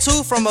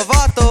 22 from a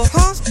vato.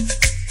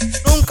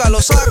 Nunca lo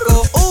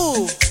saco.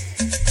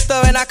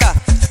 Te ven acá,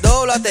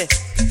 dóblate.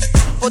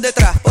 Por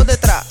detrás,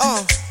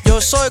 Yo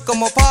soy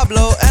como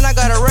Pablo, and I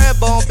got a red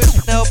bone,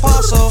 bitch, El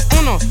Paso.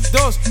 1,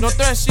 2, no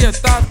 3, she a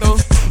tato.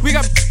 We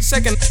got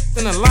second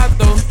in a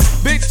lotto.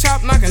 Big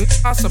chop knocking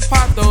out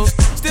zapatos.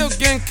 Still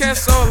getting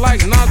queso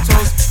like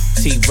nachos.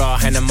 T-Raw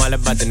and I'm all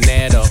about the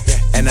netto.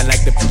 And I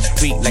like the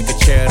beat like a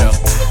churro.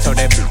 Told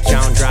that bitch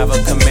I don't drive a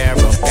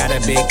Camaro. Got a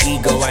big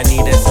ego, I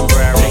need a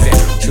sombrero. Make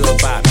that true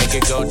bop, make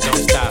it go, don't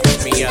stop.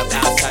 Pick me up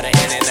outside of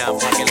in and out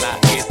parking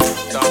lot. Get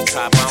off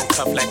top, I don't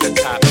cuff like a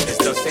top. It's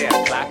still say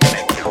I clock and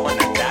I kill on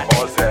the dot.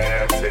 More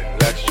dancing,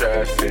 less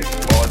stressing.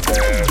 More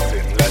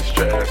dancing, less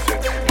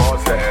stressing. More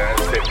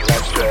dancing,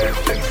 less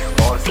stressing.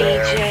 More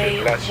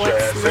dancing, less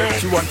stressing.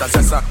 She want a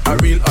zessa, a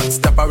real hot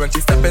stepper. When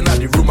she step in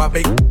the room, a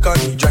big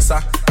gunny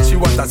dresser. She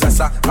want a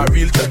zessa, a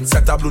real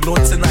trendsetter. Blue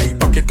notes in her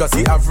pocket cause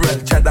he have real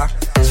cheddar.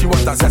 She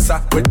want a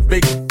zessa with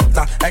big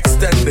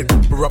extended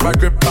rubber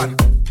grip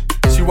band.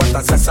 She want a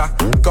zessa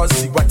cause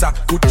he want a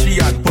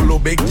Gucci and polo,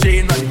 big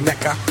chain on the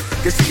necker.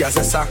 Cause she a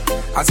zessa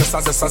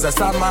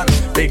man.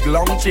 Big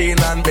long chain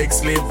and big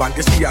slave band.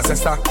 Cause she a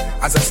zessa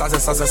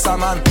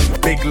man.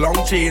 Big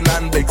long chain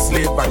and big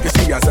slave band. Cause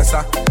she a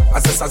zessa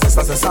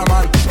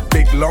man.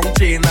 Big long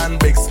chain and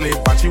big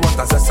slave band. She want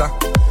a zessa.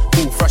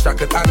 Move fresh, I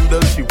could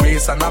handle. She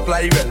waist and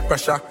apply real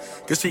pressure.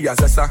 Cause she a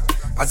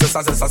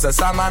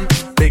zessa man.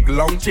 Big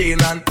long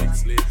chain and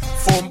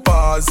foam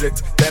paws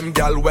it. Them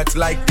gal wet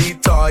like the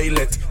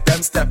toilet.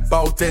 Them step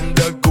out in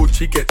the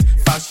Gucci kit.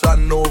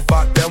 Fashion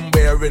over, them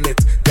wearing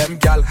it. Them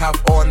gal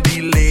have on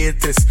the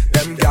latest.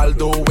 Them gal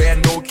don't wear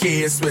no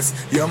K-Swiss.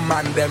 Your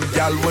man, them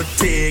gal would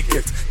take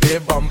it. They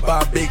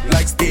bumper big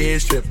like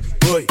spaceship.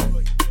 Boy,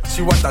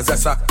 she want a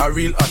zessa, a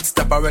real hot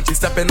stepper. When she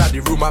step in at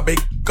the room, a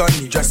big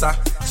gunny dresser.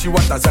 She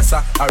want a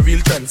zessa, a real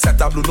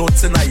trendsetter. Blue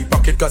notes in her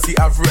pocket cause he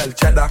have real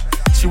cheddar.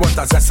 She want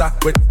a zessa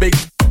with big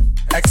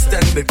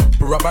extended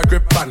rubber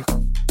grip and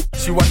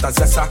she want a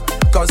zessa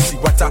cause she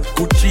want a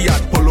Gucci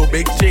and polo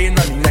big chain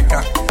on the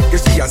necker.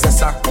 Cause she a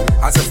zessa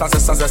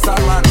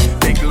man.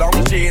 Big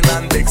long chain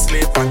and big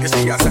slave and cause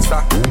she a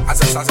zessa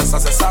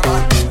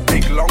man.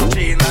 Big long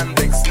chain and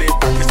big slave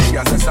and cause she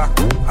a zessa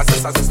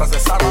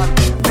man.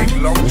 Big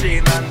long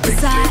chain and big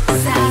slave.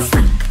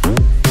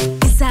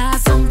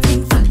 Is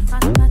something fun?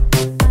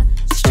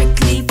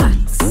 Strictly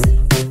facts.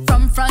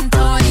 From front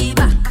or the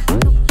back.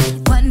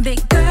 One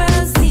big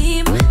girl's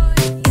team.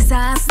 Is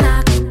a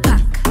snack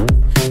pack.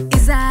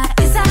 Is a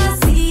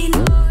scene.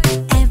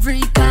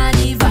 Every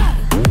carnival.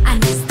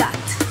 And it's that.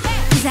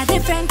 It's a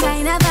different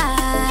kind of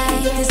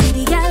vibe. To see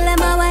the girl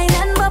them a wine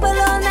and bubble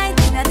all night.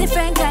 In a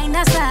different kind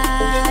of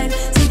style.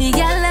 See the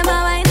girl them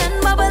a wine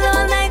and bubble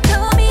all night. To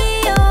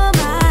me, oh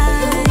my.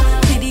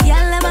 See the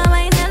girl them a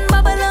wine and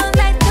bubble all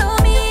night. To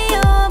me,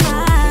 oh my.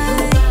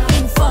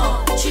 In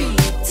 4, 3,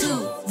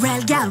 2.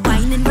 Real gal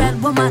whining, real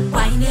woman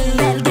whining.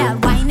 Real gal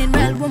whining,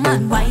 real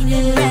woman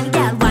whining. Real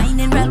gal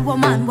whining, real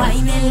woman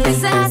whining.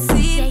 Is a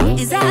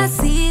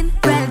scene.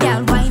 Real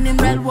gal whining,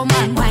 real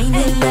woman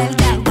whining. Real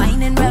gal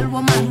whining, real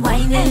woman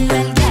whining.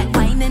 Real gal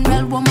whining,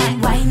 real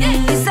woman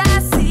whining. Is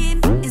a scene.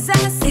 Is a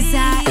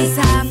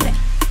flex.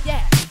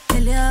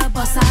 Tell your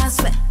boss I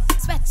sweat.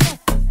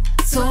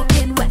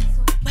 Soaking wet.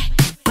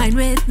 Wine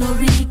with no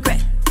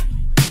regret.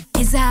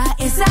 Is a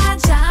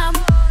jam.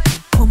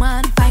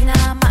 Woman find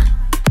a man.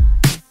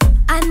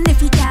 And if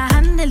he can't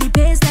handle the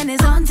pace, then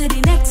it's on to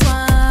the next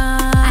one.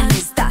 And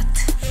it's that.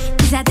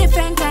 It's a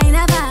different kind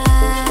of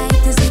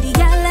vibe. To see the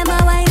girl them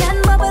a wine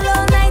and bubble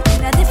all night.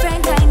 In a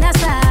different kind of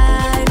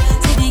style.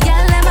 See the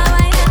girl them a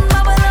wine and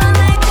bubble all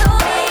night. To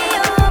me,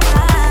 oh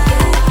my.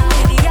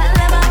 See the girl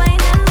them a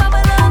wine and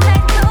bubble all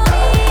night. To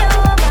me,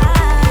 oh my.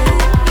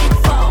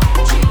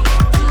 4, 3,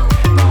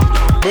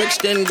 2.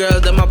 Brixton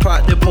girls, them a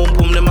pop the pum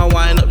pum, them a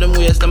wind up them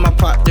waist, them a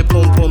pop the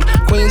pum pum.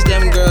 Queens,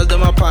 them girls,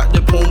 them a pop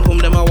the pum pum,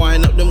 them a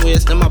wind up them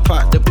waist, them a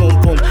pop the pum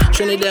pum.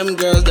 Trinity, them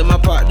girls, them a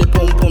pop the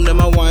pum pum, them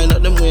a wind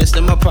up them waist,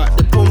 them a pop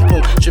the pum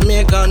pum.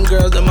 Jamaican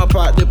girls, them a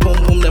pop the pum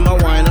pum, them a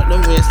wind up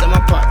them waist, them a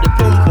pop the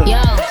pum pum.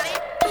 Yo,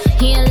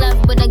 he in love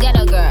with a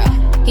ghetto girl.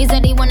 He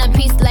said he want a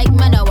piece like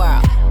Meta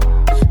World.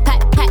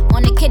 Pat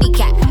on the kitty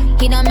cat.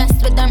 He don't mess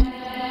with them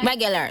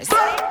regulars.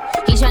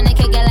 He tryna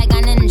kick it like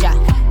a ninja.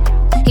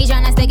 He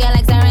tryna stick it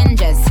like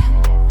syringes.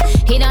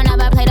 He don't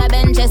ever play the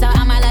benches, so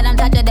I'ma let him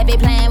touch it if he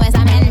playing with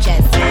some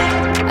hinges.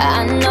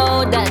 I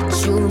know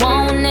that you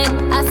want it.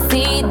 I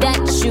see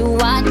that you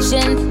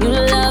watching. You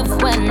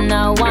love when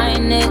I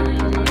whine it.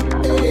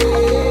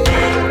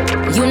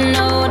 You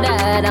know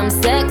that I'm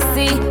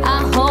sexy.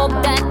 I hope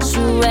that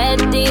you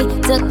ready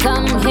to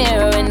come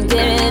here and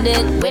get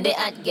it with the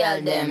hot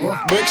girl them.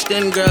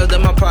 Brixton girls,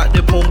 them a pop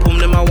the pum pum,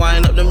 them a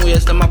wind up them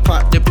waist, them a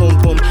pop the pum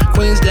pum.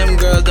 Queens, them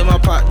girls, them a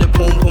pop the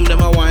pum pum,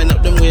 them a wind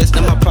up them waist,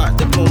 them a pop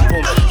the pum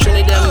pum.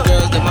 Trinity, them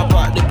girls, them a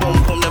pop the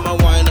pum pum, them a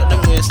wind up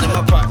them waist, them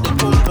a pop the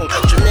pum pum.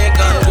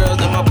 Jamaican girls,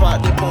 them a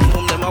pop the pum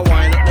pum, them a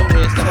wind up them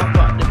waist, them a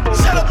pop the pum pum.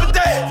 Shut up and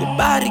dance. Your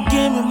body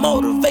give me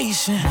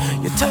motivation.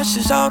 Your touch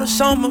is all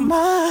that's on my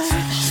mind.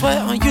 Sweat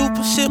on you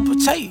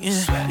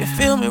precipitating. You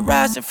feel me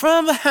rising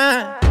from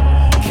behind.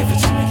 Give it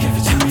to me, give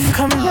it to me.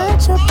 Come and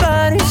let your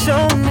body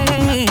show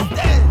me.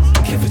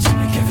 Give it to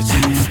me, give it to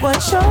me.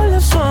 What your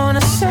lips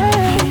wanna say.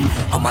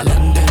 All my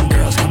London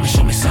girls, come and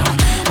show me some.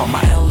 All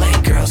my LA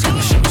girls, come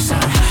and show me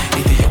some.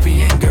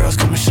 Ethiopian girls,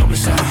 come and show me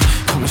some.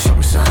 Come and show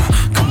me some.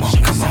 Come on,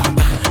 come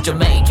on.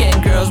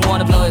 Jamaican girls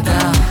wanna blow it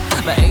down.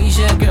 But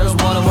Asian girls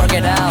wanna work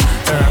it out.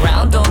 Turn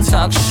around, don't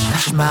talk,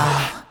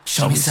 smile.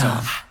 Show me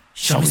some.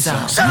 Show me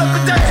some. Shut up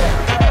and dance.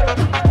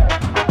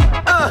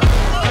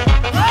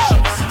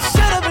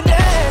 Shut up and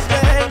dance,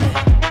 baby.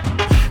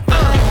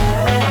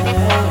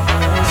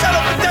 Shut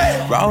up and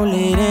dance. Roll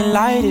it and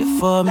light it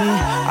for me.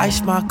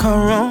 Ice my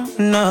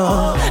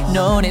Corona.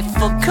 No need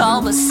for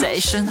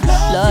conversation.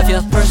 Love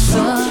your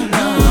person.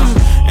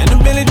 In the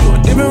belly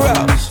doing different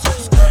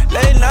routes.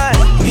 Late night,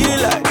 eat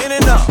it like in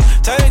and out.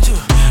 Tell you to,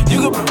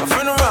 you can bring a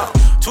friend around.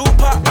 2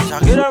 pop, y'all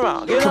get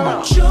around, get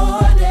around.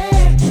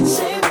 Jordan,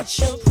 say what's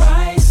your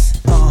price?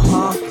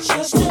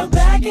 Just to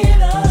back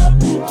it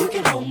up, you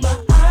can hold my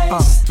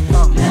eyes.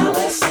 Now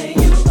let's say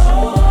you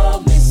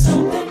owe me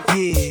something.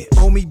 Yeah,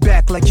 owe me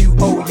back like you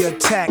owe your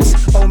tax.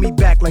 Owe me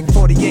back like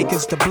 40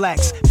 acres to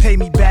blacks. Pay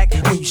me back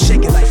when you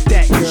shake it like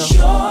that, girl.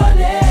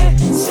 Jordan,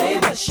 say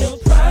what's your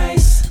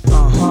price?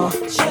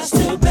 Just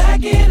to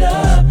back it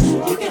up,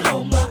 you can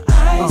hold my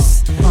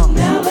eyes.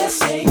 Now let's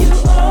say you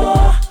owe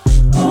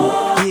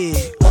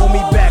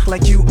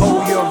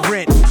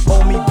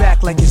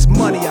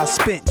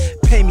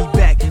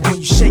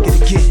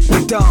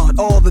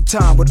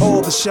time with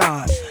all the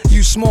shine.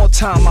 You small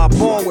time, I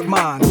ball with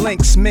mine.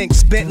 Lynx,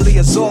 Minx, Bentley,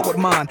 Azor with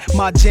mine.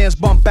 My jams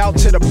bump out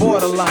to the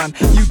borderline.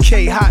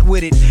 UK hot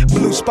with it,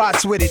 blue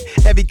spots with it.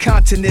 Every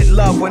continent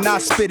love when I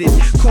spit it.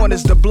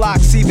 Corners the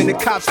blocks, even the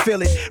cops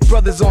feel it.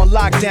 Brothers on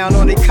lockdown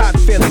on they cot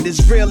feeling.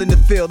 It's real in the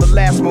field, the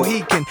last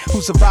Mohican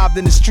who survived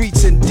in the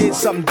streets and did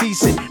something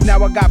decent.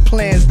 Now I got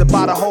plans to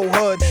buy the whole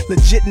hood.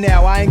 Legit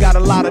now, I ain't got a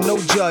lot of no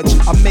judge.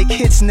 I make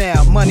hits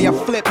now, money I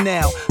flip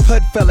now.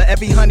 Hood fella,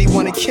 every honey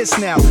wanna kiss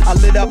now. I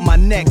lit up my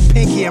neck,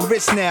 pinky and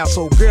wrist now.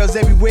 So girls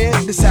everywhere,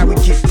 this how we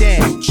get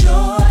down.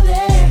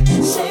 Jordan,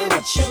 say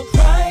what's your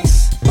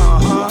price?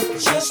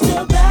 Just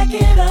to back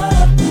it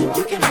up,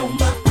 you can hold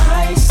my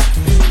ice.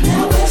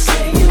 Now let's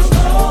say you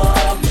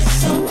owe me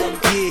something.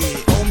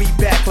 Yeah, owe me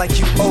back like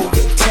you owe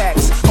the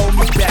tax. Hold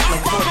me back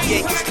like 40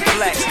 acres to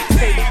blacks.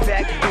 Pay me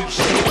back and you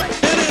shit like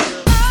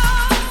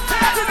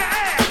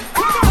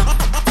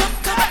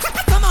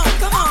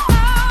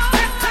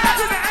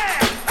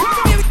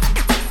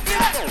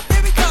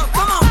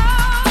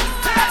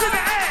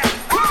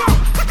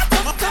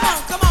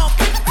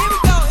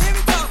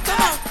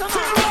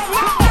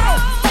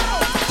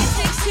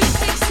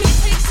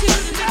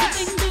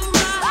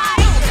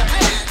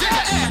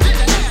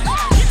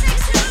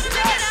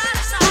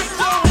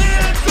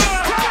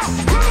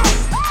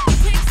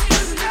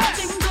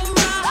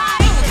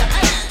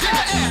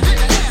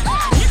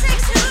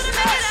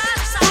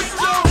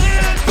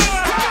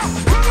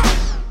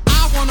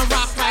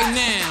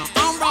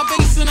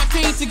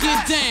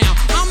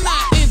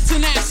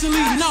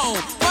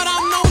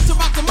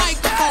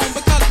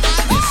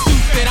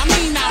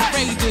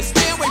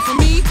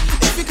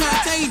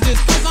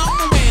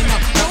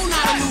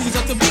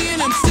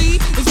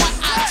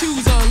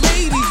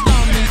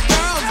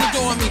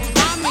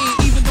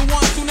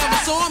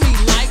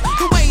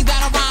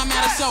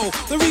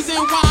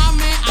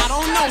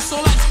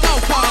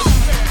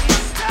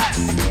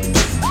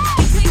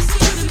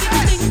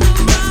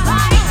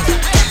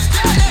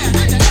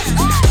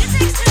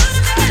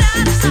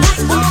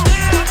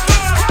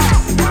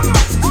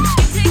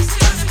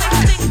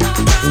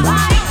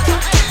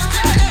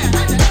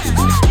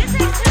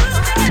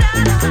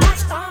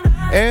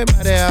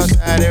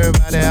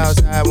Everybody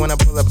outside when I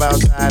pull up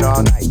outside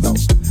all night, though.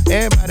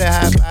 Everybody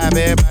high five,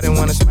 everybody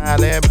wanna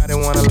smile, everybody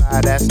wanna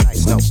lie, that's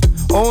nice, no.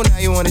 Oh, now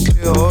you wanna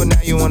chill, oh,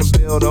 now you wanna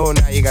build, oh,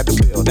 now you got the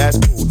bill, that's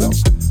cool, though.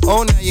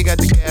 Oh, now you got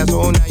the gas,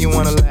 oh, now you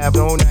wanna laugh,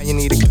 oh, now you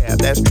need a cab,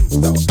 that's true,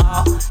 though.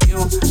 All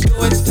you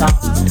do is talk,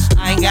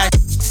 I ain't got to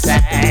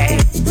say.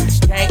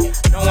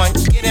 Can't no one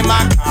get in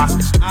my car,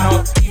 I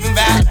don't even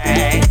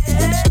valet.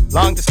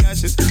 Long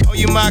discussions, oh,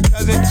 you my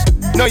cousin?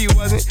 No, you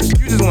wasn't,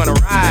 you just wanna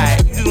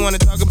ride. You just wanna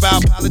talk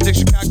about politics,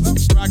 Chicago,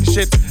 rocket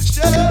shit.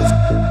 Shut up!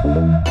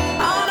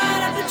 All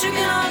night I've been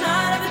drinking, all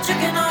night I've been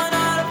drinking, all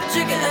night I've been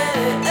drinking,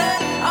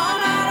 all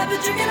night I've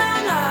been drinking,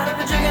 all night I've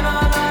been drinking, all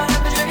night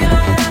I've been drinking,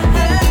 all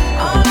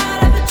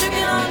night I've been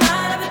drinking, all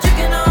night I've been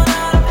drinking, all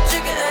night I've been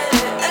drinking,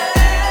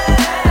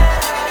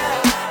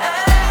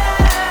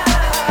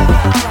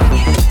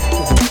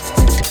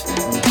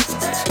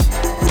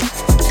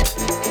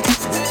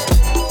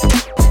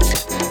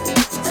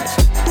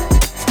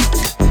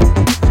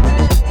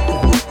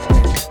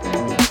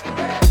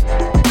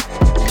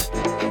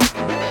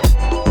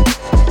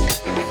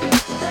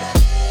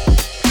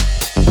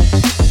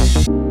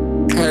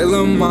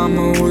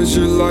 Mama, would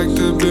you like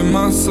to be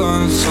my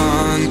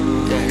sunshine?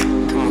 Yeah,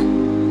 come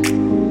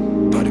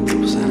on. Party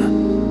people, Santa.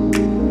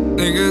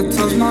 Nigga,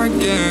 touch my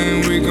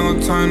game, we gon'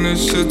 turn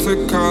this shit to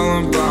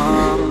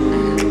Columbine.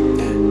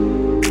 Yeah,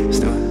 let's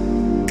do it.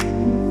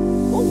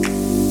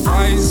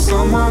 Ice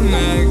on my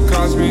neck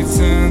cost me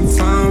 10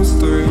 times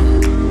 3.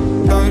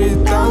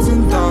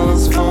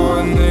 $30,000 for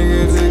a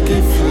nigga to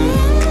get free.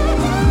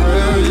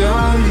 Real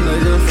young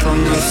nigga from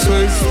the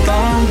 6th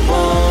down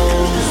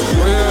balls.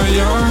 Real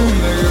young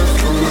nigga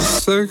from the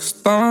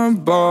 6th down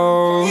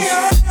balls.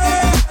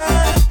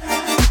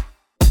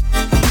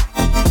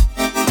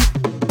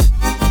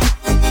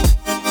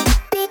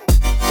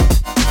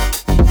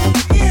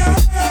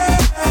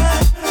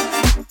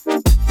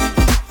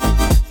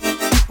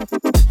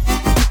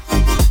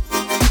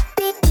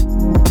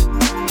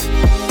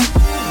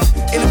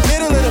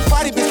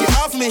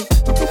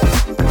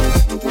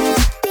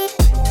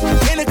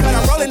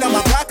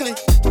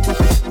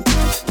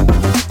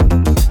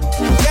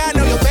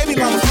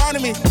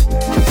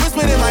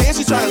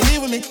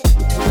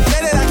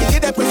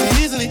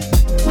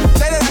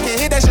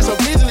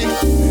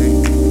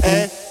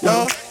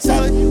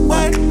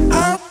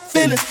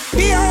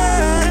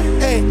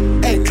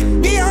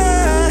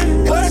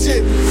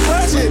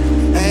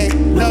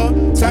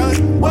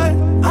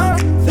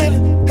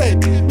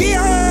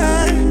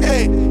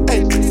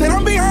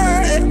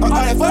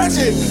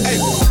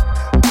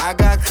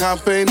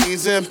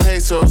 Companies and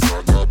pesos.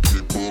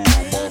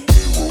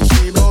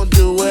 She don't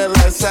do it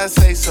unless I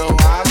say so.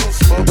 I don't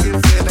smoke if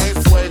it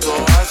ain't fuego.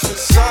 I should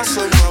sauce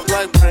them up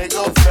like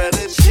Prego,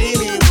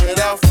 fettuccine with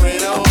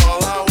Alfredo.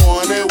 All I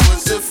wanted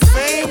was the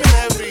fame in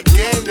every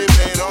game they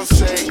made on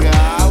Sega.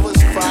 I was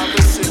 5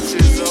 or 6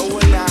 years old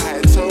when I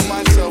had told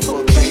myself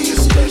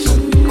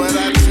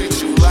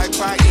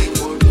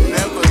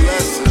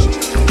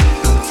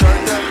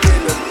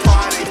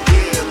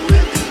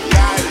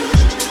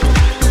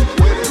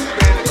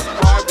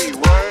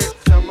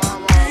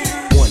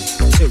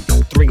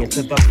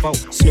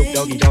row. Snoop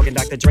Doggy Dogg and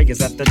Dr. Dre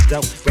is at the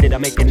door, ready to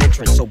make an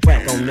entrance, so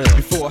back on up.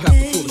 Before I have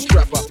to pull the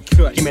strap out the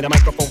cut, give me the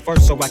microphone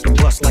first so I can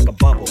bust like a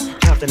bubble.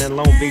 Compton and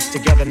Long Beach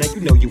together, now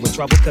you know you in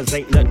trouble, cause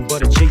ain't nothing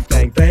but a G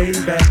thing, baby.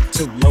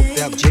 Two loped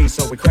out G's,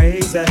 so we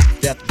crazy.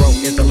 Death Row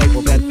is the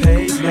label that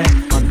pays me.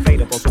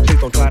 Unfadable, so please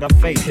don't try to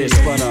fake this.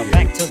 But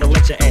back to the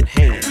lecture at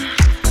hand.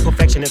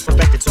 Perfection is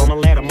perfected, so I'ma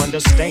let them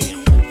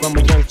understand. From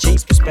a young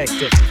G's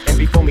perspective. And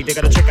before me, they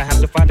got a trick, I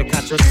have to find a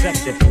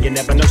contraceptive. You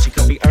never know, she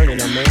could be earning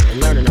her man and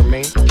learning her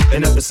man.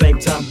 And at the same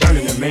time,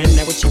 burning her man.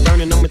 Now when she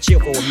burning, I'ma chill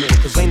for a minute.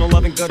 Cause ain't no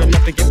loving good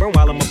enough to get burned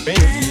while I'm a bend.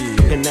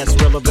 And that's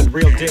relevant,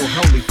 real deal,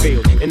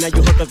 Holyfield. And now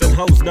you hookers and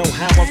hoes know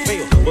how I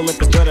feel. Well,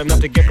 if it's good enough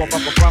to get off a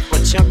proper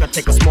chunk, I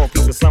take a small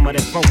piece of some of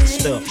that funky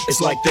stuff.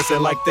 It's like this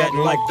and like that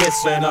and like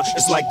this and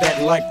it's like that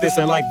and like this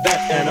and like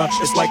that and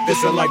it's like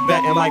this and like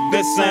that and like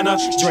this and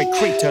Drake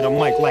creep to the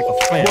mic like a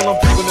fan. Well, I'm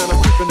creeping and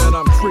I'm creeping and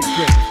I'm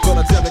creeping.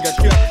 But I damn near got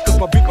kept, cause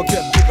my beat will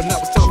get deep. And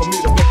now it's time for me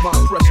to make my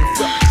impression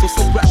felt. So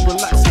sit back,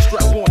 relax, and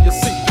strap on your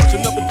seat. But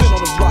you never been on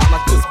a ride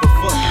like this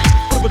before.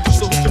 Put a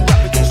producer who can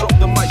rap and control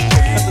the mic.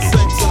 At the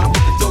same time,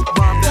 with the dope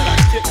rhyme that I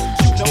get,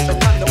 you know that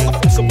I know I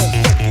feel some more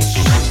funky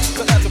shit.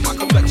 To add to my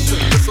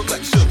collection, the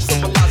selection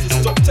symbolizes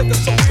dope. Take a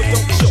toast, but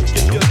don't choke.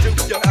 If you do,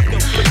 you have no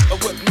clue of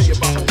what me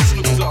about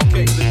Snoop Dogg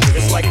came to do.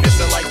 It's like this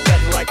and like that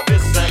and like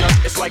this and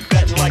it's like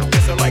that and like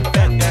this and like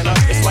that and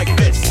it's like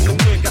this. And you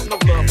ain't got no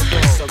love for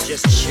them. So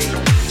just chill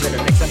to the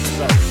next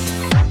episode.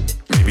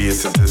 Maybe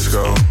it's a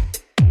disco,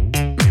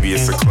 maybe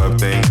it's a club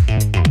thing,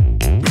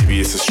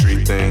 maybe it's a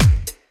street thing,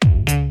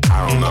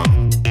 I don't know.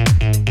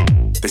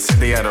 They said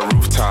they had a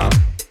rooftop,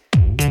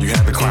 you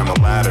had to climb a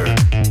ladder,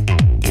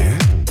 yeah,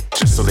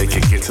 just so they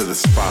could get to the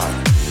spot.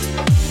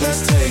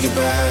 Let's take it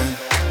back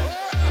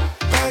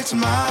to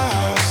my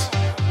house.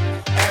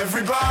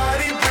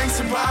 Everybody bring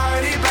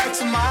somebody back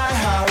to my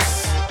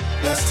house.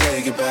 Let's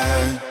take it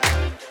back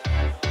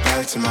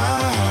to my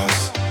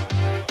house.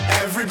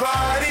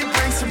 Everybody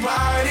bring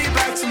somebody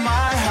back to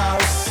my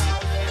house.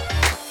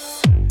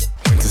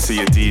 Went to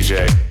see a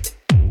DJ.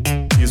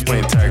 He was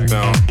playing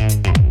techno.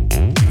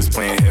 He was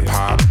playing hip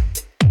hop.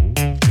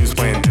 He was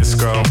playing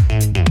disco.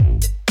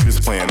 He was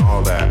playing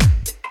all that.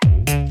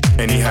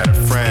 And he had a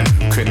friend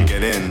who couldn't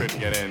get in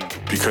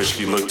because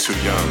she looked too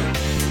young.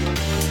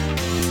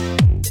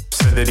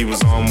 Said that he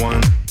was on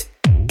one.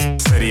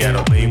 Said he had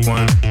a late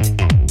one.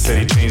 Said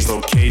he changed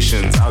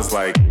locations. I was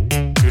like,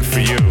 good for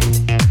you.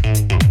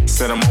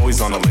 Said I'm always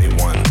on a late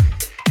one.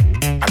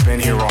 I've been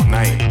here all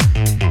night.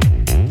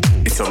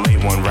 It's a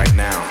late one right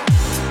now.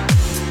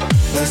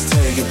 Let's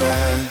take it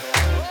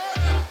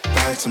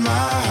back to my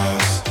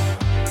house.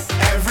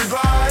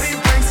 Everybody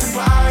bring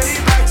somebody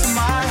back to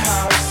my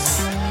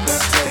house.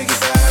 Let's take it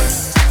back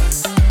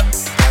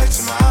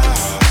to my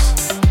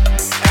house.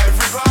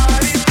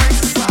 Everybody bring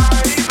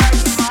somebody back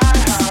to my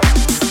house.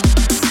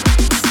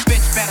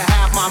 Bitch better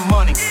have my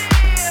money.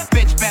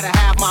 Bitch better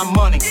have my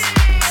money.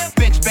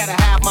 Bitch better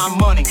have my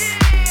money.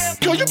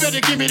 Yo, you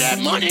better give me that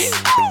money.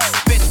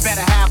 Bitch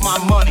better have my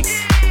money.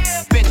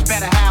 Bitch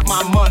better have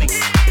my money.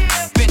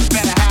 Bitch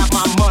better have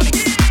my money.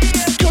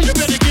 Yo, you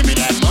better give me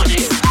that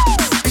money.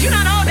 You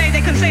know, all day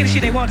they couldn't say the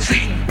shit they wanted to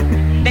say.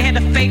 They had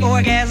the fake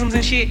orgasms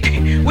and shit.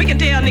 We can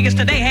tell niggas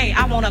today, hey,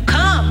 I wanna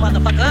come,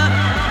 motherfucker.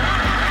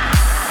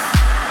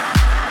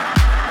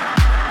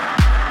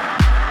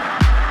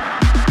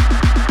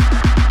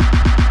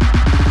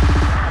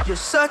 You're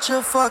such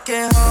a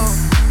fucking hoe,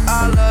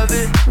 I love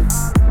it.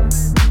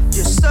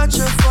 You're such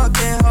a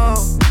fucking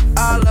hoe,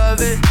 I love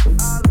it.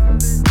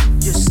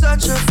 You're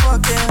such a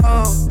fucking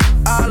hoe,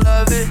 I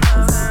love it.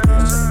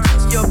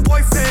 Your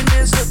boyfriend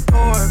is a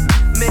dork,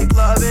 make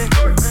loving.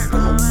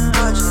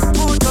 I just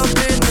pulled up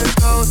in the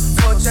coat,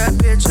 fucked that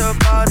bitch up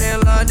out in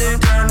London.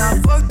 And I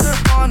fucked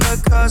up on her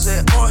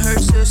cousin or her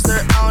sister,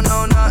 I don't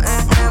know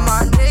nothing. And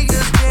my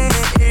niggas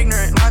getting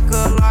ignorant, like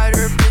a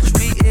lighter, bitch,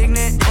 we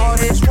ignorant. All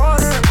this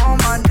water on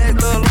my neck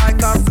look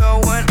like I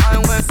fell when I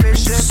went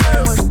fishing.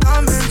 So much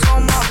diamonds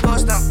on my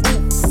bust now,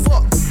 ooh,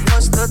 fuck,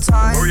 what's the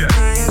time?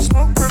 And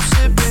smoke, perp,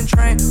 sipping,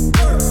 train, ooh,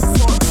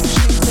 fuck,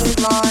 she take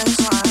lines.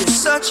 You're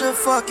such a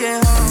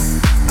fucking hoe,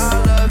 I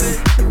love it,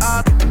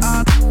 I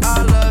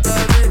love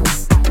it,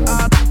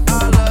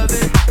 I love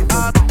it,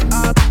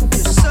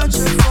 you're such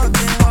a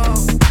fucking hoe,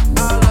 I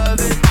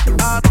love it,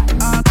 I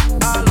love it,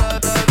 I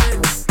love it,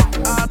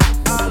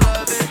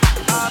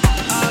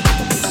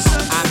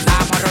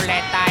 Andamos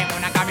ruleta en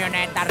una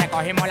camioneta,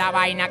 recogimos la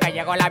vaina que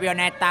llegó la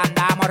avioneta.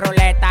 Andamos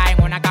ruleta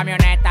en una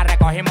camioneta,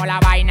 recogimos la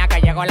vaina que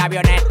llegó la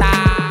avioneta.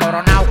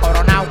 Coronao,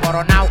 coronao,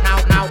 coronao, nao,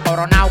 nao,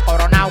 coronao,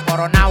 coronao,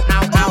 coronao,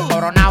 nao, nao,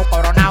 coronao,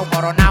 coronao,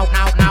 coronao,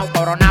 nao, nao,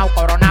 coronao,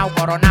 coronao,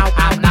 coronao.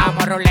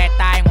 Andamos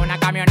ruleta en una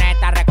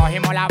camioneta,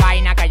 recogimos la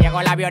vaina que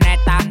llegó la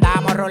avioneta.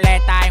 Andamos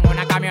ruleta en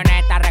una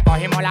camioneta,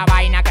 recogimos la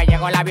vaina que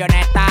llegó la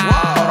avioneta.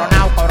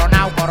 Coronao,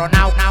 coronao,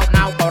 coronao, nao,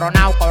 nao,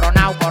 coronao,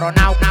 coronao,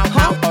 coronao, nao,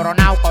 nao,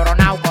 coronao,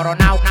 coronao,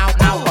 coronao, nao,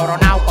 nao,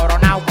 coronao,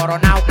 coronao,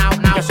 coronao, nao,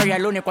 nao. Yo soy soy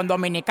el único en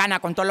Dominicana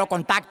con todos los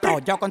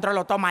contactos. Yo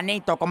controlo todo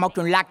manito, como que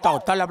un lacto.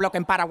 Todos los bloques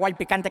en Paraguay,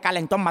 picante,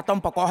 calentón, matón.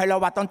 Pues coge los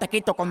batón, te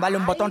quito con darle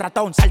un botón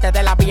ratón. Salte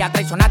de la vía,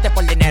 traicionaste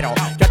por dinero.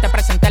 Yo te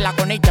presenté la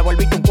con y te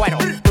volviste un cuero.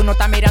 Tú no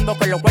estás mirando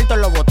que los vueltos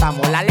los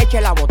botamos. La leche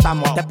la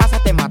botamos, te pasa,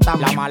 te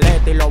matamos. La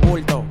maleta y los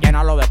bultos,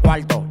 llénalo de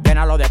cuarto,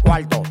 llénalo de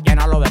cuarto,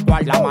 llénalo de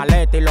cuarto. La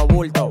maleta y los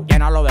bultos,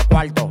 llénalo de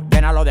cuarto,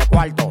 llénalo de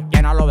cuarto,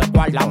 llénalo de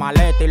cuarto. La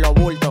maleta y los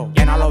bultos,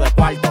 llénalo de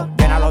cuarto,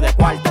 llénalo de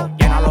cuarto,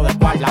 llénalo de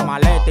cuarto. La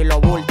maleta y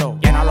los bultos,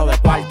 llénalo de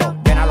cuarto,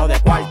 llénalo de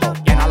cuarto,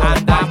 llénalo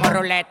de cuarto. Andamos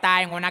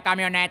ruleta en una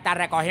camioneta,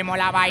 recogimos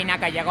la vaina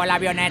que llegó la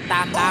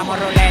avioneta. Andamos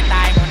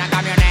ruleta en una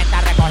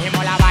camioneta,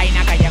 recogimos la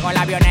vaina que llegó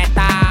la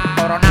avioneta.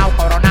 Coronao,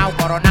 coronao,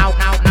 coronao,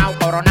 nao, nao,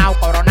 coronao,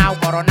 coronao,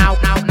 coronao,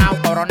 nao, nao,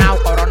 coronao,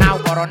 coronao,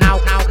 coronao,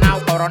 nao, nao,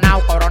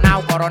 coronao,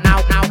 coronao,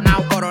 coronao, nao,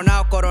 nao.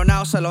 Coronao,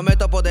 coronao, se lo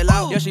meto por del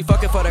lado. Yeah, she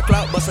fucking for the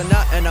clout, bust a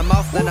nut in her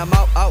mouth, then I'm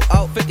out, out,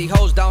 out. 50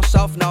 hoes down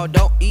south, now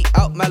don't eat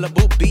out.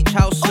 Malibu beach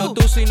house, no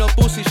doozy, no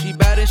pussy. She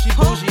bad and she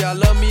bougie. I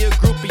love me a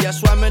groupie, I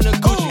swam in a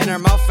Gucci. In her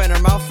mouth, in her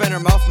mouth, in her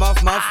mouth,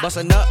 mouth, mouth. Bust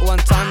a nut one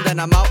time, then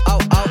I'm out,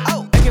 out, out,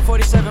 out.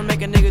 AK-47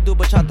 make a nigga do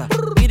bachata.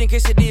 Eating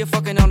quesadilla,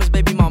 fucking on his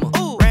baby mama.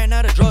 Ran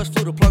out of drugs,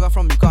 flew the plug out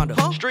from Uganda.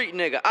 Street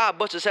nigga, I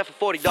bust his head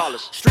for $40.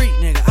 Street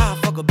nigga, I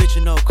fuck a bitch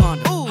in no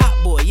condom.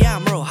 Hot boy, yeah,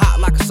 I'm real hot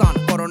like a sauna.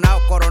 Coronao,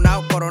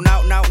 coronao,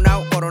 coronao, now,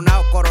 now,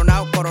 coronao,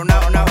 coronao,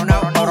 coronao, now,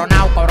 now,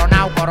 coronao,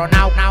 coronao,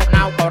 coronao, now,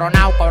 now,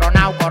 coronao,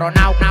 coronao,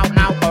 coronao, now,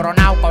 now,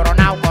 coronao,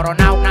 coronao,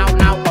 coronao, now,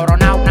 now,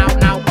 coronao, now,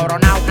 now,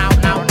 coronao, now,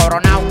 now,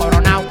 coronao,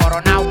 coronao,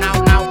 coronao, now,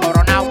 now,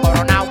 coronao,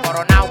 coronao,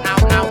 coronao, now,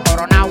 now,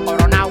 coronao,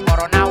 coronao,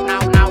 coronao, now,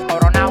 now,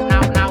 coronao,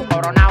 now, now,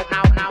 coronao,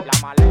 now, now. La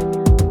maleta,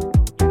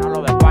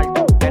 llénalo de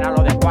cuarto,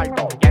 llénalo de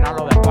cuarto,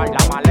 llénalo de cuarto.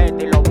 La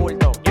maleta y los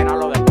bultos,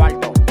 llénalo de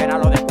cuarto,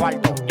 llénalo de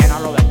cuarto,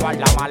 llénalo de cuarto.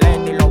 La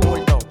maleta y los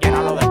bultos,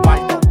 llénalo de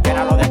cuarto,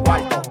 llénalo de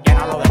cuarto,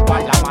 llénalo de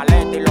cuarto. La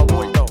maleta y los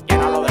bultos,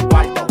 llénalo de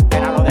cuarto,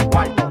 llénalo de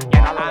cuarto,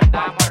 llénalo de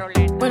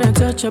cuarto. When I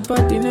touch your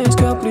body next,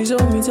 girl, please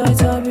hold me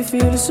tight. I be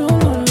feeling so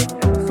lonely.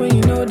 When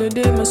you know that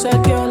they my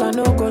side, girl, I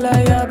know go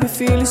lie. I be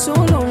feeling so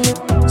lonely.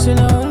 So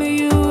not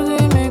only you,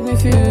 they make me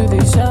feel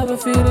this. I be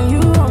feeling you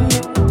on me.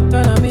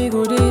 Can I me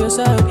go to your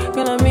side?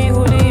 Can I me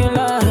go to your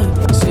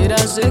line? Say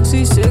that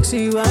sexy,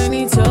 sexy,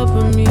 whiny top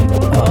of me.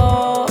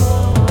 Oh,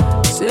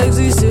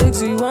 sexy,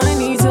 sexy,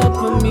 whiny top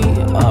of me.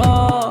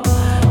 Oh,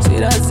 say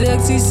that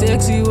sexy,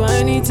 sexy,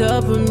 whiny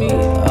top of me.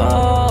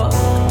 Oh,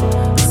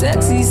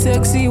 sexy,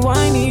 sexy,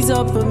 whiny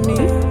top of me.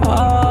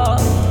 Oh,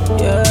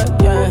 yeah,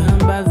 yeah, I'm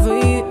bad for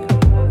you.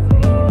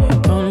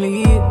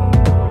 Only you.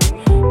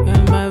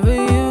 I'm bad for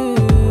you.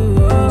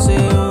 Say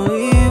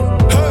only you.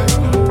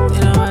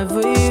 And I'm bad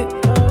for you.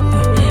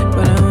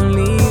 But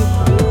only you.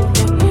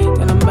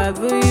 And I'm bad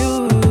for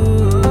you.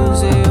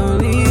 Say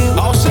only you.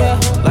 Yeah.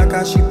 Like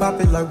how she pop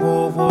it like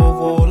whoa, whoa,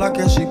 whoa. Like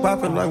how she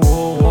pop it like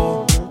whoa,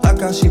 whoa.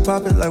 Like how she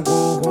pop it like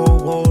whoa, whoa,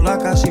 whoa.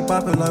 Like how she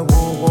pop it like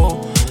whoa,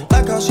 whoa.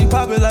 Like how she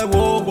pop it like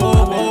whoa,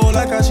 whoa, whoa.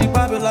 Like how she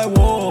pop it like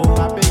whoa.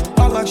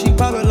 Pop like she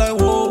pop it like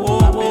whoa,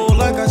 whoa, whoa.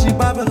 Like how she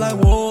pop it like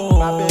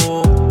whoa.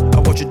 I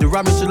want you to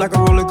ride me just like a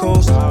roller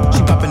coaster.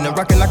 She popping and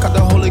rocking like I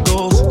the Holy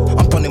Ghost.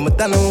 I'm Tony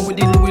Montana with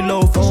these Louis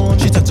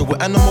loafers. She touch to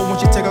an animal when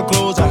she take her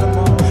clothes off.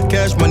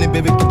 Cash money,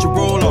 baby, get your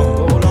roll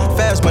on.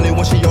 Fast money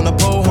when she on the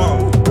pole, huh?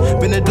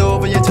 Bend it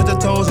over, you touch her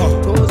toes,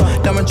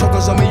 huh? Diamond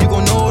chokers on me, you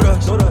gon'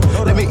 notice.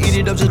 Let me eat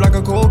it up just like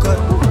a cold cut.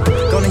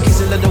 Go and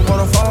kiss it, let the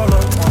water fall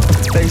up.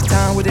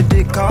 FaceTime with a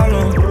dick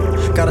collar.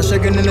 Got her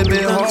shaking in the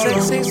bed hard.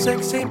 Sexy,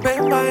 sexy,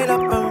 ven, baila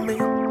pa' mí.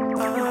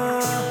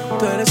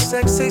 Tú eres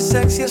sexy,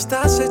 sexy,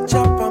 estás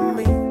hecha pa'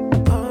 mí.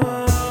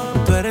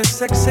 Tú eres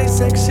sexy,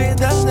 sexy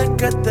desde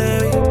que te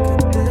vi.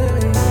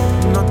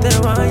 No te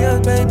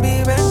vayas,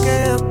 baby, ven,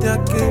 quédate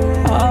aquí.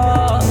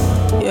 Oh,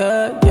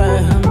 yeah,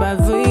 yeah, I'm bad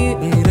for you.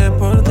 Iré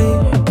por ti,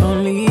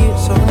 only you.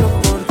 solo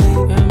por ti.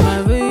 I'm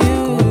bad for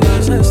you. Como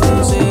dices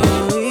tú, Say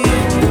only you.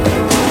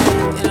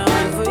 And I'm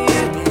bad for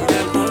you.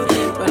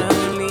 But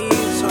only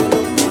you. solo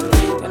por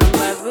ti. And I'm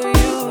bad for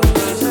you.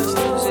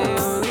 Say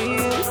only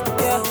you.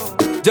 Yeah.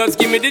 Just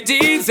give me the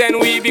G's and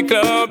we be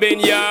clubbing,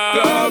 yo.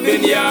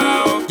 Clubbing,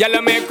 yo.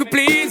 Y'all make we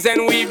please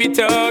and we be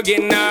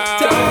tugging now.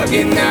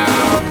 Tugging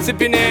now.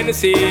 Sipping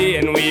Hennessy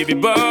and we be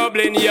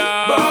bubbling, yo.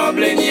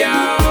 Bubbling,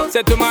 yo.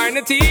 Set to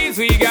minor teas,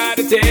 we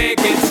gotta take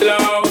it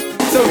slow.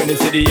 So in the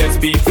city,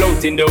 SB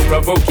floating, don't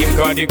provoke him.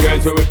 Cause the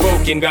girls who we're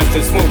poking got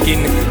to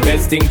smoking.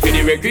 Best thing for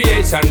the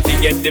recreation, to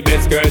get the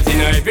best girls in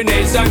every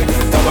nation.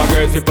 Top of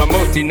girls we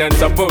promoting and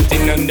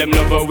supporting, and them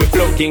lover we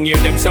floating, hear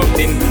them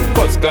shouting.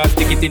 First class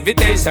ticket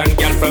invitation,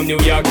 girl from New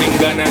York,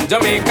 England and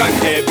Jamaica.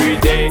 Every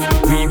day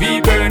we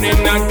be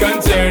burning, not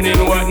concerning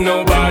what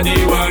nobody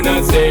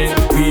wanna say.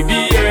 We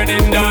be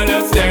earning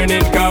dollars,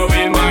 turning, cause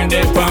we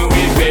minded when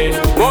we pay.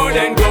 More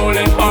than gold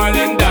and oil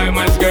and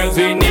diamonds, girls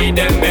we need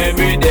them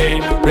every day.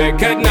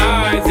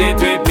 Recognize it,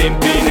 we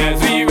pimping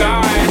as we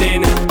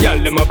riding. Y'all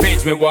them a page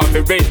age, me want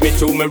to raise me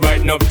too. Me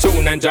write enough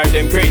tune and drive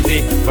them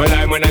crazy. Well,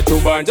 I'm on a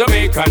two-born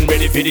Jamaican,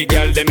 ready for the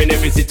girl them in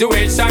every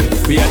situation.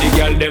 We are the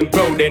girl them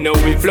proud, they know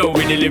we flow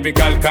with the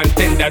lyrical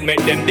content that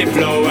make them the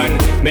flow.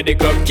 And make the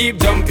club keep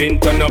jumping,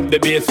 turn up the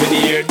bass when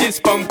you hear this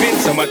pumping.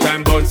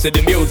 Summertime bounce to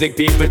the music,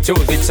 people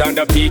choose it. Sound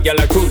of P, girl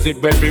I cruise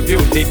it, well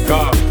reviewed it.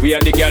 Car, we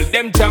are the girl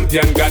them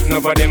champion, got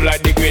enough of them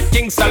like the great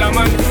King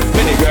Solomon.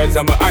 Many girls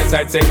on my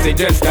eyesight, sexy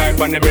dress type,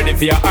 and I'm ready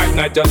for your art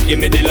night, just give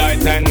me the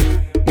light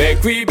and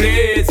make we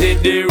blaze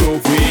it, the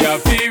roof, we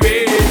have to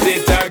raise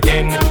it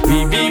again.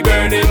 We be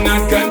burning,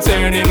 not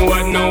concerning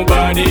what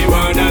nobody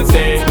wanna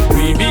say.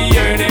 We be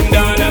earning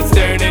dollars,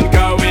 turning,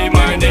 cause we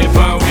mind if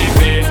we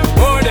pay.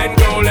 More than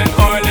gold and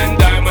oil and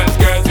diamonds,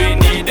 girls, we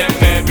need them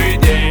every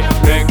day.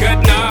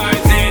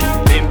 Recognize it,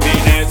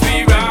 limping as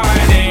we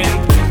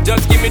riding.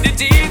 Just give me the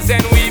G's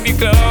and we be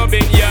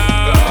clubbing, yo.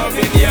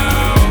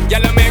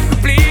 Y'all make me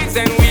please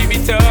and we be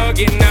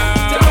tugging now.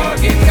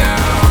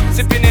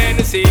 Sipping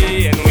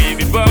Hennessy and we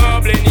be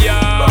bubbling, yo.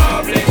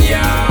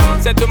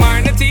 Set to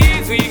mind the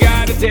teas, we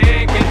gotta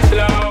take it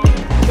slow.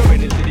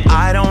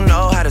 I don't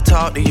know how to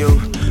talk to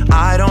you.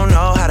 I don't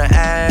know how to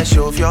ask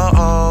you if you're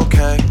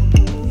okay.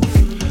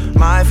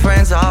 My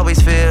friends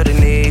always feel the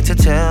need to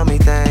tell me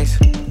things.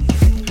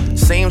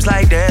 Seems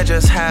like they're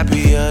just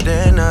happier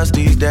than us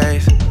these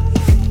days.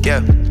 Yeah.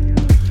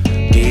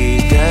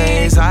 These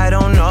days, I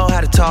don't know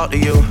how to talk to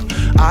you.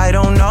 I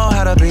don't know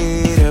how to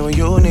be there when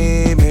you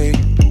need me.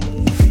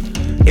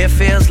 It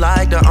feels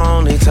like the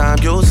only time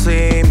you'll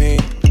see me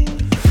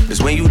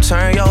is when you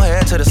turn your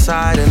head to the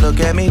side and look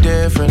at me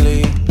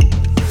differently.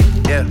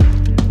 Yeah.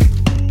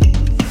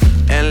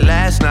 And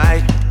last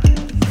night,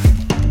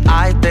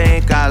 I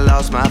think I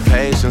lost my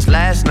patience.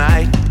 Last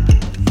night,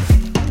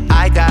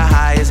 I got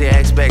high as the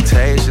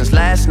expectations.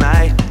 Last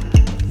night,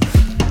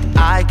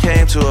 I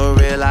came to a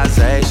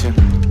realization,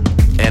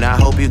 and I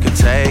hope you can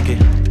take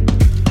it.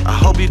 I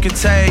hope you can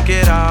take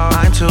it all.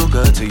 I'm too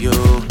good to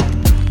you.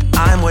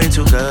 I'm way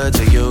too good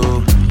to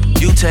you.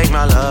 You take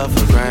my love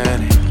for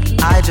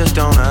granted. I just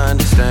don't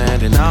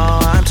understand it. No,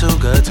 I'm too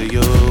good to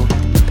you.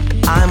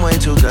 I'm way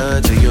too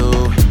good to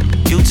you.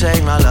 You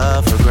take my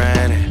love for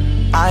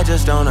granted. I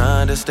just don't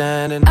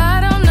understand it.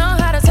 I don't know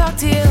how to talk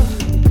to you.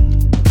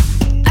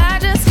 I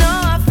just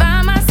know I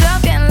find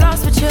myself getting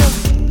lost with you.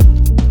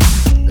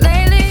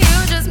 Lately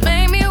you just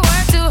made me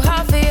work too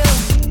hard for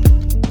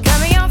you. Got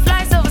me on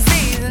flights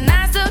overseas and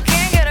I still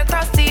can't get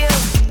across to you.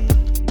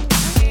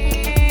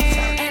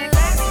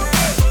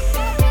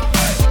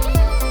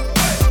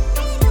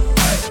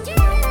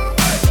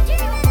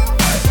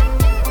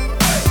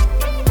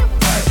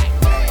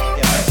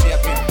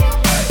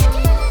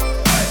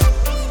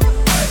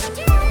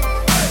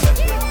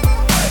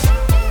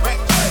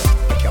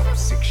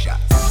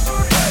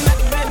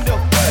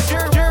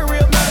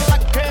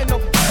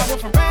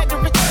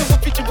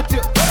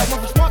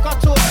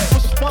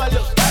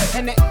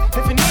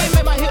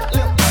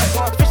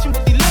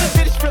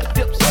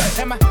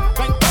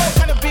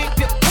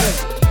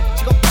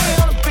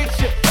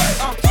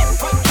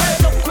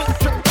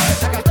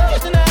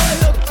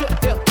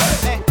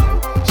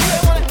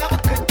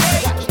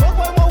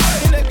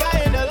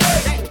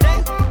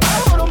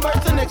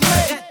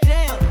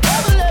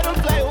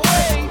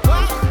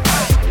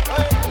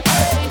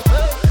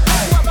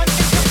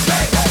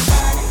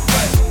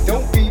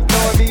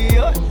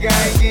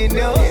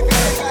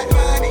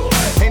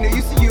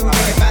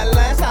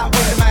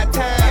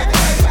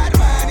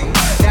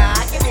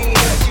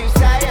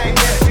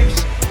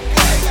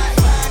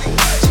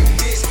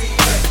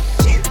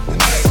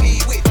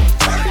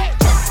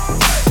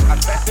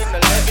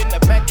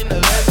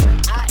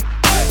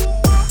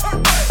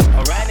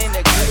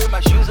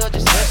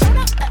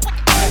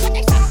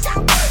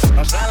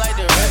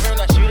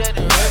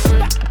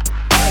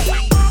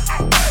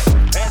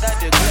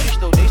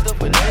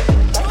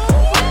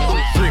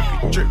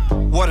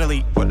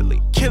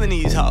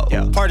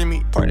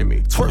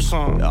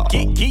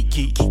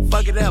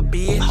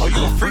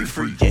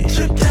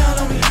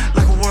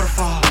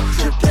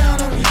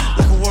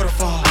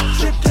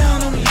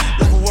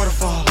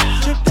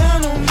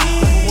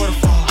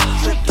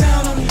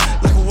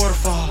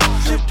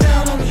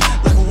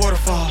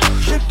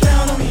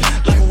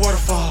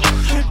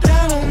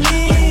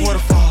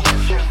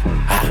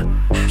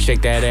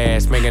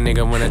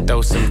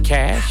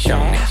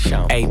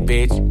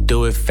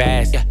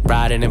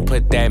 And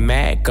put that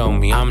Mac on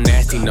me. I'm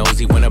nasty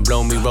nosy, wanna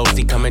blow me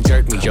rosy. Come and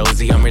jerk me,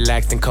 Josie. I'm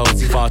relaxed and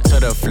cozy. Fall to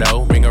the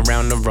flow, ring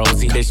around the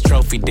rosy. This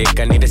trophy dick,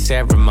 I need a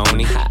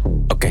ceremony.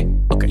 Okay.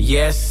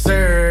 Yes,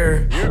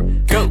 sir.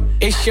 Go,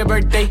 it's your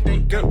birthday.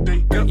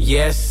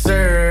 Yes,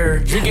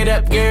 sir. Drink it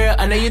up, girl,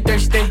 I know you're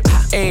thirsty.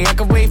 Hey, I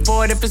can wait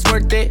for it if it's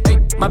worth it.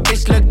 My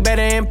bitch look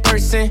better in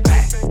person.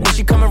 When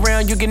she come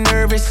around, you get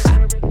nervous.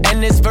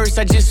 And this verse,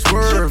 I just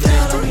swerved. Drip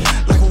down on me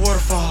like a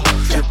waterfall.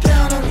 Drip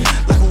down on me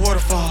like a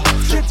waterfall.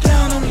 Drip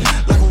down on me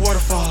like a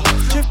waterfall.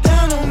 Drip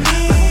down on me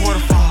like a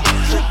waterfall.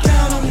 Drip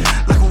down on me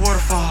like a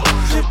waterfall.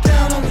 Drip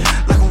down on me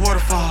like a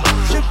waterfall.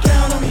 Drip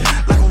down on me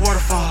like a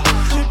waterfall.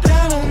 Drip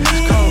down on me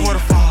like a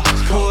waterfall.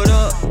 Pulled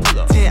up,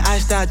 10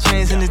 iced out Versace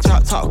chains in the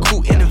drop top,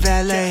 coupe in the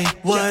valet.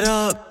 What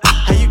up?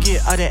 How you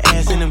get all that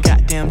ass in them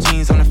goddamn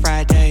jeans on a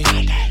Friday?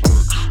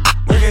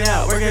 Work it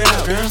out,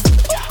 girl.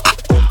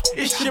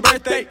 It's your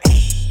birthday.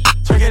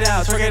 Twerk it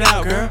out,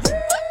 girl.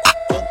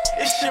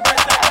 It's your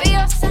birthday.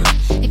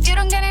 If you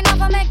don't get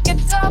enough, I'll make it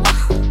double.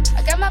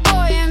 I got my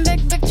boy in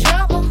big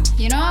trouble.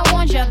 You know I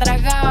want you,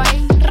 dragao.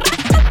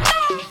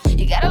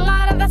 You got a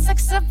lot of that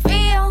sex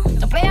appeal.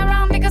 Don't play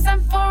around because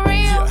I'm for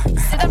real.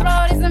 See the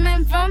road isn't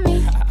meant for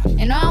me.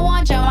 You know I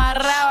want you,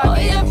 amarrado. Oh,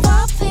 yeah,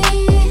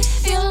 papi,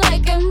 feel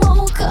like a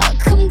mocha.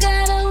 Come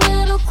get a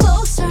little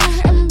closer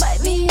and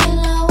bite me in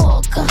la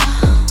boca.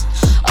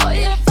 Oh,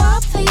 yeah,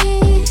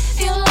 papi,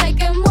 feel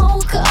like a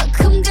mocha.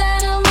 Come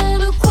get a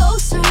little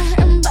closer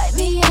and bite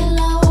me in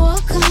la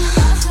boca.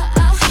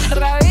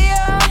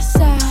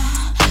 Rabiosa,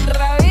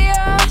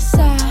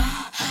 rabiosa.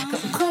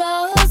 Come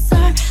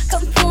closer,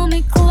 come pull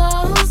me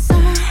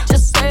closer.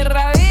 Just say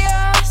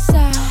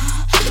rabiosa,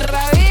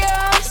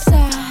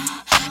 rabiosa.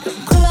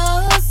 Come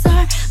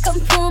closer, come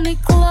pull me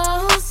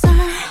closer.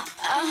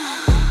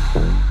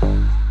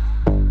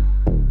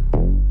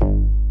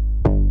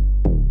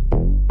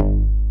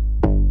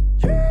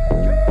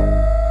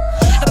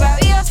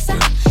 Rabiosa,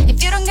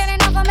 if you don't get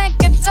enough, I'll make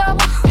it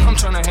double. I'm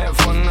tryna have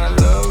fun, I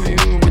love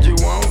you, but you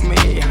want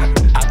me.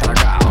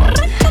 Atragado.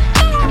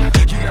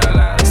 You got a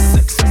lot of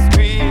sex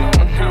appeal.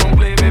 I don't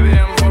play, baby,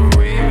 I'm for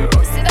real.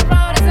 See the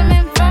road isn't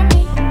meant for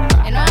me.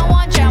 You know I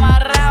want you,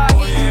 amarrado.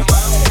 Oh yeah,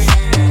 mami,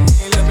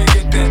 let me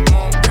get that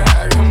mocha.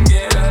 Come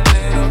get a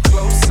little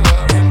closer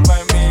and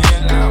bite me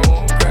in la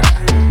boca.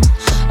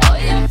 Oh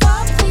yeah,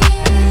 papi,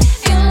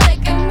 feel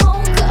like a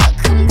mocha.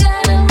 Come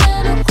get a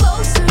little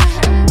closer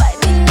and bite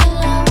me in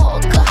la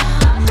boca.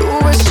 Tu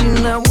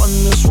vecina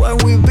wonders why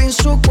we've been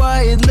so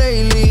quiet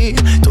lately.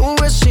 Tu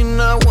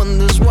vecina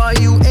wonders why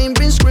you ain't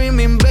been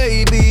screaming,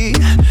 baby.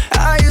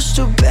 I used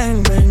to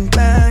bang, bang,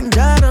 bang,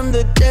 that on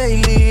the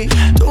daily.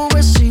 Tu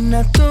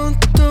vecina, don't.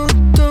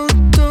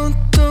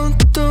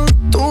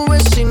 Tu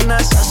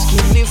vecina's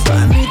asking if I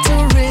need to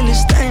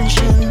release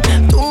tension.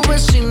 Tu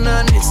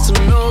vecina needs to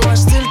know I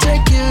still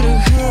take you to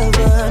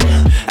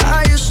heaven.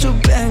 I used to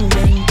bang,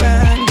 bang,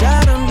 bang,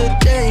 that on the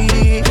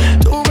daily.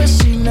 Tu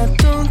vecina,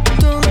 don't.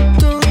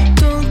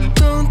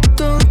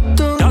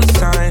 Dollar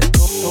sign,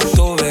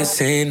 tu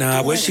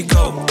vecina, where she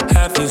go?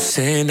 Have you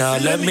seen her?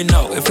 Let me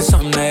know if it's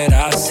something that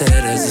I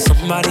said. Is it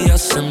somebody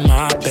else in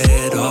my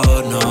bed?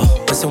 Oh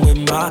no, messing with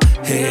my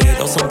head.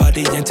 Oh,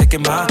 somebody ain't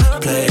taking my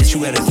place.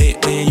 You had a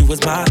hit, then you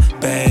was my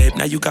babe.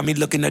 Now you got me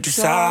looking at you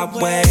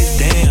sideways.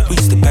 Damn, we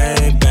used to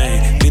bang,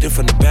 bang. Beat it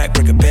from the back,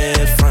 break a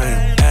bed frame.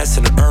 Ass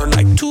in the earth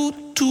like toot,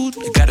 toot.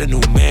 You got a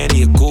new man,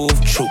 he a goof.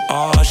 True,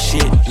 oh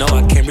shit, no,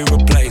 I can't be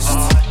replaced.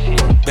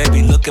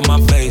 Baby, look in my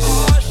face.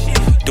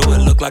 Do it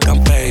look like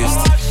I'm phased?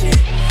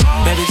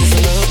 Maybe just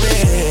a little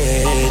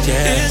bit,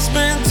 yeah. It's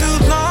been too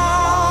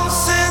long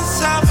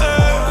since I've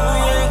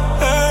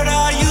heard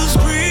how you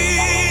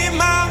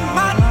scream out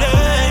my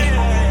name.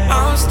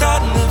 I'm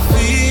starting to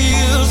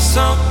feel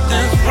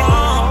something's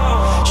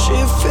wrong. She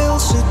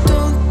feels it,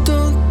 don't.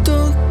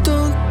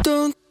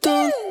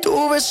 Tu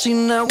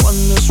vecina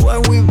wonders why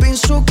we've been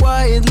so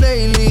quiet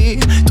lately.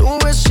 Tu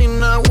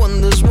vecina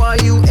wonders why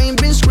you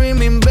ain't been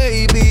screaming,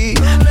 baby.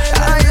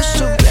 I used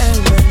to bang,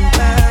 bang,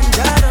 bang,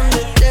 that on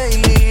the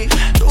daily.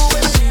 Tu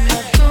vecina,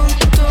 don't.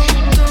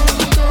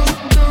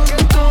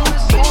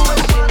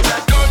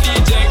 Go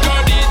DJ, go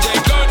DJ,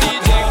 go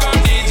DJ, go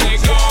DJ,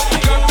 go.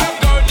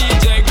 Go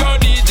DJ, go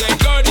DJ,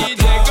 go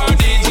DJ, go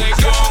DJ,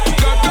 go.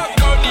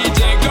 Go DJ,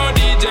 go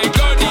DJ,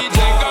 go DJ,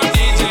 go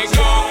DJ,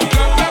 go.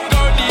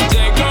 Go DJ,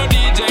 go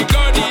DJ,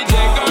 go DJ,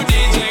 go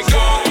DJ,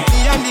 go. Me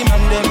and the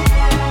man them,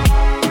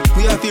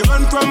 we have to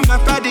run from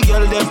back by the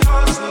girl them.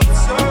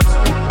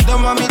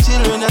 Don't want me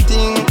children a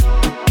thing.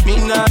 Me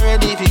not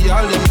ready for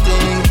all them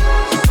things.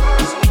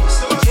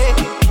 Yeah,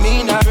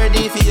 me not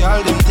ready for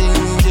all them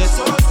things yet.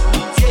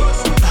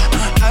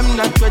 Yeah, I'm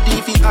not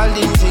ready for all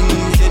them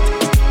things yet.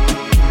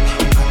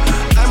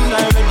 I'm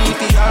not ready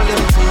for all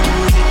them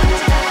things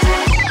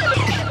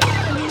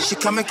yet. She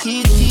come and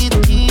keep.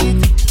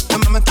 My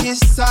mama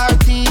kiss her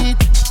teeth.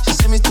 She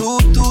say me too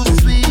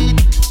sweet.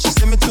 She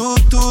say me too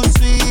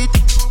sweet.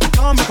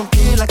 Don't make 'em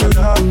feel like I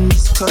love,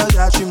 'cause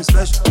I treat me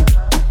special.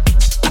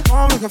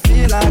 Don't make 'em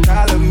feel like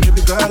I love me,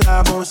 baby girl,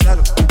 I won't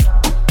settle.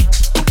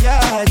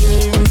 Yeah,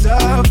 dreams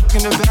of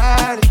fucking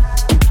about it.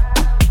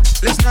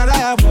 Last night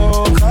I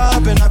woke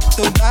up and I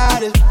thought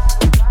about it.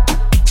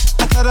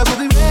 I thought I would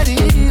be ready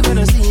when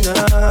I seen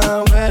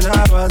her, when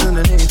I wasn't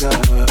a nigga.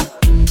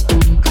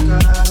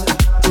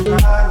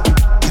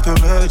 Keep a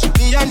virgin,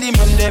 me and the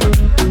man them.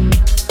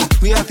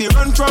 We have to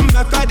run from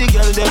back by the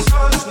girl them.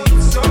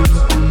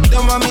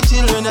 Don't want me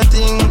children a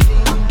thing.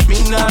 Me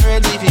not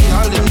ready for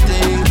all them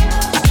things.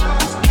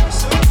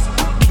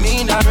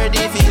 Me not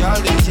ready for all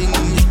them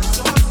things.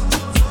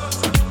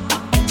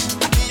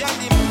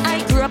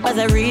 I grew up as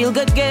a real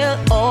good girl,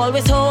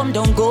 always home,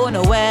 don't go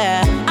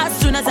nowhere. As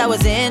soon as I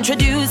was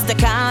introduced to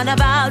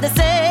carnival, they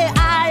say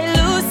I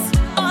loose,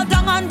 all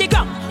down on the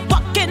ground,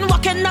 walking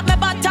up my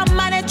bottom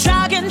and it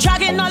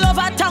dragging all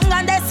over tongue,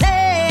 and they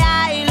say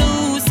I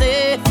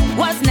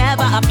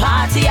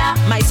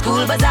My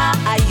school bazaar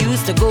I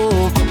used to go,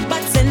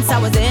 but since I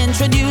was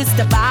introduced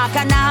to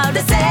Bacchanal,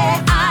 they say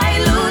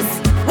I lose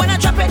when I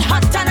drop it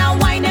hot and I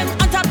whine it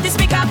on top the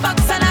speaker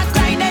box and I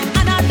grind it,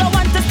 and I don't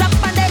want to stop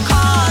and they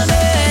call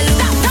me loose.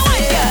 Stop the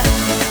wine, yeah.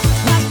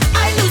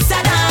 I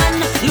looser than,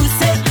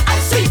 loose it, I'm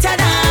sweeter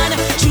than.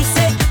 Juice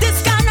it, this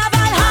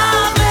carnival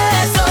have me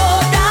so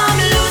damn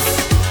loose.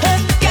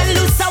 Get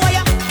loose, how are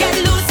ya? Get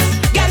loose,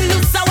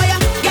 how are ya?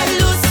 Get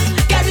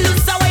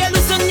loose, how are ya?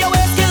 Loosen your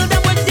waist, kill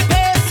them with the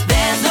pace.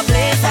 There's no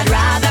place I'd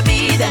rather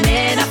be than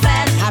in a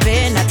fence,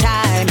 having a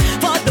time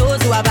for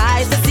those who have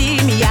eyes to see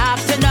me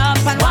acting up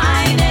and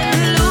whining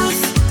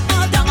loose.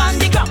 All down on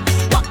the ground,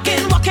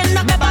 walking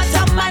up my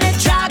bottom and it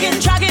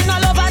dragging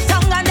all over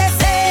tongue, and they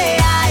say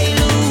I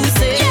lose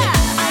it. Yeah,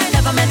 I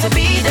never meant to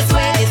be this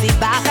way. Is it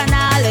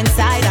Bacchanal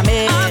inside of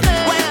me?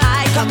 When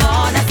I come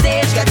on a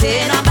stage,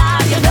 getting a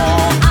bar, you know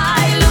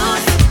I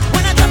lose.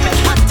 When I drop it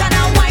hot and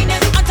I whine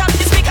it on top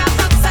the speaker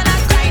box and I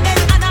grind it,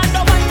 and I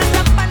don't want to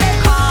stop and they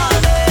call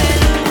me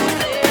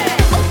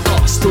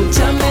loose. So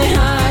jam me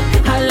hard,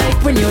 I like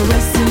when you're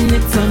resting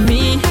it on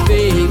me,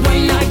 babe. Why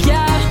not,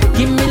 yeah?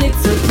 Give me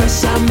little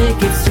pressure,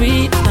 make it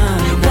sweet.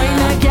 Why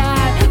not, yeah?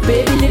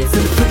 Baby,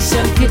 little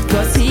friction, it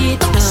cause heat.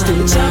 So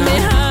jam me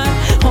hard,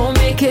 oh,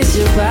 make it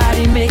your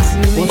body makes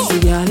me weak. What's the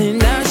girl in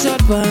that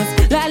short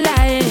pants? La la,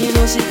 and you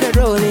know she could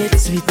roll it.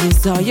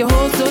 Sweetness, how you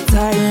hold so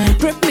tight.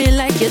 Grip me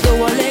like you don't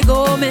want to let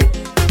go, me.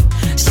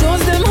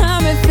 Shows them how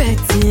I'm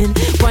affecting,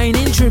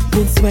 whining,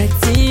 tripping,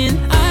 sweating.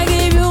 I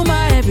gave you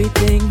my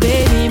everything,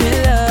 baby, me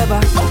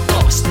lover.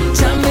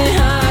 Jam me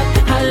hard,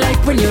 I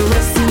like when you're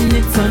resting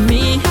it on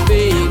me,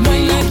 baby. Why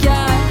not,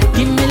 yeah?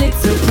 Give me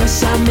little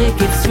pressure, make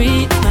it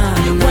sweet.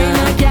 Why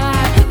not, yeah?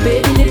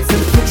 Baby,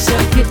 little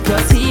friction, it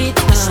cause heat.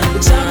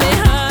 Jam me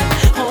hard,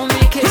 oh,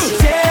 make it sweet.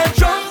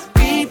 Teardrop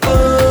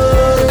people,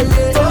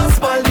 don't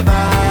spoil the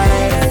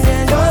vibes,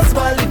 don't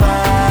spoil the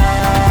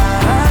vibes.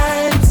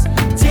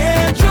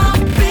 Teardrop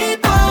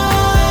people,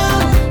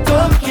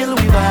 don't kill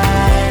the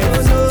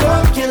vibes,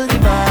 don't kill the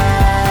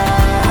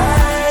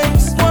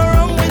vibes. What's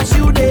wrong with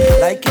you there?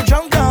 Like a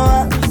drunk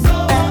hour,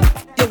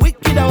 you're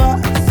wicked hour,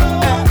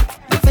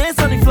 your face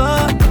on the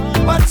floor,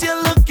 but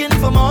you're looking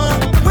for more.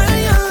 Where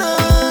you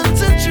learn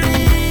to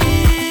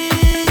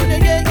dream,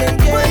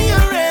 where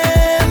you're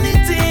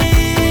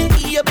anything,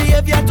 your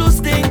behavior to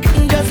stink.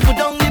 Just put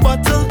down the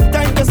bottle,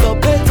 time to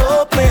stop it.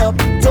 Don't play up,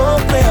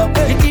 don't play up.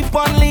 You keep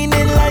on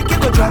leaning like you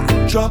go drop.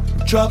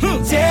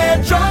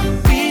 Teardrop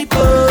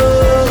people,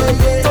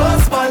 don't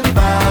spoil the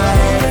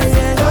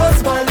vibes, don't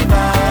spoil the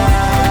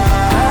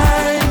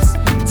vibes.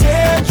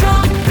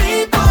 Teardrop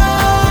people,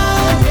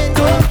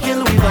 don't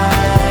kill the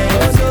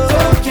vibes,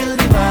 don't kill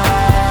the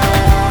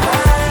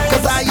vibes.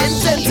 Cause I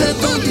intend to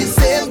do the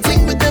same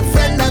thing with them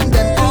friend and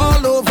them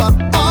all over.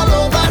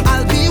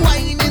 I'll be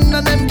whining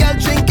and them girl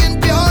drinking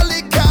pure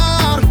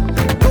liquor.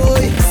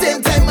 Boy,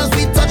 same time as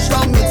we touch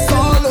down, it's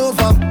all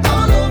over.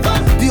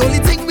 The only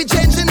thing we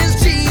changing is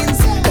jeans.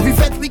 Every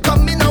fete we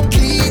coming out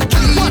clean.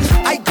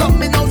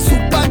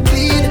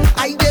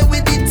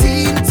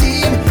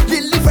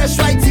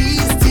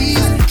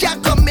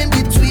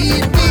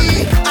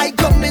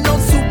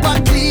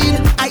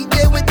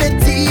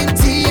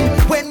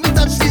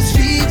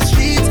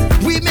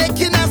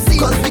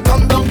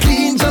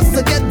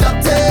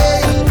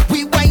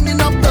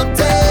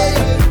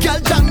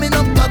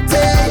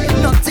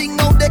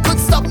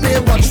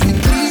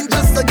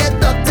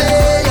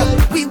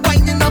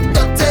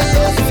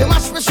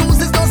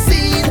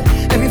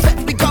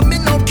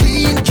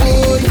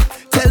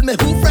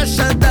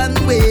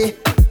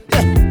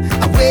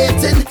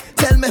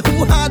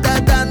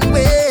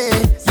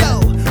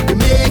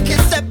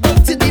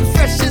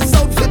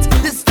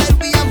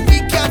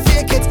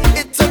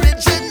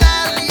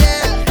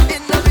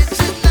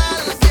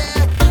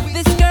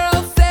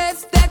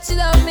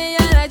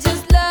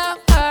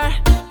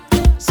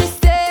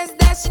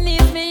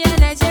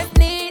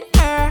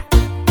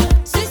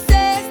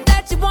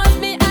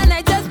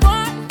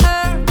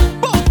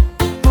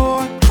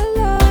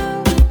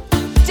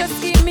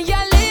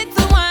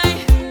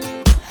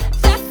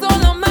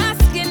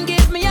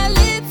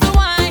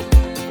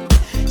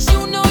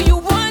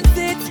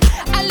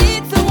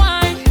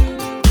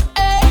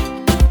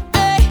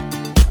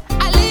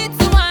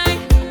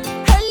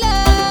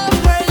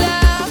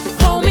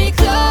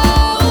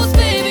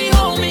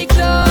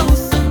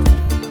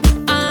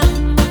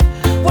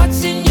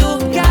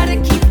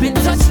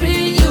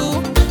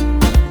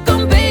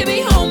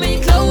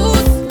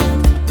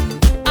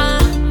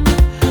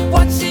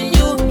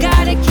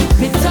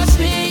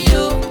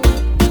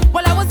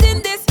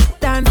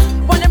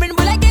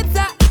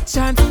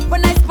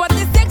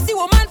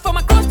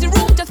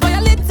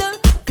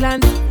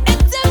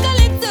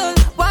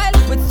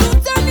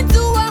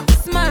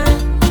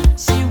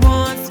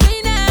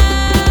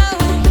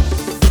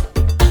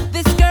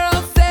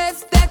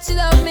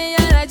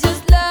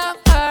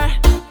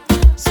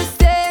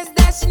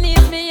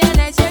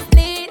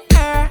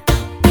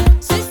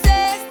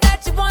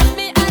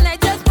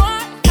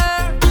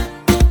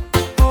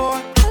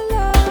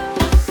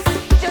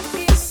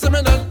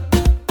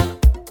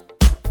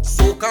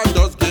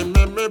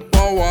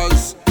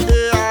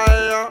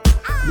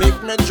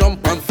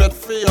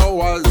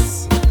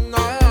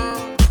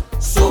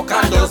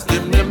 Soca just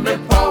give me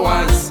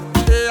powers.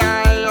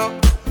 Yeah,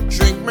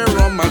 drink me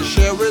rum and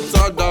share with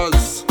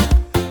others.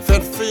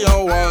 Fed for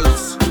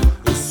hours,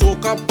 the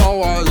soca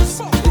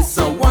powers. It's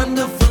a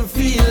wonderful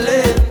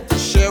feeling to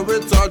share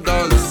with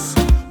others,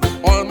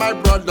 with all my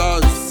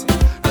brothers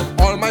and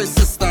all my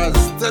sisters.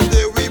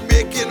 Today we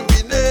making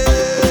we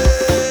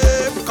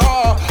name.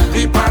 Cause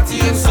we party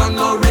in sun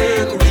or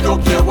rain, we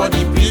don't care what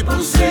the people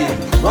say.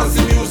 Once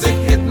the music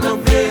hit my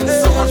veins,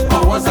 so much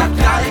powers I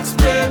can't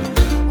explain.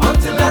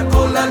 Until that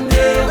golden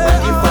day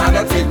when the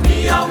Father take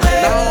me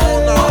away.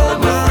 All of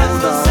my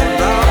friends will say,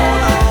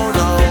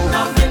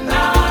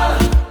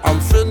 I'm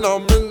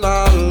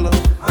phenomenal.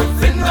 I'm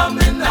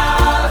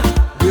phenomenal.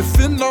 We're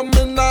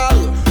phenomenal.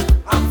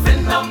 I'm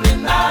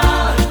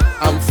phenomenal.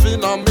 I'm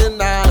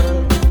phenomenal.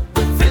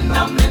 We're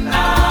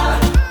phenomenal.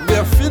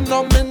 We're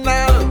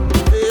phenomenal.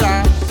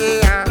 Yeah,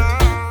 yeah.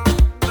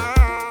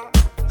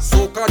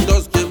 Soca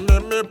just give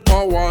me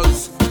powers.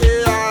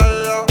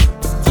 Yeah,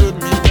 to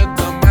me get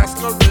the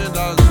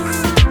masqueraders.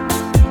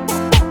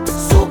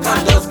 Soca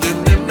just give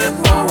me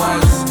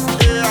powers.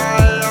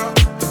 Yeah,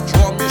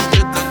 draw me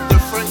straight in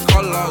different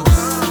colors.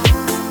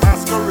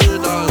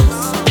 Masqueraders,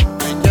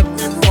 they get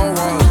me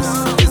powers.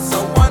 It's a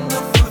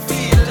wonderful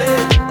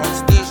feeling on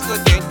stage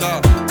together,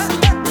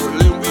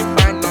 rolling with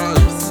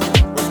banners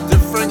with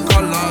different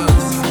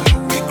colors.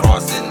 We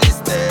crossing the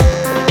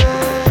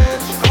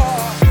stage.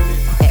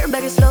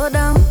 Everybody slow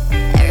down.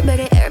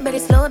 Everybody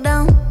slow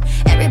down.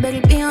 Everybody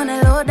be on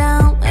a low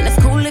down. And it's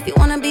cool if you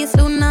wanna be a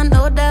student,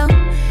 no doubt.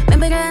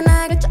 Remember that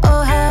night at your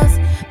old house.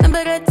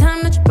 Remember that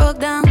time that you broke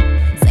down.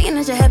 Saying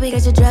that you're happy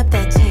cause you dropped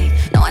that check.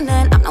 Knowing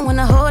that I'm the one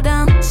to hold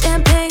down.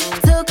 Champagne,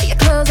 so get your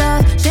clothes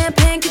off.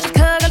 Champagne, get your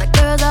cut all the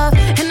girls off.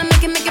 And I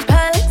make it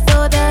pile like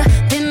soda.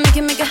 Then make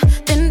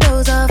it, then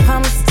doze off.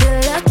 I'm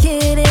still a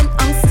kid and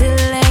I'm still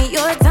ain't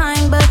your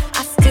time. But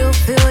I still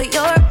feel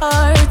your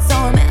heart. So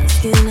I'm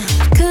asking,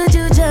 could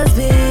you just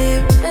be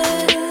real?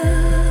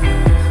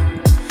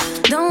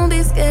 Don't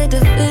be scared to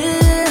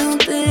feel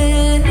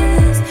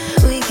this.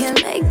 We can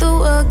make the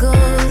world go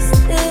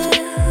still.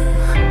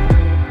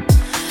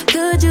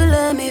 Could you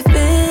let me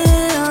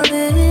feel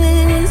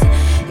this?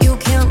 You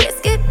can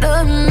risk it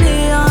on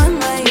me, I'm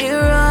right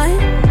here, right?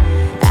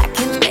 I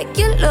can make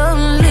you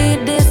lonely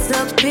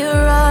disappear,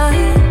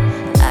 right?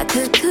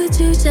 Could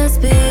you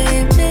just be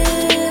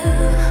real?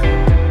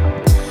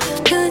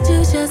 Could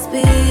you just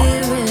be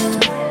real?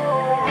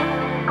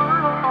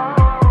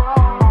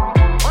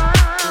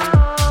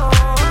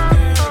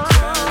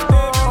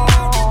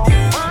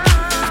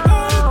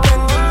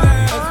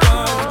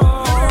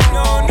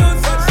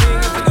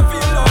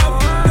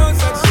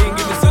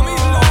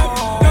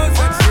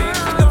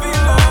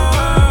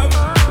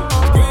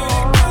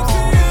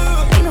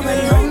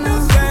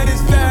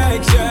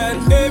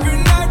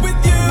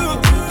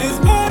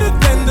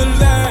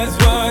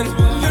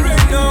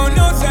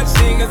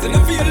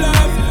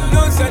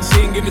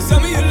 Give me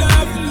some of your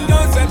love, no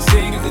such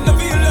thing as enough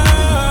of your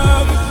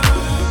love.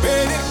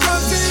 When it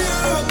comes to you,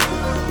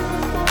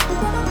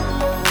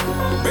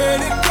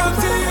 when it comes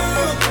to you,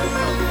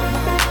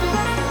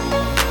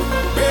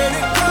 when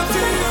it comes to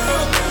you,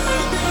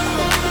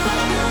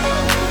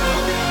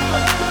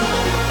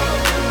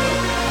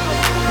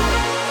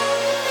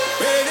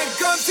 when it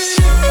comes to you.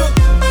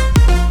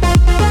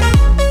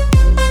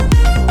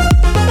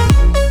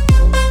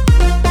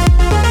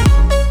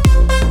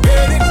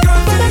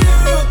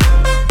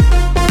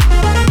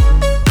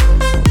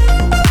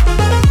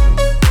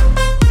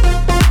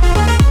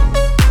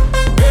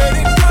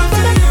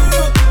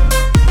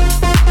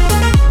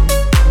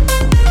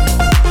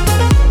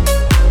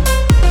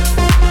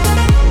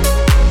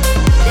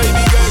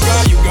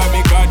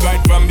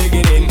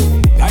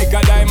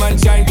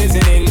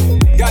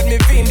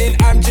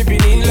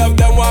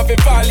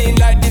 Falling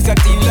like this a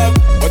teen love,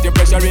 but you're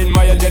pressuring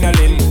my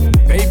adrenaline.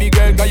 Baby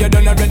girl, cause you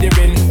done already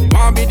win.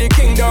 Want be the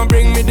king, don't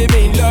bring me the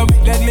mean love.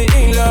 Let me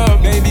in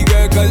love, baby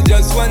girl, cause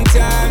just one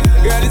time,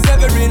 girl, it's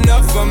never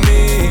enough for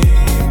me.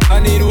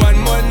 I need one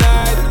more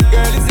night,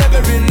 girl, it's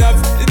never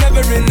enough. It's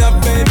never enough,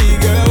 baby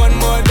girl, one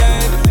more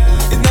dance.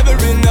 It's never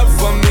enough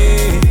for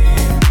me.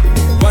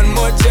 One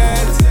more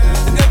chance,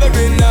 it's never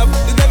enough.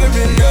 It's never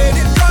enough. When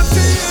it comes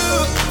to you,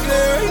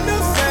 there ain't no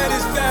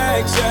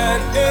satisfaction.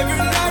 Every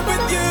night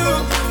with you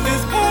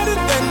is harder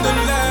than the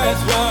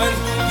last one.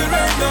 There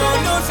ain't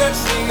no such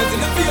thing as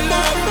enough of your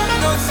love.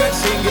 No such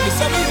thing, give me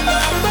some of your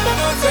love.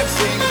 No such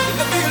thing as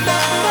enough of your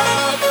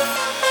love.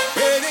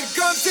 When it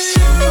comes to you.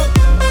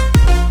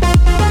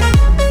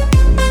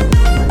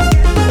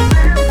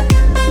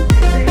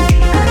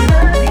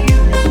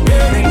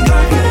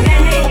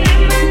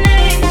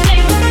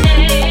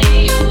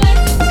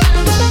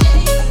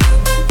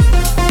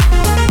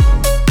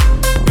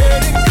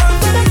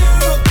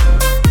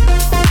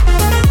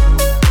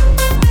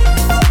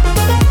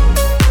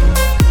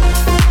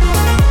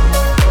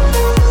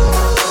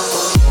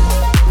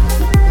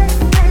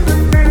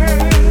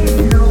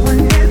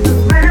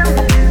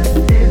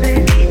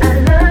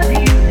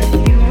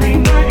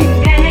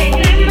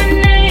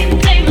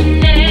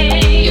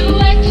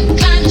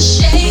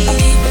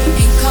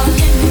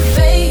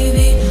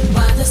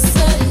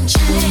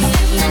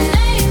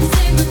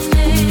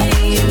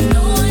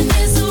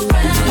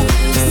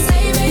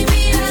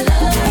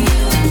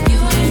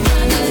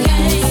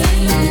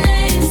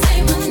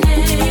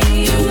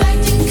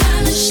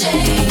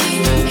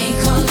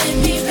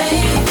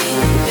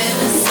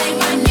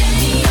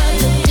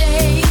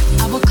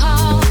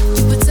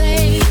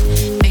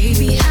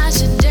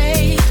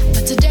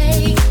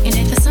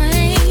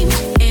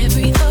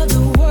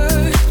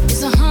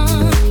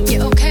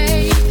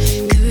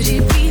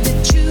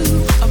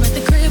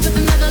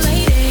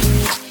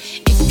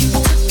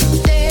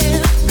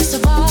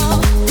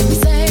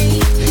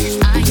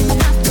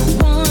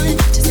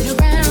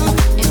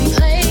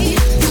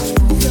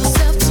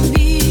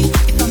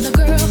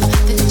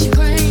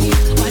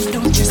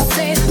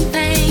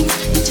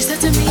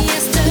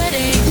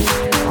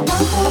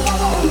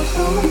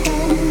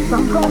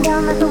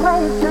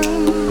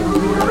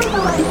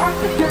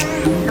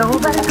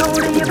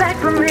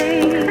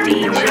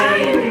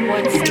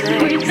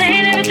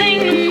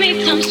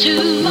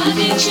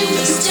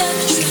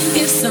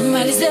 If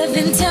somebody's there,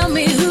 then tell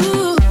me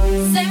who.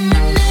 Say my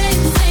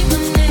name, say my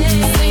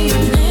name. Say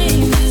your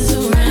name is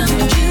around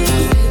you.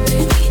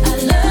 Baby, I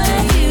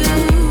love you.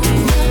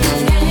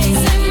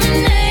 Say my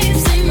name,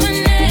 say my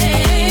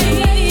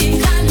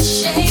name. Kinda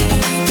shady,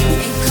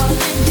 ain't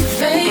calling me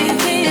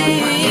baby.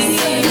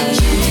 Say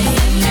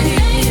my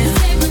name,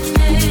 say my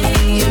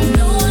name. You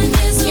know I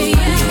miss you.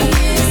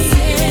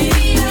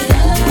 Baby, I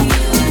love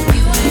you.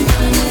 You ain't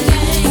running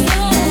game.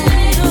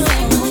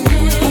 Say my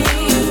name.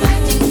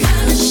 Acting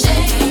kinda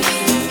shady,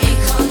 ain't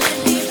calling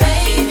me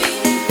baby.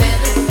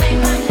 Better say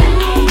my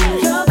name.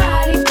 Your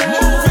body,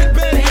 girl,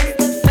 makes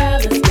the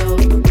fellas go.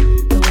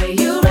 The way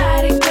you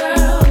ride it,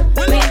 girl,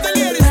 makes the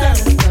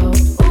fellas go.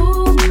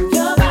 Ooh,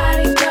 your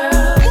body,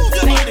 girl,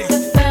 makes the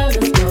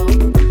fellas go.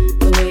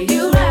 The way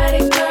you ride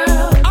it,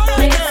 girl,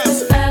 makes the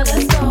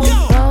fellas go.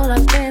 Roll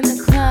up in the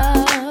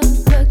club,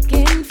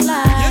 looking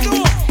fly.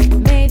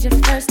 Made your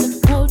first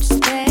approach,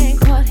 then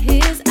caught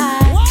his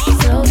eye.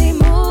 Slowly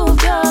move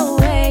your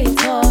way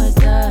towards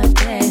the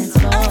dance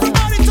floor.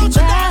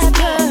 Grab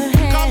her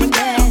hand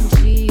and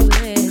she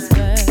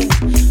whispered,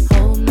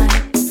 "Hold my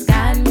hips,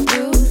 got me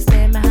bruised.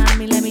 Stand behind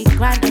me, let me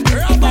grind on you.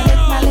 If I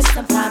lick my lips,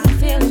 I'm probably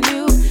feeling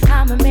you.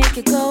 I'ma make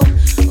it go.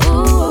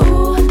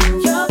 Ooh,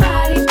 your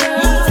body,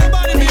 girl,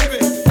 makes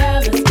the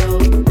fellas go.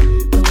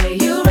 The way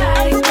you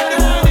ride it,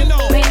 girl,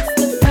 makes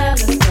the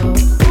fellas go.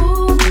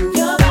 Ooh,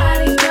 your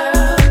body,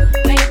 girl,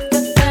 makes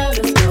the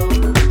fellas go.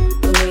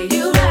 The way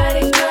you ride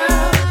it,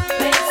 girl,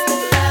 makes the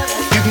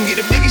fellas. You can get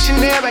the biggest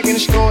Chanel back in the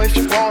store if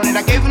you want it.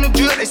 I gave them the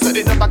drill, they sucked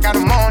it up, I got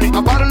them on it.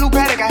 I bought a new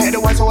Patek, I had to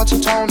watch, so I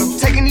two-toned them.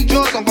 Taking these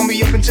drugs, I'm gonna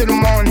be up until the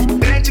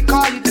morning. It ain't your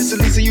car, you just a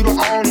Lisa, you don't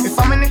own it. If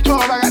I'm in the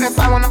club, I got that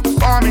fly when I'm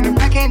performing.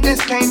 If I can't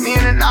dance, came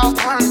in and out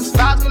honest.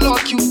 Vibes galore,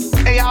 cute,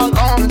 they all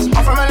on us.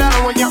 I'm from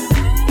Atlanta with young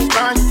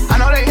run. I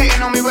know they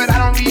hating on me, but I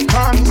don't read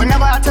comments.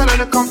 Whenever I tell her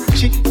to come,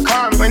 she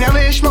come. Whenever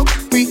it's smoke,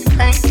 we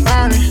ain't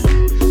running.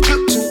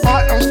 Trip too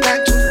hard, don't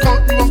stand too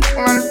close, you gon' fuck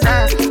around the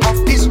time. Off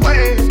this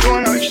way,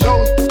 doing all these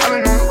shows. I've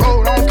been on the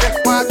road, I don't care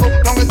where I go,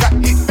 long as I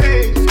get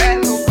paid. Bad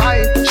little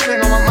vibe, she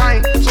been on my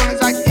mind. Soon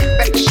as I get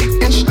back, she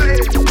get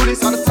straight. Do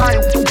this all the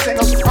time, this ain't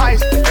no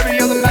surprise. Every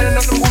other night,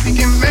 another movie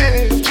get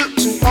made. Trip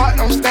too hard,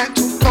 don't stand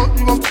too close,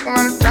 you gon' fuck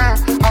around the time.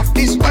 Off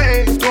this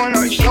way, doing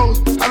all these shows.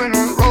 I've been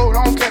on the road,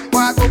 I don't care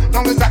where I go,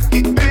 long as I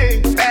get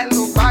paid. Bad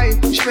little vibe,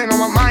 she been on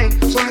my mind.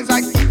 Soon as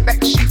I get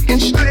back, she get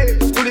straight.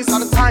 Do this all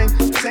the time,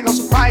 this ain't no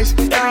surprise.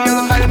 Every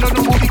other night,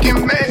 another movie get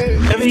made.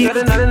 Every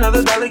other night,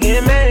 another dollar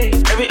getting made.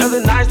 Every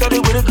other night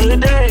started with a good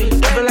day.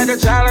 I feel like a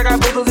child, I got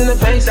boogers in the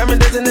face. I've been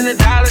dancing in the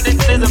dollar, this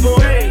is a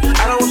parade.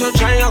 I don't want your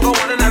train, I'll go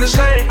one another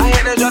slave. I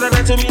had that draw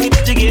that to me,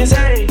 bitch, you getting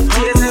saved.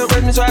 TSL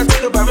with me, so I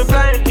take a private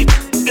plane.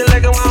 Get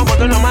like it while I'm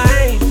working on my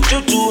aim.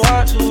 Shoot too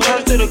hard,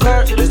 charge to the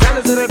car. It's down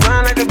to the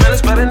grind like a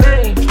balance by the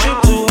name. Shoot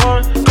too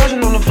hard,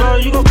 crushing on the floor.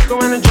 You gon' fuck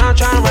around and try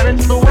and run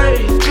it the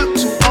way. Shoot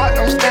too hard,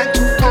 don't stand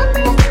too close,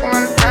 you gon' fuck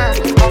around the time.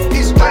 Off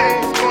this way,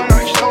 doing all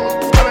these shows.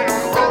 I've been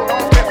on the road, I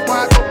don't care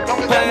where I go,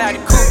 long as I Pulling out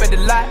the coupe at the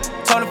lot.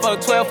 Told him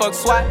fuck 12, fuck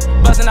SWAT.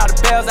 Buzzing all the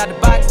bells out the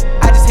box.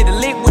 I just hit a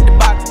lick with the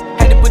box.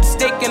 Had to put the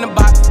stick in the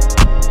box.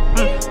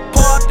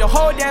 Pour up the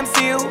whole damn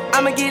seal.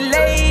 I'ma get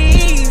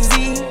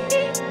lazy.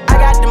 I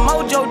got the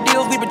mojo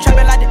deals. We been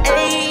trapping like the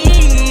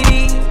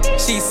 80s.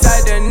 She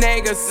said the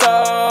nigga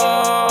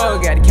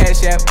so. Got the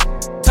cash app.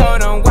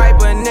 Told him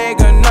wipe a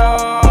nigga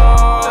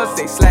no.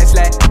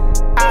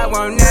 6//. I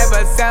won't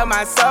never sell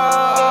my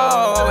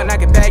soul. And I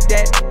can back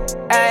that.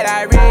 And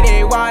I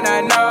really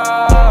wanna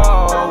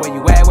know where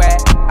you at, where?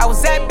 I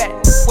was at back,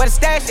 where the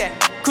stash at?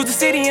 Cruise the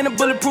city in a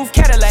bulletproof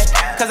Cadillac.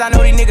 Cause I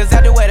know these niggas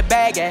out there where the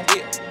bag at.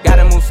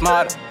 Gotta move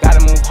smarter, gotta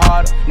move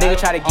harder. Nigga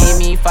try to give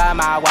me 5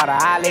 mile water.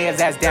 I lay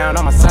his ass down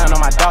on my son, on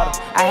my daughter.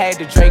 I had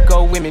the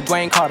Draco with me,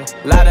 Dwayne Carter.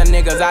 Lot of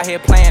niggas out here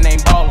playing,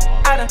 ain't ballin'.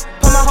 I done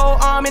put my whole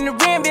arm in the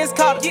rim, Vince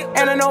Carter.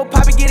 And I know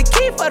Poppy get a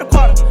key for the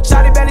quarter.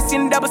 Shawty barely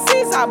seen the double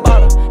C's, I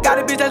bought her. Got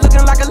a bitch that's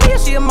looking like a Leah,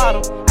 she a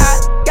model.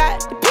 I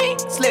got the pink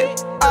slip,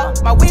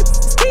 my whips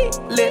is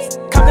keyless.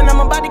 Compton, I'm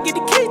about to get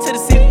the key to the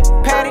city.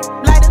 Patty,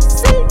 light up the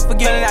seat.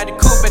 Forgetting out the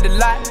coupe at the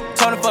lot.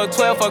 Told him fuck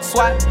 12, fuck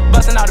SWAT.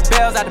 Busting all the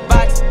bells out the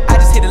box. I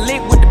just hit a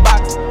lick with the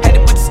box. Had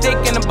to put the stick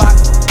in the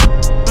box.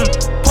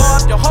 Pour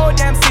up the whole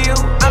damn seal.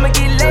 I'ma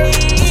get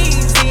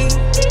lazy.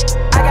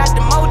 I got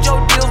the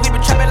mojo deals. We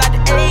been trapping like the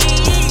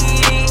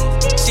 80s.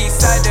 She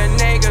said the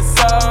nigga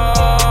so.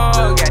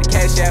 Got the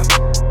cash out.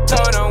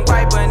 Told him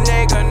wipe a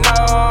nigga no.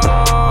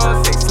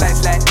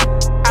 6//.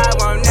 I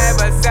won't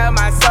never sell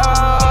my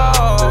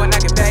soul. And I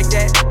can back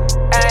that.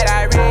 And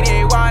I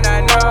really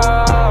wanna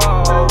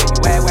know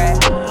where.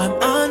 I'm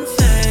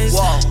unfazed.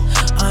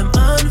 I'm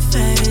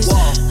unfazed.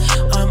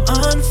 I'm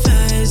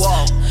unfazed.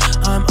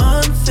 I'm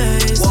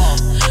unfazed.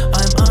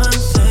 I'm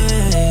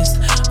unfazed.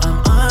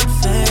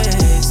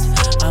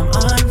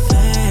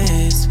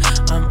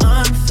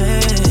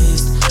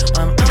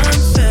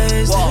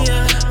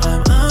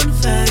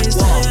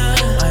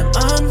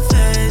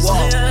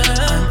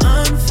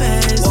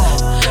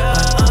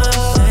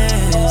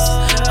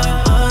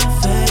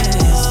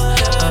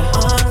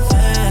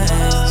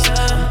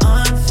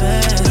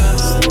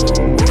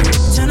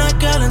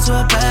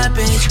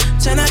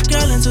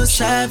 man too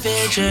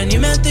savage. Your new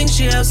man thinks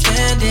she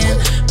outstanding.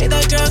 Make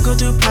that girl go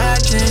through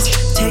practice.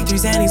 Take 3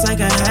 Xannies like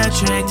a hat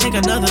trick. Take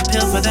another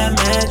pill for that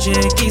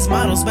magic. These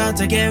models about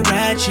to get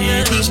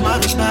ratchet. These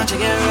models about to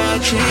get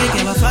ratchet.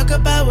 Give a fuck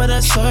about what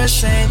a source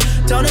say.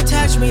 Don't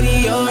attach me to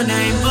your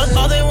name. But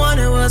all they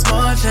wanted was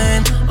more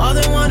fame. All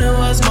they wanted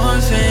was more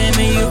fame.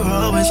 And you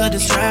were always a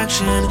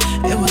distraction.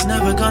 It was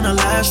never gonna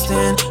last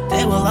and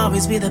they will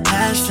always be the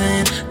past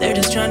and they're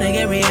just trying to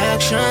get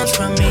reactions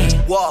from me.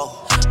 Whoa.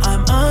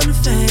 I'm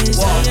unfazed.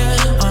 Whoa.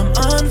 I'm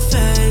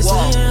unfazed.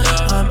 Whoa.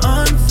 I'm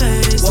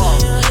unfazed. Whoa.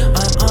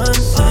 I'm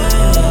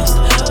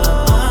unfazed.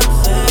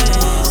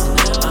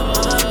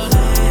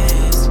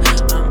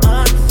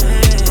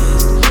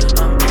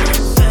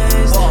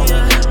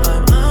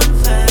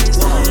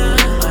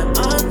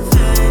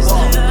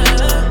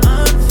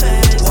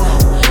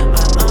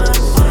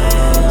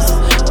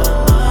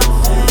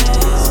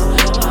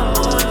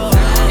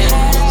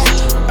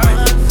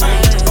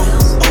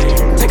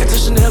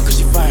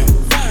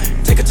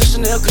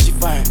 Cause you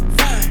fine.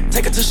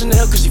 Take her to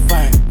Chanel cause you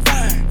fine.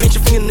 Paint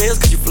your fingernails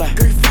cause you fly.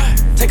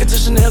 Take her to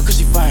Chanel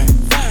cause you fine.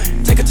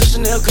 Take her to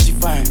Chanel cause you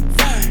fine.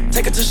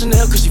 Take her to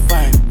Chanel cause you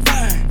fine.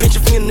 Paint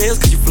your fingernails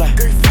cause you fly.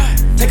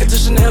 Take her to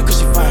Chanel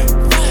cause you fine.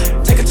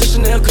 Take her to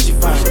Chanel cause you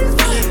fine.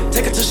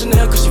 Take her to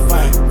Chanel cause you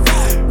fine.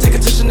 Take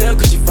her to Chanel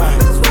cause you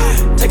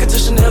fine. Take her to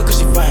Chanel cause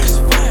you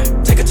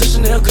fine. Take her to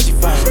Chanel cause you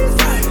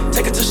fine.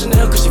 Take her to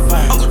Chanel cause you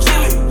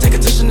fine. Take her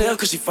to Chanel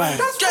cause you fine.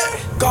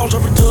 Gon'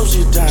 drop her dubs,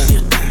 she a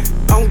dime.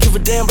 I don't give a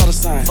damn about a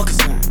sign. Fuck a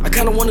sign. I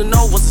kinda wanna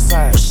know what's the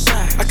size.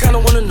 I kinda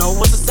wanna know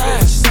what's the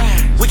size.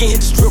 We can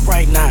hit the strip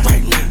right now.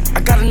 I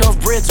got enough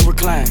bread to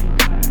recline.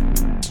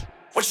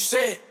 What you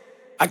said?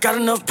 I got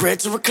enough bread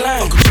to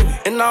recline.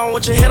 And I don't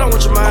want your head, I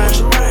want your mind.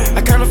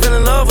 I kinda fell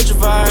in love with your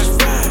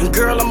vibe. And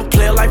girl, I'm a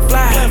player like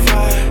fly.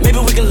 Maybe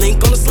we can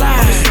link on the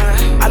slide.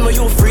 I know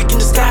you a freak in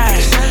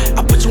disguise.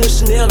 I put you in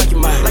Chanel like you're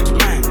mine.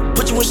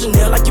 Put you in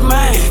Chanel like you're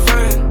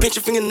mine. Pinch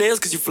your fingernails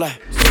cause you fly.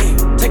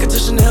 Take her to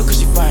Chanel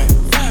cause you fine.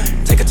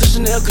 Take her to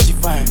Chanel cause you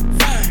fine.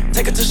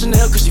 Take her to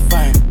Chanel cause you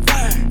fine.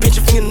 Pinch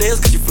your fingernails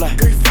cause you fly.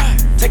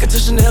 Take her to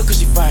Chanel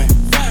cause you fine.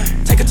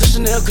 Take her to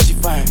Chanel cause you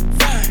fine.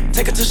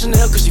 Take her to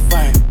Chanel cause you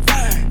fine.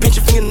 Pinch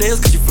your fingernails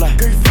cause you fly.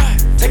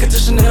 Take her to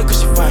Chanel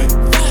cause you fine.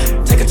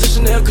 Take her to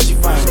Chanel cause you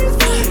fine.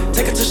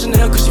 Take her to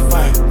Chanel cause you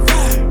fine.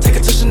 Take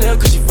her to Chanel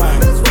cause you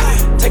fine.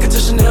 Take her to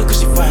Chanel cause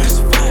you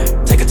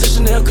fine. Take her to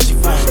Chanel cause you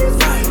fine.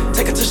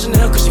 Take her to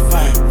Chanel cause you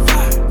fine.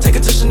 Take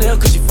her to Chanel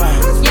cause you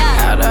fine.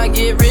 How'd I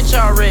get rich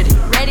already?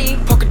 Ready?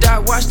 Polka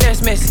dot watch,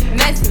 that's messy.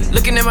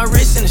 Looking at my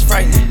wrist and it's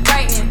frightening.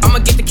 I'ma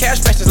get the cash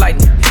fast as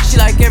lightning. She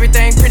like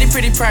everything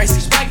pretty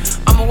pricey.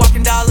 I'm a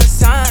walking dollar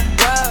sign.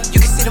 You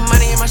can see the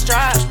money in my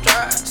stride.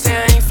 Say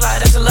I ain't fly,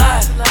 that's a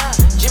lie.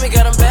 Jimmy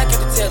got him back at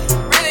the telly.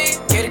 Really?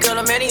 Get a girl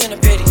I'm Eddie in a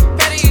petty.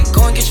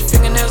 Go and get your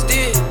fingernails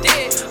did.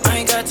 I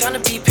ain't got time to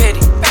be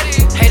petty.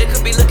 Hater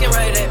could be looking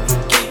right at me.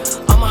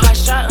 I'm a hot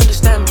shot,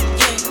 understand me.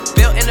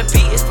 Built in the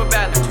beat is for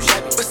balance.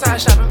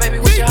 Besides shopping, baby,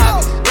 what's your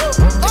hobby?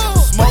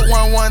 Smoke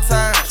one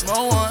time.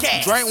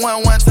 Drink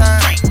one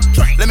time.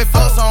 Let me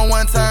fuck on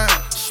one time.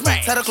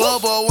 Tell the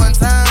club boy one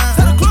time.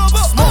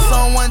 Smoke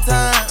on one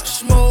time.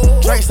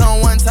 Drink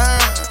on one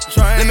time.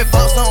 Let me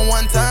fuck on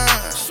one time.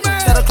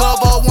 Tell the club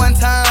boy one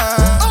time.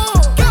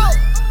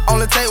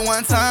 Only take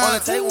one time. Only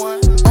take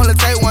one time. Only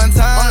take one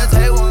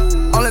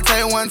time. Only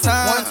take one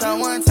time.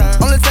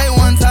 Only take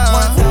one time.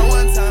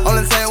 Only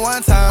take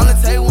one time.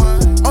 Only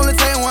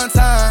take one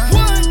time.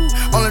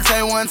 Only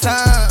take one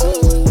time.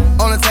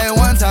 Only take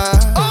one time.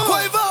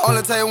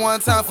 Only take one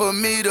time for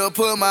me to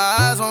put my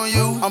eyes on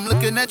you. I'm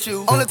looking at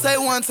you. Only take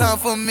one time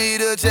for me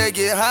to just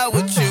get high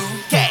with you.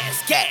 Gas.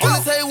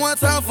 Only take one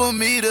time for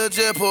me to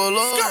just pull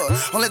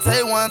up. Only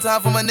take one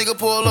time for my nigga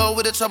pull up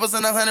with the choppers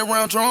and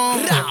 100-round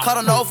drum. Caught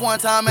an off one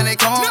time and they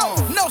come.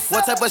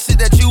 What type of shit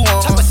that you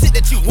want?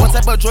 What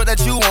type of drug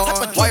that you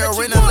want? Why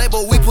you're in the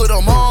label, we put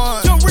them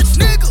on. Young rich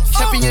niggas.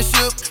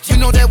 Championship, you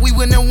know that we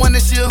win and won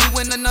this year. We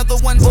win another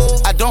one.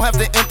 I don't have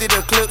to empty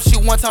the clip. She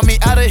one time me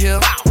out of here.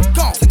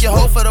 Took your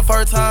hoe for the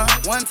first time.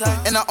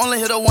 And I only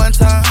hit her one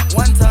time.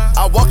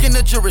 I walk in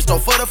the jewelry store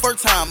for the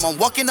first time. I'm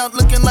walking out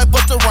looking like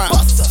Busta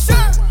Rhymes.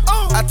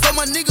 I told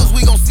my niggas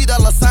we gon' see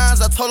dollar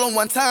signs. I told them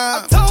one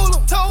time.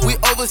 We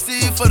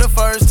overseas for the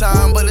first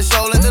time, but it's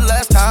showing the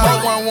last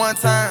time. Smoke one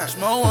time.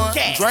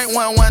 Drink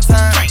one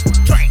time.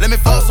 Let me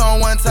fuck on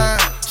one time.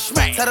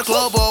 Tell the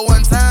club boy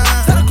one time.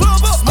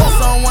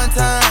 Smoke on one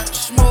time.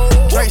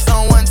 Drink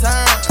on one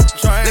time.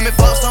 Let me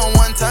fuck on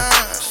one time.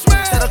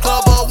 Tell the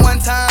club boy one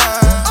time.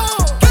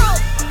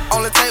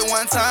 Only take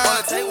one time.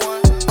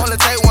 Only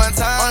take one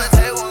time. Only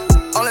take one time.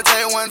 Only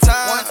take one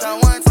time.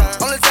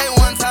 Only take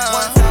one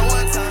time.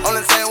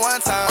 Only take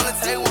one time.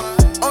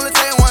 Only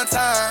take one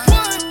time.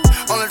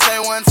 Only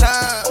take one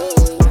time.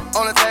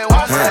 Only take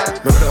one time.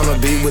 Murder on the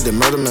beat with the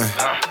murder man.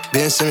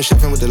 Ben Simmons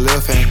shipping with the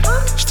left hand.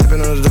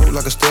 Stepping on the dope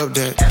like a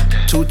stepdad.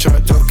 2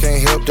 chart up,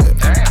 can't help that.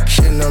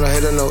 Shitting on the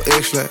head of no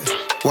X-flat.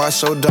 Why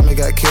so dumb it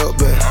got killed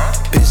back?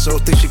 Bitch so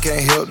thick she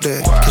can't help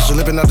that. Cause she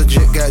lippin' out the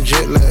jet, got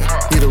jet lag.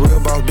 Need a real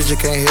boss, bitch, you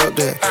can't help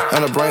that.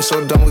 And her brain so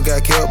dumb, we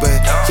got killed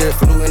back. Yeah,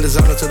 flew in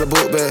designer to the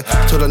book bag.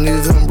 Told her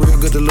needed them real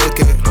good to look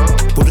at.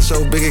 Booty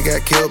so big, it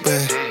got killed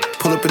back.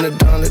 Pull up in the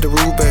dawn, let the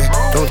roof back.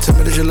 Don't tell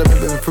me that you love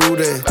me, baby, prove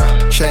that.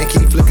 Chain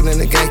keep flicking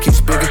and the gang keep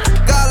speaking.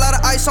 Got a lot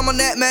of ice on my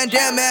neck, man,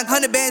 damn, man.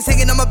 100 bands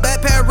hanging on my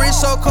backpack. Wrist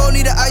so cold,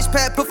 need an ice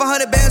pack. Put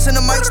 100 bands in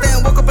the mic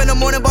stand. Woke up in the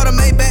morning, bought a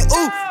Maybach.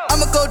 Ooh,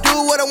 I'ma go do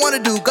what I wanna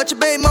do. Got your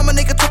baby mama,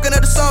 nigga, talking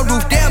at the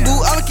sunroof. Damn, boo,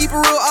 I'ma keep it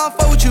real, I'll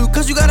fuck with you.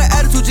 Cause you got an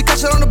attitude, you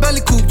catch it on the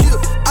belly coupe. Yeah.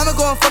 I'ma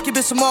go and fuck your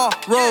bitch tomorrow.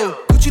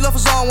 Gucci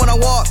loafers on when I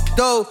walk,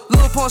 though.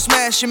 Lil' Pump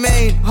smash your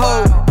main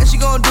hoe. And she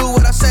gon' do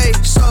what I say,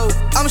 so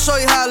I'ma show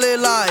you how I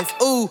live life.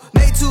 Ooh,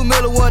 made 2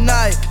 million one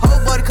night.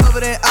 Whole body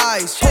covered in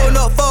ice. Pulling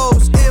up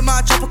foes in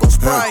my tropical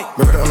Sprite.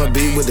 Murder on the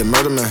beat with the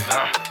murder man.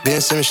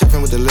 Ben Simmons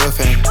shipping with the left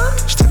hand.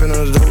 Stepping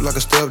on the dope like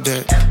a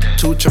stepdad.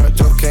 2 chart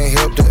dope, can't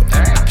help that.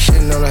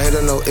 Shitting on the head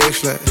of no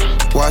X-flat.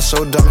 Why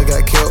so dumb it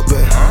got killed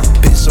back?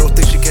 Bitch so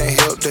thick she can't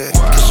help that.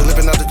 Cause she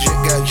lippin' out the jet,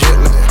 got jet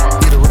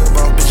lag. Need a real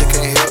boss, bitch, you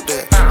can't help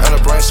that. And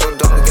her brain so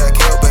dumb it got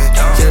killed back.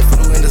 Yeah,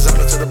 flew in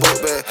designer to the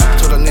boat bag.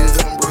 Told her needed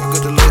them real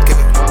good to look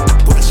at.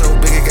 Booty so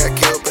big it got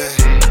killed back.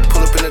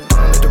 Pull up in the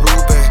dawn, let the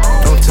roof back.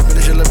 Don't tell me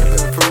that you love me,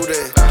 baby, prove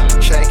that.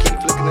 Chain keep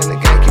flicking and the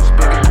gang keep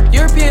speaking.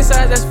 European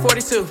size, that's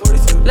 42.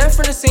 Left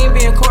from the scene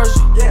being cordial.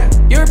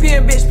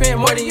 European bitch paying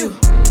more than you.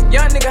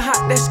 Young nigga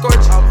hot, that's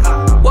scorching.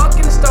 Walk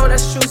in the store,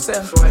 that's shoe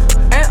sale.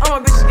 And all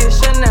my bitches get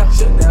Chanel.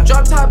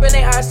 Drop top and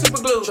they eyes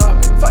super glue.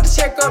 Fuck the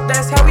check up,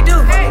 that's how we do.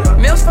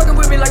 Mills fucking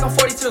with me like I'm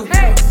 42.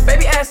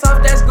 Baby ass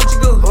off, that's Gucci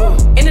Goo.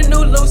 In the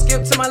new loot,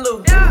 skip to my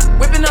loot.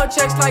 Whipping up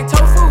checks like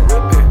tofu.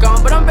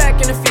 Gone, but I'm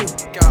back in a few.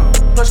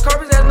 Plush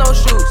carpets, there's no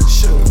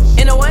shoes.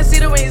 In a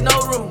 1-seater wings, no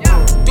room.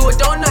 Do a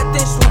donut,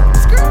 then swoop.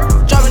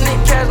 Dropping in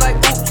cash like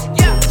oops.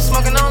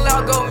 Smoking on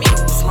loud, go meat.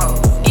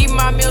 Eating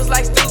my meals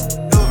like stew.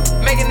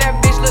 Making that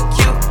bitch look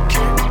cute.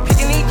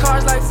 Picking these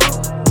cars like fruit.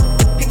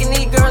 Picking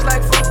these girls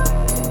like fruit.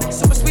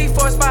 Super sweet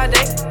for a spa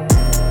day.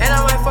 And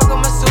I might fuck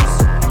on my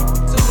suits.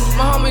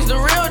 My homie's the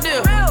real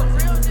deal.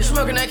 You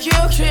smoking that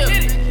kill.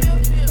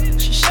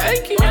 She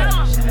shaking.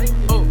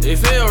 Oh, it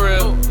feel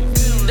real.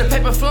 The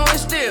paper flowing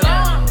still.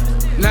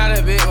 Now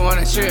that bitch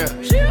wanna chill.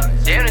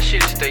 Damn, that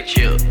shit stay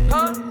chill.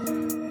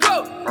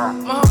 Go.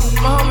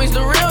 My homie's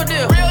the real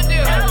deal.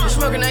 You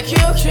smoking that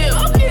kill.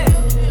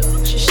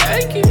 She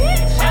shaking.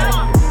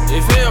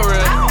 It feel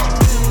real.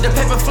 The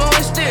paper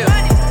flowing still.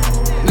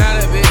 Now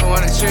that bitch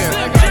wanna chill.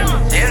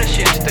 Damn, that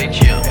shit stay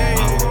chill.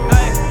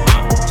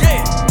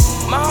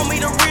 My homie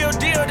the real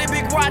deal. That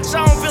big watch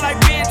on feel like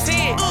Ben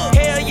 10.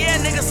 Hell yeah,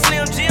 nigga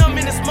Slim Jim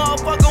in this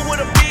motherfucker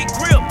with a big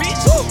grip,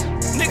 bitch.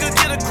 Nigga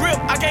get a grip,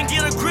 I can't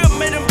get a grip,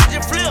 made them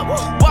bitches flip.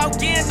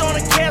 Walk in on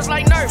the cash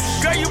like Nerf.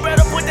 Girl, you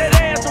better put that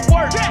ass to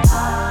work.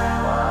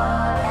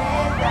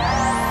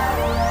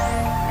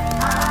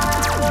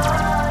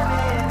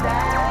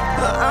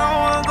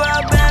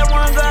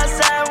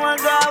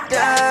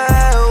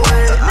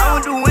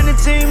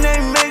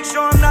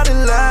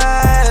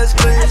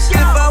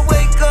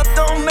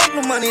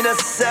 Money,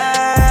 that's a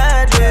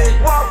sad day.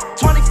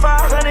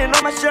 2,500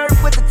 on my shirt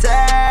with the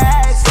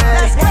tags.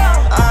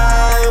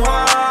 I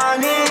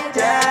want it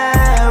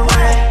that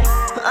way.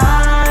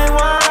 I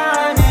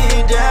want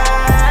it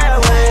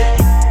that way.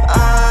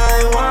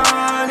 I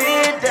want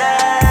it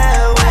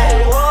that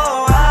way.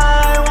 Whoa,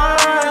 I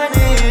want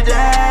it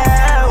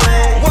that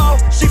way. Whoa,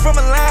 she from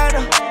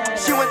Atlanta,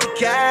 she went to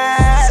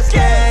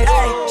Cascade.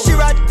 She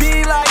ride the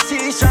beat like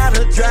she's trying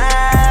to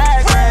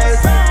drag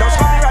race. Don't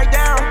slow me right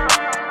down,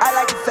 I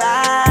like it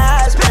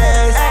fast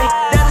pace.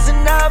 That is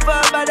enough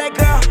about that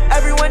girl.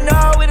 Everyone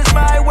know it is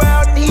my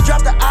world. And he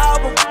dropped the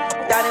album,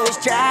 thought it was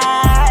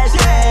trash.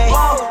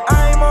 Whoa,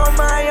 I'm on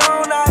my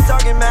own, I'm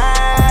talking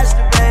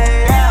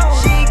masturbate.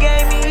 She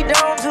gave me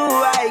dome to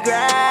I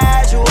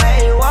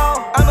graduate.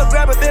 Whoa, I'ma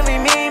grab a Billy,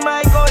 me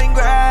might go and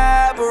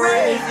grab a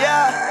race.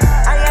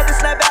 Yeah, I had to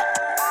snap back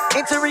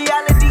into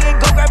reality and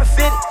go grab a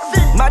fitted.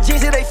 My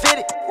jeans, they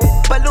fitted.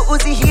 But Lil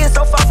Uzi, he is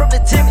so far from the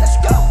timid.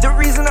 The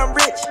reason I'm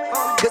rich,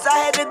 cause I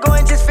had to go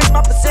and just fix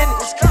my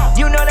percentage.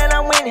 You know that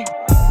I'm winning.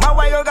 My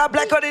white girl got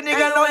black on the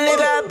nigga, no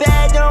nigga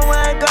bad, don't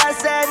want go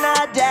outside,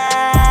 not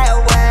that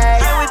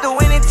way. And with the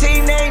winning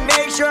team, they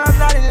make sure I'm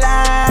not in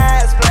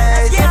last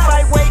place. If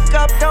I wake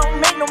up, don't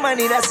make no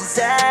money, that's a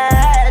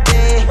sad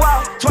day.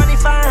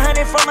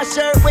 2,500 for my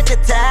shirt with the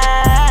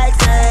tags.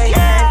 I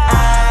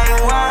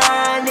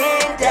want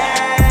it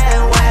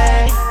that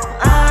way.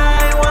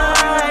 I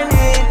want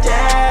it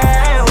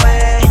that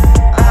way.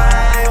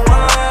 I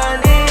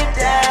want it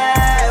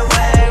that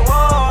way.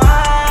 Whoa,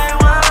 I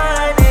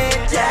want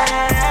it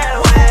that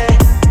way.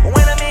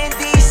 When I'm in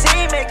DC,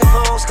 make the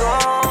folks go.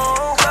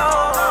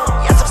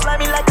 Yes, I'm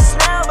slimy like a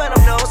snail, but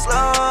I'm no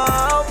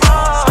slow.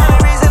 Only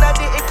reason I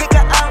didn't kick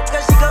her out,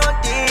 cause she gon'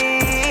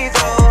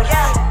 diesel.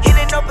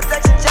 Hitting no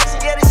protection Jackson,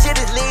 yeah, this shit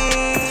is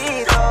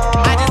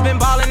lethal. I just been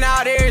ballin'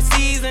 out every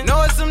season.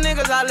 Know it's some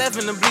niggas I left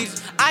in the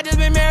bleachers. I I just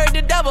been married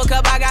to double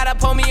cup. I gotta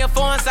pour me a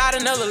 4 inside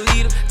another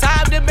liter. Tie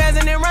up the bands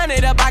and then run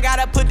it up. I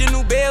gotta put the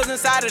new bells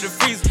inside of the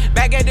freezer.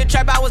 Back at the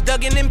trap, I was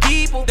ducking them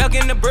people.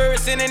 Ducking the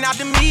birds, sending out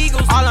them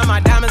eagles. All of my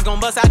diamonds gon'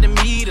 bust out the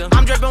meter.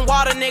 I'm dripping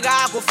water, nigga,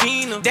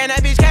 Aquafina. Damn,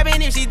 that bitch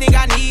capping if she think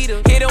I need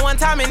her. Hit her one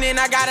time and then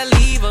I gotta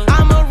leave her.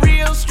 I'm a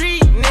real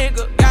street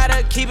nigga.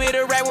 Gotta keep it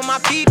a rap with my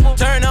people.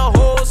 Turn the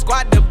whole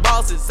squad to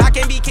bosses. I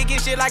can't be kicking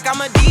shit like I'm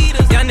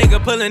Adidas. Young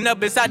nigga pulling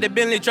up inside the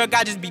Bentley truck.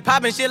 I just be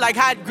popping shit like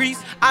hot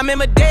grease. I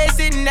remember dead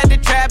sitting at the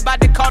trap,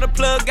 about to call the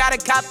plug, got a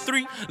cop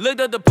 3.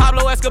 Looked up the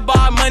Pablo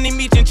Escobar, Money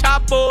Meech and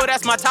Chapo,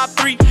 that's my top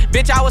 3.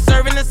 Bitch, I was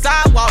serving the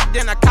sidewalk,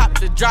 then I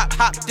copped the drop,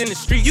 hopped in the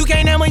street. You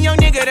can't name a young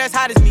nigga that's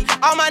hot as me.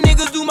 All my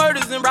niggas do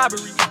murders and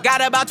robbery.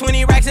 Got about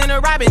 20 racks in a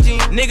robbing jean.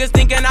 Niggas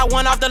thinking I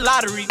won off the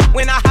lottery.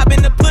 When I hop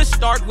in the push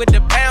start with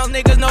the pounds,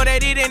 niggas know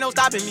that it ain't no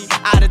stopping me.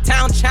 Out of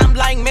town champ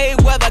like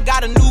Mayweather,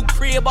 got a new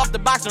crib off the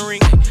boxing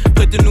ring.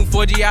 Put the new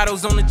 4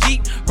 Giottos on the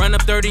Jeep, run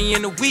up 30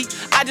 in a week.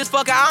 I just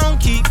fuck I don't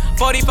keep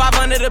 45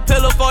 under the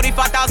pillow,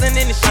 45,000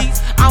 in the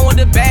sheets. I want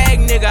the bag,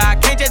 nigga. I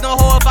can't chase no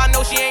hoe if I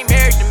know she ain't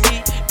married to me.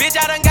 Bitch,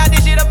 I done got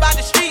this shit about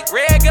the street.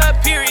 Red gut,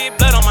 period,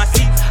 blood on my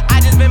seats. I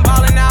just been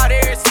ballin' out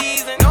every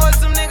season. Know it's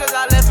some niggas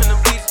I left in the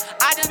bleach.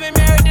 I just been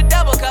married to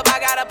double cup.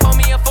 I gotta pour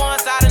me a 4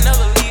 inside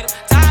another liter.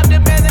 Tie up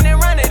the bands and then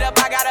run it up.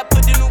 I gotta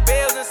put the new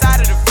bells inside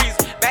of the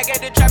freezer. Back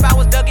at the trap, I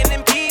was ducking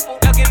them people.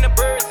 Ducking the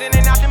birds,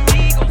 sending out them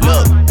eagles.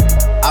 Look,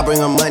 I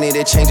bring her money,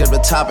 they change up the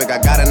topic. I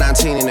got a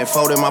 19 and it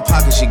fold in my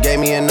pocket. She gave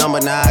me a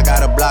number, now I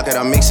gotta block it.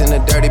 I'm mixing the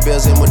dirty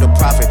bills in with the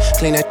profit.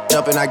 Clean that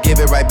up and I give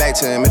it right back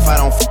to him. If I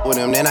don't f with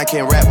him, then I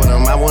can't rap with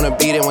him. I wanna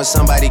beat him when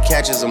somebody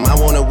catches him. I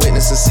wanna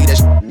witness and see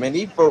that Man,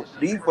 these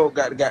folk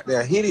got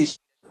their hitties,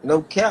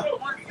 no cap.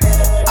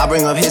 I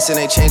bring up hits and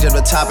they change up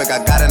the topic. I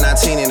got a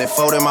 19 and it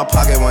fold in my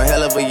pocket. One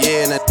hell of a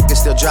year and the nigga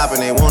still dropping.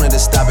 They wanted to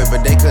stop it,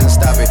 but they couldn't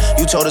stop it.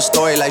 You told a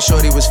story like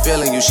Shorty was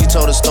feeling you. She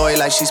told a story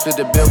like she split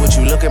the bill with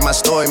you. Look at my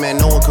story, man,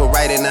 no one could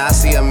write it. Now I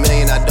see a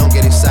million, I don't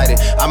get excited.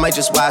 I might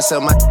just buy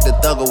sell my the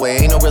thug away.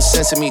 Ain't no real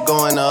sense in me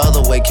going the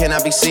other way. Can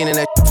I be seen in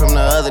that from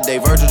the other day?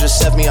 Virgil just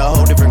sent me a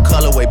whole different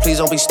colorway. Please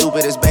don't be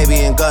stupid, it's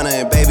baby and Gunna.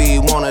 And baby, he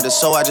wanted it,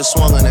 so I just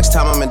swung her. Next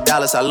time I'm in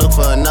Dallas, I look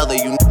for another.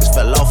 You niggas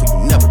fell off and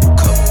you never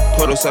recover.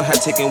 Puddle so high,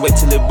 taking wait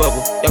till it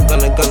bubble. Young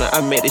gunna, I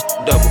made this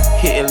double.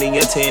 Hitting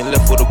Liente and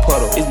left with a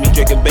puddle. It's me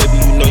drinking, baby,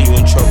 you know you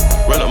in trouble.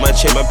 Run up my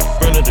chin, my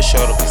run up the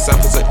shoulder.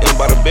 Samples are in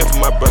by the bed for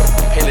my brother.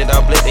 Painted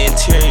out black, the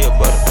interior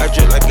butter. I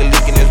drip like a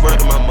leak and it's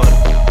word to my mother.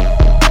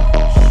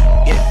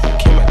 Yeah,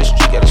 came out the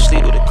street, gotta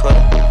sleep with a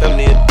cutter.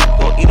 Family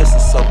gon' eat us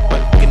or something.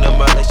 My nigga in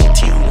my like she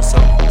teasing or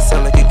something.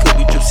 Sound like it could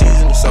be drip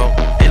season or something.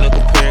 Ain't no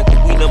comparing,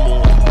 cause we number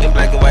one. In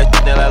black and white,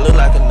 then I look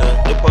like a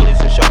nut. The police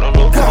and shot on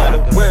no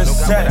gun. Where's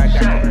that?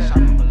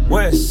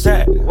 Where's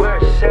that?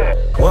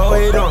 What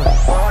we doing?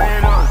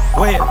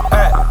 Where you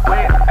at?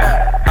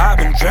 I've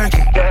been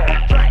drinking.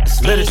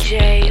 It's lit as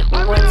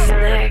what's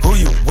next? Who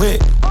you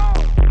with?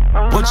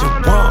 What you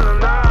want?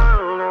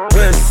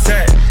 Where's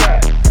that?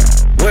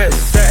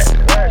 Where's that?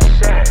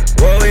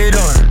 What we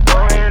doing?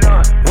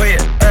 Where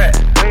you at?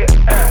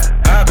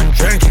 I've been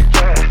drinking.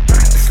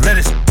 It's lit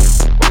as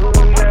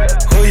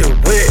who you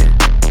with?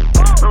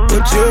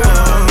 What you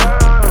want?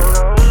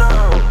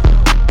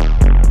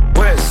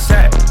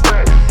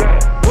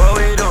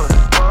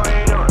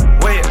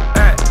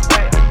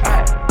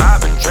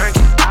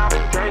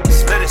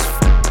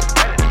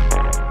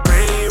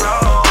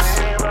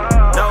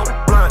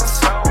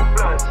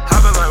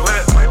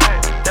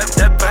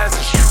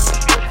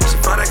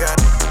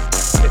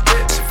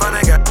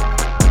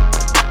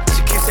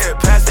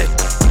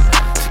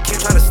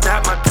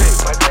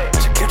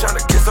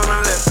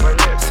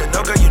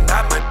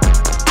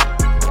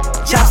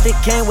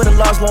 Came with a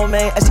lost loan,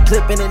 man. As a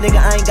clip in it,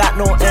 nigga, I ain't got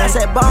no aim. I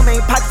said, ball,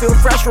 man, pocket feel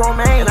fresh,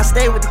 romaine. And I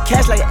stayed with the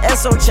cash like an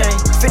SO chain.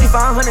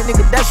 5500,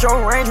 nigga, that's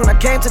your range. When I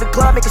came to the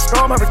club, make a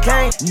storm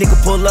hurricane. Nigga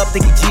pull up,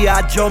 think he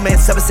G.I. Joe,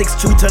 man.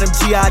 762, turn him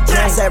G.I.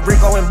 Jane. I said,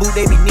 Rico and Boo,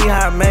 they be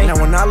knee-high, man. Now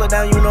when I look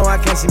down, you know I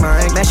can't see my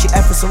aim. Man, she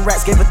asked for some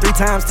rats, gave her 3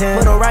 times 10.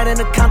 Put her right in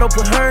the condo,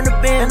 put her in the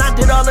bin. And I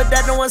did all of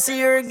that, no one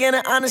see her again.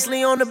 And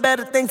honestly, on the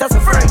better things, that's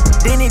a friend.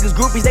 These niggas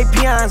groupies, they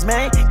peons,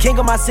 man. King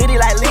of my city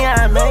like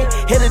Leon, man.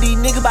 Hit of these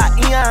niggas by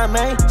Eon,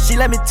 man. She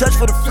let me touch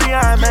for the free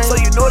iron, man. So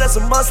you know that's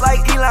a must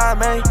like Elon,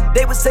 man.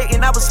 They was Satan,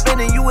 I was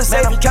spinning, you was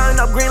safe. I'm counting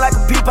up green like a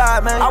pea pie,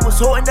 man. I was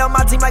holding down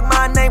my team like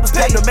my name was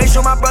paid. To make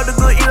sure my brother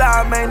good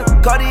Eli, man.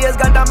 Cartier's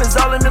got diamonds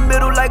all in the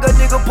middle like a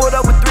nigga pulled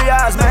up with 3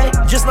 eyes, man.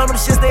 Just know them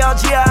shits, they all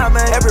GI,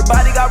 man.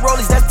 Everybody got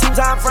rollies, that's team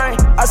time frame.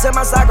 I said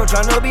my psycho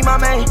tryna be my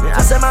main.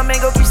 I said my man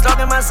go keep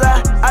stalking my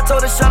side. I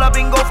told her shut up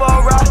and go for a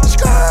ride.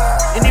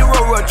 In the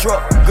road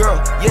truck, girl,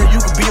 yeah, you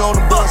can be on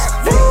the bus.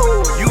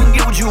 You can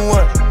get what you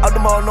want. Out the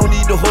mall, no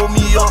need to hold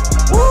me up.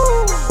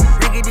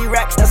 Riggedy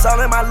racks, that's all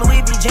in my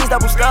Louis V jeans,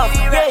 double stuff.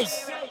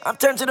 Yes, I'm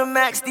turned to the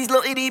max, these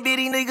little itty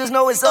bitty niggas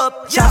know it's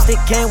up.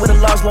 Chopstick came with a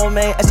large loan,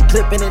 man. As a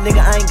clip in it,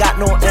 nigga, I ain't got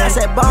no aim. I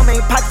said, ball,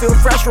 man, pocket feel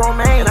fresh,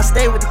 romaine. And I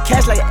stayed with the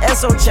cash like an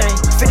SO chain.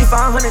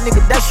 5500,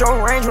 nigga, that's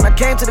your range. When I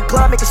came to the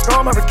club, make a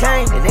storm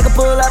hurricane. The nigga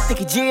pull up, think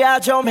he G.I.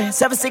 Joe, man.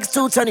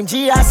 762, turn him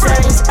G.I.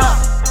 Jane.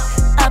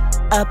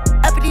 Up,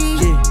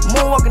 uppity.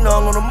 Moonwalking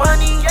all on the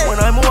money. When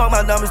I moonwalk,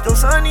 my diamonds still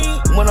sunny.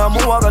 When I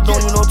moonwalk, I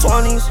don't need no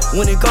 20s.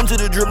 When it comes to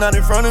the drip, not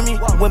in front of me.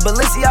 When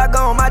Balenciaga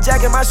on my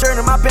jacket, my shirt,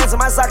 and my pants, and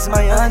my socks, and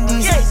my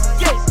undies.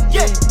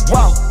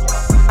 Wow.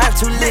 I'm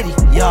too litty,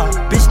 yeah.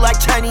 Bitch like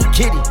Chinese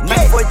kitty.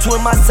 942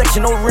 in my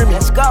section, no rim.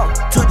 Let's go.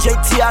 Took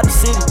JT out the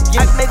city.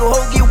 I can make a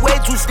hoe get way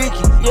too sticky.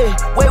 Yeah,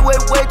 way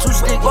too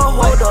sticky. But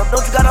hold up,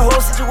 don't you got a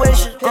whole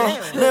situation?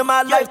 Live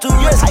my life too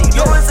rich. How you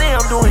doing? Say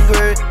I'm doing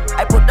good.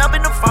 I put up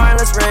in the fire,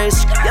 let's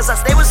race. Yes, I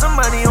stay with some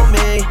money on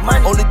me.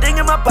 Only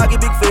thing in my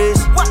pocket, big face.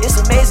 It's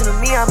amazing to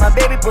me how my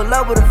baby pull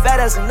up with a fat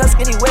ass and no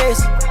skinny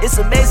waist. It's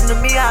amazing to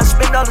me how I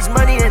spend all this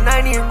money and I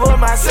ain't even going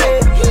my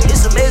save.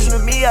 It's amazing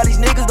to me how these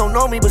niggas don't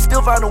know me but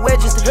still find a way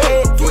just to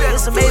hate.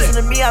 It's amazing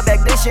to me how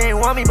back then she ain't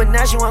want me but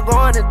now she want to go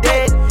on a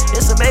date.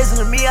 It's amazing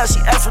to me how she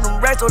asked for them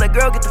racks, told that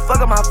girl get the fuck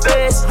out my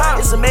face.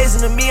 It's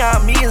amazing to me how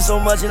I'm eating so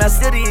much and I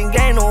still didn't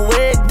gain no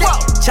weight.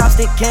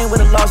 Chopstick came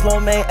with a lost low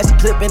man. As a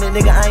clip in it,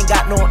 nigga, I ain't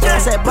got no aim. I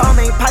said ball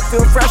main, pocket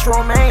feel fresh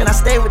romaine. And I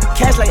stay with the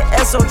cash like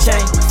an SO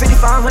chain.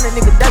 5500,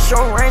 nigga, that's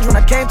your range. When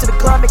I came to the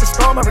club, make a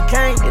storm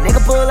hurricane. The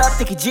nigga pull up,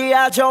 think he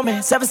G.I. Joe,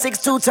 man.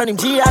 762, turn him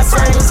G.I.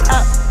 Saints.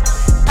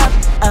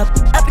 Up,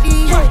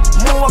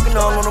 moonwalking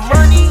all on the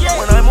money.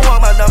 When I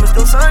moonwalk, my diamonds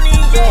still sunny.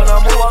 When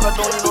I moonwalk, I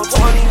don't need no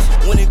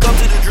 20s. When it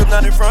comes to the drip,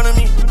 not in front of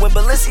me. When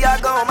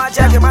Balenciaga on my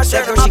jacket, my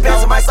shirt, my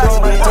pants, and my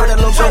socks, my told that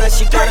little girl that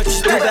she got it,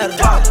 just do better.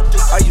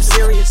 Are you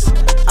serious?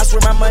 I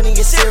swear my money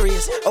is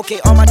serious. Okay,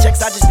 all my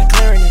checks, I just be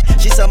clearing it.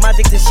 She suck my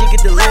dick till she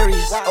get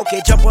delirious.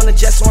 Okay, jump on the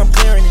jet so I'm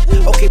clearing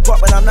it. Okay, pop,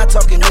 but I'm not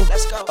talking new.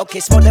 Okay,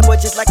 smoke that boy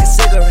just like a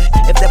cigarette.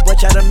 If that boy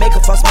try to make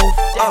a fuss move,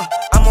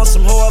 I'm on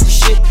some whole other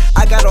shit.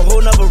 I got a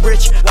whole nother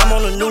rich. I'm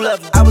on a new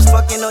level. I was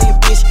fucking on your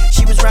bitch.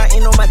 She was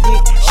riding on my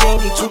dick. She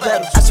ain't need 2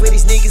 pedals. I swear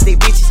these niggas, they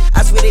bitches.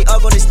 I swear they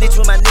all gonna snitch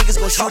when my niggas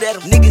gon' shoot at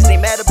them. Niggas,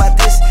 they mad about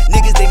this.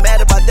 Niggas, they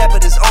mad about that,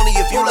 but it's only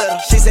if you let them.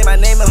 She say my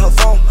name in her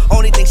phone.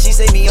 Only thing she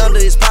say me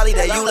under is probably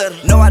that you let her.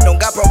 No, I don't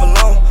got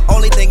provolone.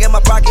 Only thing in my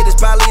pocket is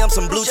probably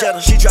some blue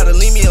cheddar. She try to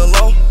leave me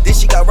alone. Then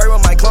she got right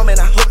with my clone, man.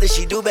 I hope that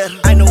she do better.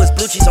 I know it's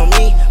blue cheese on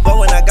me, but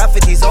when I got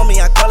 50s on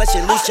me, I call that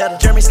shit loose cheddar.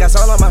 Jeremy Scott's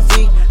all on my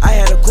feet. I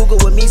had a cougar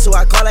with me, so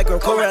I call that girl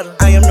Coretta.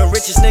 I am the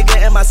richest nigga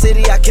in my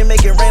city. I can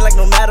make it rain like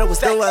no matter what's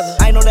the weather.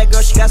 I know that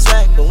girl, she got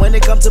swag, but when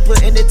it comes to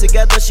putting it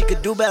together, she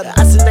could do better.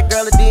 I sent that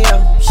girl a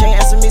DM. She ain't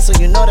answer me, so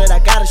you know that I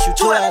gotta shoot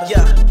 2 at her.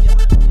 Yeah.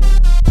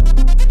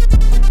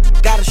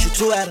 Gotta shoot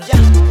 2 at her.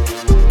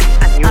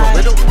 Yeah. And you a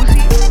little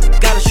Uzi?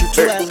 Gotta shoot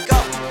 2 at her. Go.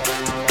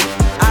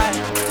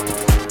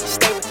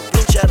 Stay with the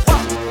blue cheddar.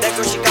 That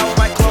girl, she got with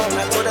my clone.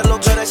 I told that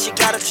little girl that she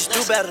gotta just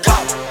do better.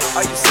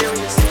 Are you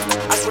serious?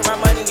 I swear my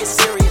money is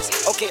serious.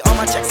 Okay, all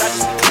my checks I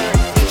just be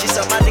clearing. She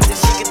suck my dick till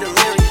she get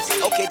delirious.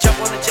 Okay, jump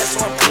on the jet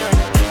so I'm clearing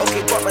it.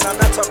 Okay, but I'm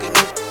not talking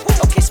new.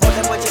 Okay, smoke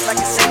that boy just like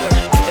a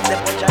cigarette. If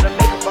that boy try to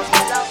make a fuck me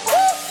out.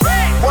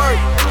 Word.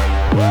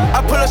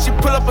 I pull up, she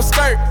pull up a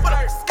skirt.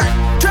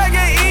 Drag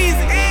it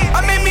easy.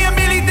 I made me a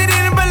million, they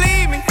didn't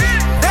believe me.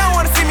 They don't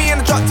wanna see me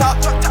in the drop top.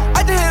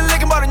 I just hit a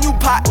lick and bought a new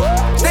pot.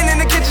 Then in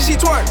the kitchen, she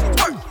twerk.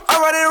 I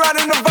ride it around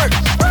in the verse.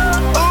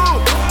 Ooh,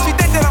 she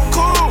think that I'm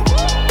cool.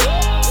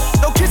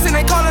 No kissing,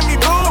 they calling me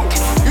boo.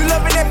 You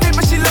loving that bitch,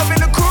 but she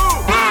loving the crew.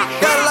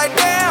 Got her like,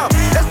 damn,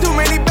 that's too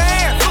many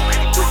bands.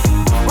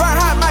 Ride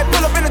hot, might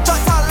pull up in the drop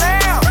top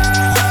lamb.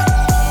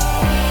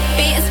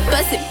 Bands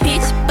bust it,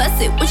 bitch, bust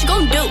it, what you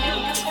gon' do?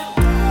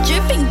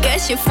 Dripping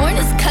gas, your foreign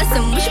is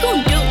custom, what you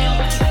gon' do?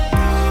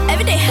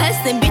 Everyday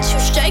hustling, bitch, you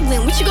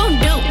struggling, what you gon'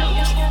 do?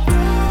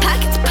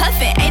 Pockets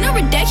puffin', ain't no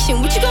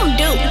reduction, what you gon'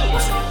 do?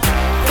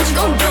 What you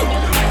gon' do?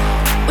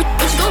 What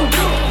you gon'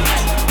 do?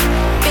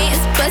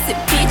 Bands bust it,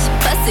 bitch,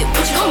 bust it,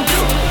 what you gon'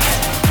 do?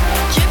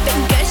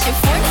 Dripping gas, your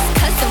foreign is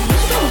custom,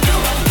 what you gon' do?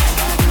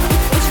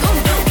 What you gon'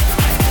 do?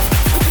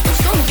 What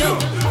you gon'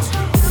 do?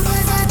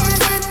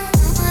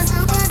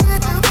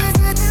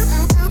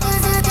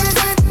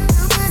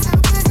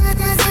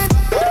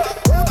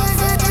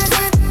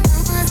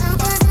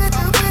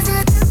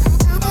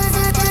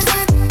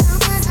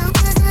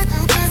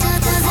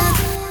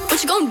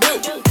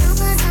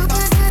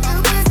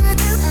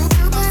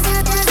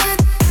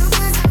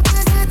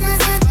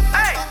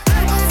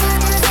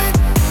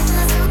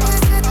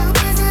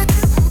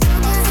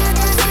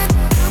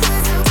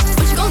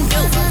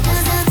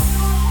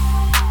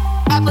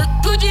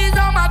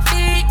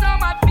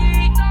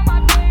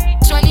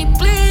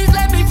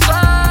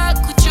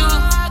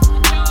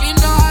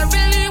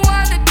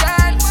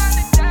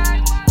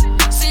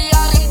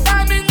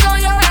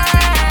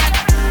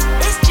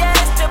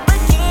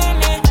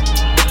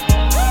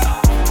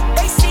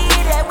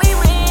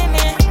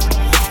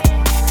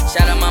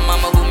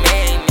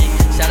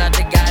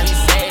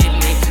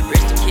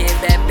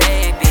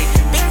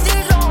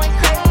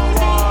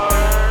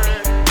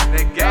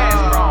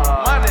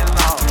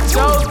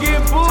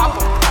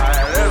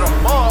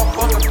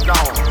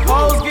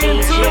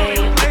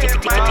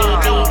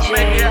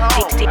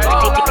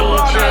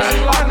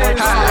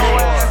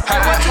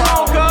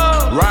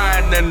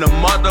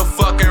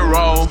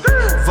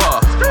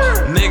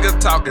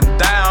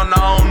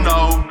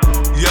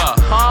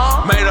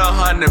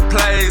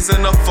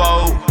 In the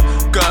fold,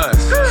 good.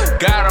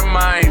 Gotta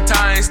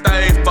maintain,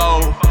 stay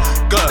focused.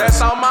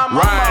 That's on my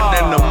mama.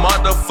 Riding in the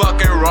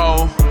motherfucking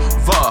Rover.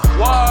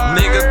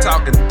 Nigga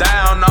talking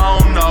down, I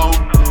don't know.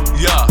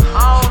 Yeah,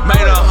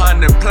 made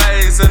 100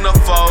 plays in the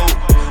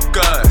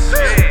focus.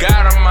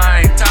 Gotta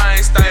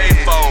maintain, stay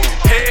focused.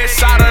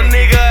 Headshot a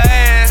nigga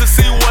ass to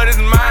see what is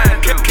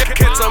mine.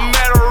 Catch a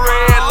metal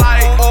red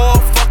light or a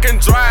fucking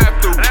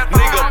drive-through.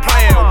 Nigga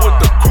playing with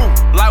the crew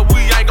like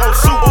we ain't gon'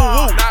 shoot.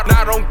 Ooh,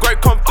 now them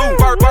great come through.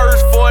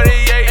 First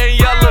 48 and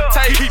yellow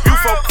tape. Keep you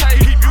from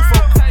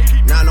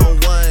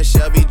 901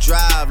 Shelby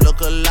Drive.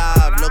 Look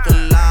alive, look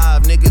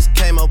alive. Niggas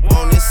came up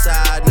on this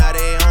side, now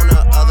they on the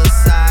other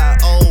side.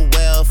 Oh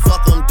well,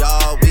 fuck them,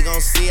 dawg. We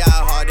gon' see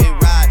how hard they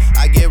ride.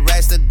 I get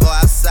racks to go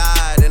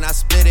outside and I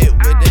split it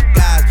with the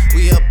guys.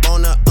 We up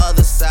on the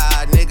other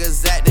side.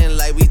 Niggas acting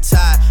like we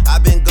tied. I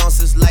been gone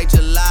since like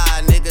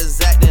July.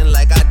 Niggas acting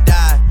like I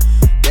died.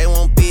 They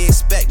won't be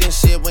expecting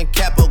shit when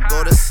Capo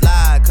go to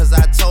slide. Cause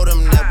I told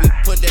them that we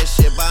put that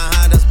shit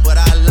behind us, but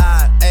I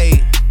lied.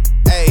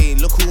 Ayy,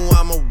 look who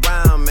I'm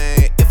around,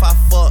 man. If I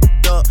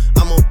fucked up,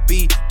 I'ma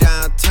be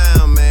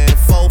downtown, man.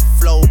 Full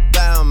flow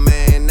bound,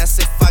 man. That's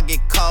if I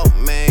get caught,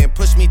 man.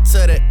 Push me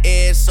to the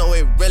edge, so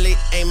it really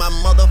ain't my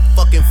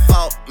motherfucking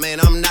fault, man.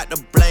 I'm not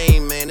to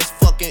blame, man. This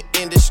fucking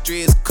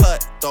industry is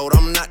cutthroat.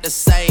 I'm not the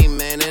same,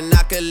 man. And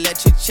I could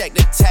let you check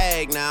the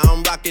tag. Now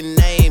I'm rocking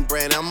name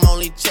brand. I'm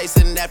only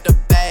chasing after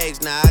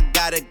bags. Now I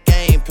got a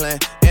game plan.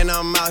 And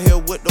I'm out here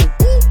with the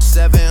whoop.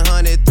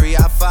 700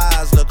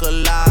 3i5s. Look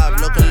alive,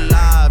 look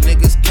alive.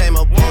 Niggas came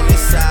up on this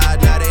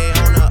side. Now they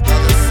on the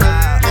other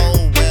side.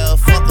 Oh well,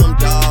 fuck them,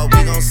 dawg.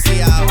 We gon' see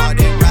how hard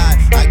they ride.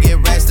 I get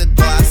racks to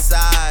go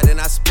outside. And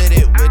I split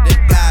it with the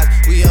guys.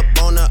 We up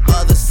on the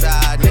other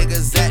side.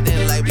 Niggas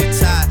acting like we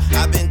tied.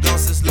 I been gone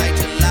since like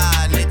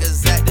July.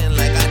 Niggas acting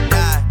like I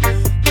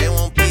died. They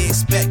won't be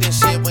expecting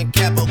shit when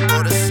Capo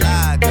go to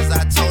slide. Cause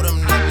I told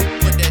them that we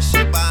put that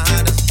shit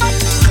behind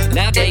us.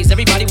 Nowadays,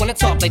 everybody wanna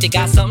talk like they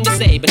got something to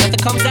say, but nothing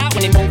comes out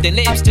when they move their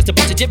lips. Just a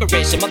bunch of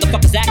gibberish, and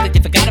motherfuckers act like they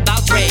forgot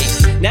about Dre.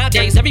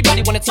 Nowadays,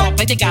 everybody wanna talk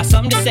like they got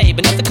something to say,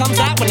 but nothing comes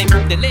out when they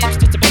move their lips.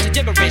 Just a bunch of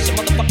gibberish, and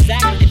motherfuckers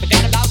act like they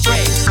forgot about Dre.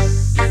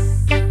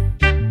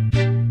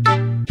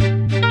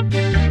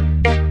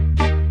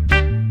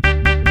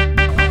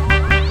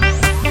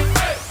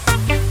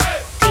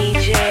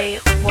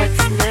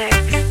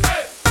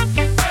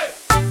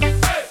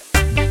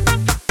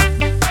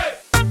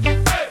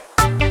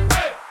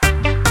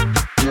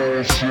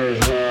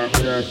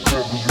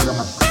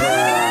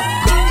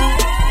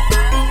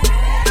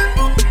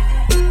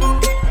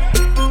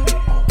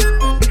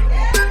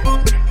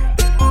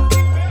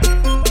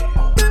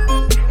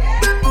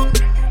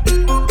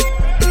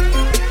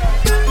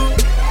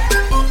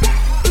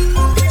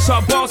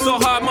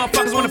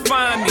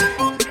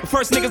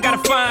 First niggas gotta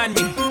find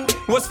me.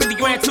 What's 50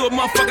 grand to a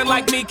motherfucker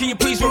like me? Can you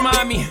please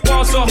remind me?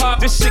 Ball so hard,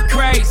 this shit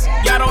crazy.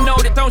 Y'all don't know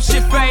that don't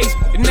shit phase.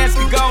 The Nets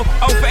could go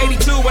 0 for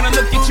 82 when I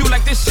look at you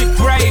like this shit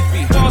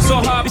gravy. Ball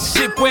so hard, this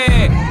shit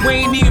weird.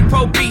 We ain't even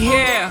pro be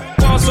here.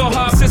 Ball so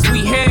hard since we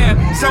here.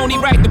 It's only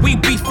right that we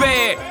be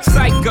fair.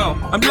 Psycho,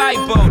 I'm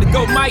libo to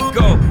go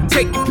Michael.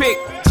 Take your pick.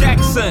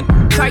 Jackson,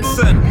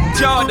 Tyson,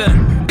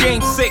 Jordan.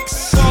 Game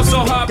 6, ball so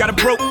hard, got a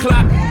broke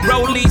clock.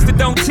 Rollies that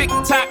don't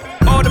tick-tock.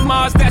 All the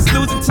Mars that's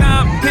losing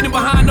time, hidden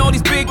behind all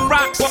these big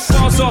rocks.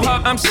 Ball so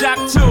hard, I'm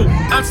shocked too.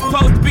 I'm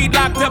supposed to be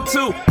locked up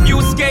too. You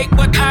escape,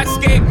 but I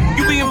escape.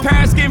 You be in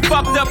Paris getting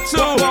fucked up too.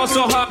 Ball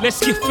so hard,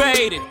 let's get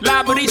faded.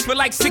 Liberties for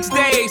like 6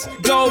 days.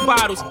 Gold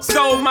bottles,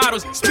 soul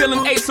models,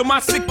 spilling ace on my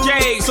sick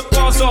days. So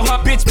ball so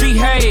hard, bitch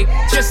behave.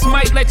 Just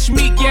might let you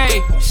meet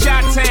gay.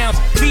 Shot towns,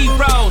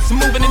 B-rolls,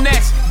 moving the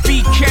next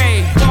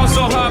BK. Ball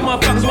so hard,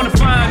 motherfuckers wanna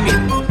find me.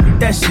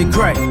 That shit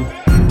crack.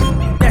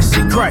 That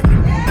shit crack.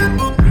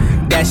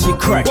 That shit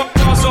crack.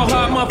 Ball so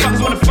hard,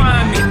 motherfuckers wanna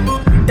find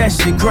me. That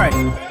shit crack.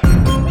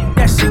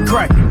 That shit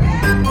crack.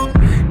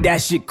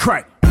 That shit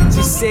crack.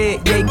 She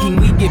said, yeah,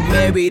 can we get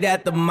married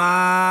at the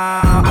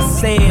mall? I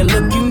said,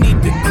 look, you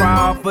need to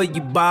crawl for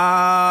your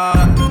bar.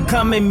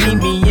 Come and meet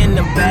me in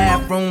the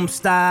bathroom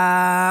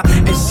style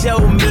and show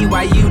me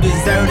why you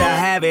deserve to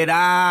have it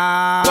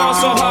all. Ball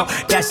so hard.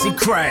 That shit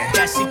crack.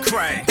 That shit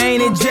crack.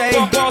 Ain't it, Jay?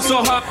 Ball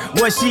so hard.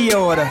 What she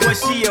order? What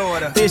she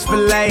order? Fish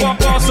fillet.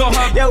 Ball so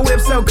hard. Your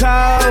whip so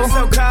cold.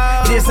 So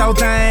cold. This whole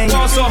thing.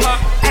 Ball so hard.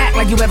 Act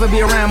like you ever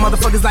be around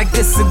motherfuckers like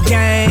this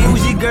again.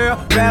 Who's your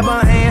girl? Grab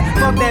her hand.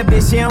 Fuck that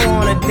bitch, she don't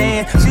wanna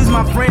dance. She's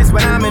my friends,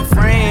 but I'm in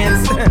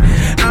France.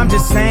 I'm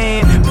just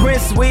saying,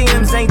 Prince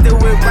Williams ain't do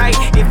it right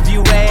if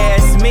you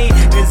ask me.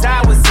 Cause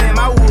I was him,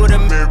 I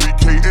would've married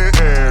Kate and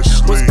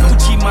Ashley. Was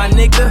Gucci my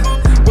nigga?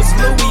 Was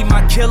Louis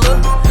my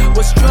killer?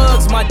 Was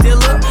drugs my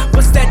dealer?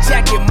 What's that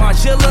jacket,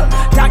 Margiela?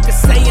 Doctors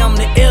say I'm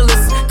the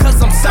illest,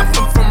 cause I'm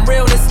suffering from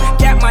realness.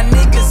 Got my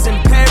niggas in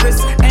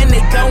Paris, and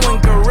they going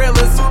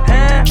gorillas.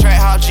 Track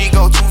how G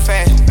go too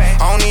fast. I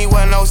don't need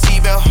wear no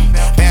seatbelt.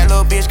 Bad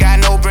little bitch got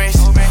no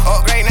breasts.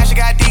 Upgrade, now she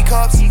got D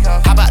cups.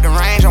 How about the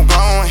range? I'm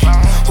growing.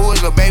 Who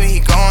is little baby? He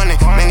going in.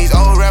 Man, these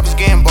old rappers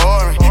getting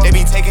boring. They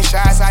be taking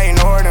shots, I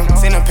ignore them.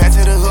 Send a pet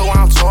to the hood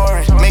while I'm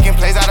touring. Making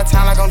plays out of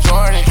town like I'm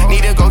Jordan.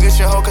 Need to go get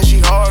your hoe cause she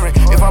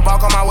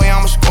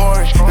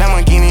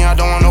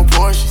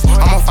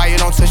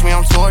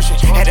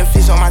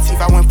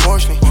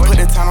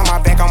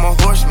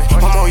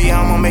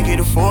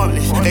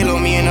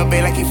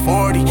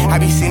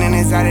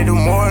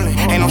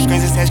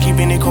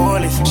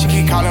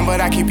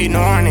keep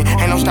ignoring it.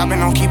 Ain't no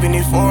stopping, I'm keeping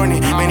it foreign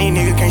it. Man, these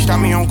niggas can't stop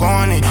me, I'm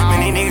going it. Man,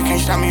 these niggas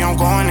can't stop me, I'm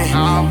going it.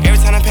 Every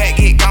time the pack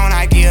get gone,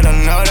 I get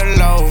another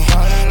low.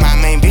 My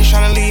main bitch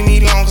tryna leave me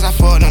alone, cause I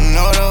fucked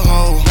another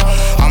hoe.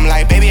 I'm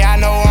like, baby, I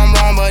know I'm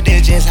wrong, but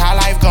that's just how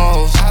life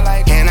goes.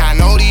 And I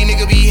know these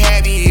niggas be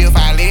happy if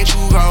I let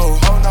you go.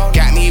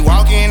 Got me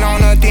walking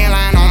on a thin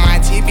line on my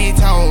tippy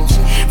toes.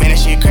 Man, that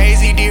shit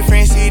crazy,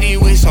 different city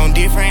with some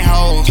different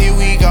hoes. Here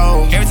we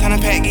go. Every time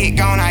the pack get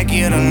gone, I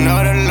get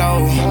another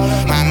low.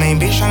 My main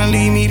bitch tryna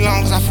leave me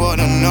alone, cause I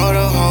fucked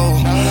another hoe.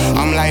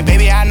 I'm like,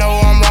 baby, I know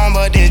I'm wrong,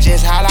 but that's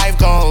just how life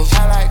goes.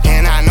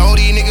 And I know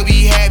these niggas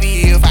be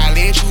happy if I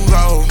let you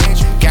go.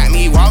 Got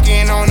me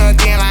walking on a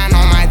thin line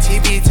on my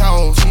tippy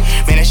toes.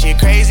 Man, that shit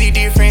crazy,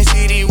 different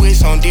city with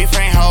some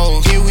different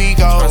hoes. Here we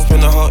go. I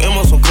spent the whole M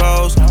on some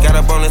clothes. Got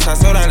up on this, I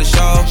sold out the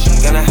show.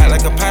 Got a hot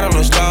like a pot on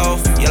the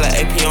stove. Yellow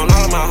AP on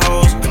all of my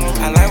hoes.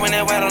 I like when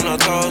that wet on the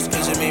toes.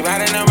 Picture me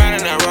riding and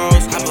riding that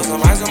rose. I put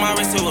some ice on my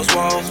wrist, it was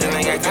swole. Then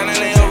I got kinda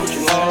lay over with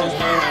you hoes.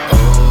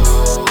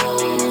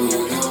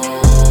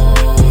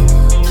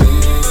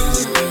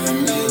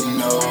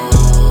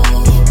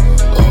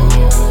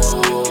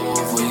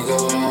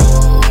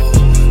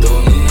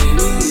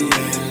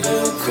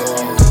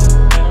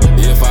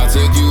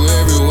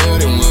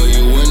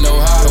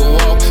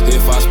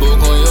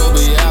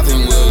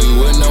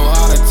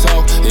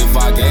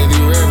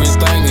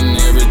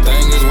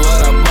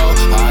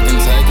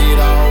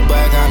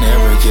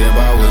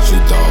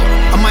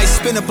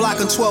 Spin a block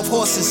on 12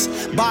 horses,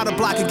 buy the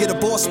block and get a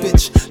boss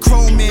bitch.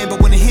 Chrome man,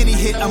 but when the Henny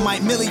hit, I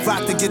might Millie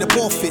rock to get a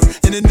ball fit.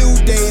 In the new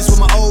days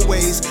with my old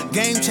ways,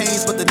 game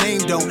changed but the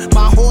name don't.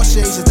 My horse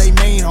shades is they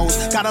main hoes.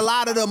 Got a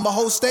lot of them, my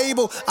whole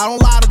stable, I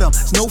don't lie to them,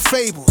 it's no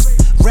fables.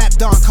 Rap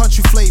Don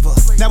country flavor.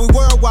 Now we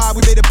worldwide,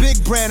 we made a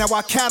big brand, now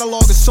our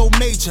catalog is so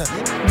major.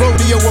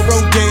 Rodeo or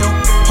Rodale,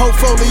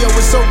 portfolio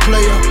is so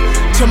player.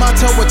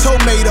 Tomato or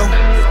tomato,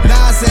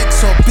 Nas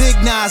X or Big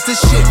Nas, this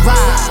shit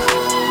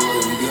ride.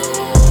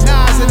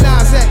 Nas and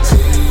Nas X.